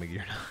gotta bring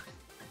Magearna.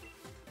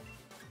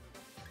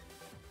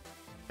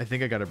 I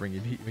think I gotta bring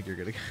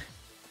Magearna again.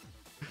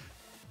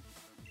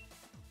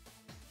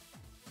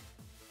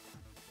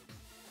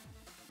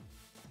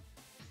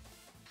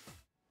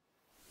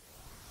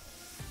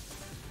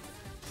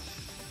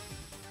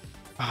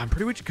 I'm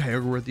pretty much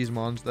Kyogre with these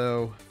mons,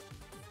 though.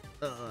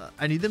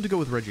 I need them to go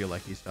with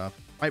Regieleki stuff.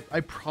 I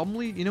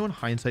probably, you know, in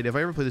hindsight, if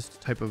I ever play this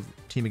type of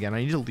team again,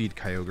 I need to lead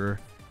Kyogre.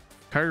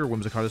 Kyogre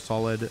Whimsicott is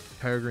solid.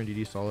 Kyogre and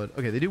DD solid.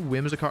 Okay, they do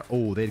Whimsicott.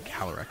 Oh, they had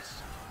Calyrex.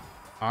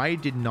 I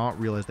did not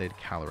realize they had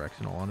Calyrex,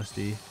 in all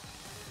honesty.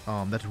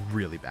 That's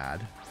really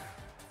bad.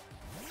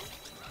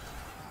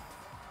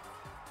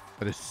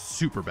 That is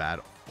super bad.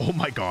 Oh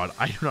my god,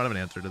 I do not have an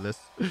answer to this.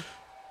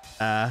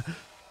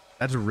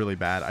 That's really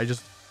bad. I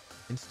just...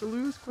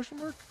 Insta-lose? Question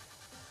mark?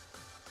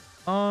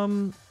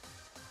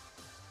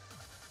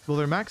 Well,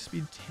 they're max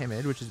speed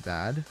timid, which is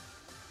bad.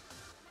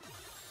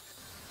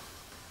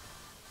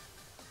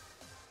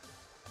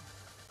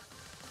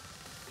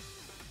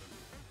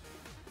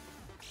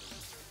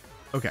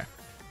 Okay.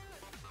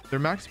 They're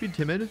max speed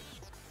timid.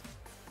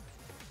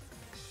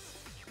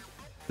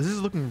 This is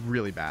looking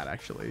really bad,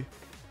 actually.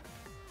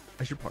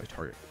 I should probably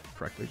target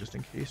correctly just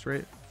in case,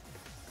 right?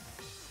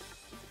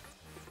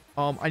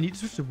 I need to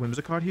switch to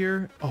Whimsicott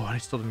here. Oh, and I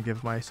still didn't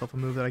give myself a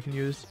move that I can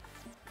use.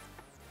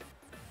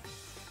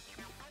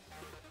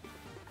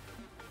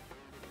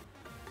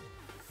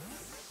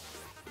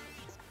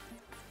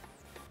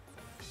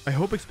 I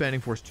hope Expanding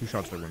Force 2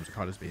 shots to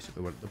Whimsicott is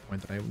basically what the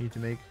point that I need to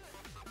make.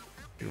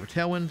 Go for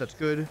Tailwind, that's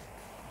good.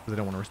 Because I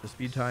don't want to risk the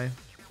speed tie.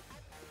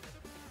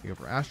 You go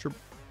for Astro.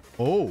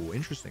 Oh,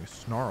 interesting.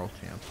 Snarl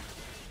champ.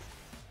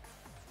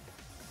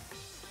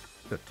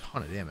 Did a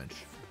ton of damage.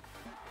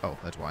 Oh,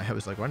 that's why. I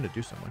was like, why did it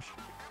do so much?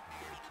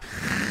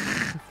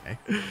 Okay.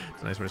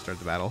 It's a nice way to start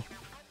the battle.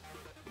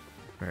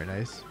 Very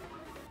nice.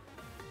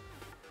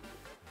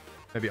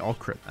 Maybe I'll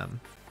crit them.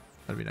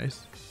 That'd be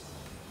nice.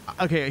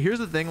 Okay, here's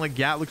the thing. Like,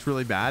 yeah, it looks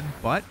really bad,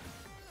 but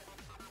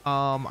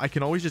I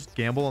can always just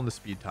gamble on the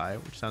speed tie,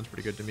 which sounds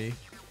pretty good to me.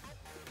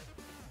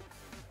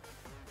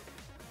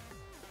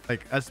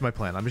 Like, that's my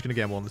plan. I'm just going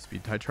to gamble on the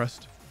speed tie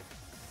trust.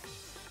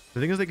 The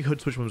thing is, they could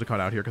switch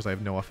Whimsicott out here because I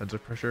have no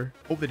offensive pressure.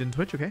 Oh, they didn't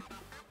switch. Okay.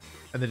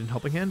 And they didn't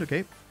Helping Hand.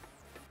 Okay.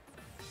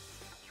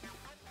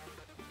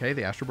 Okay,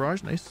 the Astro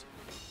Barrage. Nice.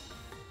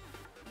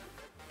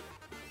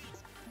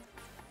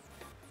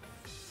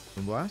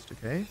 Moonblast.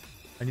 Okay.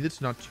 I need it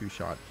to not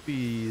two-shot.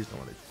 Please don't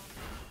want it.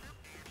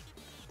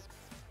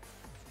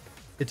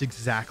 It's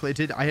exactly... It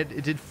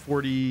did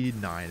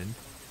 49.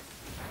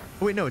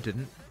 Oh, wait. No, it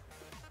didn't.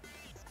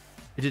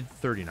 It did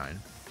 39.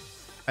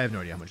 I have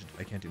no idea how much it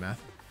did. I can't do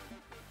math.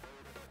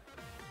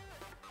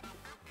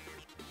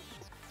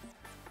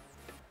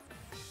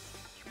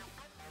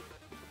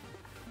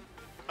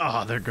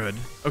 Oh, they're good.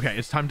 Okay,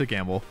 it's time to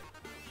gamble.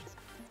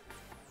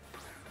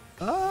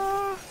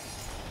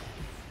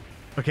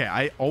 Okay,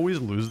 I always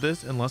lose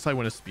this unless I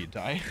win a speed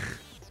tie.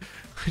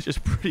 Which is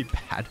pretty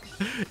bad,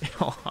 in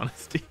all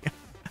honesty.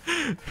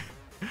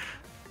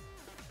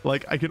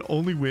 Like, I can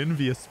only win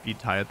via speed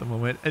tie at the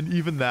moment, and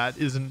even that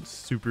isn't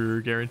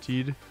super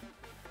guaranteed.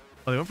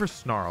 Oh, they went for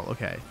Snarl.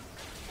 Okay.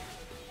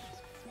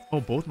 Oh,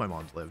 both my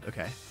mons lived.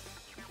 Okay.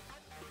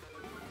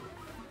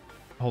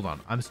 Hold on.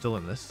 I'm still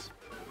in this.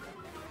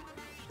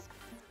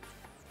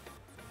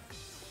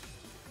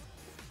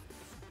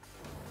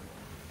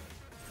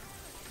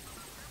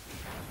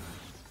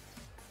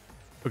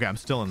 Okay, I'm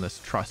still in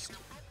this. Trust.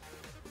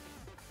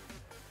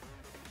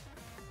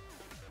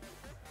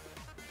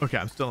 Okay,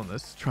 I'm still in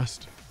this.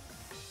 Trust.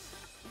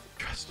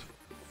 Trust.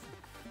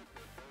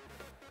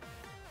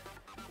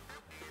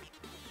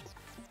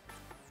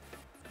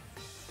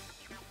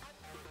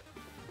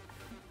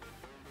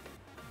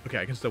 Okay,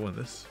 I can still win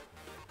this.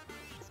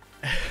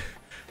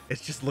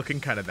 It's just looking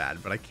kind of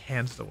bad, but I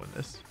can still win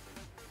this.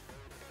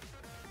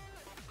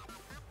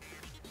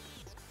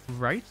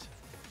 Right?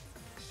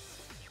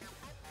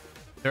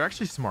 They're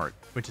actually smart,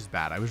 which is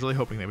bad. I was really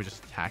hoping they would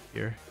just attack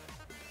here.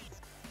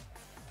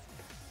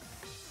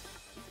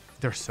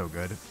 They're so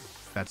good.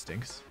 That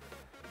stinks.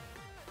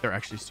 They're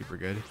actually super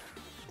good.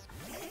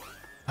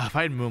 If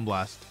I had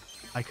Moonblast,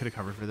 I could have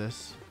covered for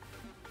this.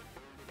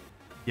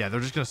 Yeah, they're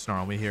just going to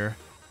snarl me here.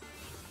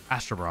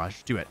 Astro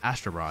Barrage. Do it.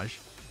 Astro Barrage.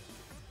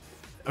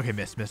 Okay,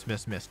 miss.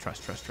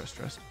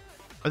 Trust.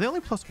 Are they only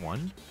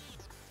 +1?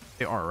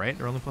 They are, right?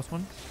 They're only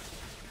 +1?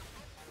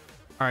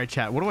 All right,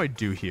 chat. What do I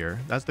do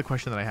here? That's the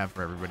question that I have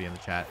for everybody in the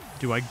chat.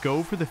 Do I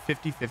go for the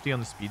 50-50 on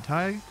the speed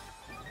tag?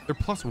 They're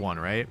 +1,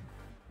 right?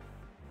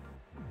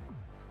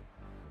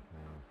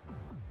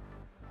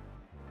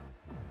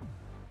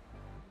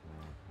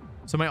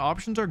 So my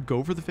options are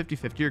go for the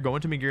 50-50 or go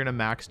into Magearna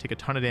max, take a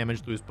ton of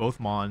damage, lose both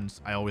Mons.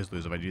 I always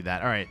lose if I do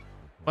that. All right.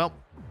 Well,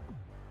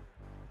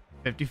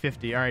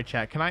 50-50. All right,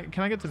 chat. Can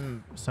I get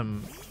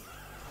some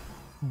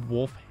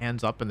wolf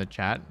hands up in the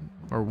chat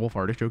or wolf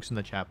artichokes in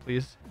the chat,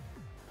 please?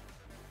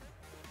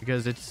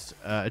 Because it's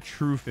a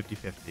true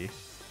 50-50.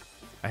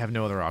 I have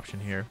no other option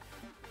here.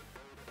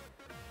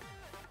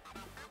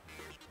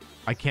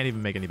 I can't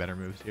even make any better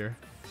moves here.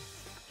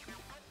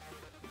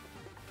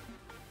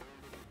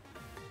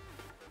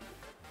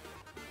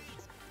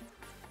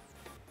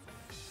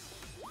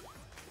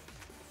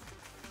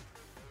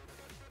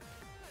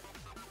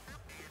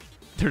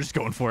 They're just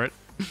going for it.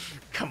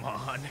 Come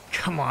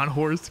on,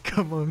 horse.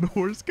 Come on,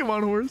 horse.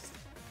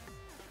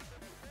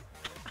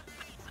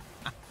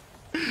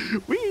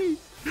 Whee!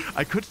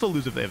 I could still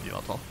lose if they have the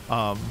Yveltal.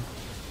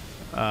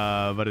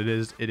 But it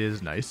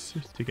is nice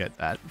to get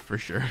that for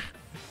sure.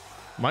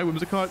 My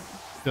Whimsicott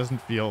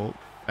doesn't feel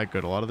that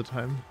good a lot of the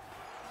time.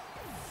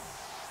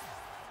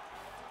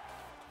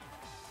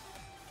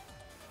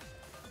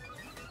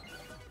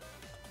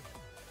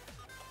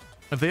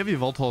 If they have the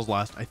Yveltals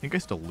last, I think I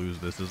still lose.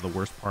 This is the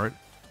worst part.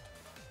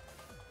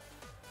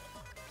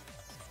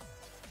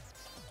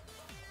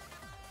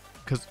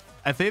 Because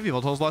if they have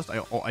Yveltals last,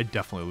 I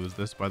definitely lose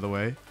this, by the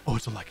way. Oh,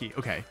 it's a lucky.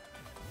 Okay.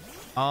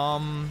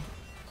 I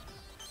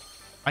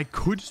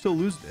could still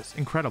lose this.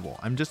 Incredible.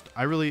 I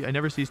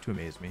never cease to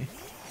amaze me.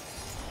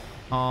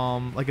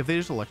 Like if they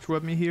just Electro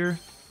Web me here.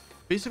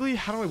 Basically,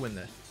 how do I win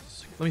this?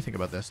 Let me think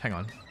about this. Hang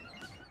on.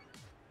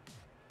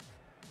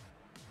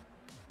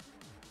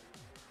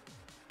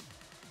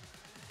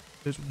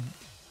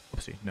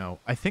 Oopsie. No.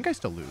 I think I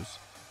still lose.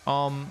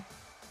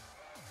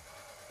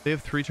 They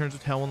have 3 turns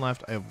of Tailwind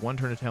left. I have 1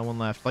 turn of Tailwind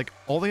left. Like,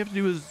 all they have to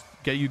do is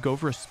get you go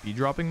for a speed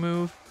dropping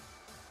move.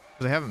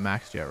 Because I haven't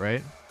maxed yet,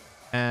 right?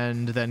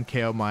 And then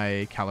KO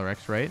my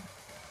Calyrex, right?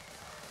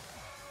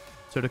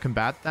 So to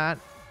combat that,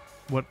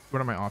 what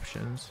are my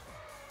options?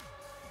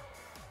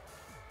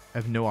 I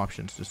have no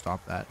options to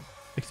stop that.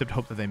 Except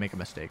hope that they make a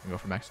mistake and go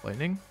for Max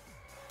Lightning.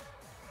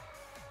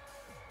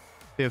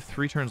 They have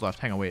 3 turns left.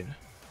 Hang on, wait.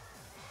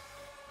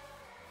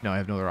 No, I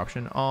have no other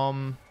option.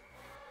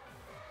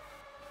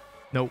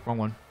 Nope, wrong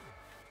one.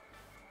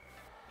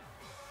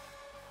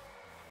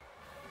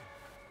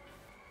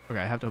 Okay,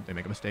 I have to hope they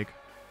make a mistake.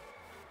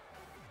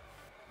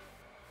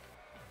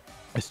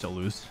 I still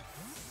lose.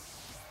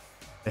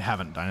 They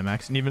haven't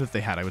Dynamax, and even if they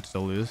had, I would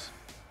still lose.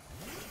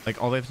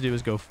 Like, all they have to do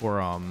is go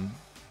for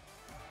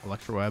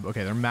Electro Web.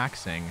 Okay, they're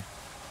maxing.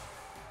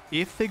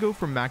 If they go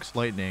for Max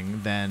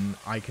Lightning, then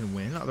I can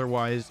win.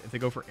 Otherwise, if they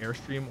go for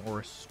Airstream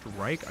or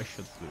Strike, I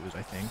should lose,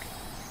 I think.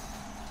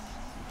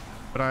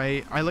 But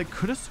I like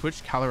could have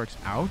switched Calyrex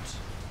out.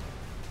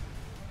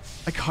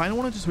 I kind of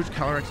wanted to switch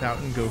Calyrex out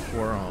and go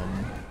for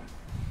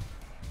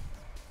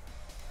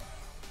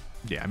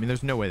yeah, I mean,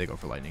 there's no way they go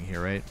for Lightning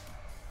here, right?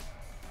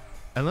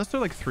 Unless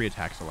they're like 3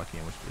 attacks are lucky,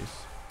 in which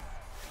case.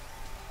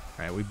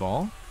 All right, we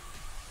ball.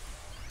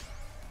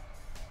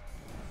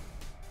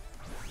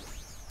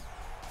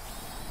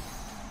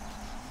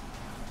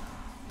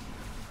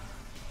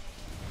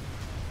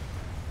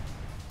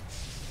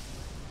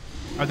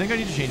 I think I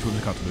need to change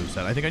Whimsicott's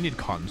moveset. I think I need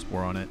Cotton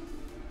Spore on it.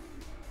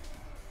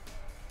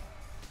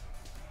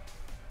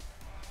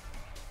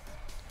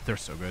 They're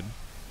so good.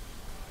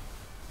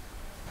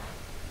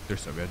 They're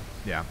so good.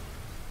 Yeah.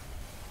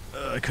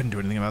 I couldn't do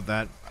anything about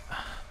that.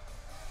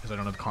 Because I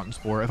don't have Cotton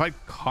Spore. If I had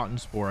Cotton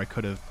Spore, I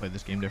could have played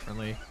this game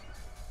differently.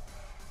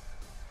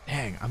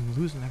 Dang, I'm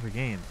losing every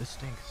game. This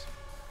stinks.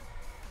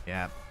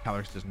 Yeah,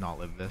 Calyrex does not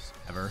live this,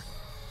 ever.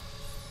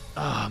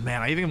 Oh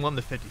man, I even won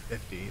the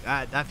 50-50.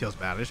 That feels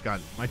bad.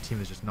 My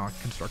team is just not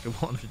constructive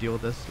well enough to deal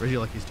with this.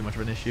 Regieleki is too much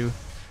of an issue.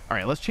 All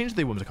right, let's change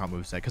the Whimsicott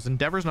moveset because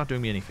Endeavor's not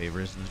doing me any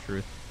favors, is the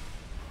truth.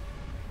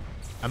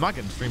 I'm not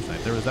getting stream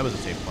sniped. That was a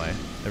safe play.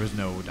 There was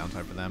no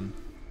downside for them.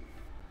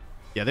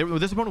 Yeah,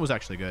 this opponent was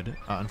actually good,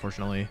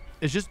 unfortunately.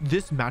 It's just,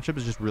 this matchup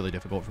is just really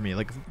difficult for me.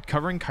 Like,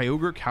 covering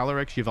Kyogre,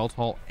 Calyrex,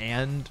 Yveltal,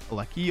 and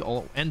Aleki,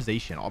 and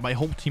Zacian. My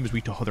whole team is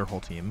weak to their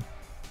whole team.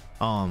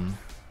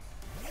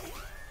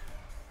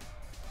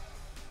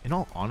 In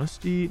all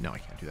honesty, no, I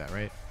can't do that,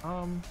 right?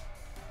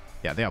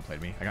 Yeah, they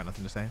outplayed me. I got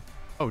nothing to say.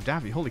 Oh,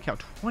 Daffy, holy cow,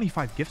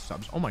 25 gift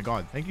subs. Oh my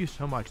god, thank you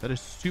so much. That is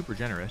super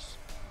generous.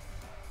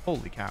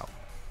 Holy cow.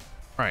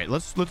 All right,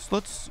 let's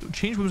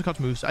change Whimsicott's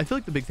moves. I feel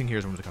like the big thing here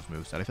is Whimsicott's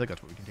moveset. I feel like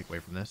that's what we can take away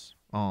from this.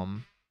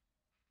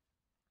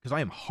 Because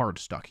I am hard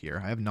stuck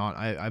here. I have not.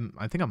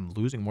 I think I'm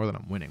losing more than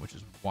I'm winning, which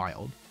is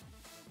wild.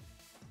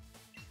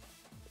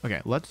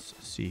 Okay, let's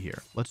see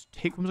here. Let's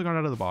take Whimsicott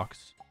out of the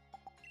box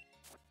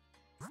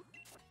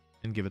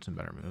and give it some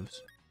better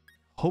moves.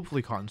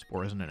 Hopefully, Cotton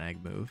Spore isn't an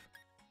egg move.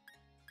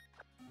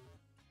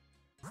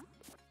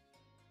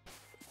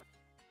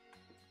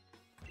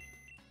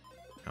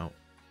 No.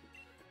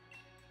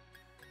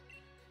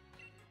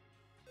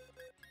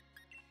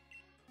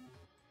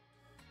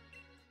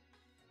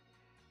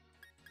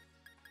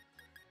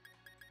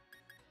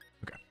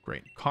 Okay,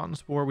 great. Cotton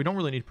Spore. We don't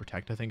really need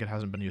Protect. I think it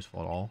hasn't been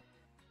useful at all.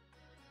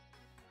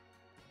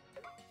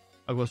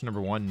 Close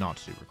number 1, not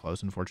super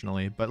close,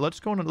 unfortunately. But let's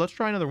go on. Let's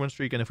try another win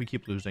streak, and if we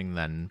keep losing,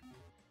 then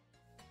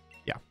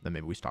yeah, then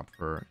maybe we stop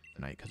for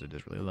the night because it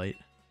is really late.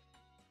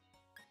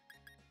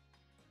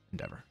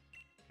 Endeavor.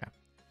 Okay,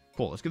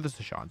 cool. Let's give this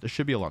a shot. This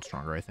should be a lot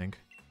stronger, I think.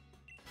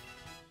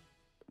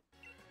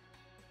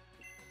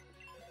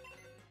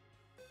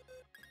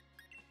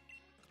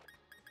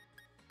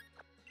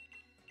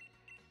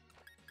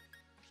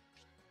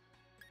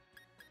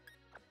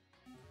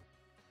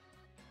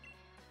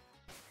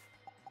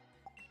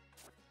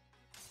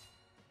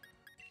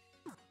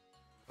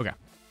 Okay,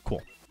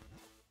 cool.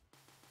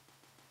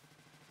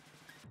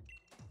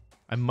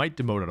 I might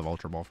demote out of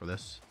Ultra Ball for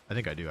this. I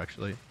think I do,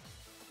 actually.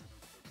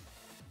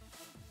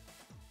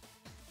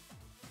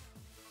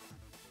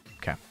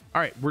 Okay.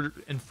 All right, we're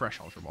in fresh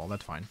Ultra Ball.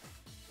 That's fine.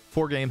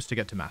 4 games to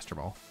get to Master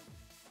Ball.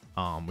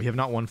 We have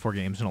not won 4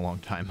 games in a long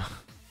time.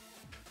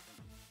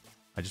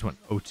 I just went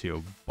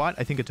 0-2, but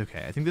I think it's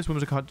okay. I think this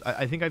Whimsicott.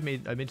 I think I've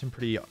made some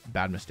pretty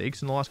bad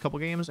mistakes in the last couple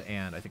games,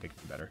 and I think I can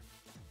do better.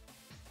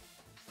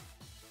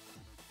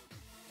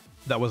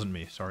 That wasn't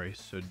me. Sorry,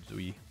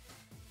 Suzui.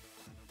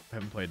 I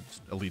haven't played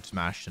Elite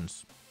Smash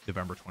since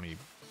November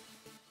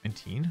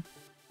 2019,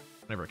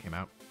 whenever it came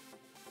out.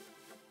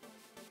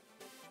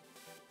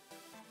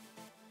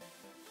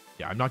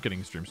 Yeah, I'm not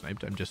getting stream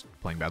sniped. I'm just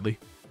playing badly,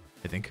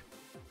 I think.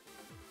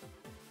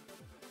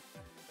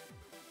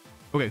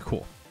 Okay,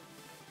 cool.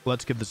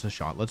 Let's give this a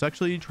shot. Let's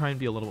actually try and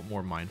be a little bit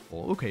more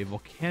mindful. Okay,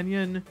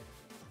 Volcanion,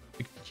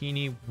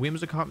 Bikini,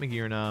 Whimsicott,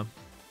 Magearna,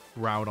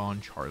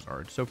 Groudon,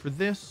 Charizard. So for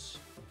this,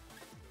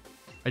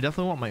 I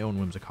definitely want my own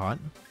Whimsicott.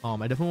 I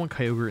definitely want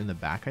Kyogre in the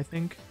back, I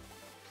think.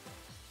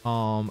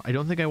 I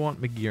don't think I want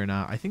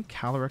Magearna. I think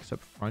Calyrex up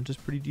front is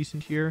pretty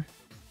decent here.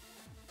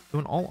 So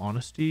in all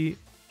honesty,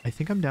 I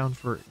think I'm down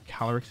for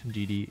Calyrex and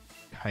DD,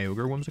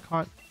 Kyogre,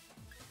 Whimsicott.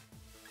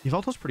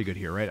 Yveltal's pretty good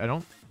here, right? I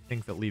don't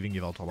think that leaving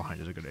Yveltal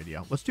behind is a good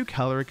idea. Let's do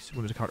Calyrex,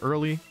 Whimsicott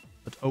early.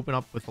 Let's open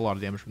up with a lot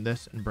of damage from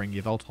this and bring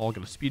Yveltal,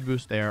 get a speed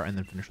boost there, and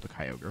then finish with a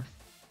Kyogre.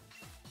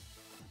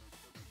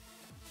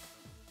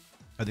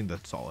 I think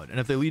that's solid. And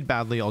if they lead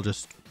badly, I'll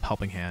just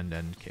Helping Hand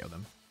and KO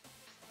them.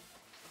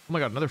 Oh my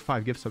god, another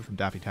 5 gift subs from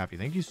Daffy Taffy.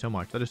 Thank you so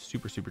much. That is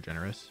super, super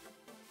generous.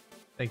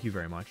 Thank you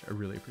very much. I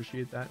really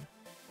appreciate that.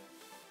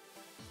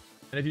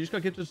 And if you just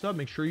got gifted a sub,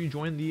 make sure you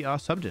join the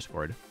sub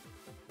Discord.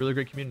 Really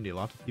great community.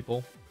 Lots of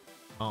people.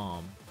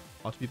 Lots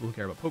of people who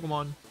care about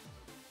Pokemon.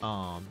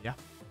 Yeah.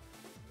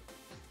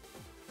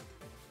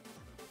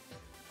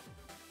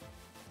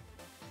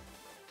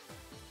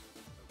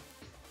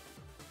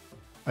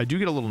 I do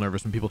get a little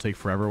nervous when people take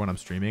forever when I'm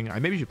streaming. I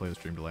maybe should play the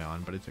stream delay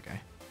on, but it's okay.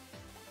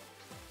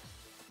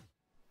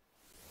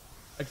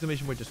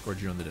 Exclamation point Discord,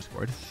 you're on the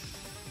Discord.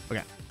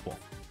 Okay, cool.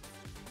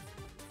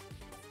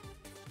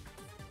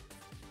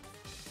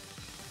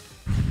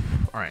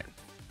 All right.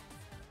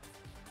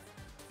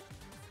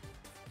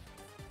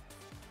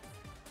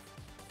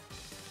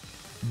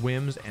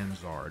 Whims and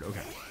Zard.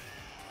 Okay.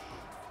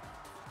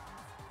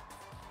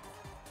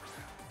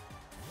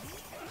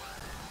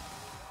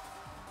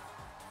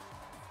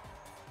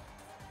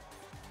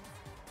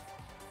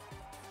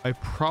 I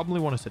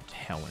probably want to set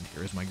Tailwind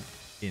here is my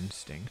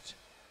instinct.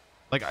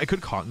 Like, I could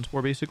Cotton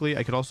Spore, basically.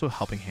 I could also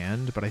Helping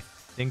Hand, but I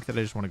think that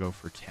I just want to go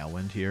for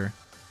Tailwind here.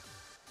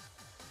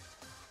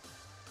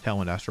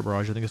 Tailwind Astro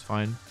Barrage, I think is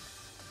fine.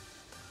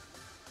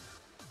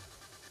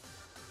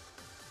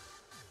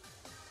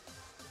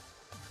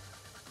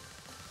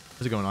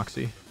 How's it going,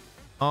 Oxy?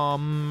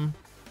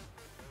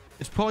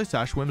 It's probably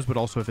Sash Whims, but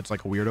also if it's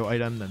like a weirdo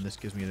item, then this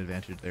gives me an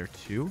advantage there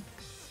too.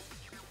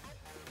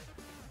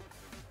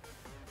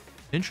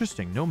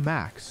 Interesting. No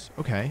max.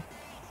 Okay.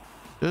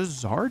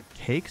 Does Zard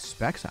take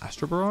Specs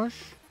Astro Barrage?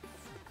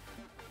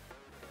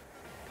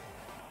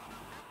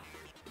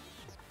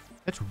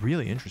 That's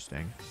really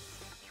interesting.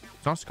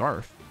 It's not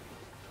Scarf.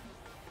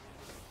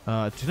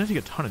 It's gonna take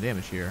a ton of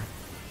damage here.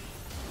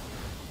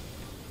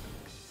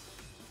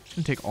 It's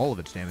gonna take all of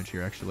its damage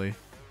here, actually.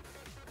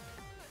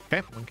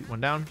 Okay,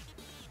 one down.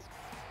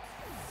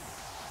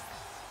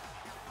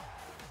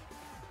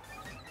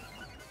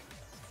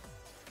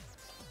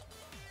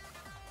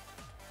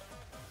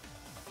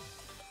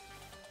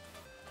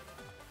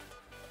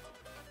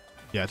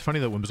 Yeah, it's funny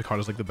that Whimsicott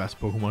is like the best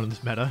Pokemon in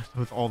this meta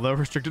with all the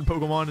restricted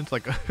Pokemon. It's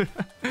like,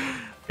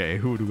 okay,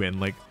 who would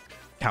win? Like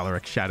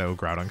Calyrex, Shadow,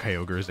 Groudon,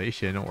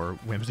 Kyogreization, or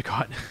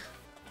Whimsicott?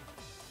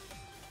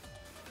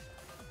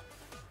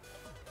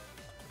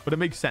 But it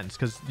makes sense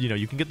because, you know,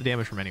 you can get the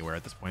damage from anywhere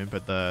at this point,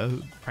 but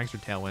the Prankster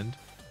Tailwind,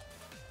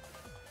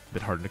 a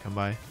bit harder to come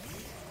by.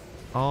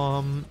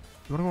 What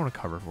do I want to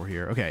cover for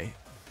here? Okay.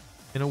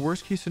 In a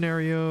worst case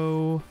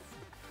scenario,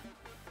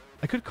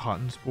 I could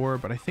Cotton Spore,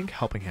 but I think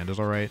Helping Hand is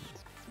all right.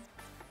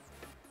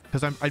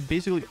 Because I'd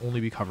basically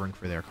only be covering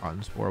for their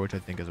Cotton Spore, which I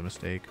think is a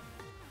mistake.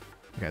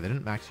 Okay, they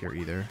didn't max here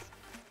either.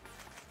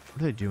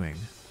 What are they doing?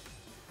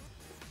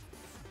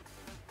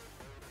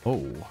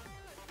 Oh.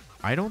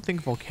 I don't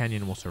think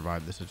Volcanion will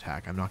survive this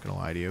attack. I'm not going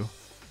to lie to you.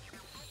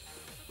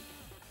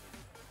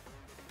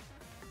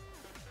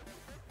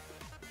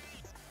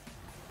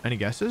 Any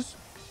guesses?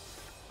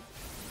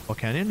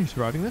 Volcanion, you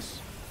surviving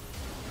this?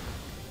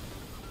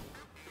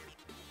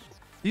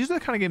 These are the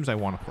kind of games I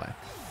want to play.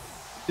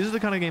 These are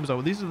the kind of games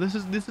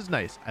this is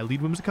nice. I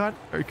lead Whimsicott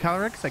or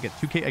Calyrex. I get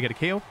 2K. I get a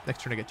KO.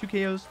 Next turn I get 2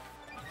 KOs.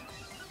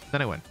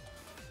 Then I win.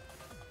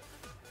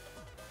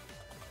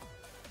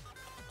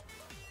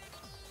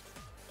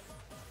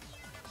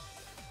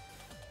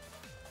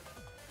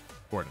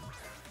 Gordon.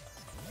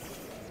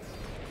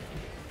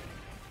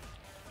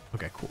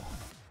 Okay, cool.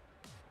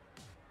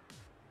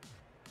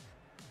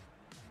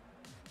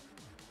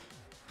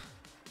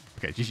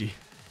 Okay, GG.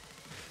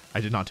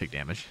 I did not take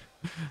damage.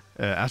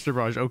 Astro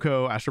Barrage,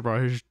 Oko, Astro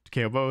Barrage,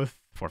 KO both,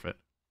 forfeit.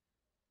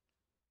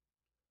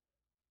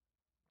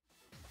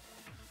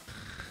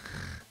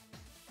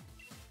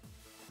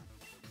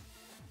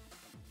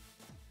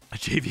 A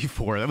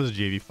JV4, that was a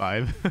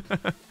JV5.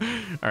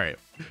 All right,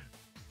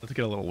 let's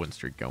get a little win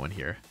streak going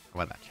here.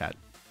 How about that, chat?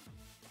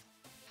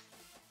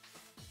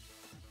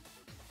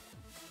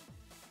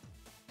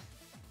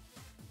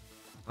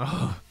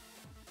 Oh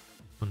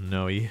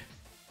no.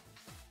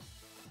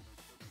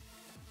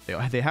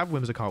 They have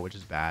Whimsicott, which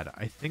is bad.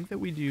 I think that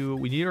we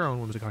need our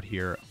own Whimsicott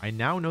here. I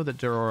now know that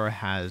Zeraora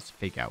has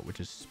Fake Out, which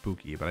is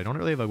spooky, but I don't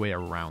really have a way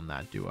around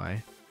that, do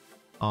I?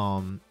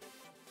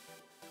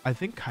 I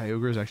think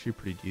Kyogre is actually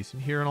pretty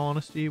decent here, in all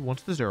honesty.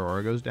 Once the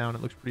Zeraora goes down,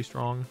 it looks pretty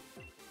strong.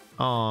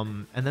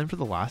 And then for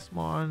the last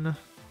one,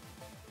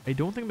 I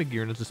don't think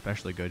Magearna is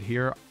especially good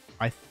here.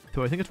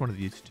 So I think it's one of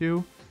these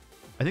two.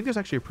 I think there's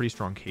actually a pretty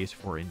strong case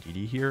for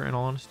Indeedee here, in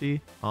all honesty.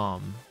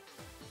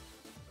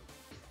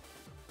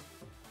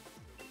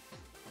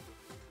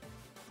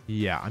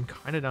 Yeah, I'm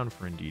kind of down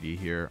for Indeedee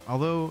here.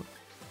 Although,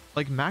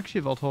 like, Max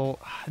Yveltal,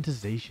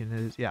 Intization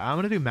is... Yeah, I'm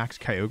going to do Max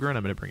Kyogre, and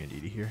I'm going to bring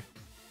Indeedee here.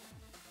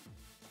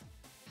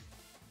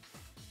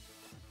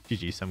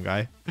 GG, some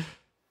guy. Oh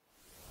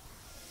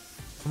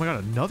my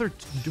god, another...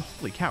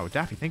 Holy cow,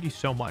 Daffy, thank you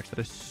so much. That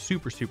is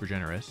super, super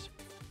generous.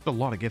 That's a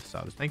lot of gift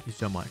subs. Thank you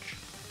so much.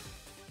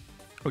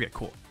 Okay,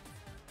 cool.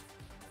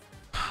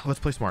 Let's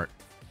play smart.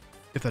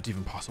 If that's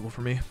even possible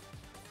for me.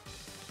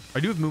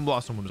 I do have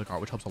Moonblossom and Whimsicott,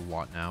 which helps a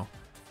lot now.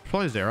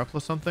 Probably Zera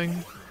plus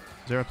something.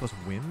 Zera plus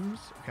Whims.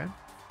 Okay.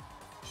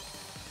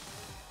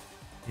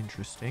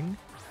 Interesting.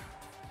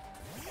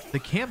 They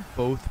can't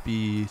both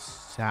be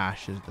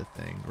Sash is the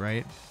thing,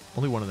 right?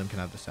 Only one of them can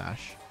have the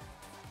Sash.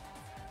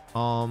 If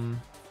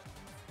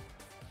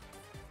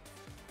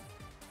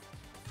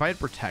I had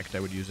Protect, I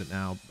would use it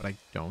now, but I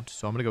don't.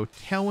 So I'm going to go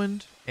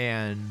Tailwind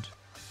and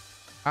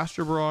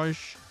Astro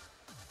Barrage.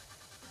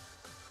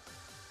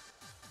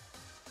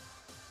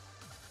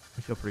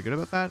 I feel pretty good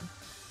about that.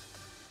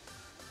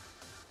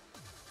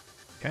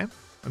 Okay.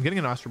 I'm getting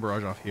an Astro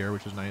Barrage off here,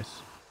 which is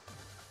nice.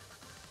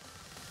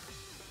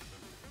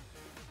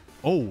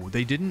 Oh,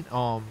 they didn't,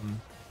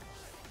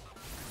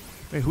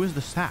 wait, who is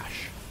the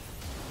Sash?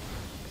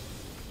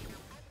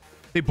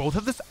 They both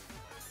have this...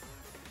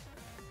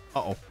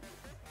 Uh-oh.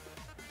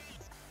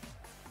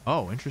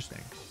 Oh,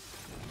 interesting.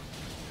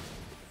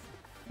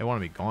 They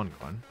want to be gone.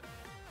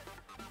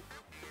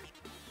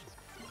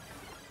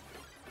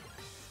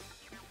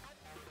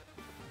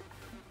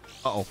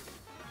 Uh-oh.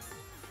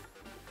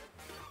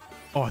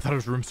 Oh, I thought it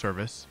was Room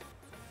Service.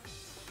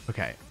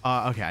 Okay.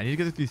 Okay, I need to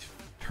get through these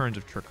turns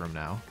of Trick Room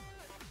now.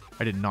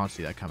 I did not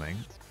see that coming.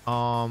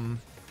 Well,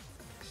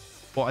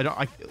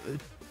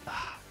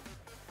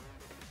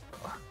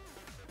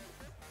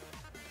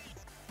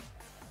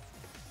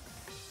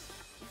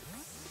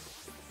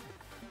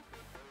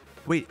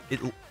 wait,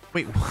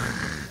 wait.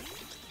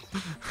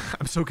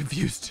 I'm so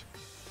confused.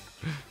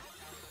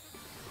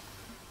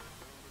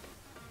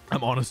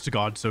 I'm honest to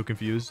God so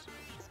confused.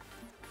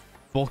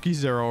 Bulky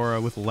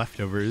Zeraora with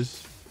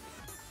leftovers.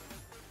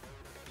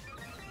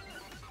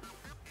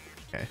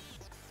 Okay.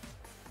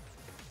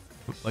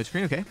 Light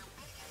screen, okay.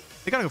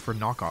 They gotta go for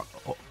knockoff.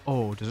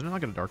 Oh, does it not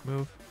get a dark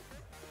move?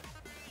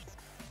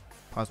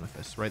 Plasma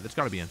Fist, right? That's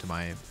gotta be into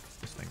my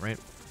this thing, right?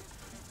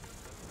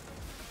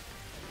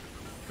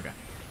 Okay.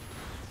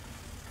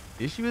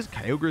 The issue is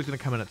Kyogre is gonna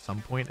come in at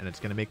some point, and it's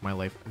gonna make my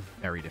life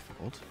very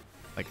difficult.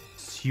 Like,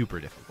 super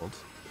difficult.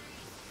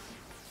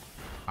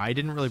 I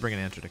didn't really bring an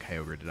answer to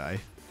Kyogre, did I?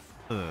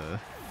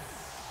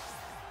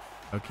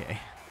 Okay.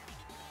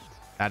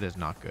 That is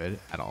not good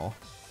at all.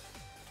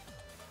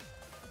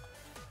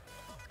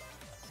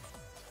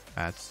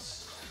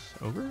 That's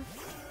over.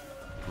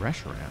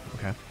 Reshiram.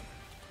 Okay.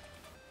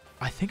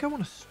 I think I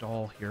want to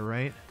stall here,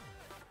 right?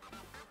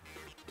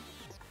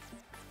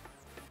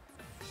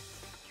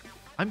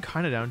 I'm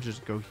kind of down to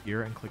just go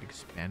here and click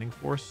Expanding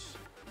Force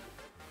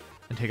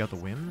and take out the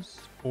whims,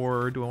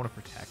 or do I want to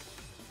protect?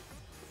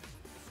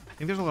 I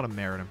think there's a lot of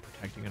merit in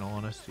protecting, in all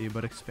honesty,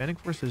 but Expanding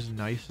Force is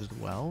nice as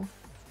well.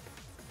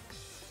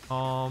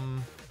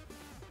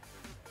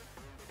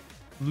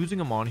 Losing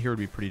them on here would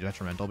be pretty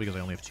detrimental because I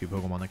only have 2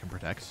 Pokemon that can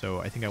protect, so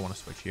I think I want to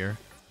switch here.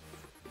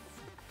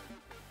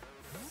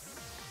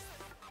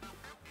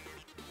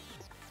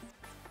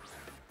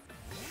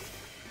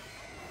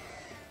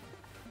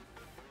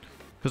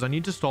 Because I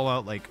need to stall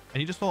out, like, I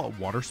need to stall out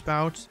Water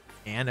Spout,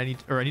 and I need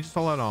to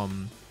stall out, oh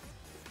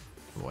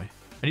boy.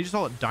 I need to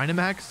stall out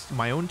Dynamax,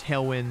 my own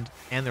Tailwind,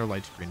 and their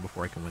Light Screen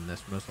before I can win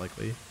this, most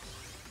likely.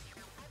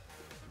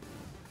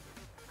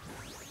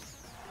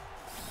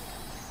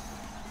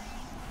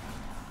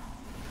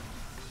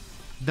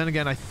 Then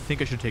again, I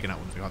think I should have taken out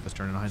once I got this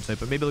turn in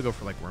hindsight, but maybe they'll go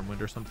for, like, Wormwind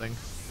or something.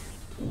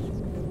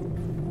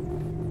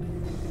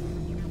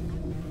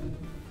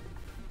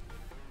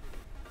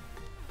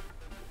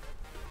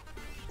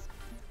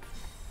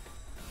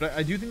 But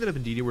I do think that if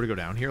Indeedee were to go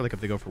down here, like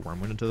if they go for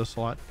Wormwind into the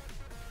slot.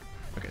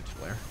 Okay, it's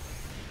Flare.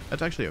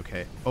 That's actually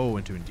okay. Oh,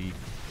 into Indeed.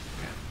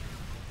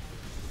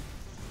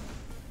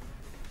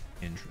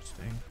 Okay.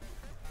 Interesting.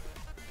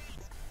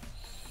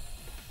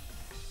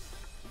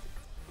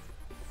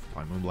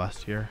 Probably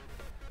Moonblast here.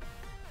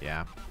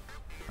 Yeah.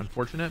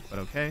 Unfortunate, but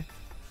okay.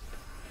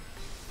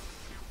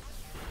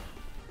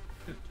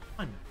 Dude,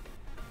 ton.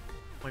 Oh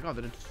my god,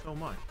 that did so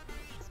much.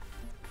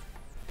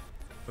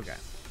 Okay.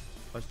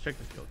 Let's check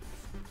the field.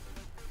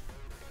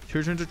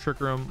 2 turns of Trick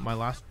Room. My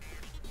last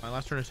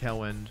turn is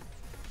Tailwind.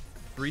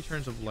 3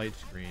 turns of Light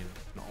Screen.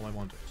 And all I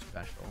want is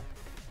special.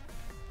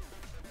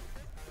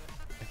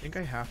 I think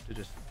I have to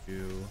just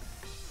do...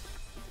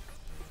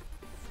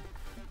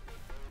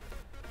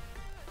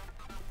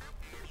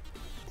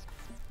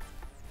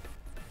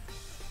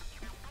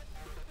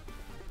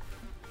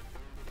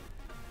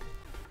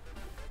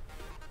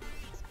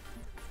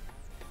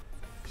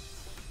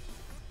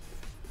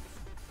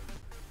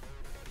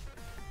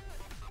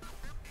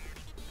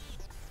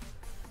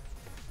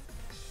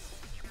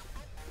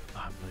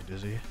 I'm really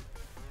dizzy.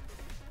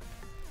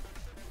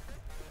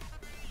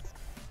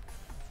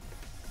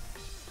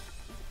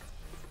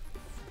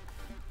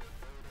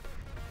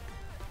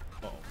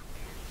 Oh.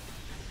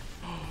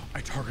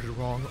 I targeted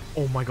wrong.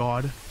 Oh my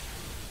god.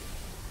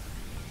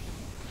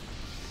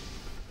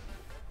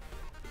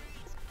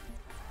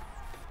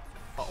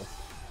 Oh.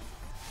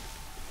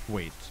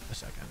 Wait a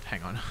second.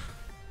 Hang on.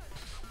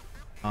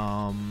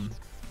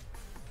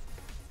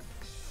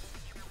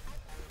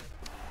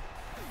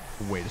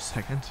 Wait a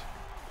second.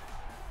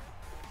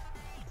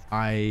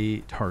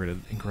 I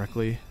targeted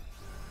incorrectly.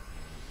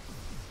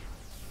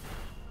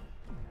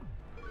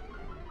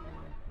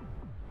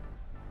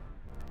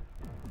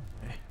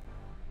 Okay.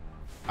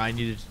 I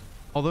needed...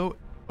 Although...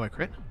 Oh, I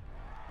crit?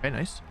 Okay,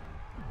 nice.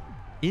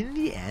 In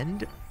the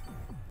end,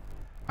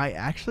 I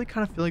actually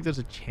kind of feel like there's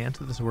a chance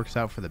that this works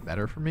out for the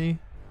better for me.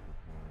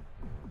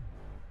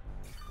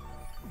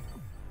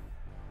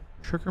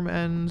 Trick Room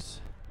ends.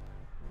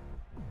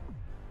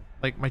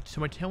 Like, so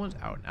my Tailwind's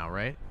out now,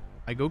 right?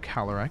 I go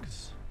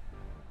Calyrex.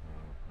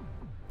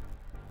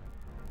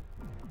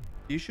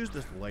 The issue is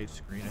this Light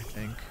Screen, I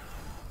think.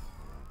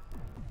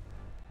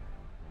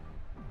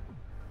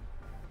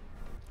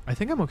 I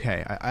think I'm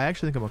okay. I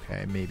actually think I'm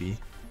okay. Maybe.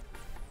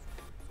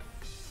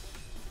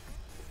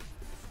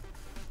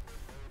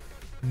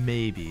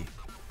 Maybe.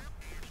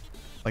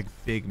 Like,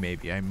 big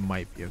maybe. I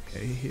might be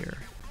okay here.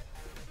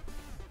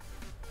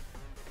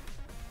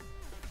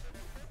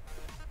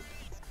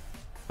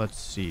 Let's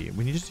see.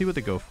 We need to see what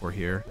they go for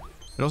here.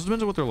 It also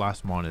depends on what their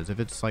last mon is. If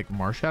it's like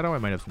Marshadow, I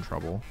might have some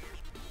trouble.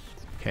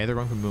 Okay, they're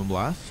going for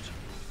Moonblast.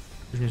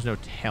 There's no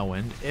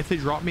Tailwind. If they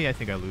drop me, I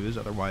think I lose.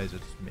 Otherwise,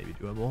 it's maybe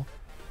doable.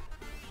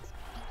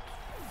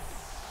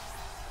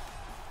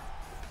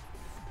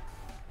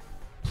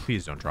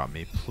 Please don't drop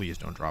me. Please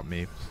don't drop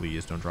me.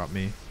 Please don't drop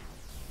me.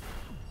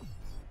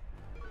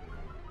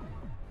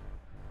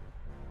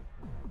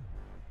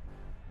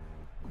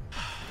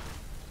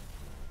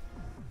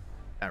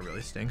 That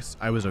really stinks.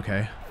 I was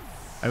okay.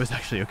 I was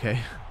actually okay.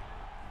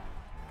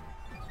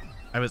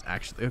 I was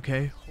actually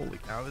okay. Holy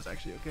cow, I was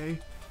actually okay.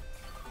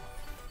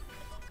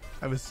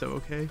 I was so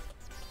okay.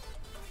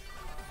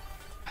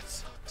 That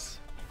sucks.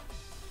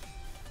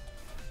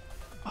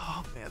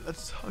 Oh man, that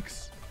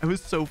sucks. I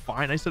was so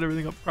fine. I set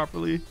everything up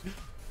properly.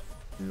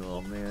 Oh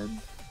man.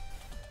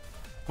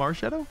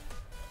 Marshadow?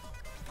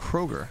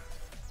 Kroger.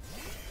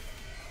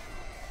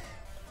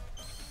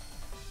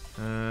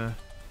 I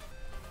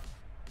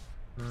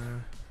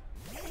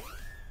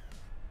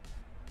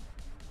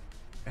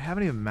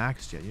haven't even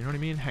maxed yet. You know what I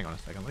mean? Hang on a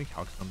second. Let me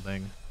calc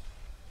something.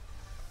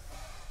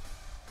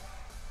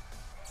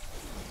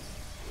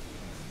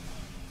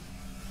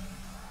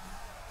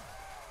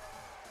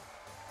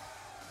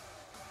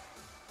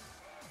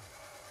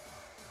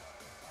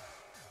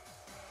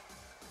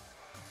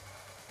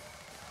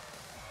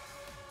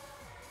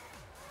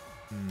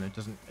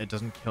 It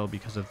doesn't kill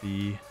because of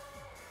the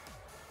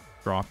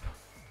drop.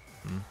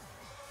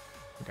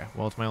 Okay,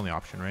 well, it's my only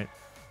option, right?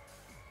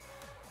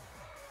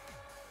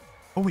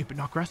 Oh, wait, but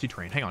not grassy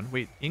terrain. Hang on.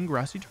 Wait, in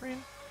grassy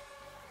terrain?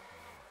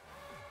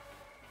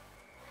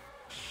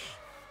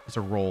 It's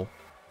a roll.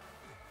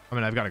 I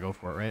mean, I've got to go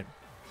for it, right?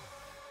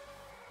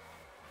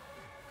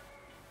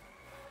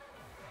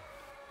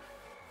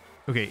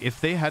 Okay,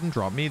 if they hadn't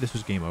dropped me, this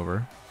was game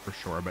over for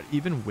sure. But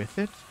even with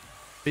it,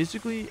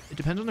 basically, it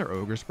depends on their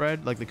ogre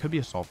spread. Like, they could be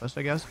Assault Vest,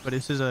 I guess. But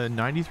this is a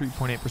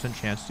 93.8%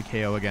 chance to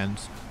KO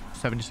against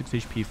 76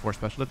 HP for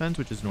special defense,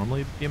 which is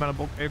normally the amount of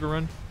bulk ogre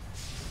run.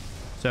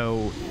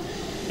 So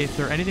if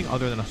they're anything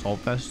other than Assault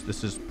Vest,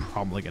 this is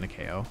probably going to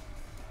KO.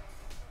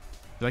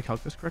 Did I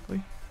calculate this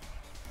correctly?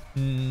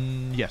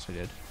 Yes, I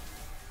did.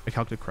 I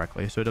calculated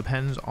correctly. So it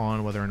depends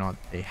on whether or not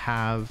they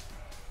have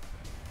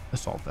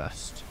Assault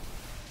Vest.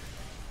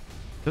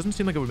 Doesn't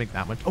seem like it would make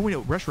that much. Oh, wait,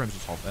 no. Reshiram's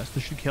Assault Vest.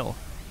 This should kill.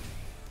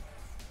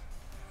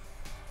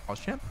 Pause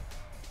champ?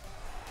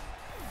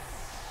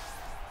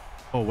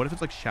 Oh, what if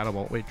it's like Shadow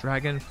Ball? Wait,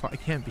 Dragon.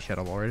 It can't be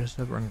Shadow Ball, right? It has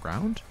to run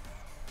ground.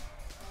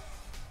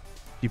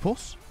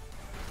 Depulse?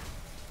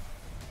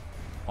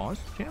 Pause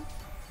champ?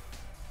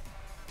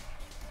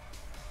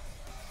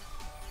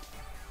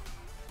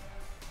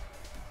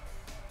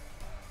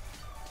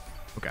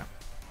 Okay.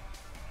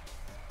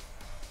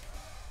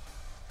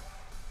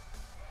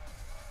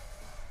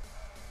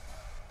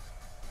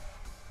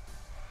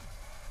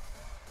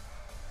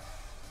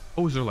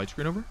 Oh, is there a light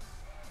screen over?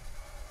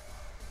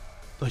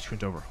 The light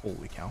screen's over.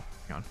 Holy cow.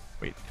 Hang on.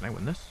 Wait, can I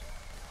win this?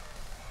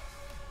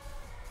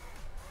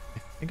 I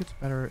think it's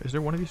better. Is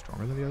there one of these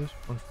stronger than the others?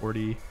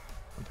 140,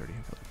 130. I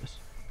feel like this.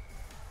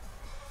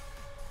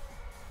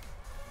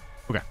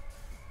 Okay.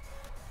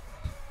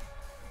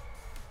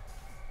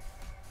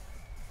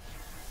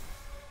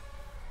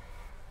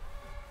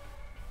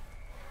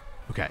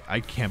 Okay, I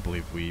can't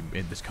believe we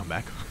made this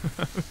comeback.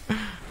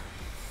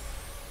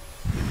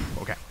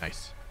 Okay,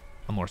 nice.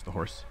 Unlorse the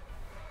horse.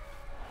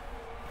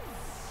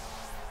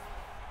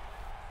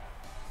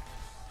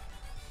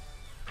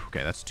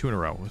 Okay, that's 2 in a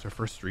row. It was our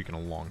first streak in a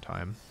long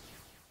time.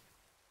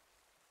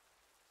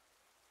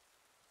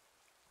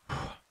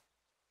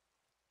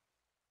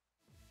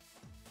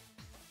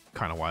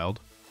 Kind of wild.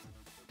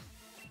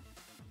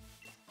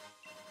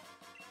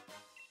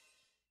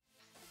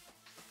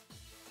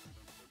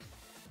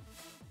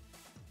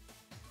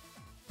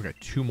 Okay,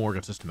 2 more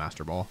gets us to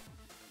Master Ball.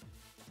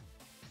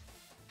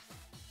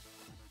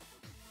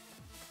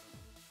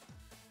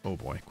 Oh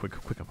boy,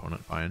 quick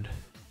opponent find.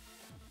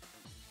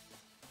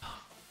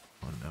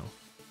 Oh no.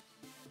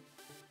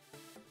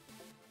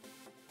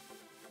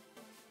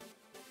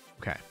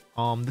 Okay.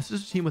 This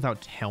is a team without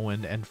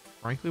Tailwind and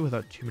frankly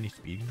without too many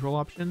speed control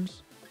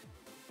options.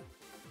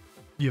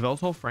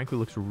 Yveltal frankly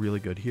looks really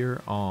good here.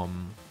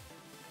 Magearna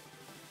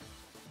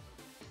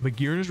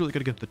is really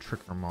good against the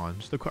Tricker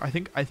Mons. I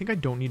think I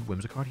don't need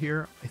Whimsicott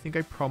here. I think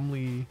I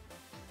probably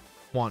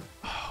want...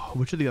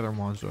 which of the other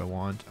Mons do I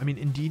want? I mean,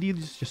 Indeedee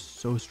is just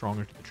so strong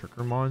into the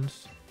Tricker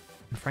Mons.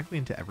 And frankly,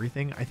 into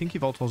everything. I think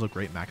Yveltal is a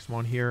great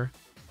Maximon here.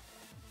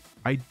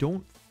 I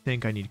don't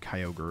think I need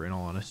Kyogre, in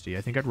all honesty.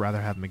 I think I'd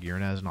rather have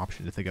Magearna as an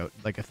option if they go...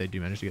 like, if they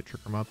do manage to get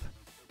Trick Room up.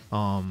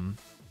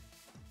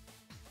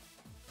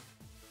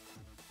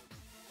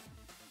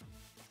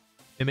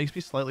 It makes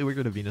me slightly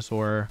weaker to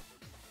Venusaur.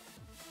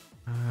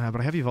 But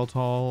I have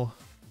Yveltal.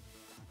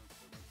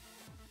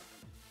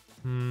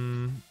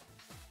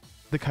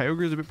 The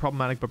Kyogre is a bit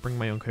problematic, but bringing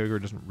my own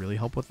Kyogre doesn't really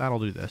help with that. I'll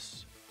do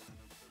this.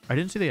 I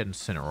didn't see they had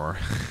Incineroar.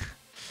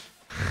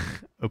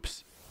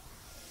 Oops.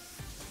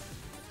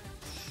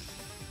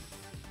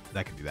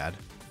 That could be bad.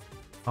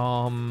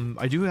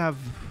 I do have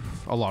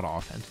a lot of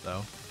offense,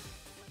 though. Oh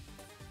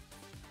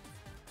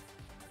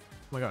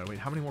my god, wait,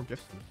 how many more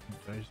gift subs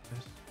did I just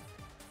miss?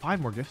 5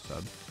 more gift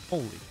subs.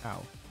 Holy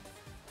cow.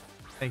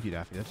 Thank you,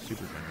 Daffy. That's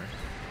super generous.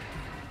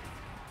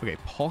 Okay,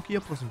 Palkia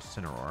plus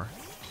Incineroar.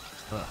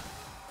 Ugh.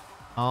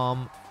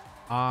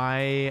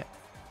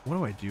 What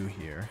do I do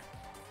here?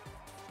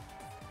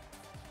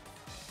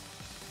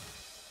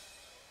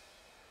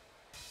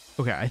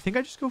 Okay, I think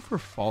I just go for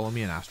Follow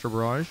Me and Astro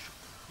Barrage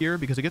here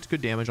because it gets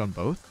good damage on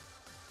both.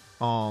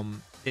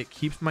 It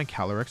keeps my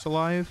Calyrex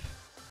alive.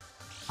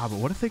 But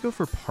what if they go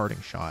for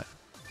Parting Shot?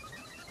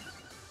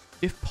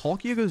 If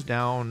Palkia goes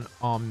down,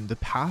 the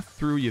path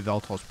through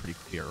Yveltal is pretty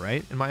clear,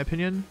 right? In my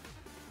opinion.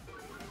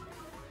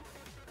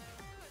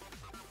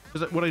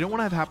 Because what I don't want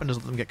to have happen is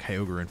let them get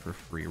Kyogre in for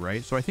free,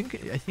 right? So I think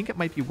it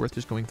might be worth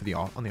just going for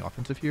on the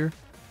offensive here.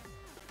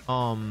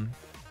 I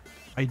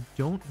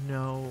don't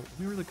know. Let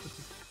me really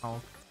quickly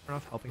turn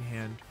off Helping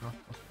Hand, turn off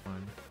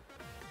 +1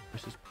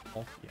 versus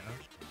Palkia.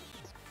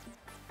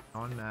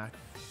 Non-max.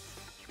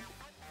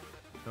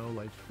 No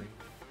light screen.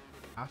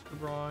 Astro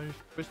Barrage.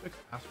 Twist Mix,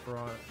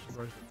 Astro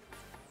Barrage.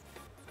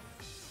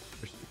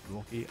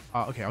 Wolfey.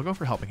 Okay, I'll go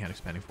for Helping Hand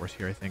Expanding Force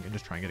here, I think, and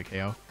just try and get a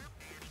KO.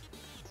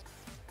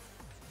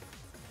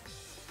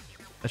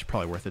 That's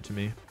probably worth it to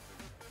me.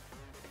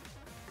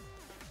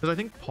 Because I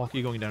think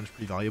Palkia going down is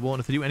pretty valuable, and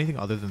if they do anything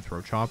other than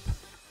Throat Chop,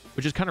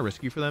 which is kind of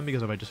risky for them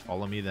because if I just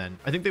follow me, then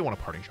I think they want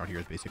a parting shot here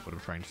is basically what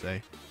I'm trying to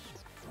say.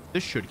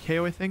 This should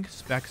KO, I think.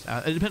 Specs,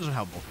 it depends on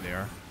how bulky they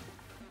are.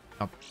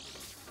 Oh,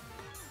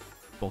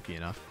 bulky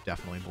enough.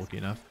 Definitely bulky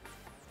enough.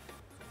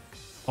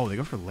 Oh, they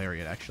go for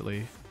Lariat,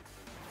 actually.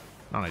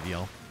 Not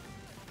ideal.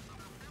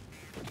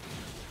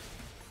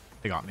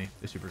 They got me.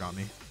 They super got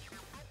me.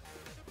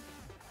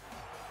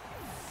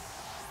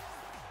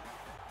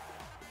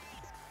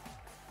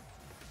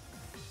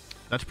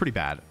 That's pretty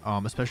bad,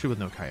 especially with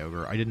no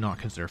Kyogre. I did not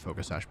consider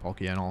Focus Sash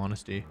Palkia in all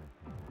honesty.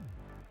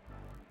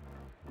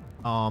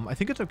 I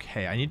think it's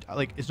okay. I need,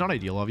 like, it's not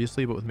ideal,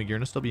 obviously, but with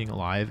Magearna still being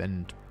alive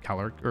and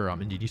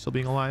Indeedee still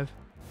being alive,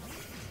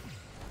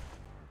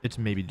 it's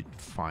maybe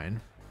fine.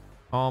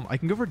 I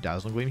can go for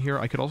Dazzling Gleam here.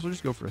 I could also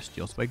just go for a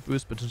Steel Spike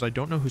boost, but since I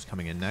don't know who's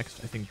coming in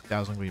next, I think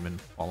Dazzling Gleam and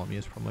Follow Me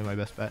is probably my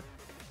best bet.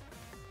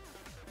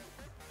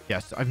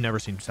 Yes, I've never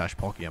seen Sash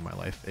Palkia in my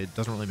life. It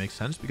doesn't really make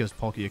sense because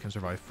Palkia can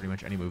survive pretty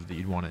much any move that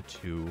you'd want it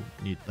to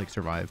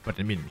survive. But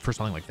I mean, for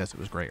something like this, it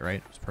was great,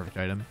 right? It's a perfect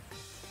item.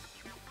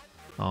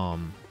 All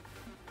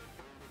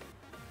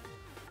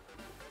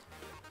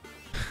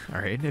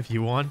right, if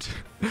you want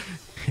to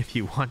if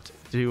you want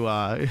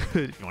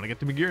to get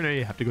to Magearna,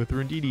 you have to go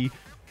through Indeedee.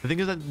 The thing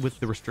is that with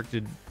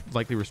the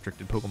likely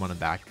restricted Pokemon in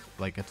back,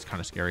 like, it's kind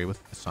of scary with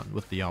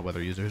the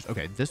weather users.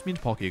 Okay, this means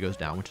Palkia goes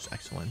down, which is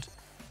excellent.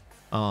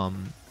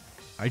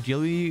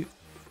 Ideally,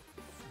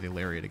 they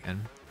Lariat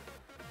again.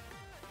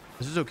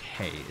 This is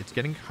okay. It's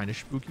getting kind of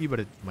spooky, but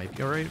it might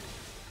be all right.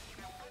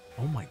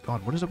 Oh my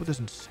god, what is up with this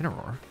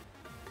Incineroar?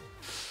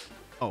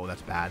 Oh,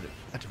 that's bad.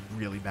 That's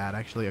really bad,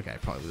 actually. Okay, I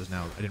probably lose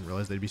now. I didn't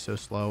realize they'd be so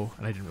slow,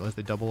 and I didn't realize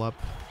they'd double up.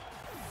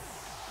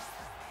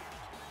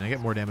 And I get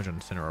more damage on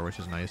Incineroar, which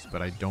is nice,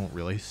 but I don't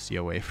really see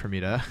a way for me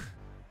to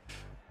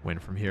win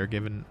from here,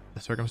 given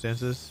the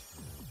circumstances.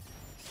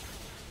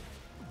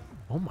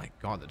 Oh my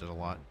god, that does a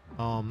lot.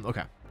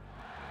 Okay.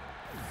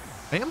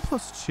 I am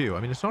 +2. I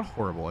mean, it's not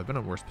horrible. I've been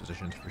in worse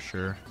positions for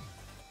sure.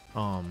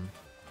 I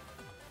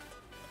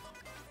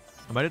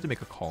might have to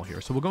make a call here.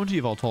 So we'll go into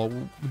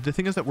Yveltal. The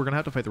thing is that we're going to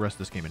have to fight the rest of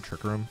this game in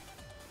Trick Room.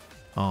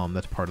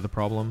 That's part of the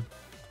problem.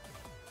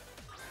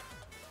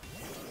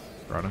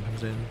 Groudon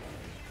comes in.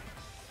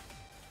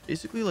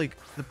 Basically, like,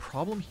 the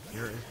problem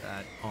here is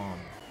that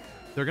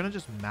they're going to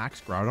just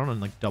max Groudon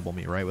and, like, double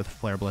me, right? With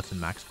Flare Blitz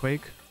and Max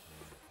Quake.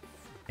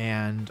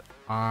 And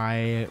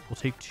I will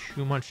take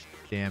too much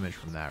damage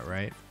from that,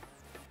 right?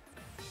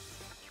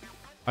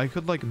 I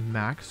could, like,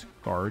 max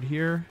guard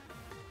here.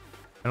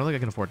 I don't think I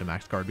can afford to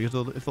max guard because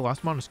if the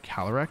last mon is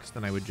Calyrex,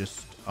 then I would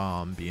just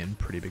be in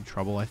pretty big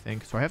trouble, I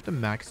think. So I have to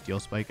max Steel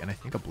Spike and I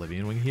think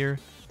Oblivion Wing here.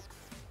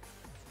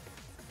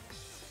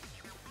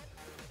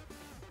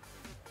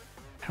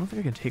 I don't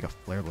think I can take a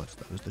Flare Blitz,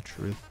 though, is the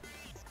truth.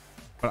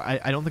 But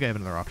I don't think I have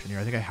another option here.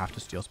 I think I have to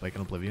Steel Spike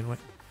and Oblivion Wing.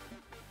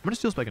 I'm going to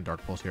Steel Spike and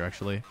Dark Pulse here,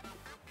 actually.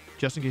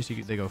 Just in case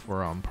they go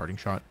for Parting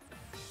Shot.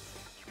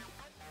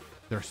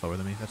 They're slower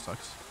than me. That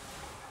sucks.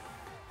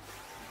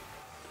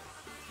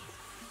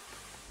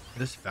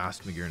 This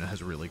fast Magearna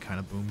has really kind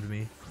of boomed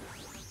me.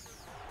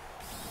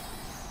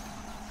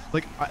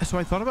 Like, so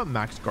I thought about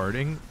max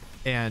guarding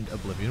and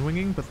Oblivion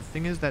Winging, but the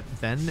thing is that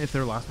then if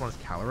their last one is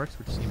Calyrex,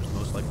 which seems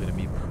most likely to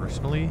me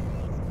personally,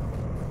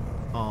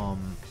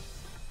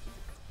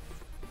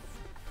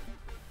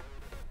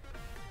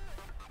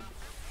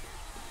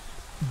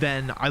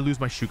 then I lose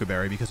my Shuka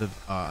Berry because of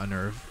a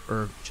nerve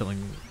or chilling,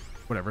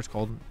 whatever it's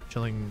called,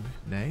 chilling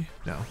nay?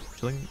 No,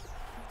 chilling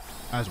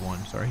as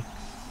one, sorry.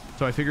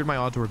 So I figured my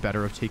odds were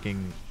better of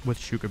taking with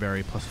Shuka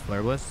Berry plus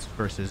Flare Blitz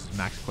versus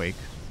Max Quake.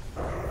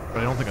 But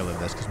I don't think I live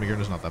this because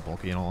Magearna's not that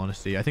bulky in all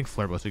honesty. I think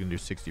Flare Blitz can do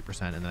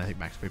 60% and then I think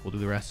Max Quake will do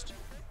the rest.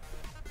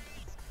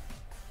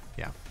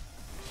 Yeah.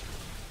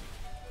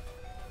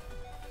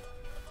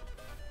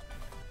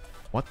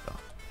 What the?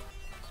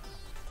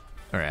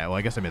 Alright, well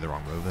I guess I made the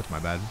wrong move. That's my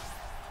bad.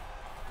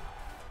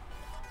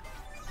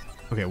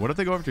 Okay, what if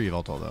they go after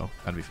Yveltal though?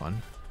 That'd be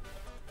fun.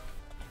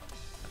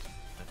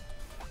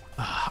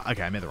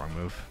 Okay, I made the wrong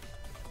move.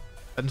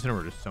 That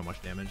Incineroar did so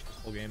much damage this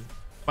whole game.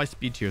 My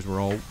speed tiers were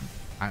all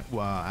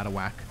out of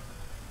whack.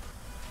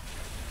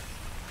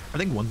 I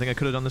think one thing I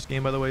could have done this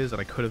game, by the way, is that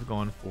I could have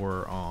gone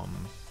for...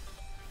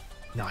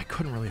 No, I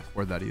couldn't really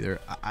afford that either.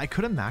 I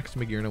could have maxed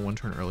Magearna one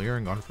turn earlier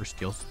and gone for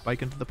Steel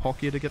Spike into the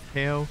Palkia to get the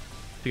KO,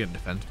 to get a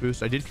defense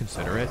boost. I did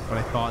consider it, but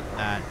I thought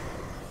that...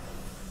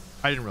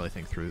 I didn't really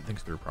think through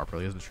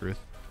properly, is the truth.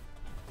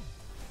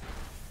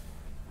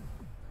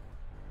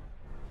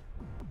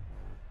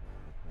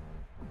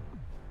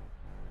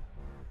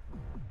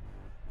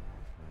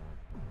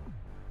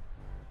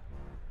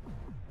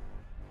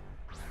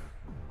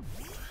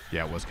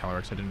 Yeah, it was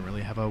Calyrex. I didn't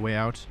really have a way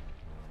out.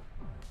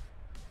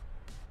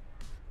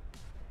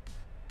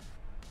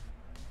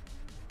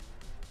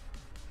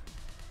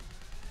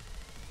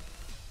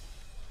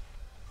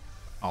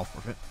 I'll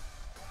forfeit.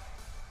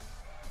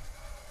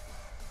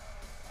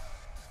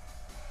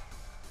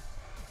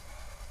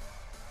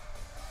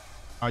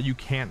 You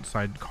can't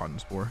side Cotton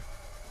Spore.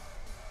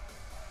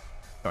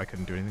 So I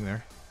couldn't do anything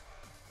there.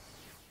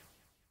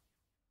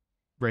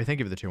 Ray, thank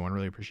you for the tier 1.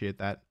 Really appreciate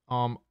that.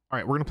 All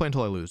right, we're gonna play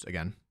until I lose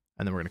again,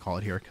 and then we're gonna call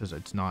it here because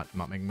I'm not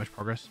making much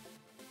progress.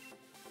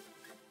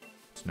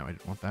 So no, I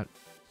didn't want that.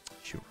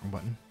 Shoot, wrong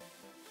button.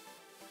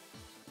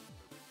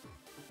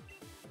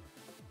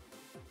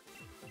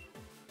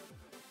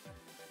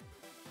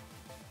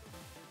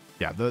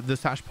 Yeah, the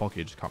Sash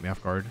Palkia just caught me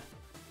off guard,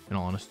 in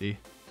all honesty.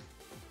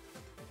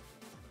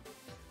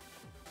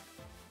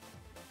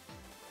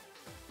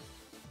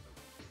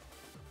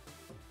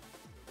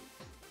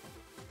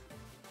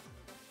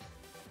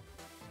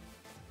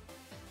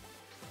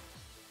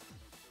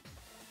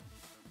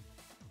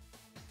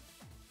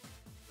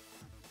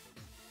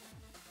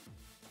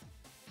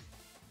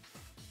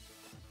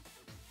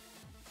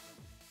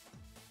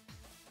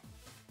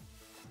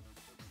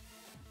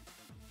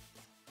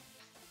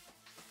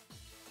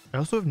 I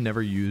also have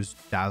never used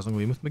Dazzling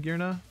Gleam with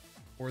Magearna.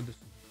 Or this,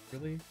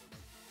 really?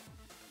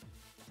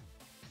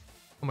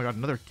 Oh my god,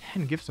 another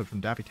 10 gift subs from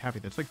Daffy Taffy.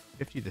 That's like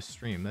 50 this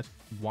stream. That's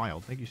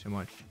wild. Thank you so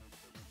much.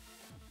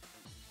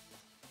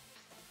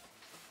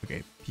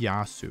 Okay,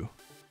 Piasu.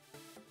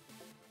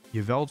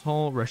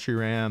 Yveltal,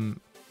 Reshiram,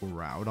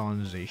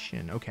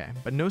 Groudonization. Okay,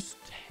 but no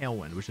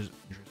Tailwind, which is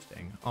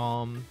interesting.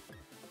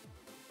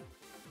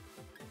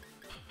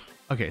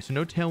 Okay, so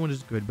no Tailwind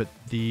is good, but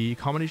the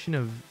combination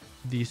of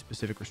these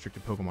specific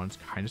restricted Pokemon is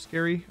kind of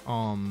scary.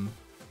 I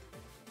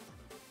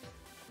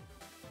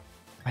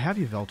have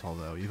Yveltal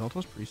though.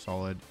 Yveltal's pretty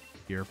solid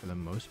here for the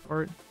most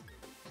part.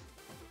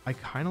 I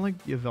kind of like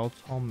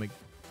Yveltal.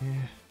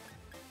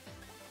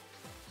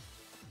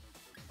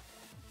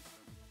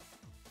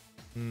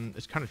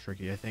 It's kind of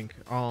tricky, I think.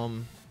 I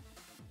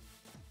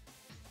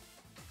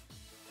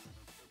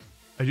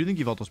do think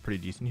Yveltal's pretty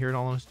decent here in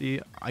all honesty.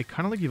 I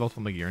kind of like Yveltal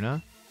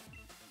Magearna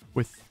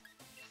with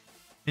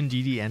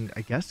Indeedee and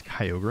I guess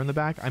Kyogre in the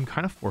back. I'm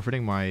kind of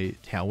forfeiting my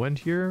Tailwind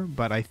here,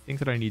 but I think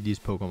that I need these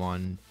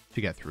Pokemon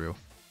to get through. I'm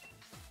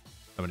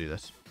gonna do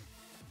this.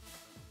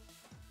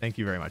 Thank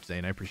you very much,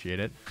 Zane. I appreciate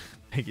it.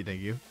 Thank you,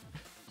 thank you.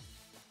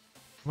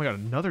 Oh my god,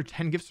 another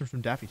 10 gifts from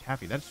Daffy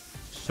Taffy. That's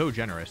so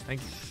generous. Thank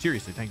you.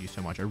 Seriously, thank you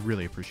so much. I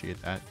really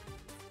appreciate that.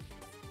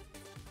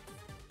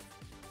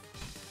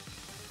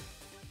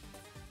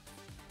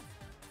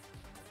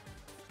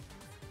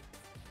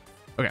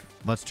 Okay,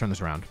 let's turn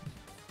this around.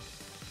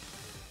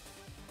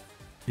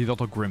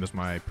 Yveltal Grim is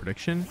my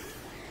prediction.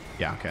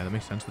 Yeah, okay, that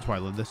makes sense. That's why I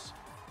love this.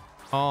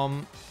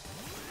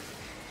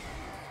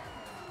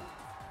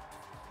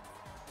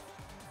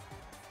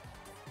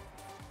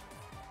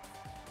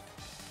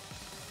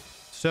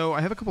 So I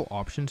have a couple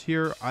options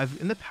here.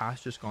 I've in the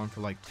past just gone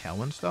for like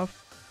Tailwind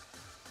stuff.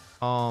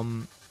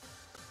 I'm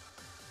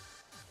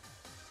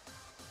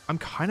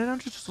kind of down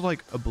to just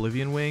like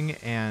Oblivion Wing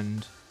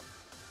and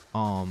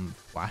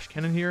Flash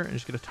Cannon here and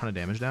just get a ton of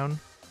damage down.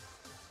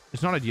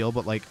 It's not ideal,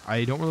 but like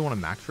I don't really want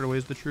to max right away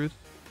is the truth.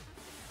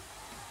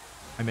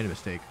 I made a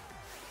mistake.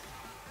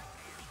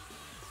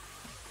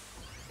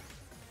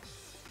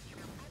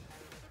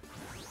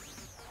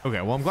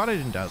 Okay, well I'm glad I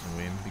didn't Dazzling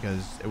Gleam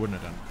because it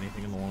wouldn't have done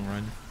anything in the long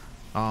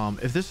run.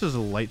 If this is a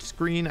light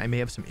screen, I may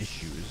have some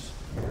issues.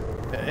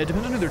 It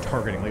depends on who they're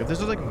targeting. Like if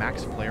this is like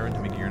max flare into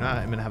Magearna,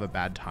 I'm gonna have a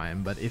bad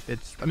time. But if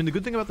it's, I mean, the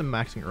good thing about them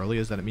maxing early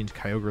is that it means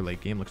Kyogre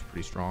late game looks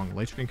pretty strong.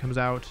 Light screen comes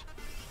out.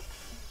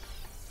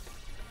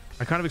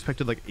 I kind of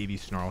expected like 80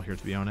 Snarl here,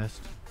 to be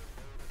honest.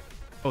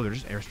 Oh, they're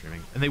just airstreaming,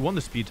 and they won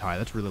the speed tie.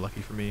 That's really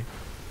lucky for me.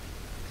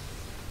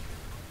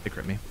 They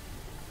crit me.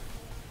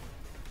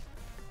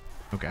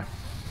 Okay.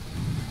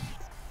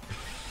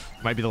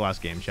 Might be the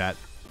last game, chat.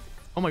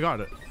 Oh my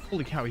god.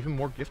 Holy cow, even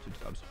more gifted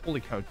subs. Holy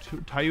cow.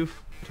 Tayuf,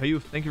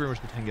 thank you very much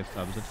for 10 gift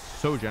subs. That's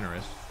so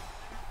generous.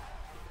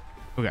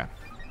 Okay.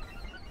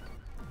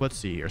 Let's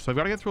see here. So I've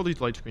got to get through all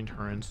these light screen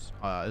turns,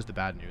 is the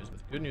bad news. But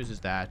the good news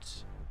is that...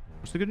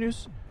 What's the good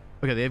news?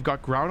 Okay, they've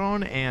got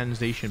Groudon and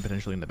Zacian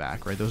potentially in the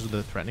back, right? Those are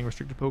the threatening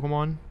restricted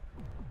Pokemon.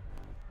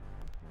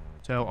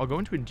 So I'll go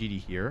into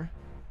Indeedee here.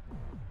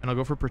 And I'll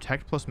go for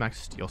Protect plus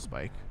Max Steel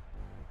Spike.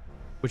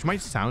 Which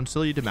might sound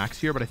silly to max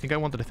here, but I think I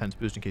want the defense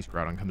boost in case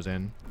Groudon comes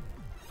in.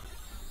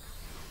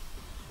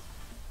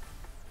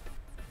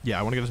 Yeah,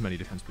 I want to get as many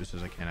defense boosts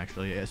as I can,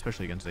 actually,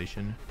 especially against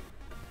Zacian.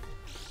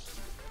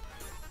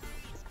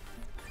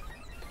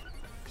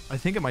 I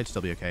think it might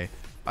still be okay.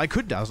 I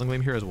could Dazzling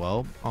Gleam here as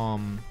well.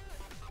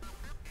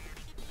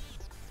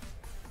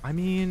 I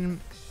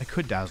mean, I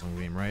could Dazzling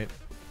Gleam, right?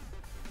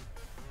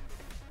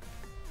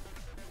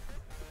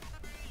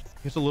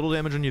 Gets a little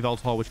damage on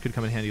Yveltal, which could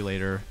come in handy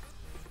later.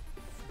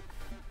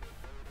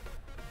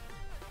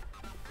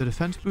 The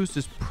defense boost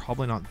is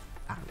probably not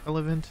that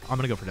relevant. I'm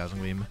going to go for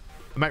Dazzling Gleam.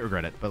 I might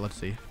regret it, but let's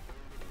see.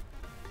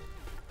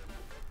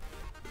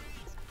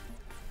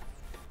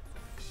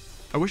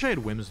 I wish I had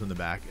Whims in the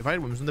back. If I had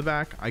Whims in the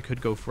back, I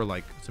could go for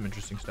like some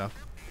interesting stuff.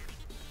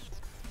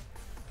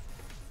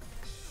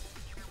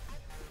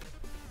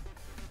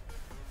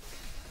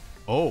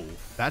 Oh,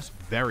 that's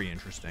very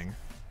interesting.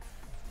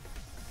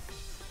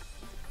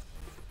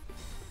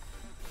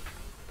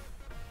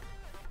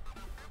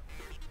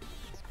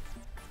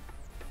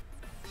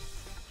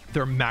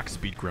 They're max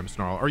speed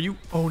Grimmsnarl. Are you?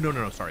 Oh, no,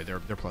 no, no. Sorry. They're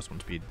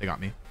 +1 speed. They got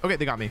me. Okay,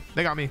 they got me.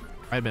 They got me.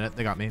 I admit it.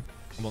 They got me.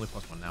 I'm only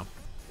 +1 now.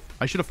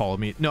 I should have followed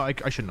me. No, I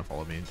shouldn't have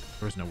followed me.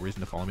 There was no reason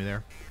to follow me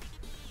there.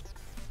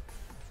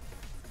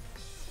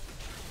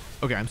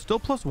 Okay, I'm still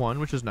 +1,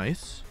 which is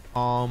nice.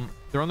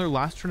 They're on their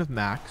last turn of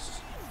max.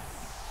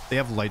 They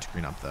have light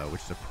screen up, though,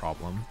 which is a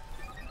problem.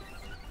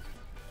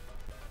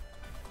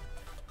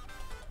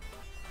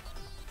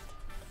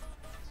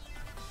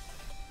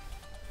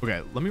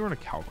 Okay, let me run a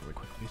calc really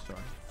quickly. Sorry.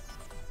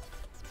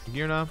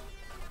 Magearna,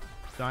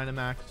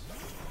 Dynamax,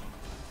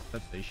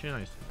 that station.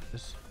 I assume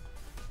this.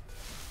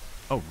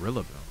 Oh,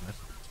 Rillaboom. That's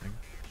interesting.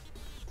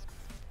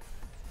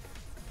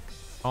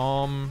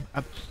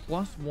 At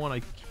 +1,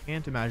 I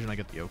can't imagine I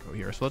get the Oko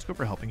here. So let's go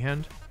for Helping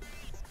Hand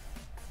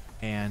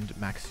and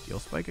Max Steel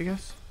Spike, I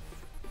guess.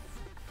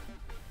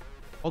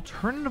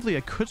 Alternatively,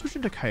 I could switch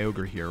into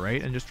Kyogre here,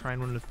 right? And just try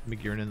and run with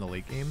Magearna in the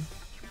late game.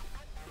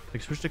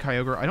 Like, switch to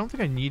Kyogre. I don't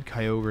think I need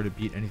Kyogre to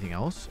beat anything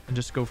else. And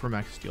just go for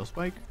Max Steel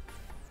Spike.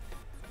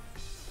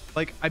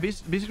 Like,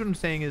 basically what I'm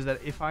saying is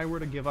that if I were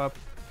to give up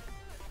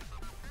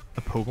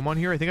a Pokemon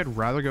here, I think I'd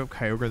rather go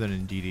Kyogre than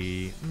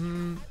Indeedee.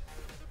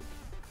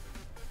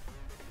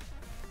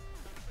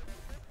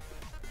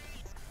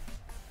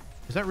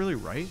 Is that really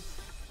right?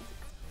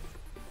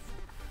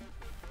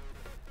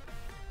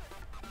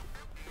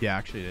 Yeah,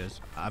 actually it is.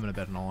 I'm going to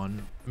bet it all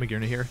on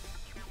Magearna here.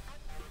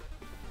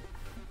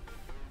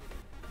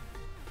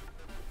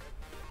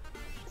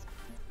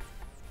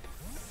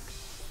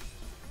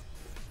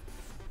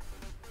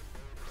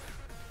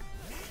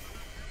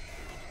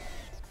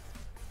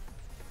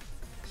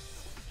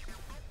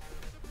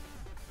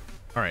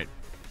 All right.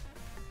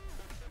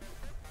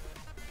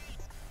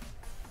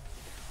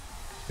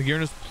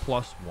 Magearna's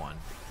 +1.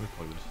 We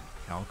play with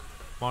calc.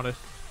 Modest.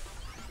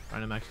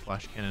 Dynamax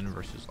Flash Cannon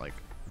versus like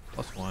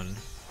 +1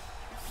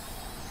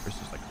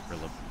 versus like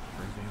Rillaboom,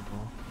 for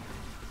example.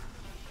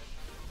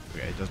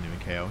 Okay, it doesn't even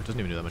KO. It doesn't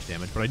even do that much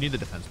damage, but I need the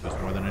defense boost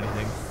more than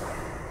anything.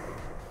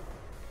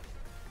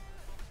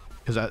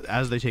 Because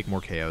as they take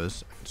more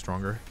KOs, it's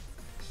stronger.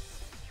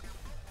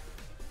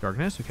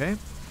 Darkness, okay.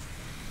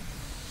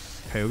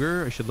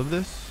 Kyogre, I should live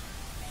this.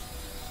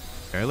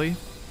 Barely.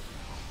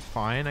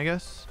 Fine, I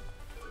guess.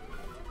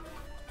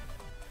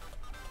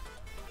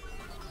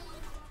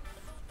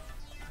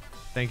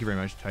 Thank you very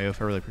much,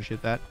 Tayof. I really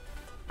appreciate that.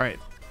 All right.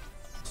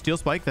 Steel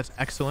Spike, that's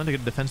excellent. I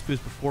get a defense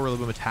boost before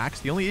Rillaboom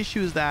attacks. The only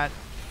issue is that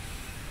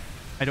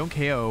I don't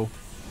KO.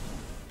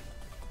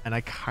 And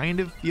I kind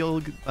of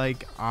feel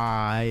like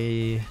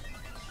Yeah,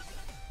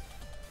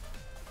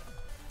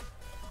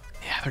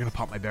 they're going to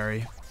pop my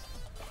berry.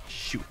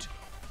 Shoot.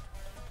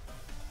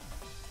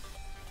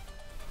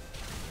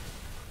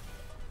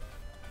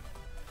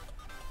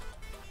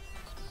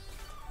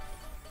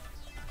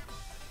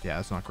 Yeah,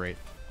 that's not great.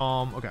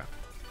 Okay.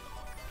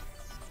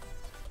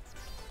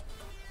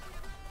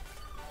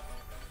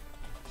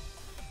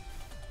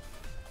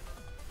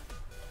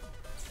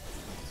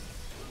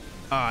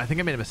 I think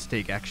I made a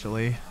mistake,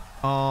 actually.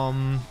 What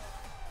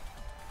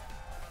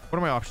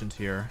are my options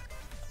here?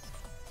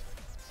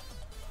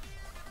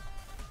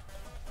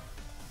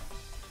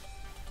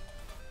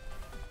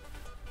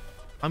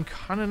 I'm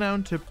kind of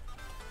down to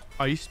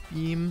Ice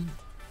Beam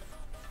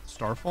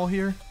Starfall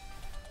here.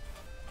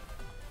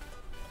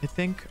 I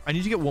think I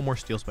need to get one more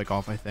Steel Spike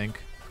off, I think.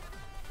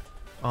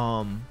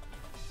 Oh,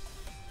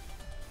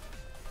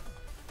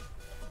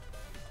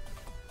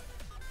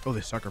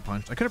 they Sucker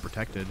Punched. I could have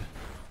protected.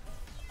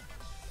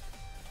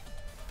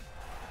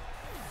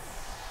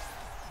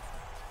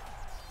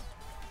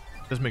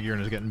 This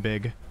Magearna is getting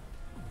big.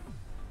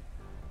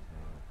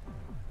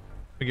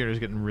 Magearna is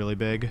getting really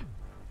big.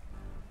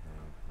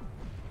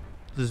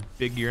 This is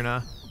big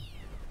Gearna.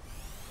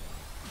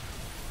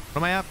 What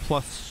am I at?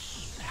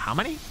 Plus how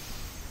many?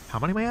 How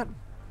many am I at?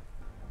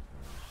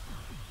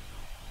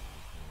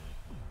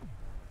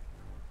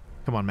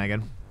 Come on,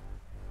 Megan.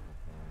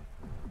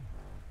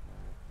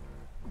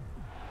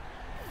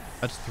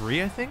 That's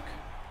 3, I think.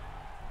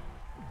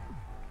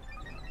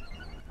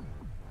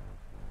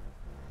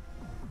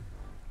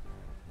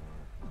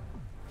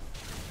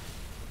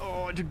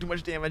 Oh, I took too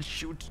much damage.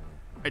 Shoot.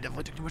 I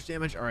definitely took too much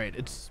damage. All right,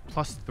 it's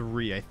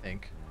 +3, I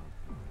think.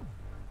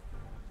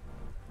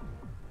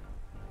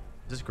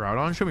 Is this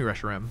Groudon? Show me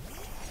Reshiram.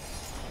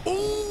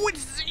 Oh,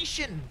 it's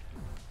Zacian.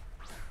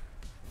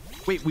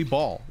 Wait, we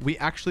ball. We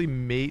actually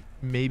may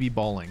be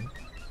balling.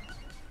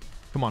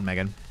 Come on,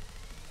 Megan.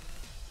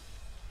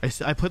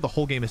 I played the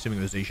whole game assuming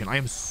it was Zacian. I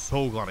am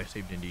so glad I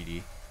saved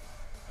Indeedee.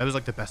 That was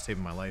like the best save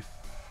of my life.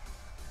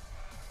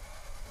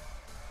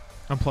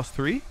 I'm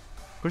 +3?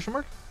 Question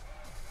mark?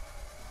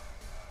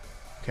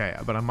 Okay,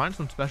 but I'm minus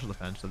 1 special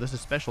defense, so this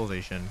is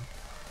specialization.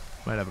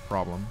 Might have a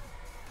problem.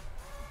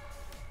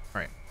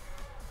 All right.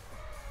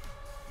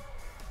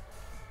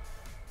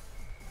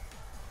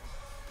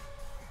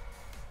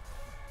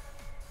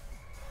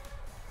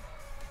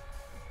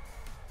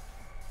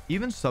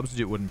 Even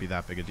substitute wouldn't be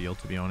that big a deal,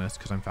 to be honest,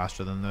 because I'm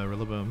faster than the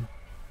Rillaboom.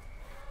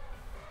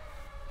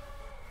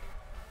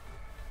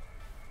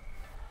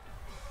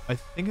 I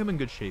think I'm in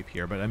good shape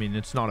here, but I mean,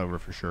 it's not over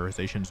for sure.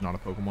 Zacian's not a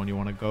Pokemon you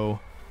want to go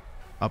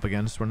up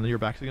against when your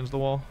back's against the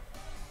wall.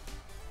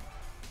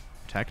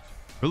 Protect.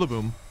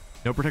 Rillaboom.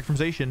 No protect from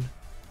Zacian.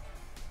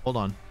 Hold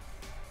on.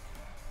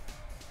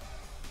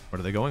 What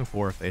are they going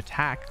for? If they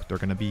attack, they're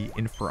going to be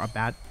in for a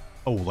bad...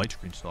 Oh, light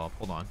screen still up.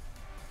 Hold on.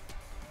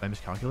 Did I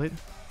miscalculate?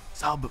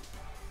 Sub.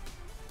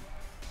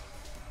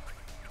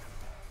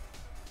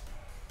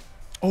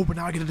 Oh, but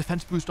now I get a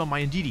defense boost on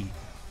my Indeedee.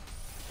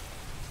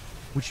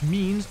 Which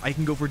means I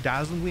can go for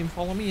Dazzling Gleam,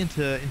 follow me,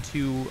 into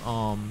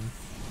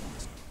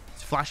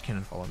Flash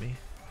Cannon, follow me.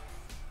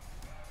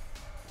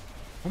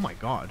 Oh my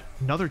god.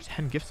 Another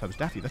 10 gift subs.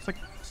 Daffy, that's like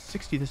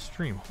 60 this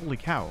stream. Holy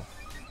cow.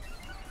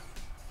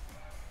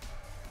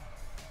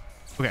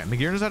 Okay,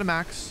 Magearna's out of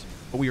max,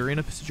 but we are in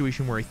a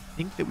situation where I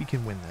think that we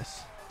can win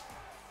this.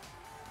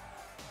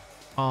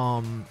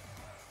 So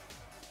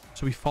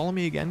we follow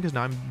me again because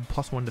now I'm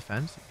 +1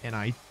 defense, and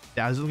I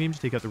Dazzle Gleam to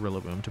take out the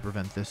Rillaboom to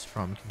prevent this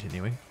from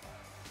continuing.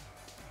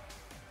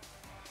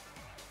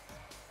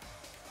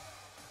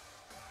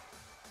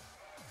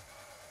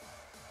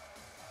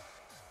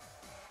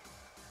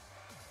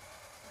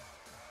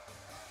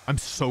 I'm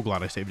so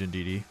glad I saved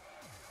Indeedee.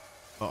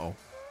 Uh-oh.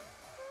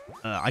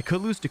 I could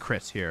lose to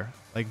crits here.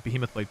 Like,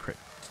 Behemoth Blade crit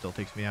still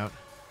takes me out.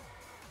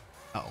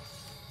 Uh-oh.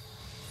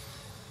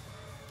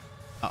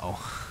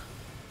 Uh-oh.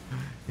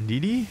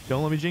 Indeedee?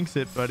 Don't let me jinx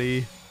it,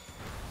 buddy.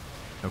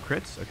 No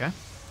crits? Okay.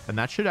 And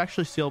that should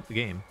actually seal up the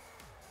game.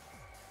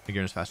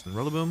 Magearna's faster than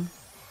Rillaboom.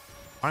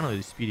 Finally,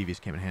 these speed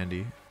EVs came in handy.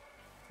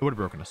 It would have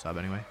broken a sub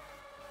anyway.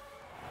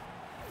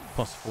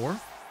 +4.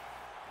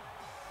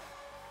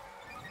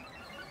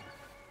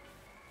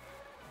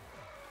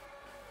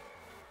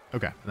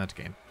 Okay, and that's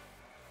game.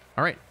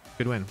 All right,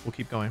 good win. We'll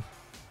keep going.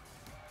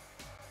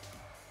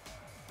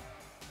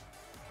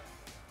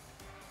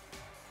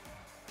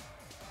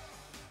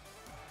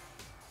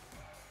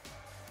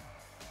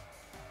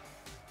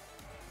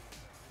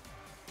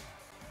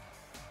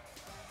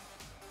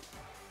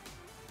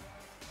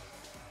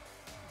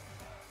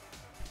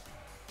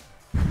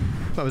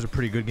 That was a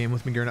pretty good game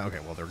with Magearna. Okay,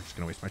 well, they're just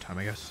going to waste my time,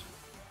 I guess.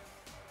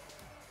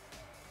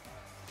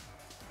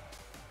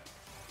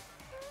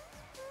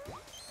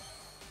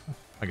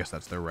 I guess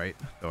that's their right,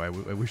 though I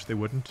wish they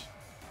wouldn't.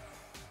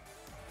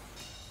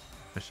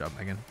 Nice job,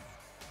 Megan.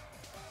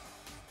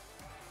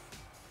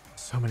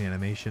 So many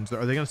animations.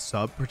 Are they going to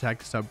sub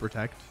protect?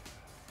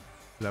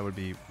 That would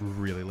be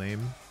really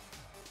lame.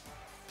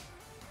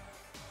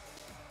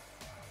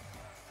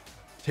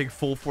 Take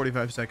full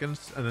 45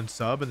 seconds and then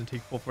sub and then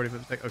take full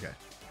 45 seconds. Okay.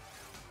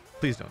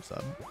 Please don't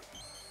sub.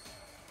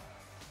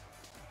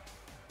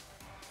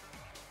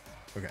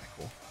 Okay,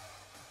 cool.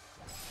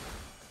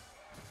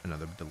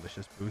 Another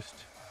delicious boost.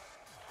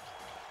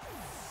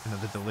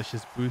 Another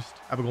delicious boost.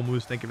 Abigail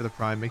Moose, thank you for the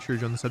prime. Make sure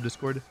you join the sub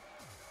Discord.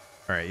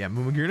 All right, yeah,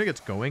 when Magearna gets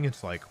going,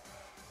 it's like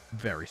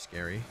very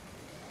scary.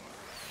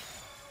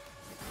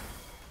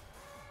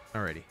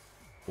 Alrighty,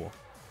 cool.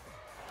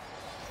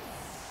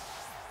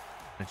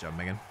 Nice job,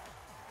 Megan.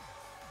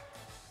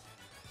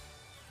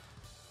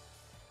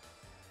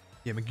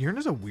 Yeah,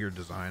 Magearna's a weird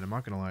design. I'm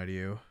not gonna lie to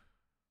you.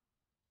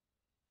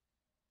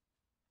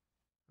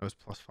 That was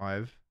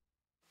 +5.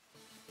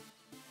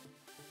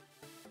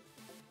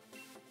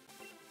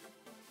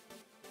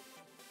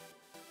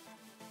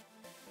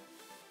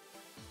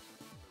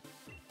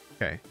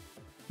 Okay.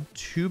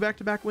 2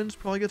 back-to-back wins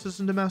probably gets us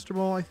into Master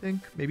Ball, I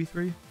think. Maybe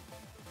 3.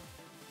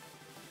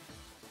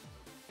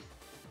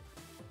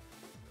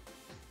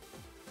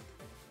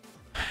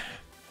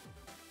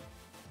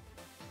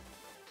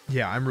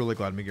 Yeah, I'm really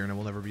glad Magearna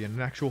will never be in an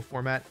actual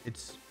format.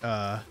 It's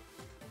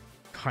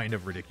kind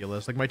of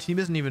ridiculous. Like, my team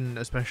isn't even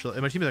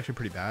especially... My team is actually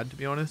pretty bad, to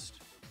be honest.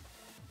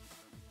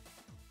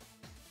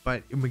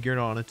 But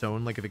Magearna on its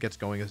own, like, if it gets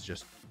going, is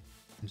just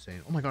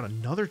insane. Oh my god,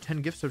 another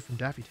 10 gift subs from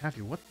Daffy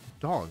Taffy. What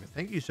the dog?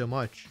 Thank you so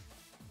much.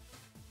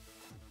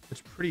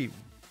 It's pretty,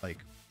 like,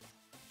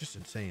 just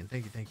insane.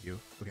 Thank you.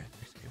 Okay,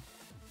 next game.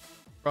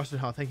 Frosted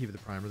Hot, thank you for the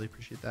prime. Really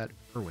appreciate that.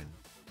 Erwin.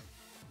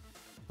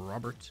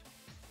 Robert.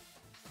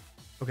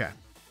 Okay.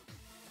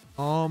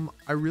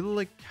 I really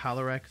like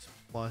Calyrex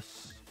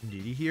plus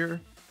Indeedee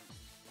here.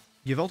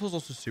 Yveltal's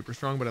also super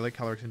strong, but I like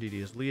Calyrex and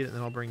Indeedee as lead, and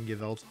then I'll bring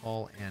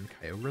Yveltal and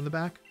Kyogre in the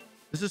back.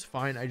 This is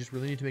fine. I just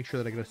really need to make sure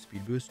that I get a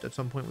speed boost at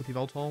some point with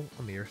Yveltal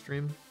on the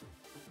airstream.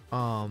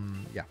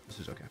 Yeah, this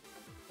is okay.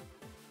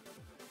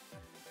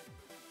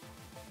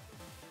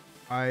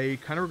 I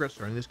kind of regret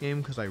starting this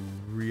game because I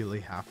really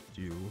have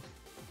to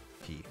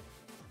pee.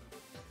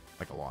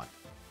 Like, a lot.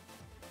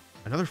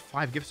 Another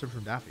 5 gift subs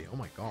from Daffy. Oh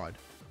my god.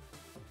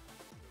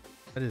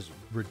 That is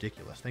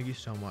ridiculous. Thank you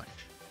so much.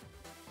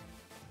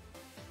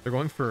 They're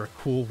going for a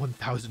cool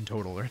 1,000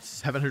 total. They're at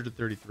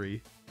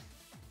 733.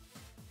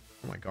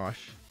 Oh my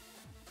gosh.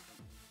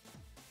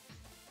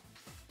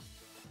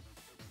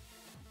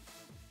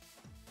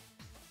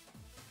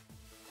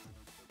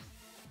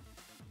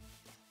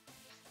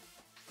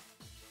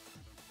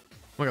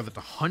 Oh my god, that's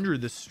 100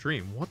 this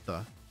stream. What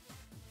the?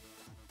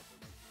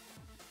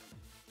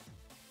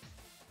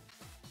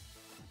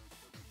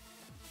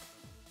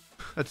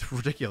 That's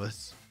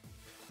ridiculous.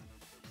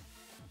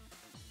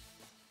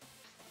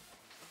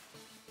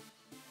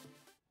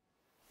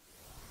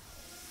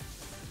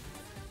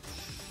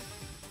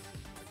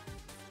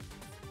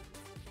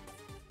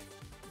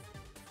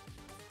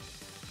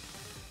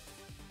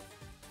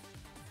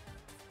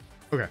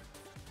 Okay,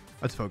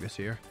 let's focus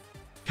here.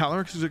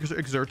 Calyrex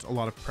exerts a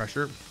lot of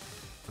pressure.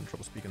 I'm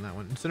trouble speaking that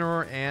one.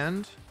 Incineroar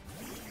and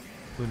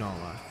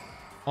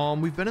Lunala.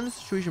 We've been in this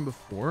situation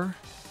before.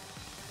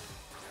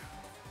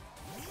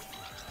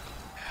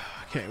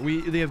 Okay,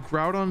 they have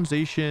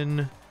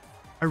Groudonzation.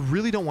 I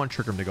really don't want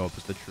Trick Room to go up,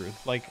 is the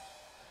truth. Like,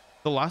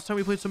 the last time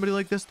we played somebody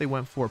like this, they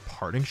went for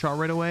Parting Shot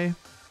right away.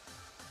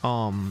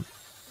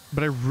 But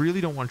I really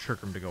don't want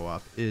Trick Room to go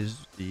up,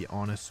 is the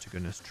honest to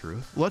goodness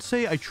truth. Let's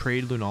say I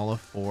trade Lunala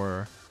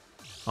for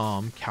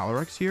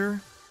Calyrex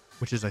here,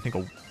 which is, I think,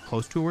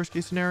 close to a worst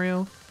case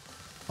scenario.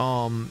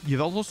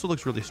 Yveltal still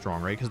looks really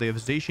strong, right? Because they have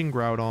Zacian,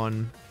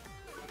 Groudon,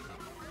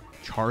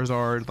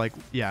 Charizard, like,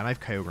 yeah, and I have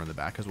Kyogre in the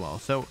back as well.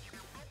 So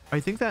I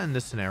think that in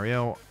this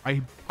scenario,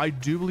 I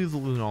do believe the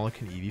Lunala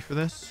can EV for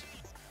this.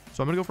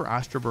 So I'm going to go for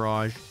Astro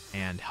Barrage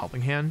and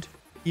Helping Hand,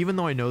 even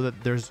though I know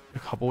that there's a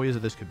couple ways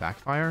that this could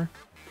backfire.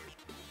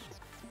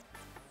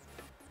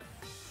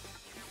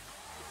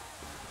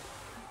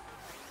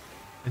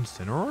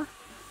 Incineroar?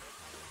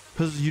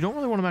 Because you don't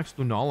really want to max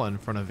Lunala in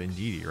front of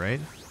Indeedee, right?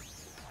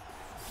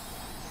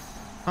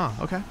 Huh,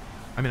 okay.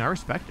 I mean, I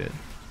respect it.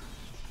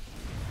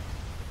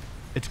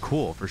 It's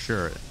cool, for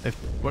sure.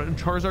 What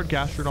Charizard,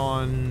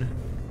 Gastrodon...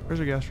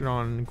 Charizard,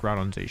 Gastrodon,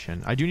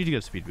 Groudonzation. I do need to get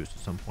a speed boost at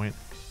some point.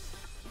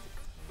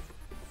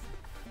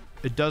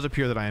 It does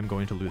appear that I am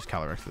going to lose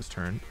Calyrex this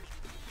turn.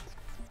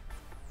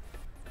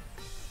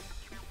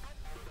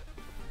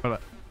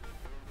 But...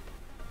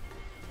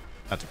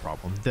 that's a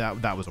problem.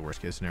 That was a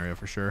worst case scenario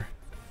for sure.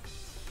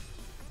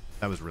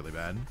 That was really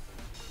bad.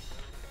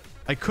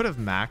 I could have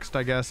maxed,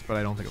 I guess, but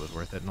I don't think it was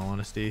worth it in all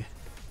honesty.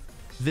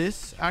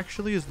 This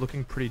actually is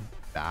looking pretty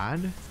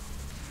bad.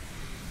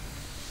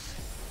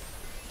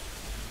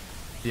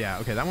 Yeah,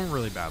 okay, that went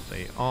really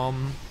badly.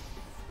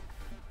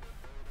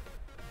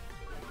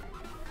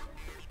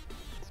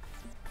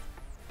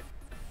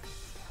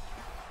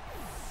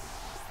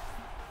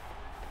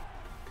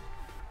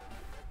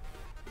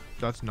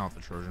 That's not the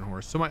Trojan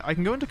horse. So I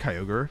can go into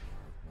Kyogre.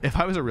 If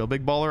I was a real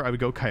big baller, I would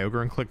go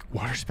Kyogre and click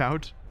Water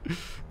Spout,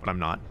 but I'm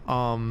not.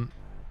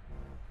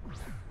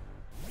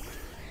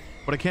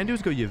 What I can do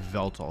is go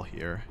Yveltal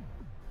here.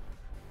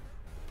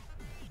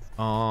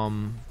 I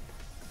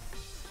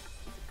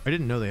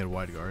didn't know they had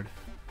Wide Guard,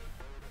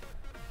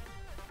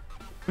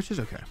 which is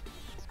okay.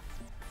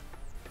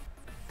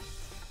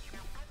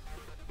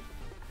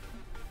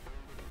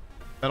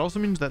 That also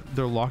means that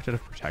they're locked out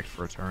of Protect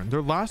for a turn.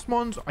 Their last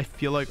ones, I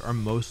feel like, are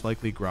most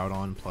likely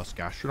Groudon plus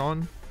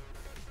Gastrodon.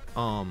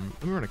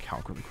 Let me run a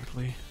calc really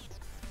quickly.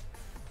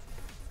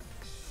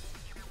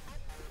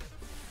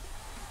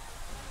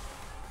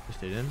 Just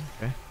stayed in.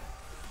 Okay.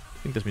 I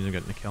think this means I'm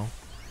getting a kill.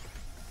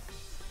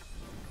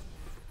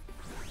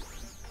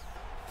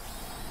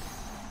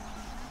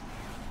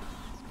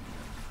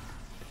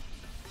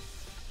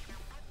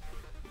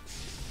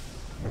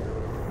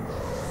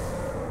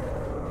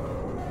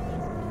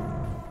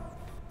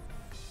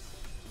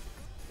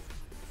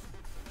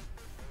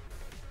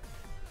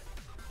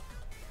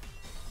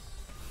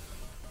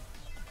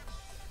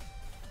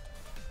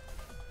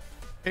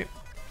 Okay.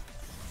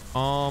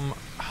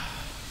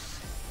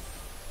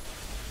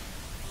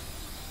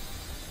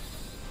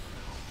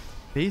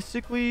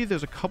 Basically,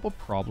 there's a couple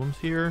problems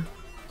here.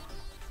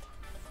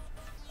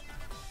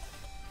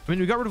 I mean,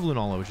 we got rid of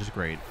Lunala, which is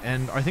great,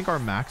 and I think the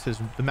max is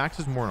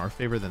more in our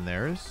favor than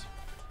theirs.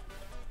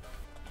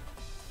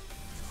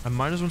 A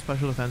 -1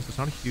 special defense. It's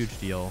not a huge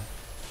deal.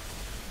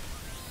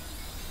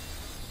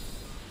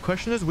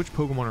 Question is, which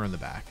Pokemon are in the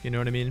back? You know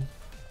what I mean?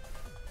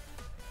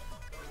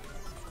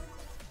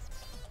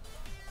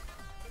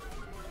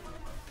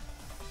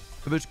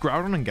 If it's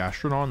Groudon and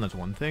Gastrodon, that's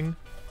one thing.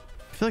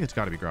 I feel like it's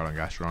got to be Groudon and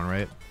Gastrodon,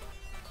 right?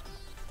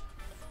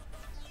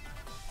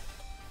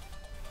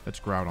 That's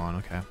Groudon,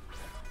 okay.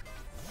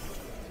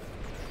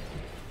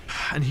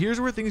 And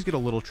here's where things get a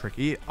little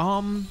tricky.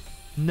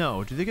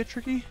 No. Do they get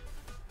tricky?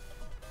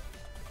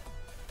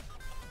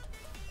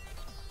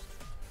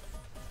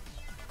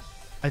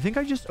 I think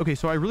okay,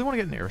 so I really want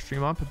to get an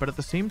Airstream up, but at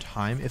the same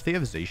time, if they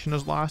have Zacian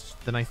as last,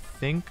 then I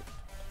think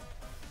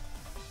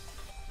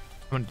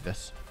I'm going to do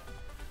this.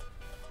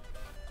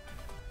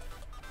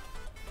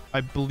 I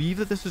believe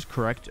that this is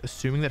correct,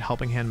 assuming that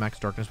Helping Hand Max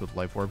Darkness with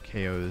Life Orb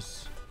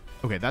KOs.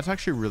 Okay, that's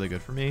actually really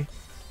good for me,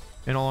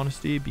 in all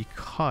honesty,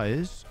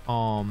 because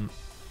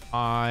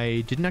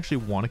I didn't actually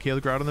want to KO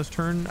the Groudon this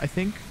turn, I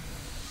think.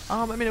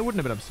 I mean, I wouldn't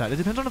have been upset. It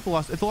depends on if the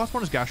last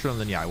one is Gastrodon,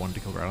 then yeah, I wanted to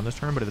kill Groudon this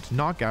turn, but if it's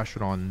not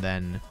Gastrodon,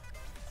 then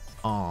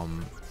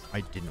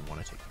I didn't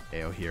want to take the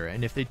KO here.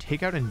 And if they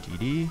take out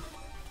Indeedee,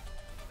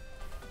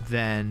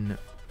 then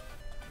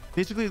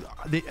basically,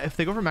 if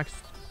they go for max...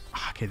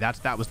 Okay,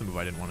 that was the move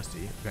I didn't want to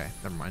see. Okay,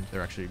 never mind.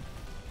 They're actually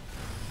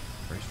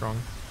very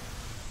strong.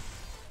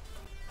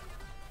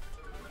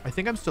 I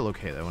think I'm still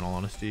okay, though, in all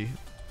honesty.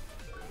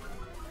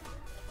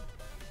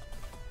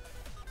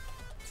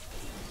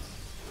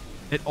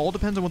 It all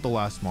depends on what the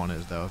last mon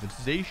is, though. If it's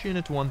Zacian,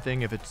 it's one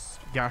thing. If it's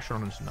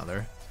Gastron, it's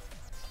another.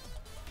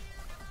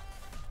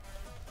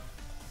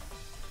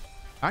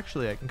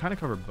 Actually, I can kind of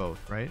cover both,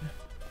 right?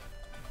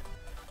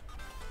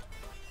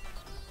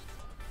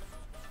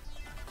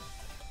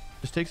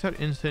 This takes out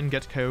Incin,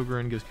 gets Kyogre,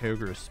 and gives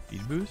Kyogre a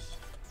speed boost.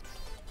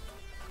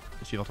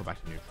 She also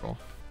back to neutral.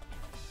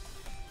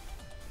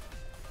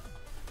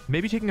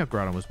 Maybe taking out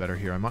Groudon was better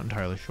here. I'm not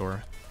entirely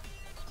sure.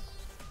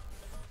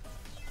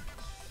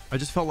 I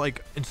just felt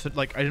like I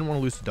didn't want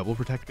to lose to double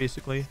protect,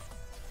 basically.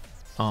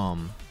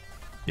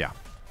 Yeah.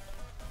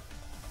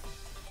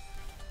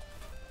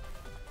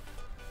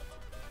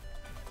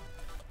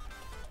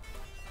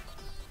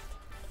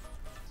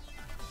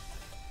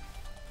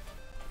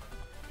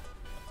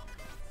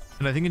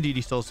 And I think indeed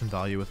he still has some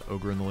value with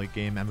Ogre in the late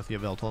game and with the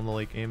Yveltal in the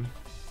late game.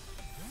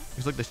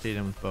 Looks like they stayed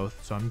in with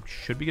both, so I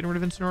should be getting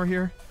rid of Incineroar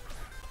here.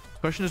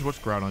 Question is, what's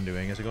Groudon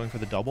doing? Is it going for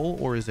the double,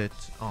 or is it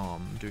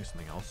doing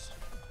something else?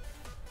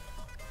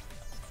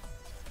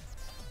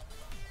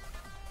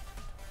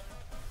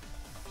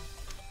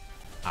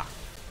 Ah,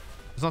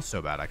 it's not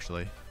so bad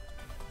actually.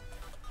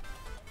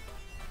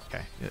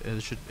 Okay,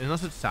 it should,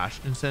 unless it's Sash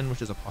Incin,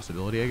 which is a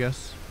possibility, I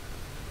guess.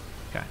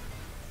 Okay,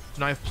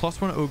 so now I have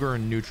 +1 Ogre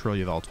and neutral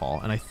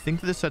Yveltal, and I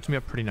think this sets me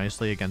up pretty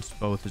nicely against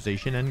both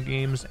Zacian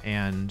endgames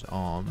and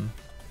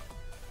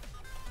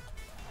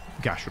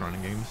Gastrodon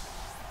endgames.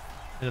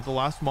 And if the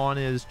last mon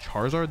is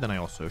Charizard, then I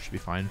also should be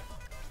fine.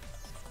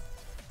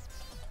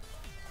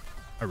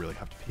 I really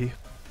have to pee.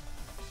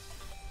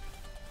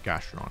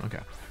 Gastrodon, okay.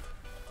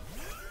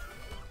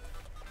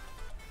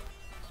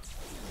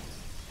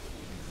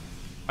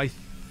 I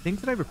think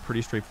that I have a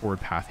pretty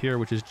straightforward path here,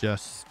 which is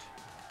just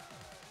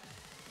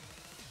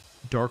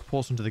Dark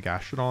Pulse into the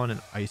Gastrodon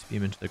and Ice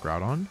Beam into the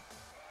Groudon,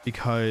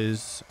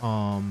 because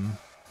of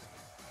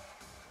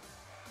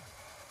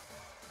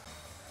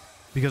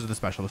the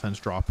special defense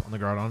drop on the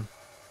Groudon.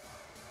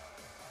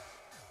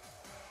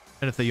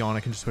 And if they yawn, I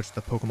can just switch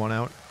the Pokemon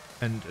out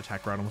and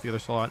attack Groudon with the other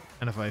slot.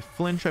 And if I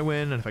flinch, I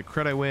win. And if I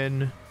crit, I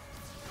win.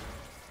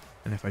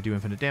 And if I do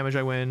infinite damage,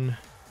 I win.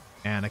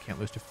 And I can't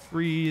lose to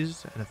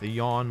freeze. And if they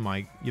yawn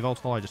my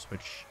Yveltal, I just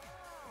switch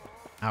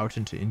out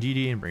into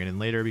Indeedee and bring it in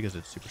later because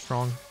it's super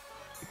strong.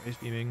 Keep ice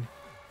beaming.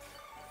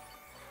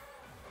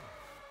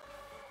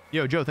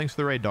 Yo, Joe, thanks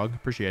for the raid, dog.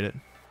 Appreciate it.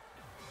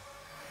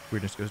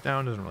 Weirdness goes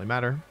down, doesn't really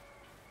matter.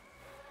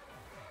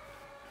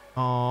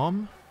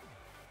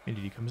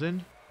 Indeedee comes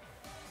in.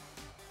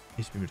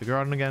 Ice beam to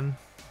Groudon again.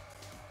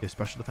 His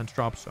special defense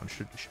drops, so I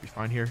should be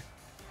fine here.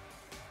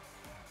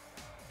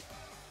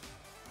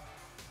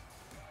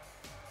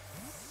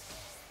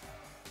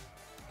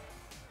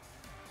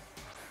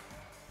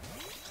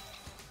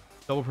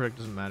 Double protect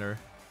doesn't matter.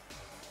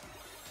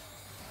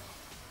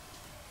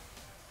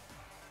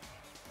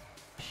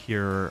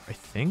 Here, I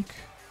think.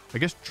 I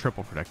guess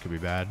triple protect could be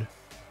bad.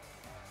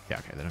 Yeah,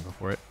 okay, then I'll go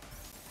for it.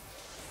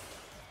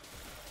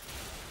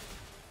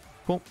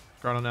 Cool.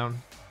 Groudon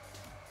down.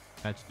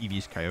 That's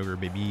Eevee's Kyogre,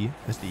 baby.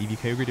 That's the Eevee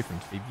Kyogre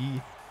difference, baby.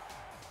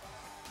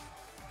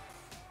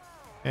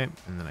 Okay,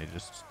 and then I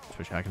just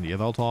switch back into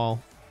Yveltal.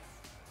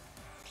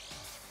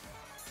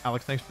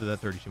 Alex, thanks for that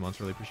 32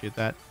 months. Really appreciate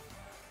that.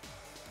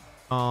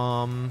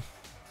 Follow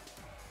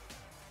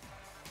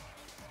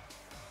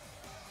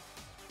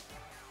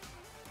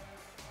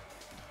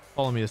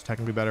me is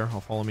technically better.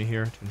 I'll follow me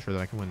here to ensure that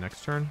I can win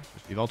next turn.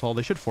 Just Yveltal.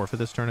 They should forfeit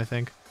this turn, I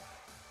think.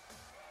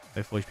 They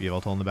have full HP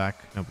Yveltal in the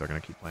back. Nope, they're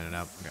going to keep playing it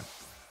out. Okay.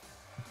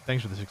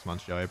 Thanks for the 6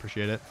 months, Joe. I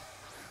appreciate it.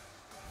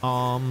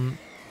 Bro,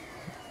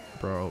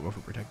 go for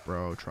protect,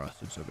 bro.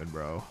 Trust. It's so good,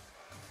 bro.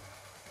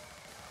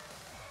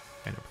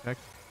 And no protect.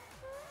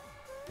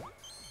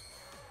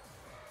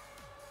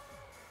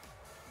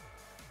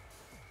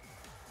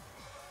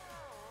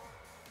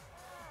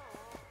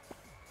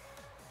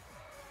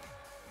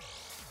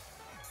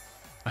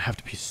 I have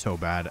to be so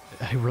bad.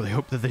 I really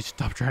hope that they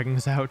stop dragging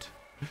this out.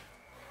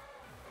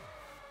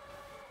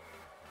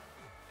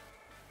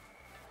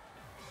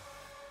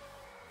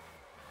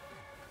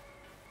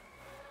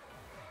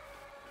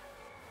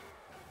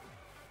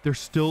 They're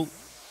still...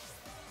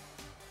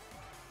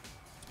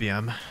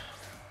 BM.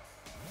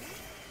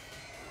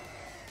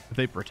 If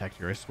they protect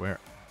here, I swear.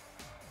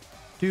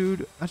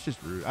 Dude, that's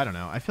just rude. I don't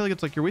know. I feel like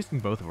it's like you're wasting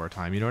both of our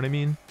time. You know what I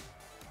mean?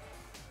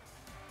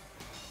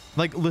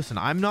 Like, listen,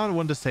 I'm not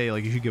one to say,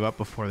 like, you should give up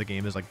before the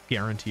game is, like,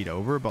 guaranteed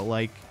over. But,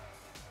 like,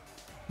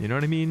 you know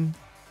what I mean?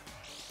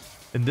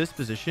 In this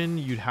position,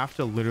 you'd have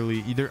to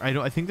literally either...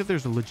 I think that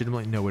there's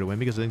legitimately no way to win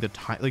because I think the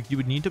time... Like, you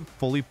would need to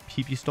fully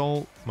PP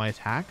stall my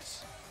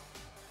attacks.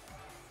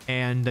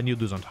 And then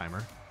you'd lose on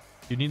timer.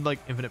 You need like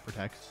infinite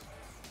protects.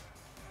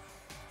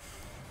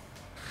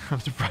 I'm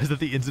surprised that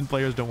the instant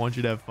players don't want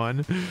you to have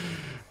fun.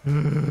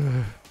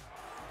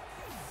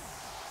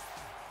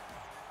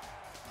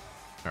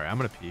 All right, I'm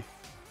gonna pee.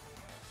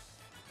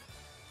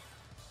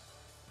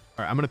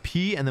 All right, I'm gonna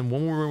pee, and then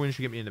one more win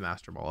should get me into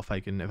Master Ball. If I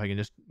can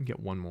just get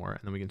one more,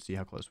 and then we can see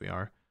how close we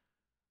are.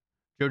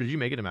 Joe, did you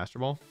make it to Master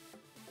Ball?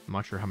 I'm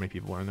not sure how many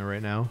people are in there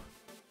right now.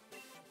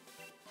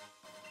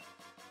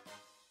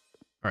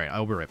 All right,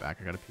 I'll be right back.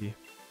 I gotta pee.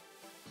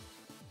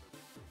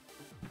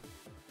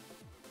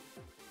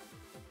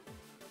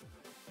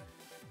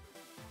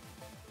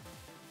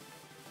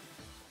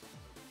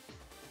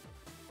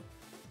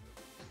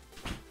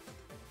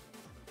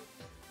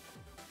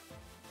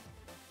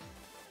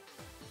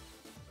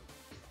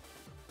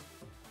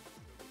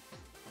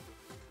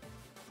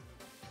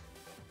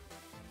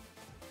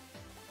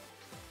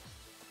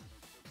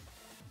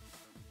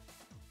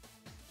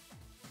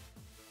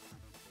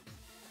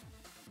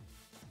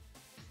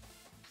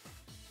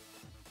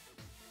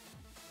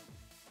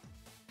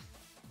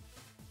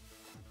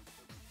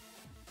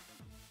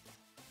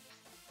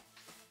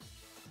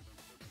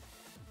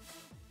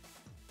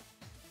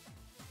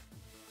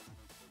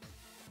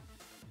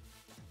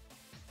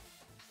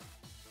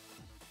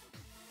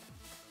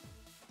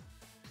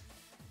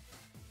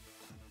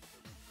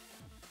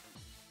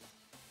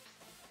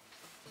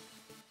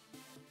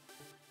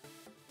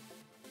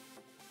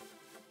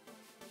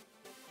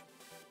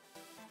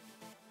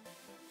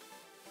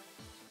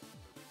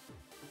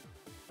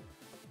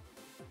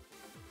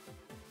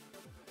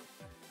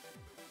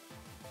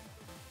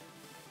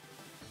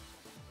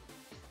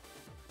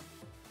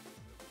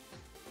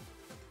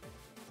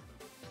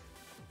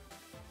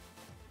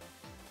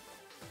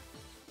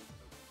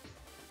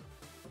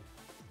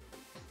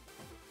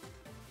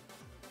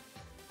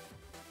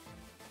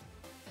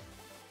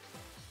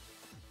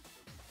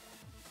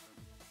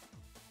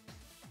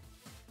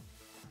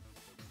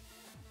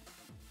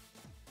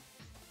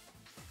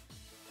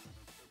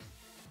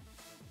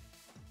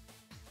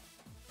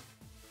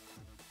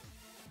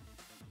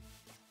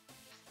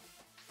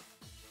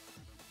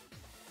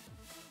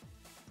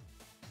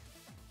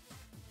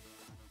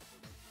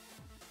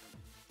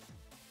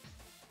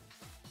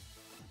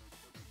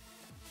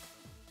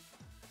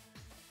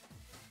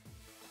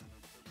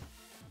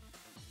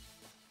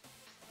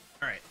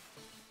 All right.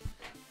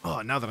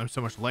 Oh, now that I'm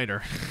so much lighter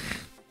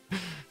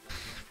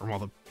from all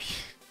the...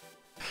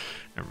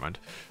 Never mind.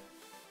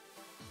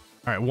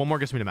 All right, one more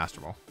gets me to Master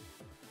Ball.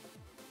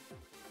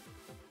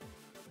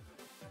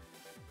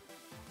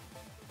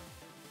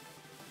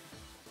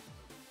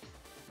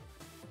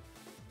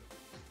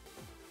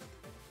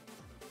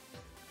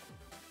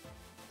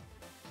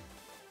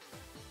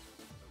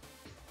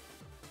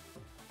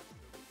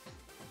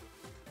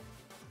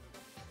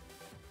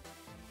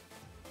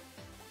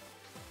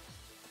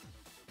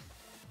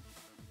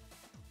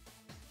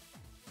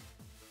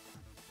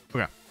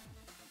 Okay.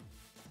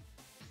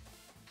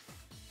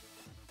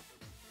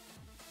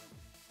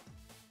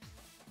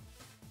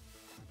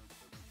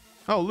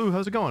 Oh, Lou,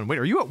 how's it going? Wait,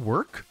 are you at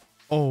work?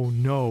 Oh,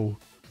 no.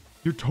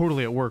 You're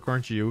totally at work,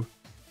 aren't you?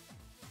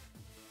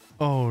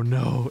 Oh,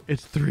 no.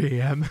 It's 3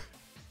 a.m.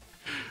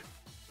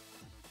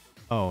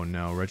 Oh,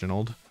 no,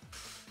 Reginald.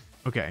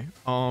 Okay.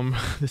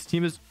 This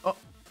team is...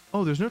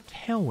 Oh, there's no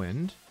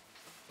Tailwind.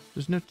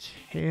 There's no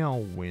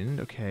Tailwind.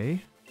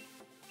 Okay.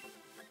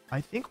 I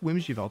think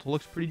Whimsy Velta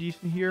looks pretty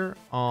decent here.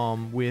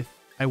 With...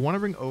 I want to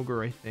bring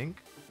Ogre, I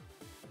think.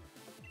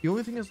 The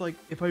only thing is, like,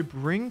 if I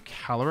bring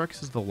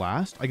Calyrex as the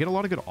last, I get a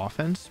lot of good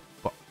offense,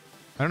 but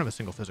I don't have a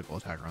single physical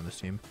attacker on this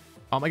team.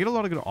 I get a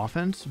lot of good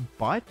offense,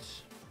 but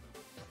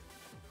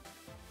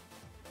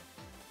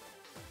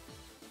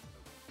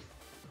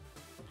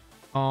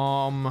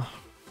I'm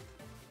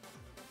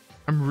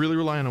really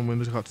relying on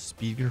Whimsicott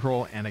speed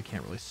control, and I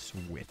can't really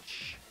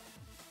switch.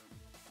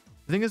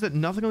 The thing is that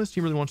nothing on this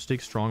team really wants to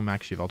take strong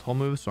Max Yveltal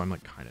moves, so I'm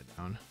like kind of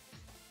down.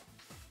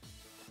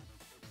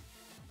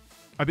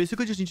 I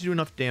basically just need to do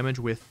enough damage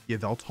with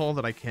Yveltal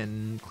that I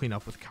can clean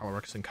up with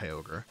Calyrex and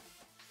Kyogre.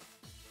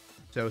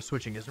 So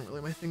switching isn't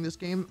really my thing this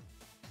game.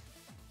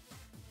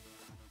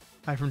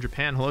 Hi from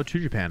Japan. Hello to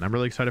Japan. I'm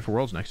really excited for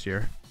Worlds next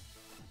year.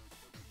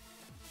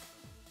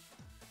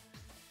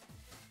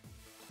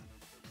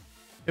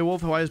 Hey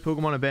Wolf, why has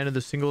Pokemon abandoned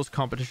the singles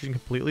competition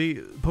completely?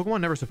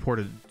 Pokemon never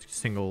supported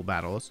single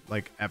battles,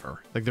 like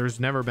ever. Like there's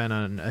never been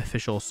an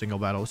official single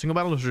battle. Single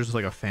battles are just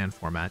like a fan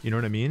format, you know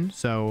what I mean?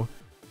 So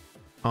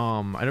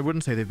I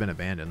wouldn't say they've been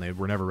abandoned. They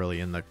were never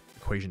really in the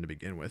equation to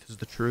begin with, is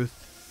the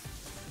truth.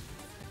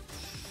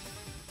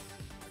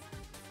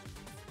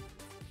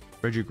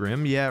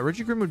 Regigrim? Yeah,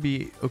 Regigrim would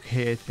be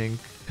okay, I think,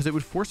 because it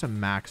would force a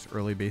max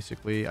early,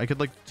 basically. I could,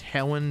 like,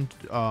 Tailwind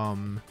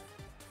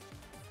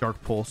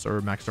Dark Pulse or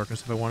Max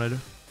Darkness if I wanted.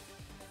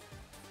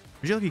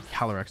 Would you like a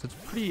Calyrex? That's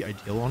pretty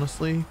ideal,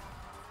 honestly.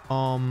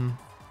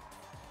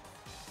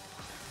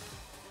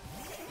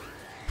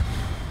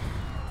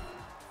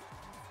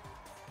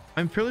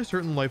 I'm fairly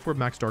certain Life Orb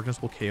Max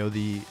Darkness will KO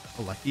the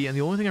Alecki, and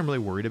the only thing I'm really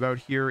worried about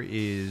here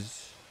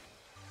is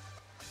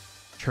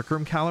Trick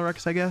Room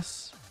Calyrex, I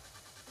guess.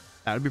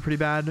 That would be pretty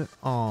bad.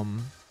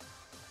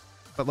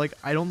 But like,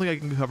 I don't think I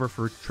can cover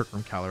for Trick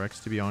Room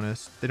Calyrex, to be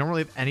honest. They don't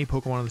really have any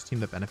Pokemon on this team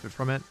that benefit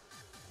from it.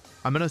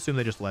 I'm going to assume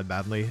they just led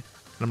badly, and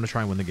I'm going to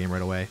try and win the game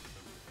right away.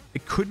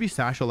 It could be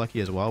Sash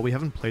Alecki as well. We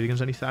haven't played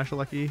against any Sash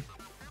Alecki.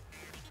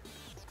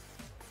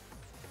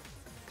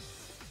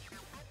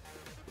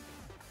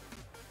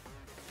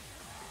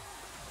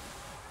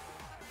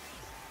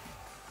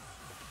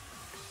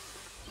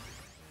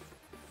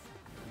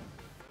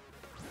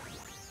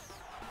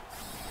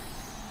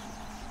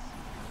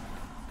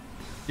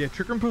 Yeah,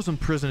 Trick Room Post in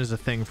Prison is a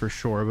thing for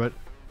sure, but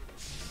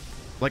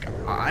like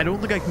I don't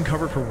think I can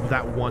cover for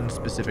that one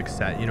specific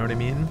set, you know what I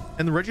mean?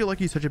 And the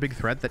Regieleki is such a big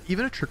threat that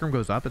even if Trick Room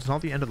goes up, it's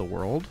not the end of the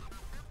world.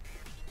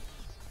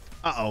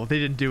 Uh-oh, they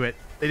didn't do it.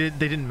 They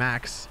didn't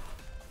max.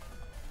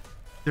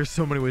 There's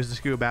so many ways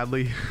to go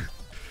badly.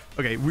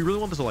 Okay, we really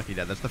want this Aleki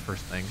dead. That's the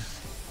first thing.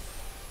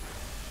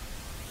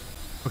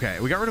 Okay,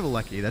 we got rid of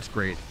Aleki. That's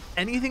great.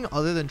 Anything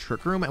other than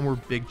Trick Room and we're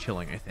big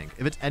chilling, I think.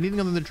 If it's anything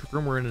other than Trick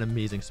Room, we're in an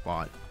amazing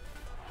spot.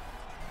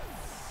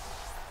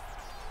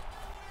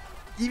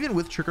 Even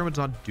with Trick Room, it's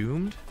not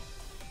doomed.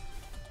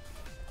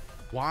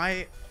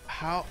 Why?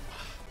 How?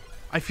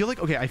 I feel like,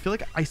 okay, I feel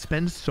like I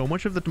spend so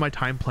much of my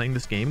time playing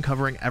this game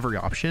covering every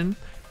option.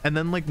 And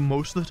then like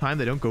most of the time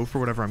they don't go for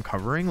whatever I'm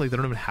covering. Like they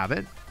don't even have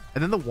it.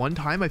 And then the one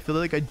time I feel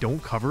like I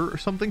don't cover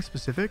something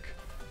specific.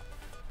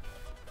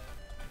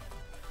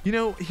 You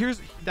know,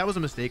 that was a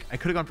mistake. I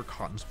could have gone for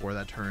Cotton Spore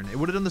that turn. It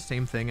would have done the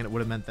same thing and it would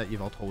have meant that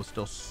Yveltal was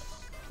still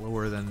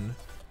slower than...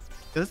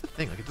 Yeah, that's the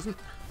thing. Like it doesn't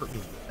hurt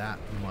me that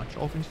much,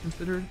 all things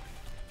considered.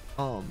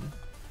 The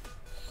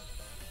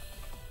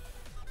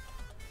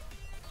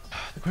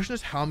question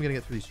is how I'm gonna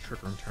get through these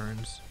Trick Room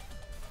turns.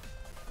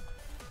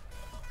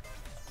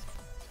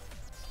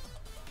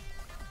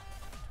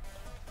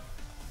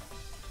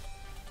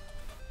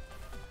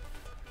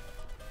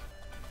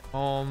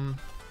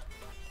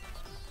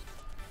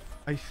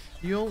 I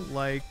feel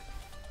like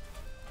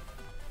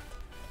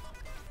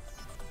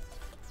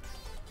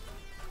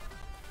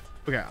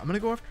okay, I'm gonna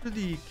go after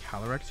the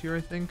Calyrex here,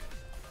 I think,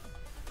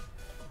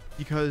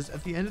 because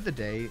at the end of the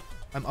day,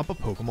 I'm up a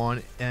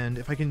Pokemon, and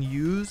if I can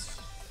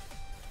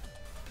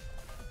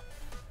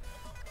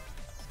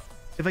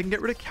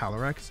get rid of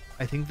Calyrex,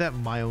 I think that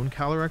my own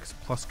Calyrex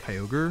plus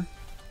Kyogre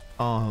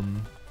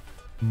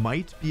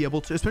might be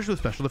able to, especially with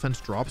special defense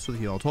drops with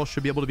Yveltal,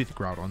 should be able to beat the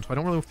Groudon. So I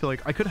don't really feel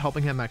like I could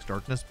helping him max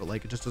Darkness, but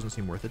like it just doesn't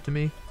seem worth it to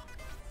me,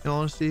 in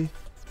all honesty.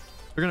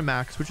 They're gonna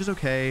max, which is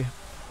okay.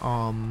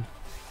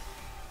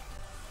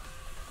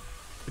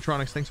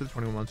 Electronics, thanks for the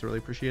 21 months. I really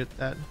appreciate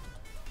that.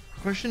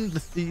 Question: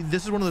 this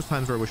is one of those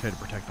times where I wish I had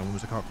to protect on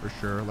Whimsicott for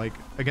sure. Like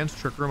against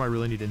Trick Room, I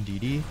really need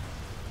Indeedee.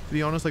 To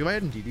be honest, like if I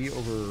had Indeedee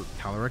over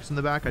Calyrex in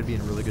the back, I'd be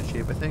in really good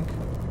shape, I think.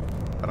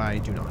 But I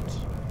do not.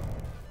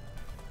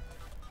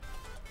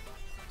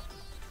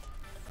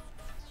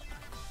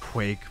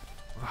 Quake.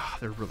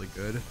 They're really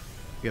good.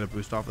 Get a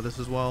boost off of this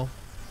as well.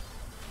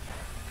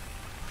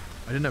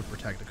 I didn't have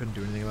Protect. I couldn't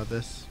do anything about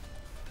this.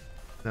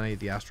 Then I need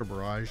the Astral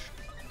Barrage.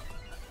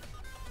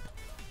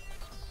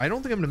 I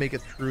don't think I'm going to make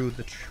it through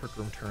the Trick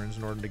Room turns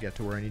in order to get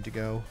to where I need to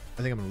go.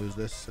 I think I'm going to lose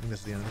this. I think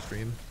this is the end of the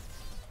stream.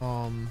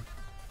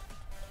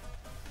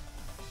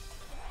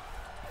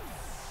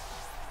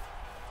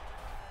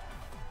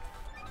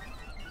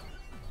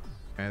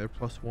 Okay, they're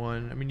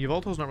 +1. I mean,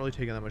 Yveltal's not really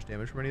taking that much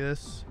damage from any of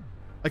this.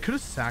 I could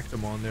have sacked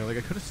him on there. Like,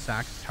 I could have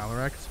sacked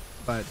Calyrex,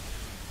 but...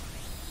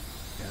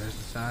 Yeah, there's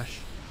the Sash.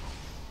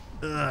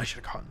 Ugh, I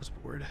should have caught this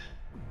board.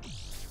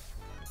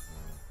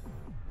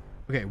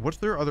 Okay, what's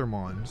their other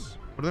Mons?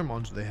 What other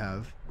Mons do they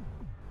have?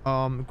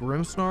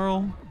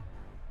 Grimmsnarl?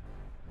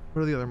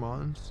 What are the other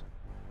Mons?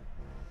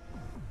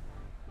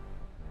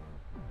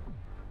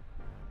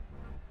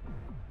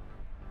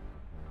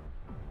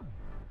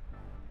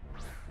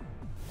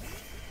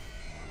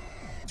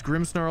 It's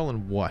Grimmsnarl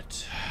and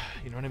what?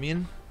 You know what I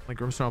mean? Like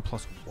Grimmsnarl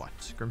plus what?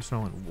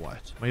 Grimmsnarl and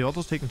what? My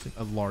Yveltal's taking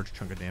a large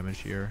chunk of damage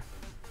here.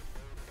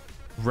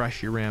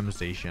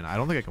 Reshiramization. I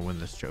don't think I can win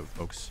this joke,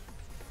 folks.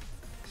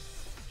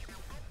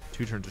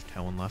 2 turns of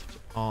Talon left.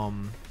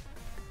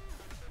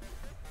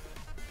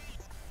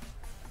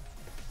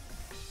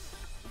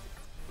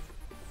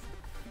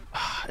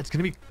 It's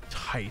gonna be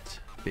tight,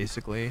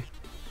 basically.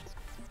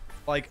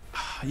 Like,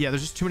 yeah,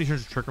 there's just too many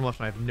turns of Trick Room left,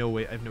 and I have no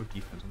way. I have no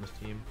defense on this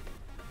team.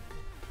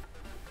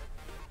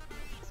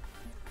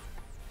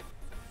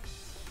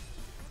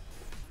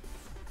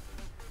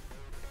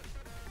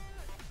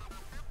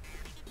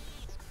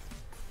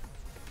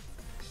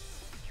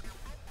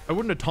 I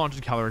wouldn't have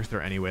taunted Calyrex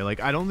there anyway. Like,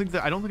 I don't think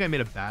I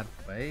made a bad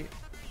play.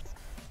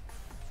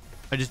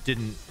 I just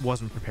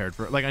wasn't prepared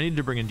for it. Like, I needed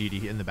to bring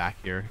Indeedee in the back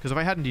here, because if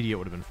I had Indeedee, it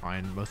would have been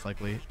fine, most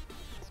likely.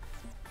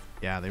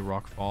 Yeah, they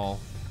rock fall.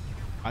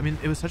 I mean,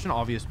 it was such an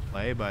obvious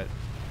play, but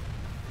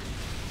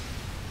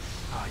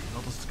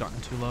Yveltal's has gotten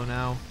too low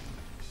now.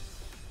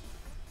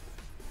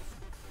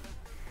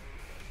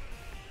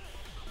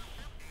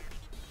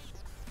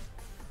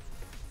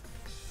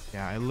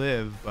 Yeah, I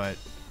live, but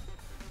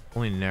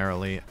only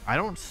narrowly. I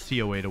don't see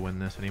a way to win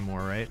this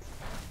anymore, right?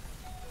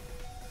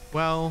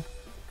 Well,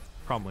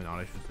 probably not,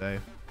 I should say.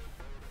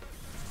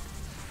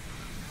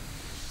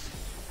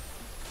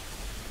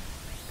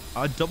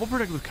 A double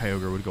protect with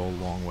Kyogre would go a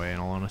long way, in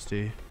all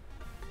honesty.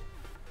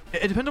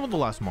 It depends on what the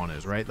last mon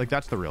is, right? Like,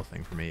 that's the real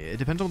thing for me. It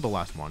depends on what the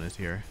last mon is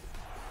here.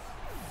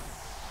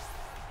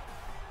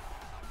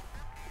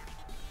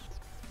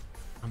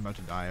 I'm about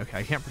to die. Okay,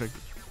 I can't predict.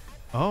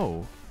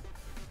 Oh.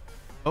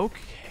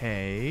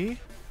 Okay.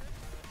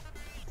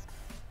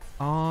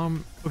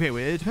 Okay,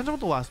 wait. It depends on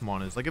what the last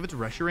mon is. Like, if it's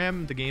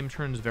Reshiram, the game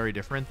turns very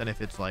different than if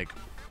it's like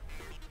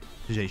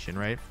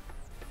right?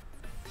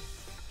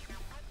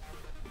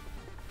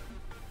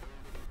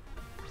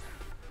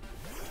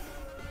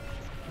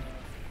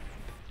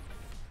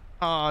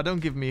 Ah, don't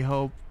give me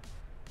hope.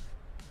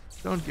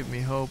 Don't give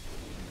me hope.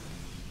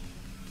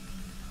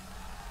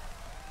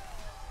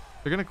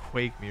 They're gonna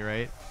quake me,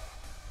 right?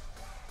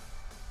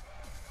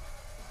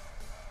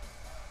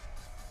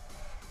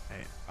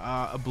 Okay.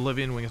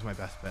 Oblivion Wing is my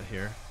best bet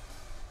here.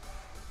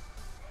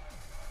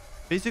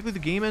 Basically, the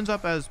game ends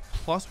up as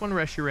 +1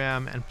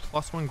 Reshiram and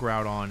 +1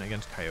 Groudon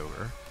against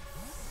Kyogre.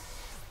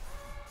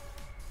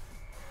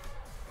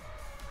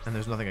 And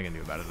there's nothing I can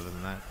do about it other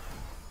than that.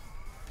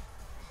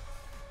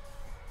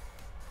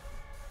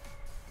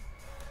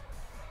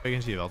 I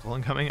can see Yveltal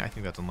incoming. I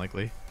think that's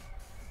unlikely.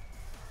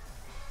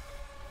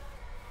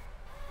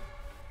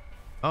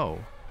 Oh.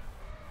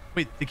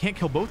 Wait, they can't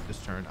kill both this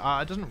turn.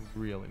 It doesn't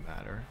really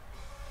matter.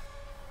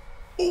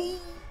 Oh!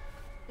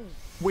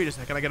 Wait a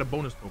second, I got a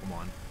bonus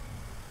Pokemon.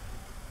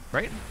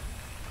 Right?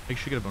 Make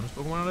sure you get a bonus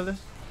Pokemon out of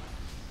this.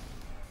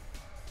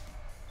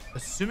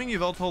 Assuming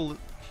Yveltal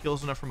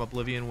heals enough from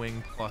Oblivion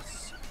Wing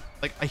plus...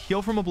 Like, I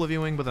heal from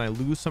Oblivion Wing, but then I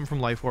lose some from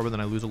Life Orb, but then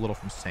I lose a little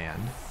from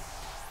Sand.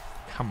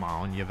 Come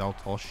on,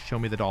 Yveltal. Show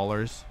me the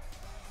dollars.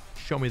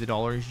 Show me the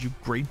dollars, you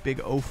great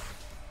big oaf.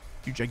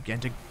 You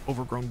gigantic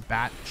overgrown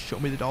bat. Show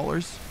me the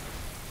dollars.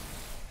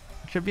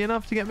 Should be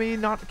enough to get me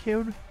not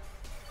KO'd.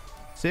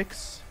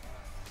 6.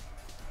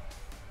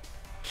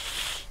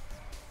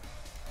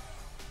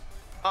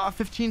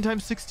 15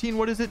 times 16.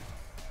 What is it?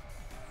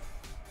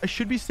 I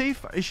should be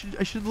safe. I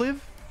should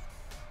live.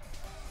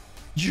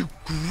 You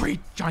great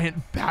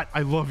giant bat.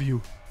 I love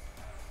you.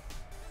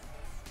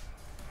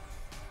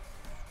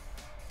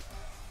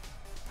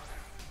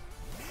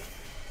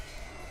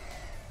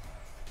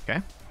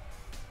 Okay.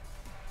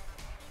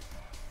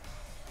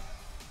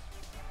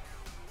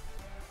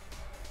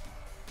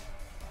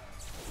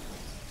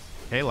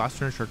 Okay, last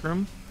turn Trick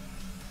Room.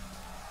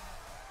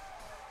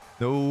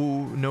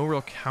 No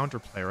real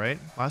counterplay, right?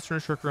 Last turn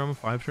Trick Room,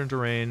 5 turns of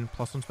Rain,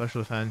 +1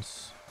 special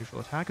defense,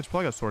 neutral attack. It's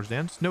probably got Swords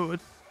Dance. No,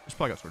 it's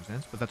probably got Swords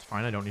Dance, but that's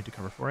fine. I don't need to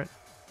cover for it.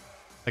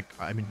 Like,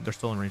 I mean, they're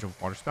still in range of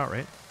Water Spout,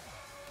 right?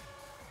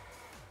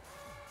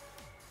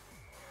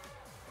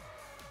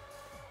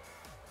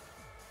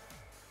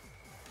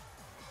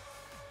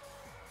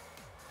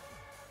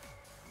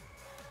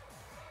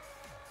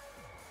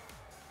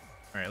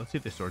 All right, let's see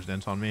if they Swords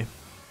Dance on me.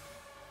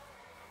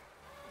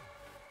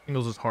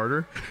 Singles is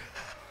harder.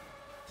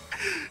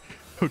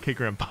 Okay,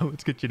 Grandpa,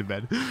 let's get you to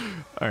bed.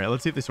 All right,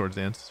 let's see if they Swords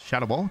Dance.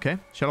 Shadow Ball, okay.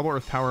 Shadow Ball,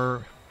 Earth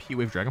Power,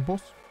 P-Wave, Dragon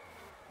Pulse.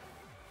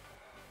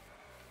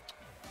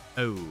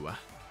 Oh.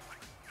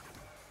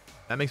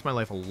 That makes my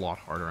life a lot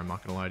harder, I'm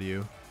not gonna lie to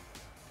you.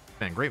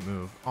 Man, great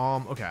move.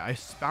 Okay, I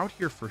Spout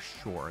here for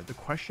sure. The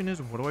question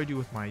is, what do I do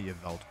with my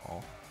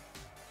Yveltal?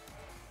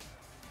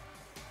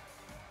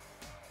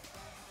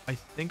 I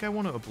think I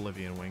want to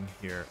Oblivion Wing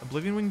here.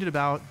 Oblivion Wing did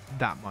about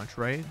that much,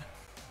 right?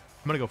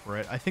 I'm gonna go for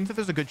it. I think that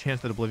there's a good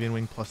chance that Oblivion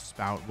Wing plus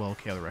Spout will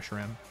KO the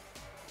Reshiram.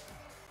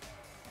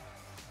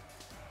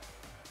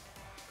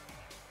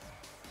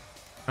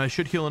 I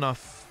should heal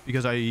enough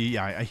because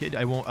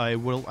I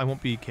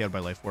won't be KO'd by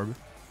Life Orb.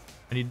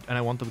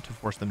 I want them to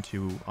force them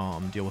to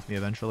deal with me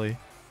eventually.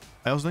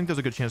 I also think there's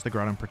a good chance that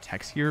Groudon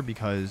protects here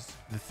because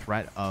the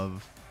threat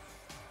of,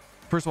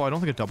 first of all, I don't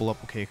think a double up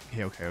will KO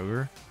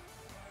Kyogre.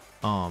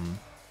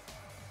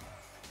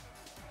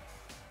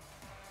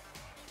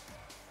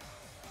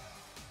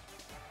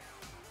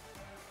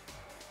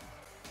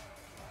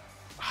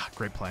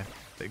 Great play.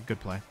 Good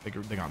play. They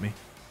got me.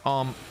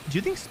 Do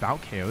you think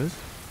Spout KOs?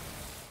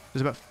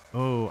 There's about...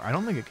 Oh, I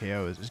don't think it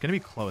KOs. It's going to be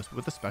close. But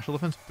with the special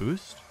defense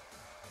boost,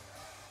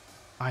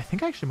 I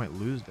think I actually might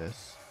lose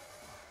this.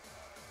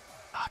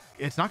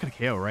 It's not going to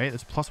KO, right?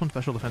 It's +1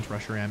 special defense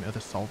Reshiram with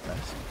Assault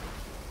Vest.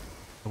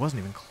 It wasn't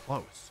even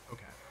close.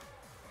 Okay.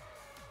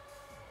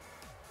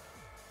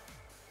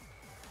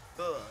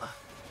 Ugh. I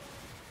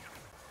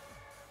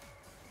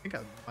think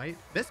I might...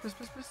 Miss.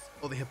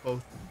 Oh, they hit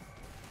both.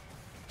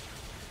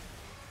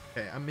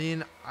 Okay, I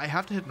mean, I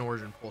have to hit an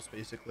Origin Pulse,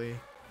 basically.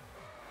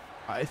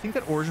 I think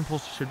that Origin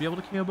Pulse should be able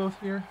to KO both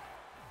here.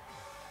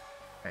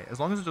 Okay, as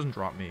long as it doesn't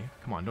drop me.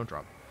 Come on, don't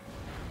drop.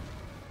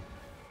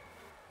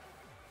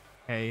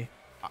 Okay,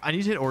 I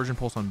need to hit Origin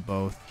Pulse on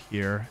both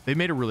here. They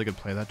made a really good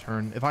play that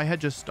turn. If I had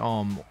just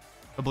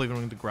Oblivion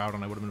Wing to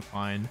Groudon, I would have been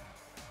fine.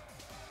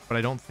 But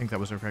I don't think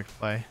that was the correct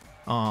play.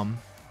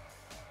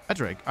 That's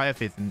right. I have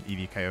faith in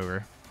EV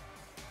Kyogre.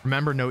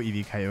 Remember, no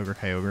EV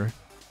Kyogre.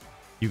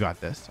 You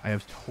got this. I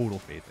have total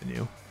faith in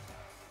you.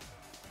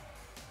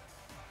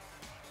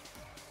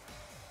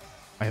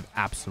 I have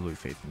absolute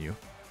faith in you.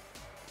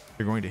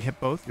 You're going to hit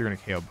both. You're going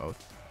to KO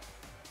both.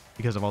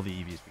 Because of all the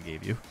EVs we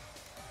gave you.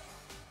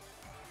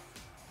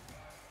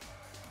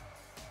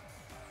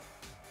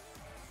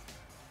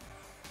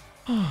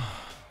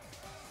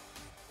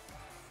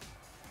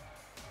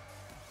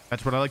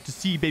 That's what I like to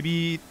see,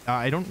 baby.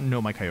 I don't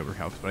know my Kyogre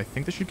calcs, but I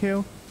think this should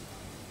KO.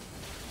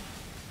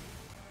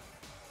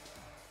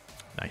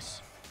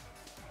 Nice.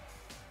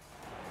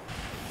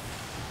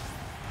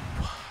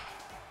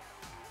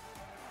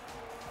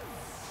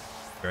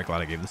 Very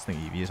glad I gave this thing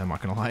EVs, I'm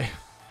not gonna lie.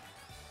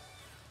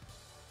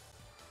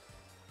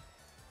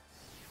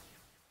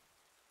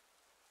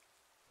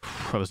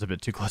 That was a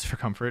bit too close for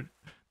comfort.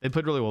 They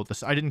played really well with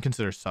this. I didn't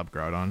consider sub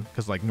Groudon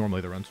because like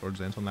normally the run Swords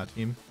Dance on that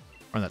team,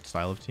 or on that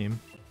style of team.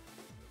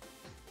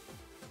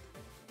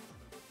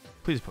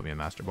 Please put me a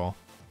Master Ball.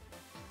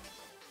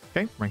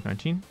 Okay, rank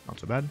 19, not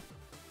so bad.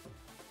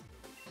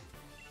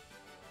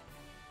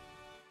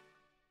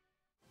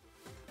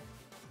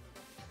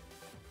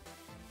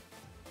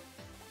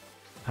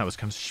 That was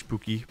kind of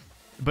spooky,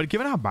 but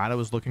given how bad I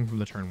was looking from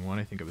the turn 1,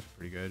 I think it was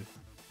pretty good.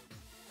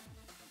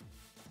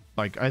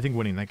 Like, I think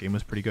winning that game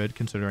was pretty good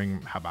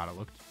considering how bad it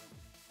looked.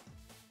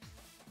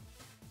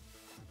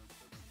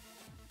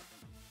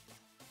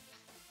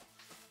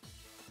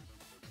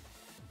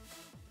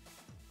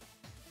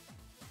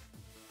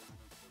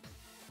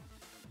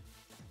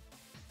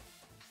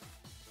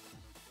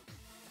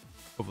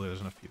 Hopefully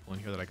there's enough people in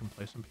here that I can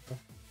play some people.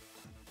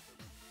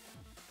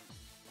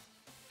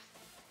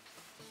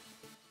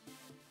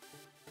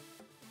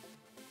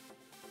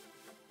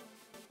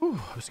 Ooh,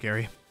 that was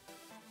scary.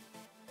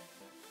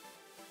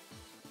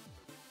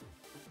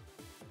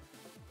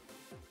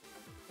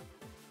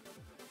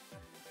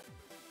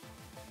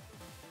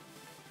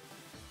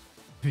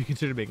 If you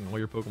consider making all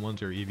your Pokemons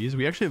your EVs,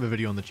 we actually have a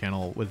video on the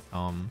channel with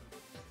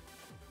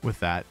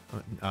that.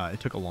 It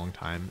took a long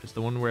time. It's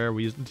the one where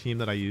we used the team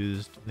that I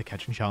used in the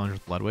catching challenge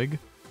with Ludwig.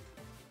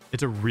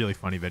 It's a really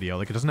funny video.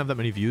 Like, it doesn't have that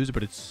many views,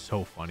 but it's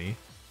so funny.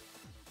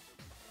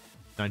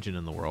 Dungeon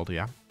in the world,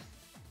 yeah.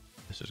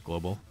 This is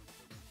global.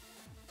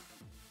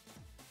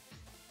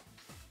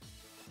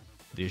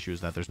 The issue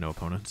is that there's no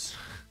opponents.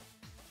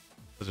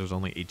 Because there's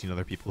only 18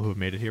 other people who have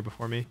made it here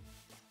before me.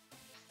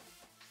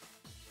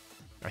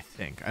 I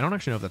think. I don't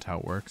actually know if that's how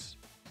it works.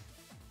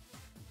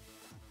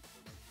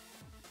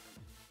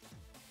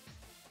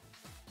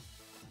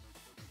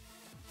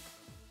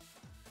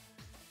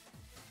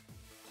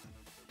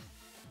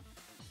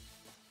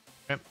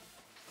 Okay.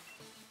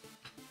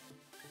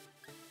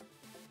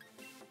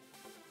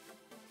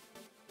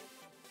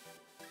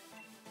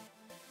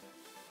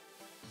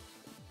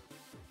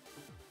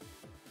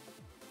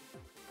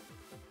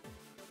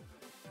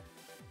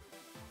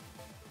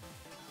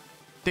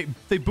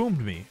 They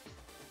boomed me.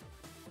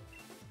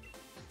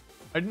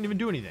 I didn't even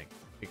do anything.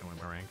 Taking away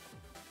my rank.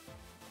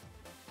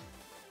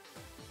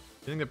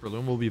 I think that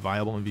Breloom will be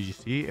viable in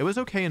VGC. It was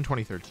okay in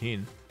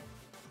 2013.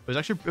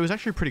 It was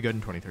actually pretty good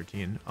in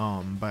 2013.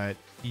 But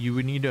you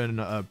would need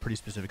a pretty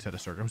specific set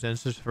of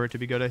circumstances for it to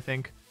be good, I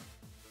think.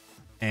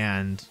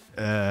 And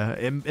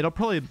it'll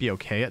probably be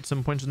okay at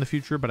some points in the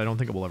future, but I don't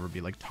think it will ever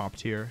be like top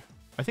tier.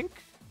 I feel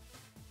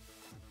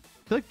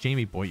like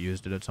Jamie Boyd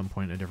used it at some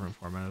point in a different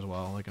format as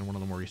well, like in one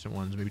of the more recent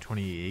ones, maybe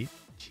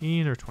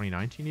 2018 or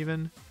 2019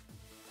 even.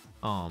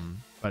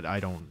 But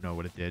I don't know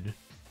what it did.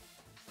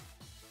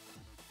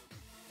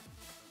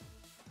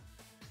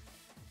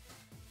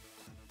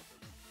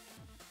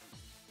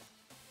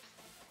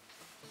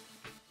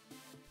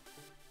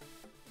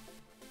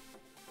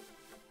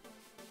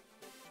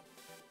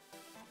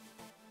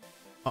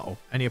 Uh-oh.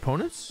 Any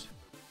opponents?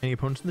 Any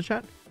opponents in the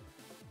chat?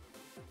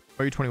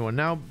 Are you 21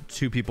 now?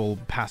 2 people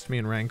passed me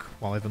in rank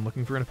while I've been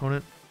looking for an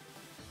opponent.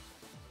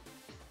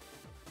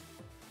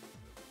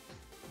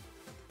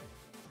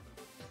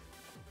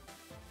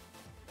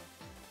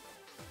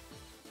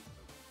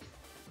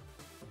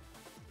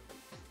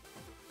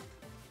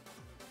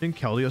 I think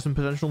Keldeo has some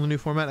potential in the new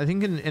format. I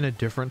think in a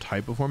different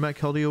type of format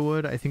Keldeo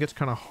would. I think it's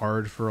kind of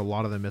hard for a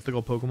lot of the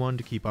mythical Pokemon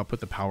to keep up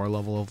with the power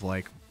level of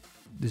like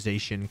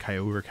Zacian,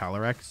 Kyogre,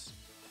 Calyrex.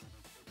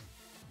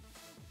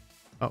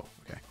 Oh,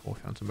 okay, cool.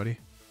 Found somebody.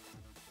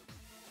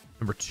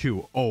 Number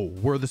 2. Oh,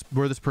 we're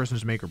this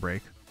person's make or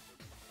break.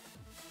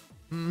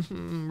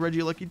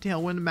 Reggie Lucky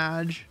Tailwind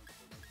Mage.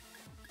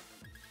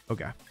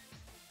 Okay.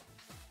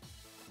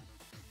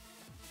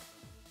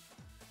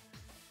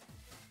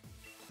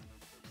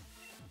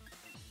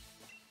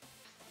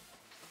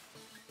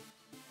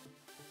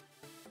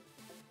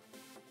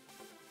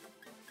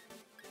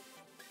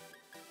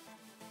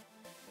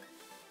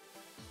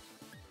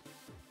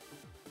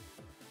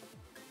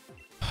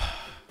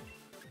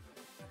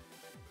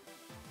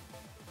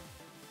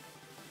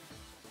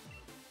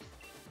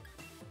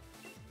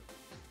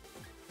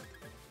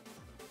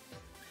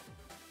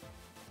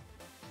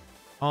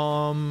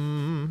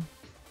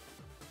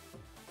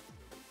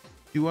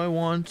 Do I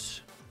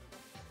want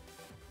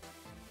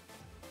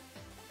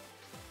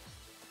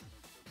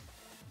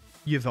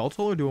Yveltal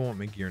or do I want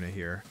Magearna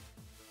here?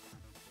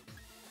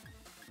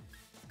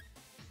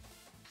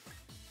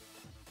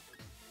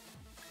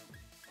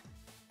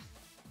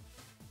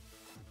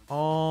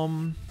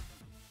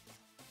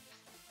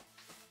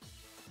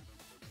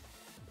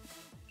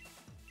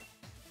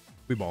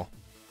 We ball.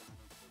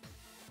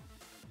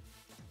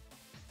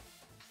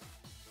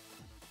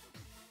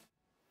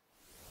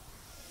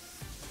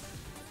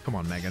 Come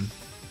on, Megan.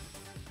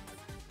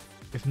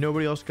 If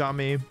nobody else got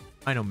me,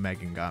 I know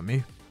Megan got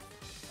me.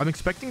 I'm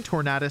expecting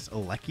Tornadus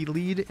Alecki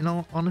lead, in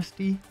all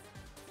honesty.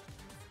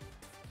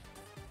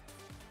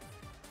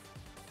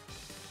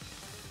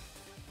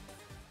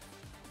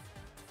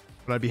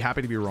 But I'd be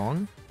happy to be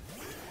wrong.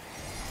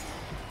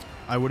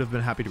 I would have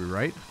been happy to be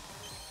right.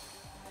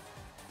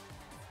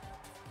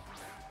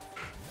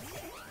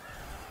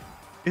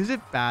 Is it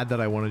bad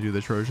that I want to do the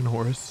Trojan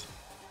horse?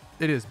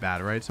 It is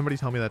bad, right? Somebody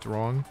tell me that's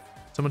wrong.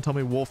 Someone tell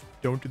me, Wolf,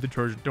 don't do the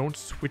Trojan. Don't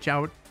switch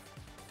out.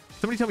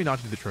 Somebody tell me not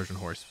to do the Trojan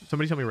horse.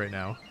 Somebody tell me right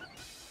now.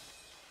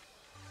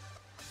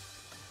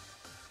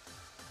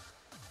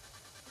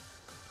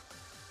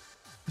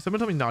 Someone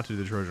tell me not to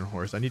do the Trojan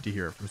horse. I need to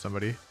hear it from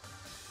somebody.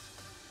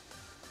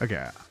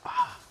 Okay.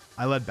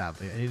 I led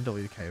badly. I need to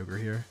delete a Kyogre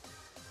here.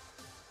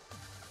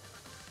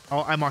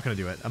 Oh, I'm not going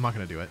to do it. I'm not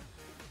going to do it.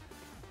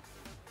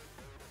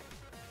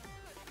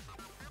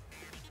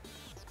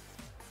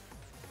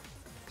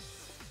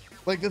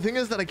 Like, the thing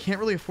is that I can't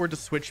really afford to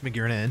switch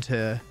Magearna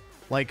into,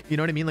 like, you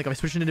know what I mean? Like, if I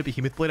switch it into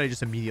Behemoth Blade, I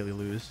just immediately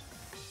lose.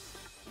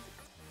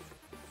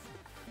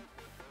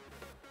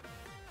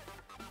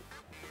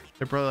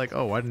 They're probably like,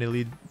 oh, why didn't I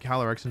lead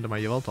Calyrex into my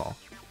Yveltal?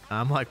 And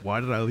I'm like, why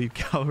did I lead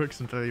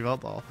Calyrex into the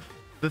Yveltal?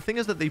 The thing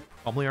is that they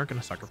probably aren't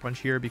going to Sucker Punch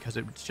here because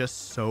it's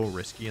just so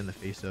risky in the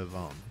face of,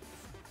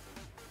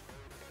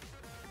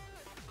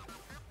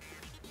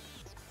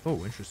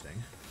 oh,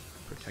 interesting.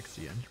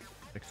 Protection.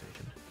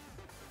 Fixation.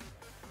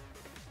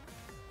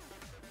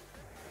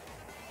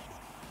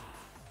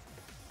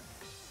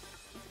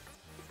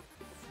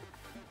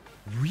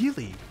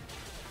 Really?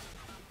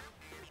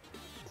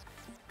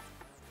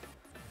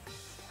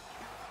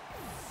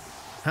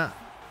 Huh.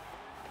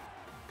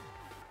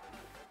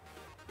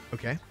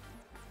 Okay.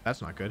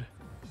 That's not good.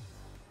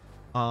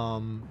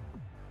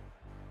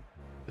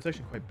 It's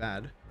actually quite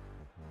bad.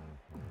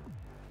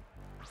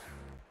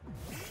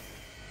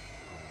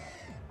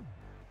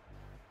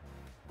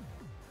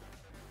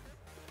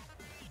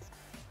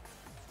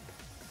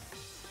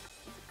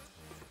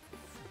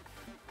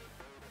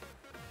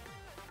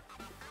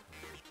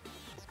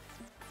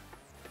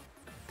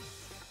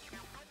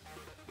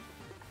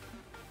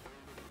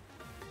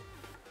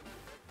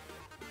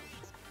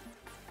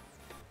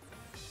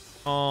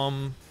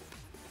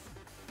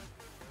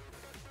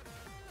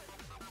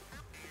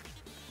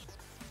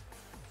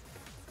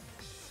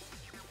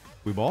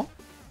 We ball?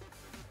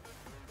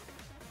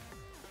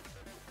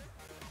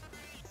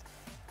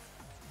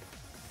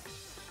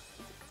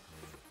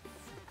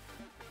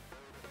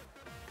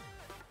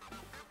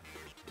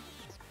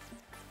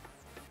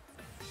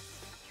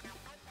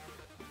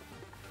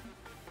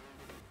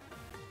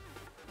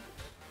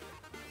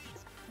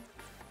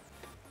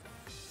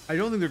 I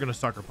don't think they're going to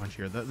Sucker Punch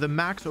here. The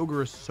Max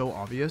Ogre is so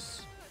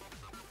obvious.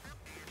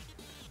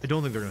 I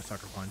don't think they're going to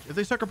Sucker Punch. If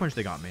they Sucker Punch,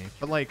 they got me.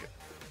 But, like...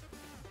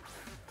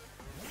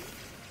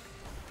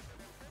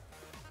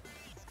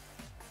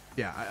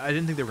 yeah, I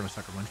didn't think they were going to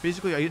Sucker Punch.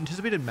 Basically, I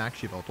anticipated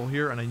Max Yveltal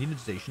here, and I needed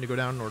Zacian to go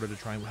down in order to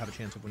try and have a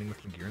chance of winning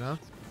with Magearna.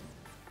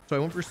 So I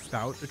went for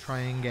Spout to try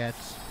and get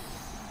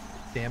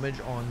damage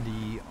on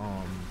the...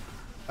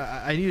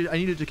 I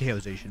needed to KO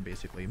Zacian,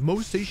 basically.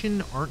 Most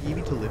Zacian aren't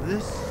easy to live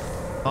this.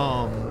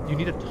 You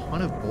need a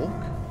ton of bulk.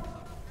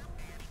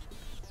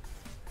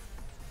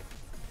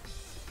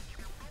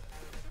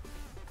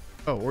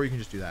 Oh, or you can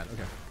just do that.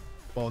 Okay.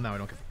 Well, now I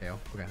don't get the KO.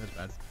 Okay, that's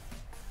bad.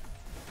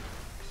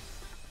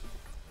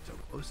 So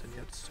close and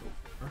yet so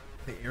far.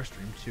 The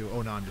Airstream too.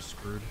 Oh no, I'm just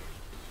screwed.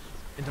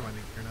 Into my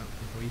Magearna.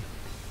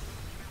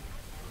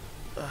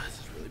 This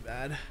is really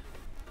bad.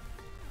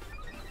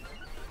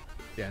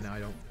 Yeah, now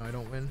I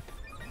don't win.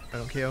 I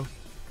don't KO.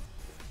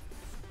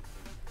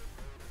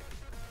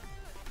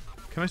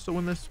 Can I still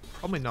win this?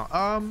 Probably not.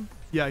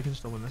 Yeah, I can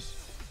still win this.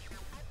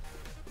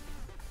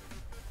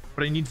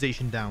 But I need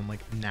Zacian down, like,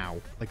 now.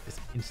 Like, this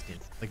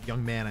instant. Like,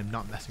 young man, I'm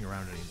not messing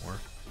around anymore.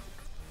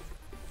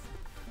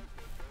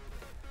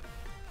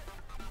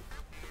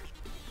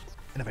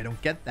 And if I don't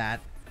get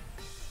that,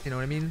 you know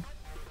what I mean?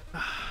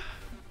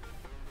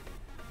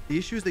 The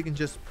issue is they can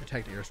just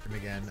protect Airstream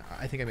again.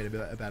 I think I made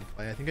a bad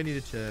play. I think I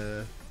needed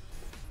to...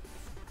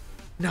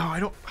 No,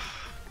 I don't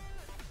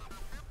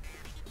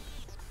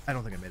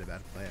think I made a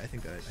bad play. I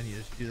think that I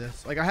needed to do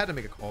this. Like, I had to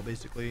make a call,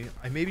 basically.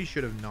 I maybe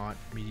should have not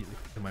immediately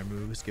clicked on my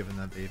moves, given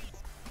that they've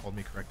called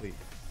me correctly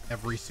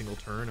every single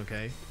turn,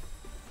 okay?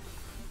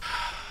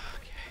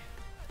 Okay.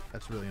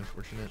 That's really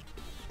unfortunate.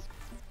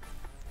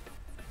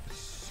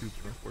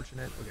 Super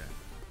unfortunate. Okay.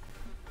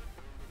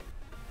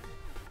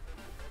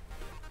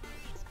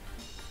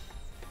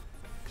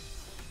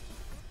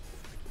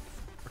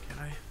 Or can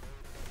I?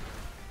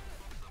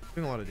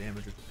 Doing a lot of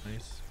damage, which is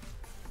nice.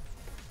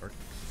 Dark.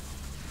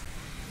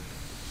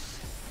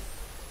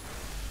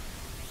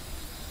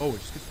 Oh, it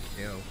just gets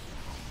the KO.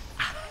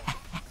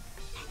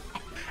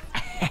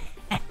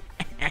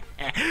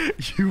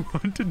 You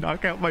want to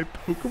knock out my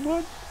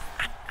Pokemon?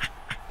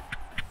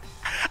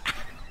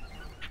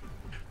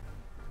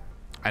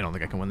 I don't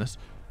think I can win this.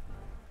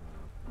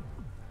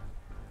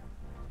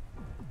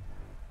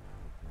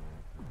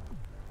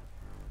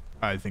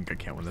 I think I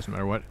can't win this no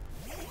matter what.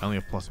 I only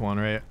have +1,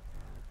 right?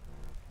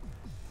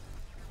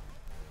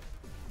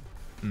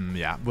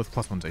 Yeah, with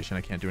 +1 Zacian,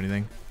 I can't do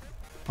anything.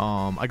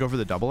 I go for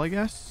the double, I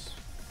guess.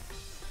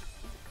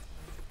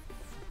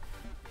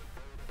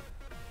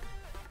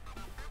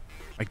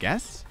 I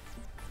guess.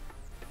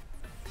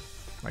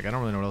 Like, I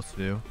don't really know what else to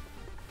do.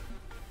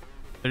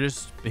 They're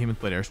just Behemoth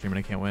Blade Airstream and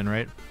I can't win,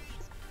 right?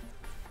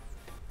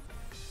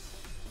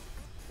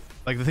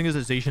 Like, the thing is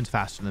that Zacian's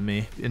faster than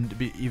me,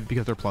 even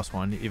because they're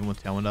 +1, even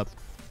with Tailwind up.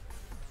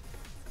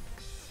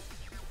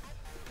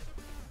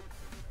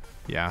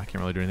 Yeah, I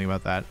can't really do anything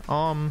about that.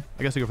 I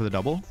guess I go for the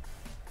double.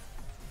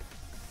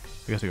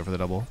 I guess I go for the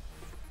double.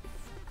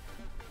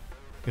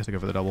 I guess I go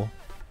for the double.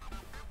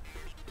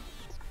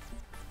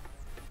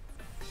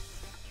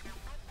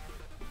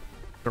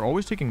 They're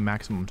always taking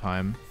maximum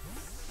time.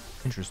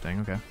 Interesting,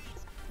 okay.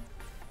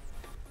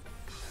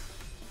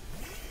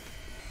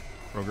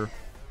 Roger.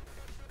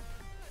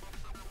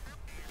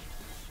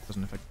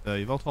 Doesn't affect the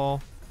Yveltal.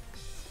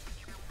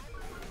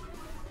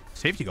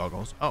 Safety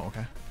goggles. Oh,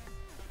 okay.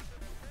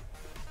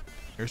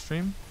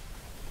 Airstream.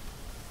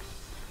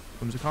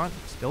 Whimsicott,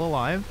 still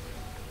alive.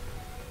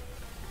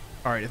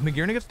 Alright, if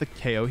Magearna gets the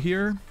KO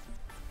here,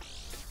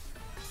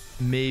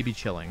 maybe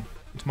chilling.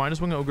 It's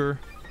 -1 Ogre.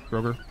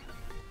 Roger.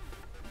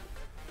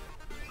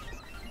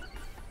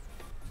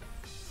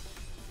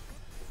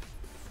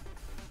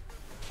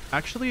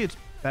 Actually, it's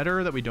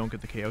better that we don't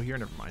get the KO here.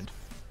 Never mind.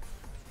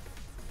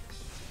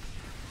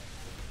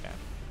 Yeah.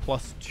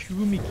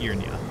 +2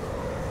 Magearna.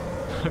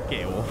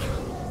 Okay, Wolf.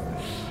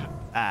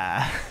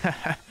 I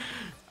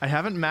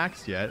haven't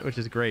maxed yet, which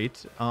is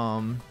great.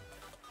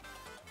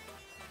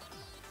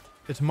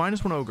 It's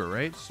 -1 Ogre,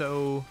 right?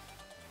 So,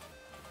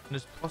 and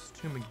it's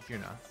 +2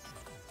 Magearna.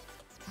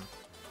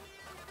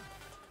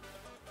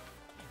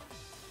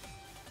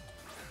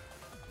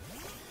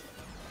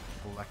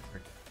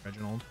 Electric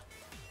Reginald.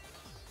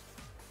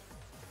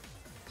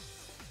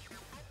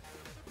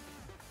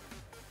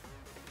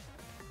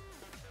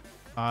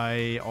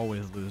 I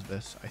always lose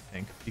this, I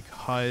think,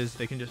 because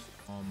they can just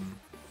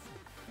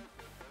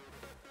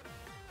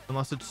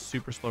unless it's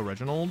super slow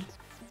Reginald.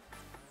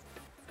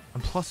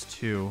 I'm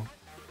 +2.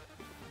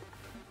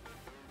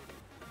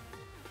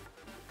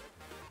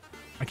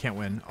 I can't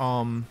win.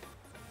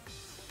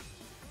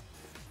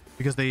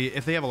 Because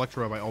if they have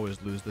Electro Web, I always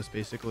lose this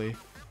basically.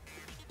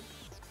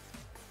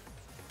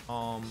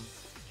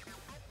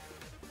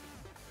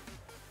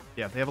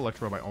 Yeah, if they have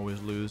Electro Web, I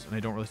always lose, and I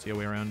don't really see a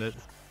way around it.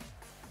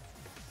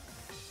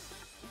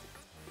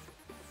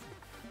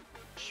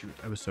 Shoot,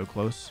 I was so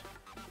close.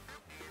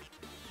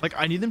 Like,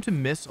 I need them to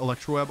miss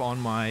Electro Web on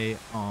my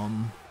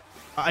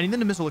I need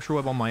them to miss Electro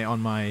Web on my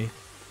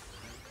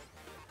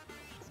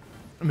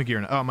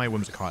Magearna, my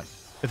Whimsicott.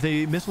 If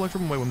they miss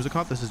Electro Web on my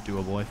Whimsicott, this is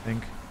doable, I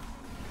think.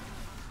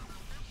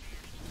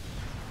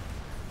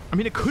 I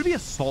mean, it could be a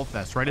Assault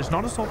Vest, right? It's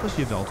not Assault Vest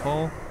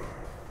Yveltal.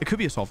 It could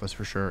be Assault Vest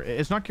for sure.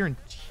 It's not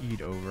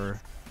guaranteed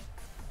over.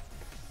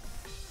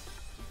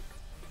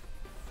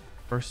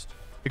 First.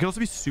 It could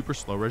also be super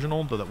slow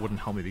Reginald, though that wouldn't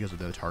help me because of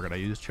the target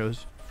I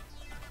chose.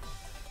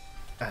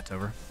 That's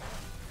over.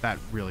 That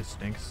really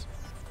stinks.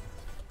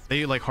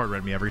 They like hard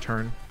red me every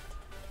turn.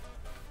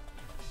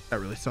 That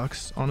really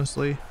sucks,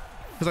 honestly.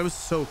 Because I was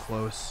so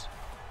close.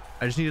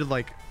 I just needed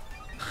like...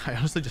 I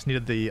honestly just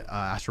needed the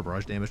Astral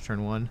Barrage damage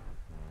turn 1.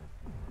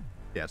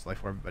 Yeah, it's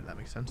Life Orb, but that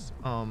makes sense.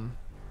 I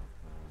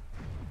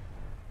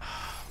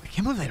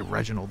can't believe they had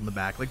Reginald in the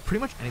back. Like,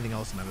 pretty much anything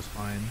else and I was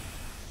fine.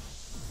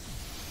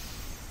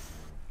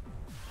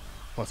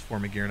 +4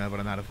 Magearna, but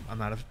I'm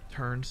out of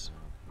turns.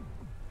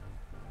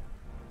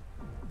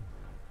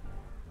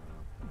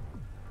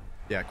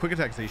 Yeah, quick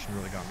attaxation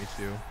really got me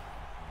too.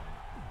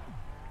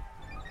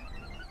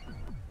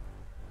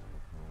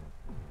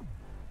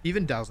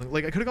 Even Dazzling,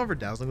 like I could have gone for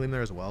Dazzling Gleam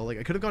there as well. Like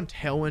I could have gone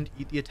Tailwind,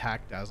 eat the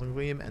attack, Dazzling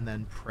Gleam, and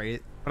then pray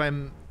it. But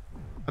I'm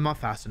not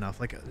fast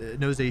enough. Like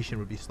no Zacian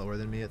would be slower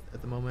than me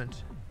at the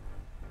moment.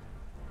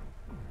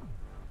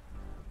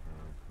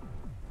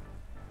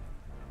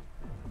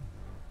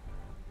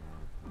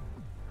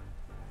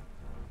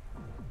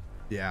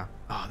 Yeah.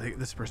 Oh,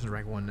 this person's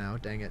rank 1 now.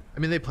 Dang it. I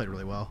mean, they played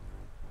really well.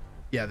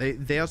 Yeah, they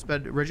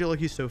outsped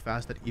Regieleki so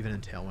fast that even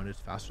in Tailwind, it's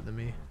faster than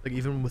me. Like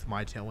even with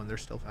my Tailwind, they're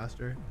still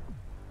faster.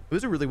 It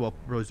was a really well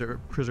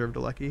preserved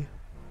Alecki,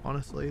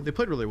 honestly. They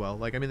played really well.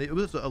 Like, I mean, it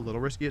was a little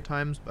risky at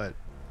times, but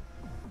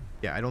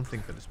yeah, I don't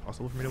think that it's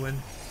possible for me to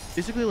win.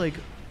 Basically, like,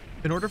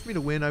 in order for me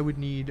to win, I would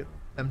need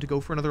them to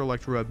go for another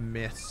Electro Web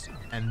miss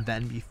and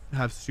then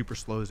have super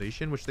slow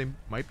Zacian, which they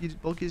might be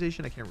bulky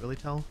Zacian. I can't really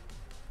tell.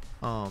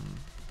 But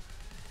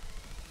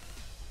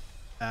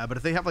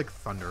if they have like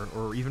Thunder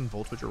or even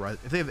Voltage or Rise,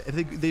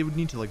 they would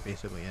need to like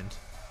basically end.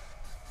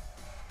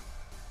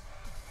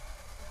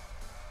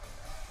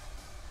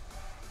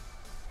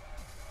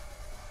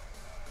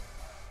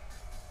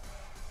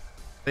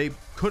 They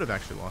could have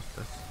actually lost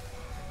this.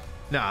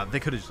 Nah, they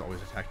could have just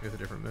always attacked me with a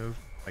different move.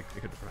 Like, they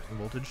could have pressed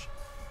Voltage.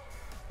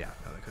 Yeah,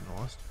 no, they couldn't have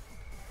lost.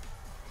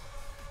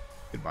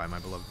 Goodbye, my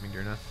beloved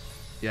Magearna.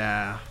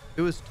 Yeah,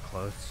 it was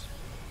close.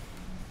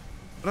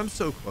 But I'm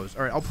so close.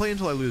 All right, I'll play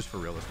until I lose for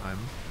real this time.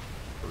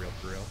 For real,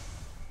 for real.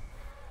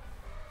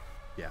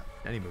 Yeah,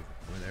 any move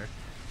over there.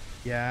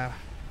 Yeah.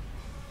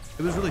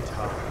 It was really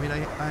tough. I mean,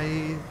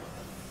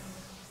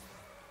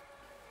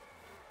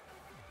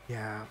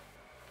 yeah.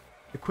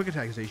 The quick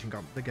attack Zacian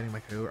got the getting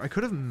my Kyogre. I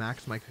could have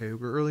maxed my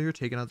Kyogre earlier,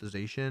 taken out the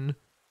Zacian.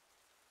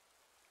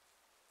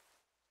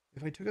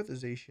 If I took out the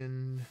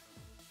Zacian,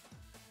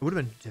 it would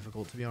have been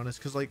difficult, to be honest.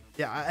 Because, like,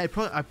 yeah, I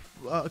probably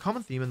a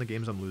common theme in the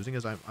games I'm losing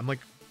is I'm like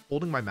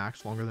holding my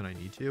max longer than I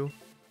need to.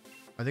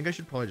 I think I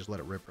should probably just let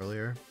it rip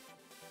earlier.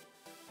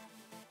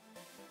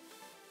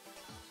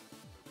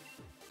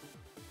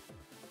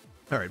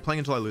 All right, playing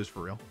until I lose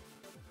for real.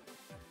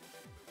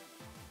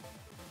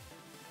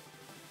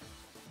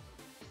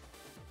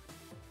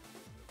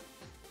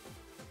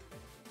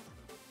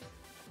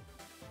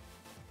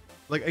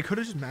 Like, I could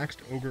have just maxed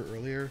Ogre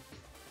earlier.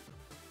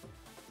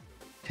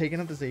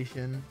 Taken out the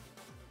Zacian.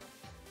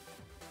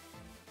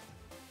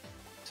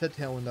 Set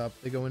Tailwind up.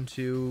 They go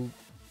into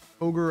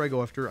Ogre.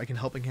 I can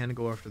Helping Hand and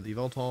go after the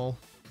Yveltal.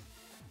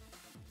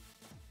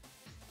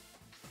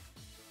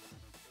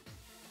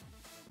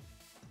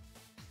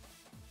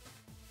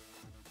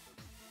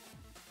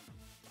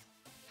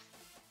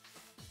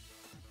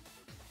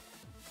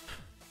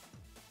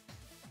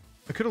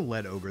 I could have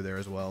led Ogre there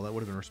as well. That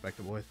would have been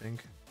respectable, I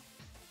think.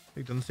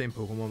 Like, done the same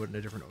Pokemon, but in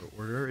a different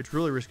order. It's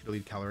really risky to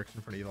lead Calyrex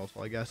in front of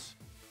Yveltal, I guess.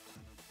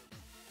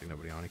 I think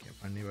nobody on. I can't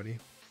find anybody.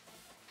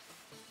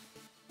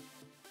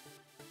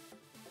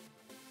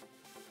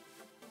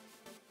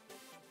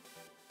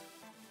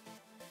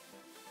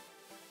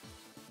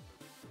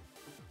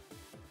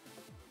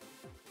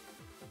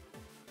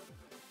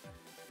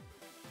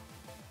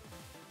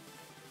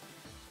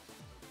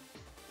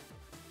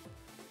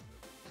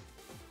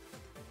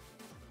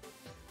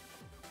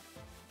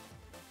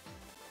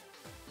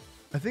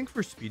 I think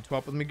for speed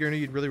swap with Magearna,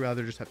 you'd really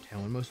rather just have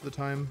Tailwind most of the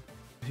time,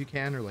 if you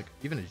can, or like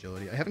even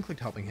Agility. I haven't clicked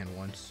Helping Hand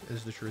once,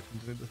 is the truth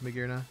with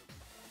Magearna.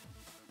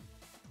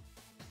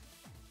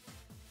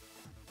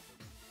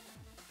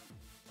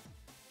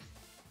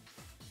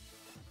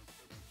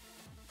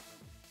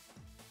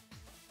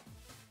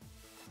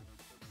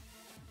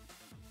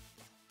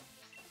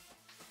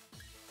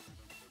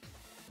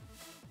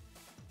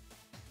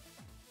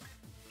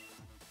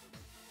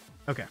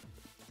 Okay.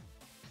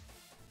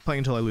 Playing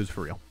until I lose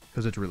for real,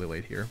 because it's really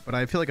late here. But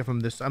I feel like if I'm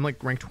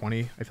like rank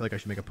 20, I feel like I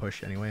should make a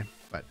push anyway.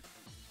 But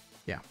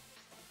yeah.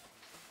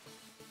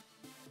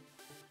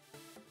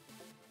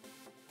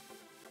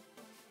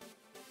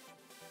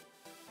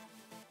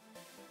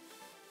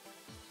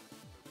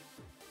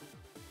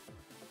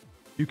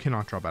 You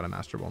cannot drop out a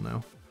Master Ball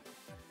now.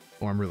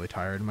 Oh, I'm really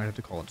tired. Might have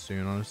to call it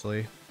soon,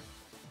 honestly.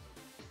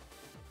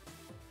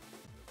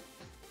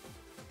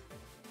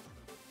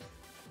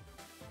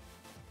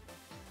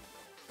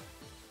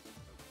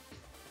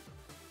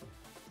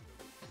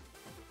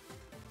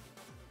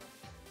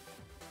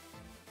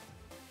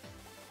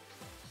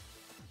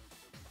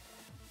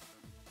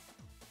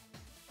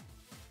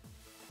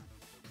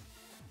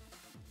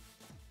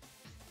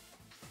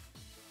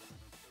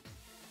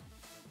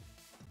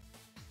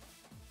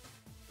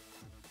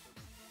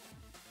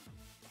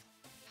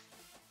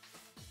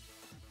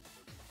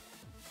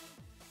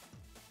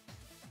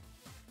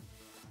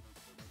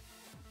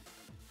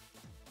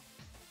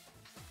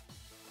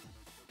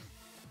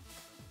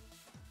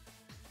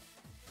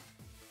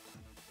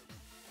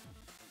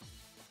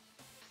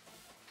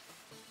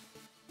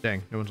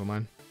 Dang, no one's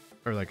online.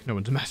 Or like, no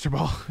one's a Master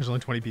Ball. There's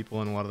only 20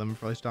 people and a lot of them have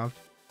probably stopped.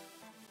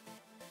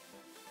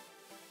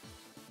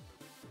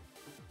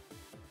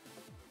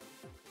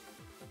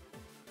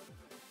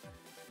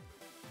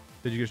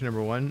 Did you get to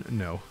number 1?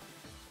 No.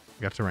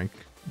 I got to rank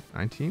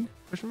 19?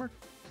 Question mark?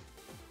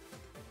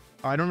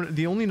 I don't.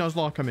 The only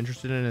Nuzlocke I'm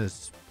interested in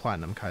is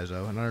Platinum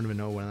Kaizo, and I don't even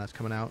know when that's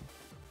coming out.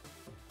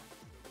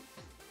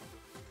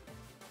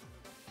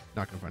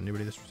 Not gonna find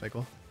anybody this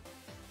cycle.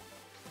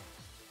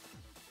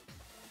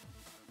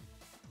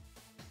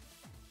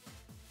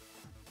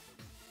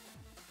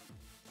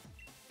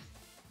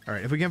 All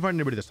right, if we can't find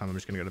anybody this time, I'm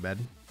just gonna go to bed.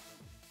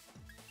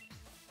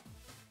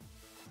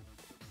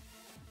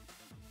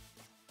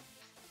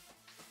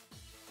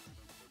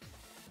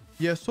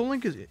 Yeah, Soul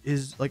Link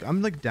is like,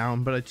 I'm like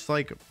down, but it's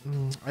like,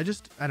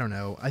 I don't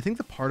know. I think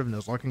the part of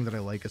Nuzlocking that I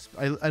like is,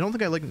 I don't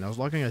think I like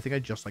Nuzlocking. I think I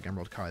just like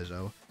Emerald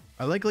Kaizo.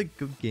 I like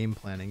good game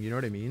planning. You know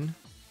what I mean?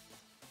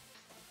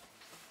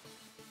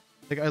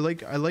 Like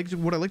what I liked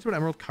about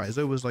Emerald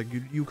Kaizo was like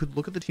you could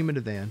look at the team in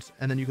advance,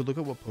 and then you could look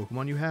at what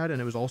Pokemon you had, and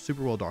it was all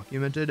super well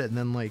documented. And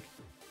then like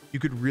you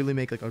could really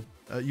make like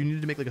you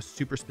needed to make like a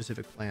super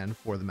specific plan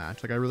for the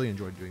match. Like I really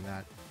enjoyed doing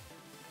that.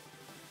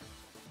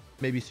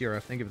 Maybe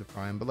CRF, think of the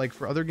Prime, but like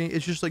for other games,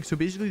 it's just like, so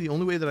basically the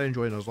only way that I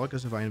enjoy Nuzlocke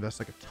is if I invest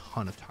like a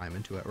ton of time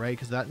into it, right?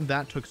 Because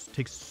that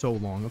takes so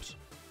long.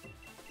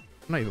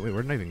 Wait,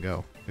 where did I even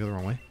go? I go the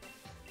wrong way.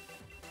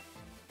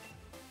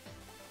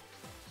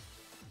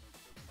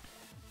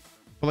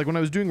 But like when I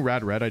was doing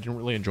Rad Red, I didn't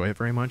really enjoy it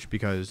very much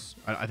because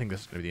I think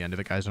this is gonna be the end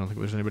of it, guys. I don't think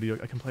there's anybody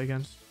I can play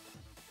against.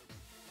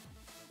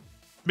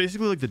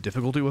 Basically, like the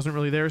difficulty wasn't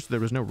really there, so there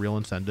was no real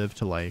incentive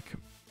to like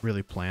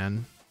really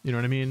plan. You know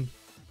what I mean?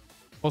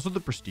 Also,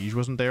 the prestige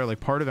wasn't there. Like,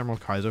 part of Emerald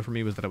Kaizo for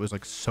me was that it was,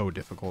 like, so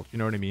difficult. You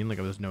know what I mean? Like,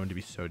 it was known to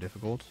be so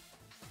difficult.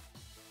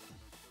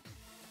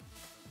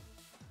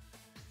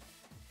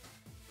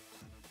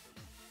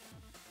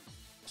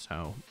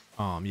 So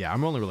yeah,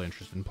 I'm only really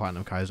interested in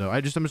Platinum Kaizo.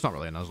 I'm just not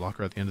really a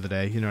Nuzlocker at the end of the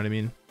day, you know what I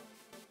mean?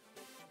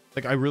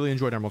 Like, I really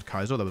enjoyed Emerald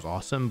Kaizo, that was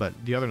awesome, but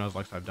the other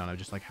Nuzlocks I've done, I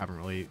just like haven't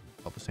really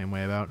felt the same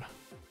way about.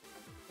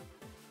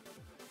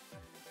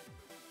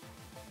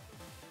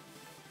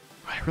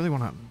 I really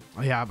want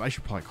to, yeah, I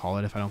should probably call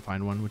it if I don't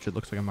find one, which it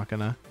looks like I'm not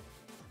gonna.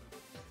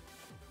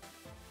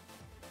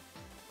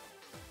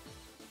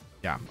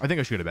 Yeah, I think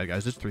I should go to bed,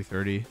 guys. It's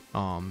 3:30.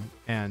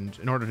 And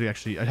in order to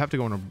actually, I'd have to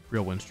go on a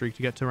real win streak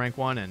to get to rank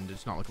 1, and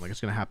it's not looking like it's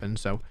gonna happen.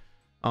 So,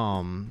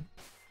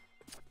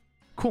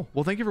 cool.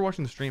 Well, thank you for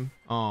watching the stream.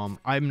 I'm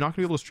not gonna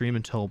be able to stream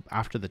until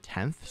after the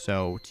 10th,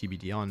 so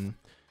TBD on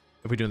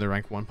if we do the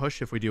rank 1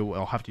 push. If we do,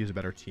 I'll have to use a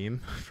better team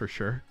for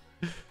sure.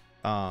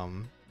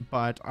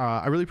 But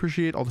I really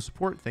appreciate all the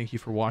support. Thank you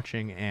for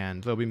watching,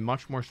 and there'll be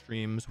much more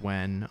streams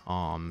when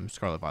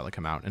Scarlet Violet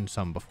come out, and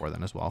some before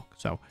then as well.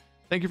 So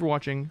thank you for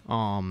watching.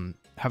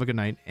 Have a good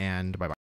night, and bye bye.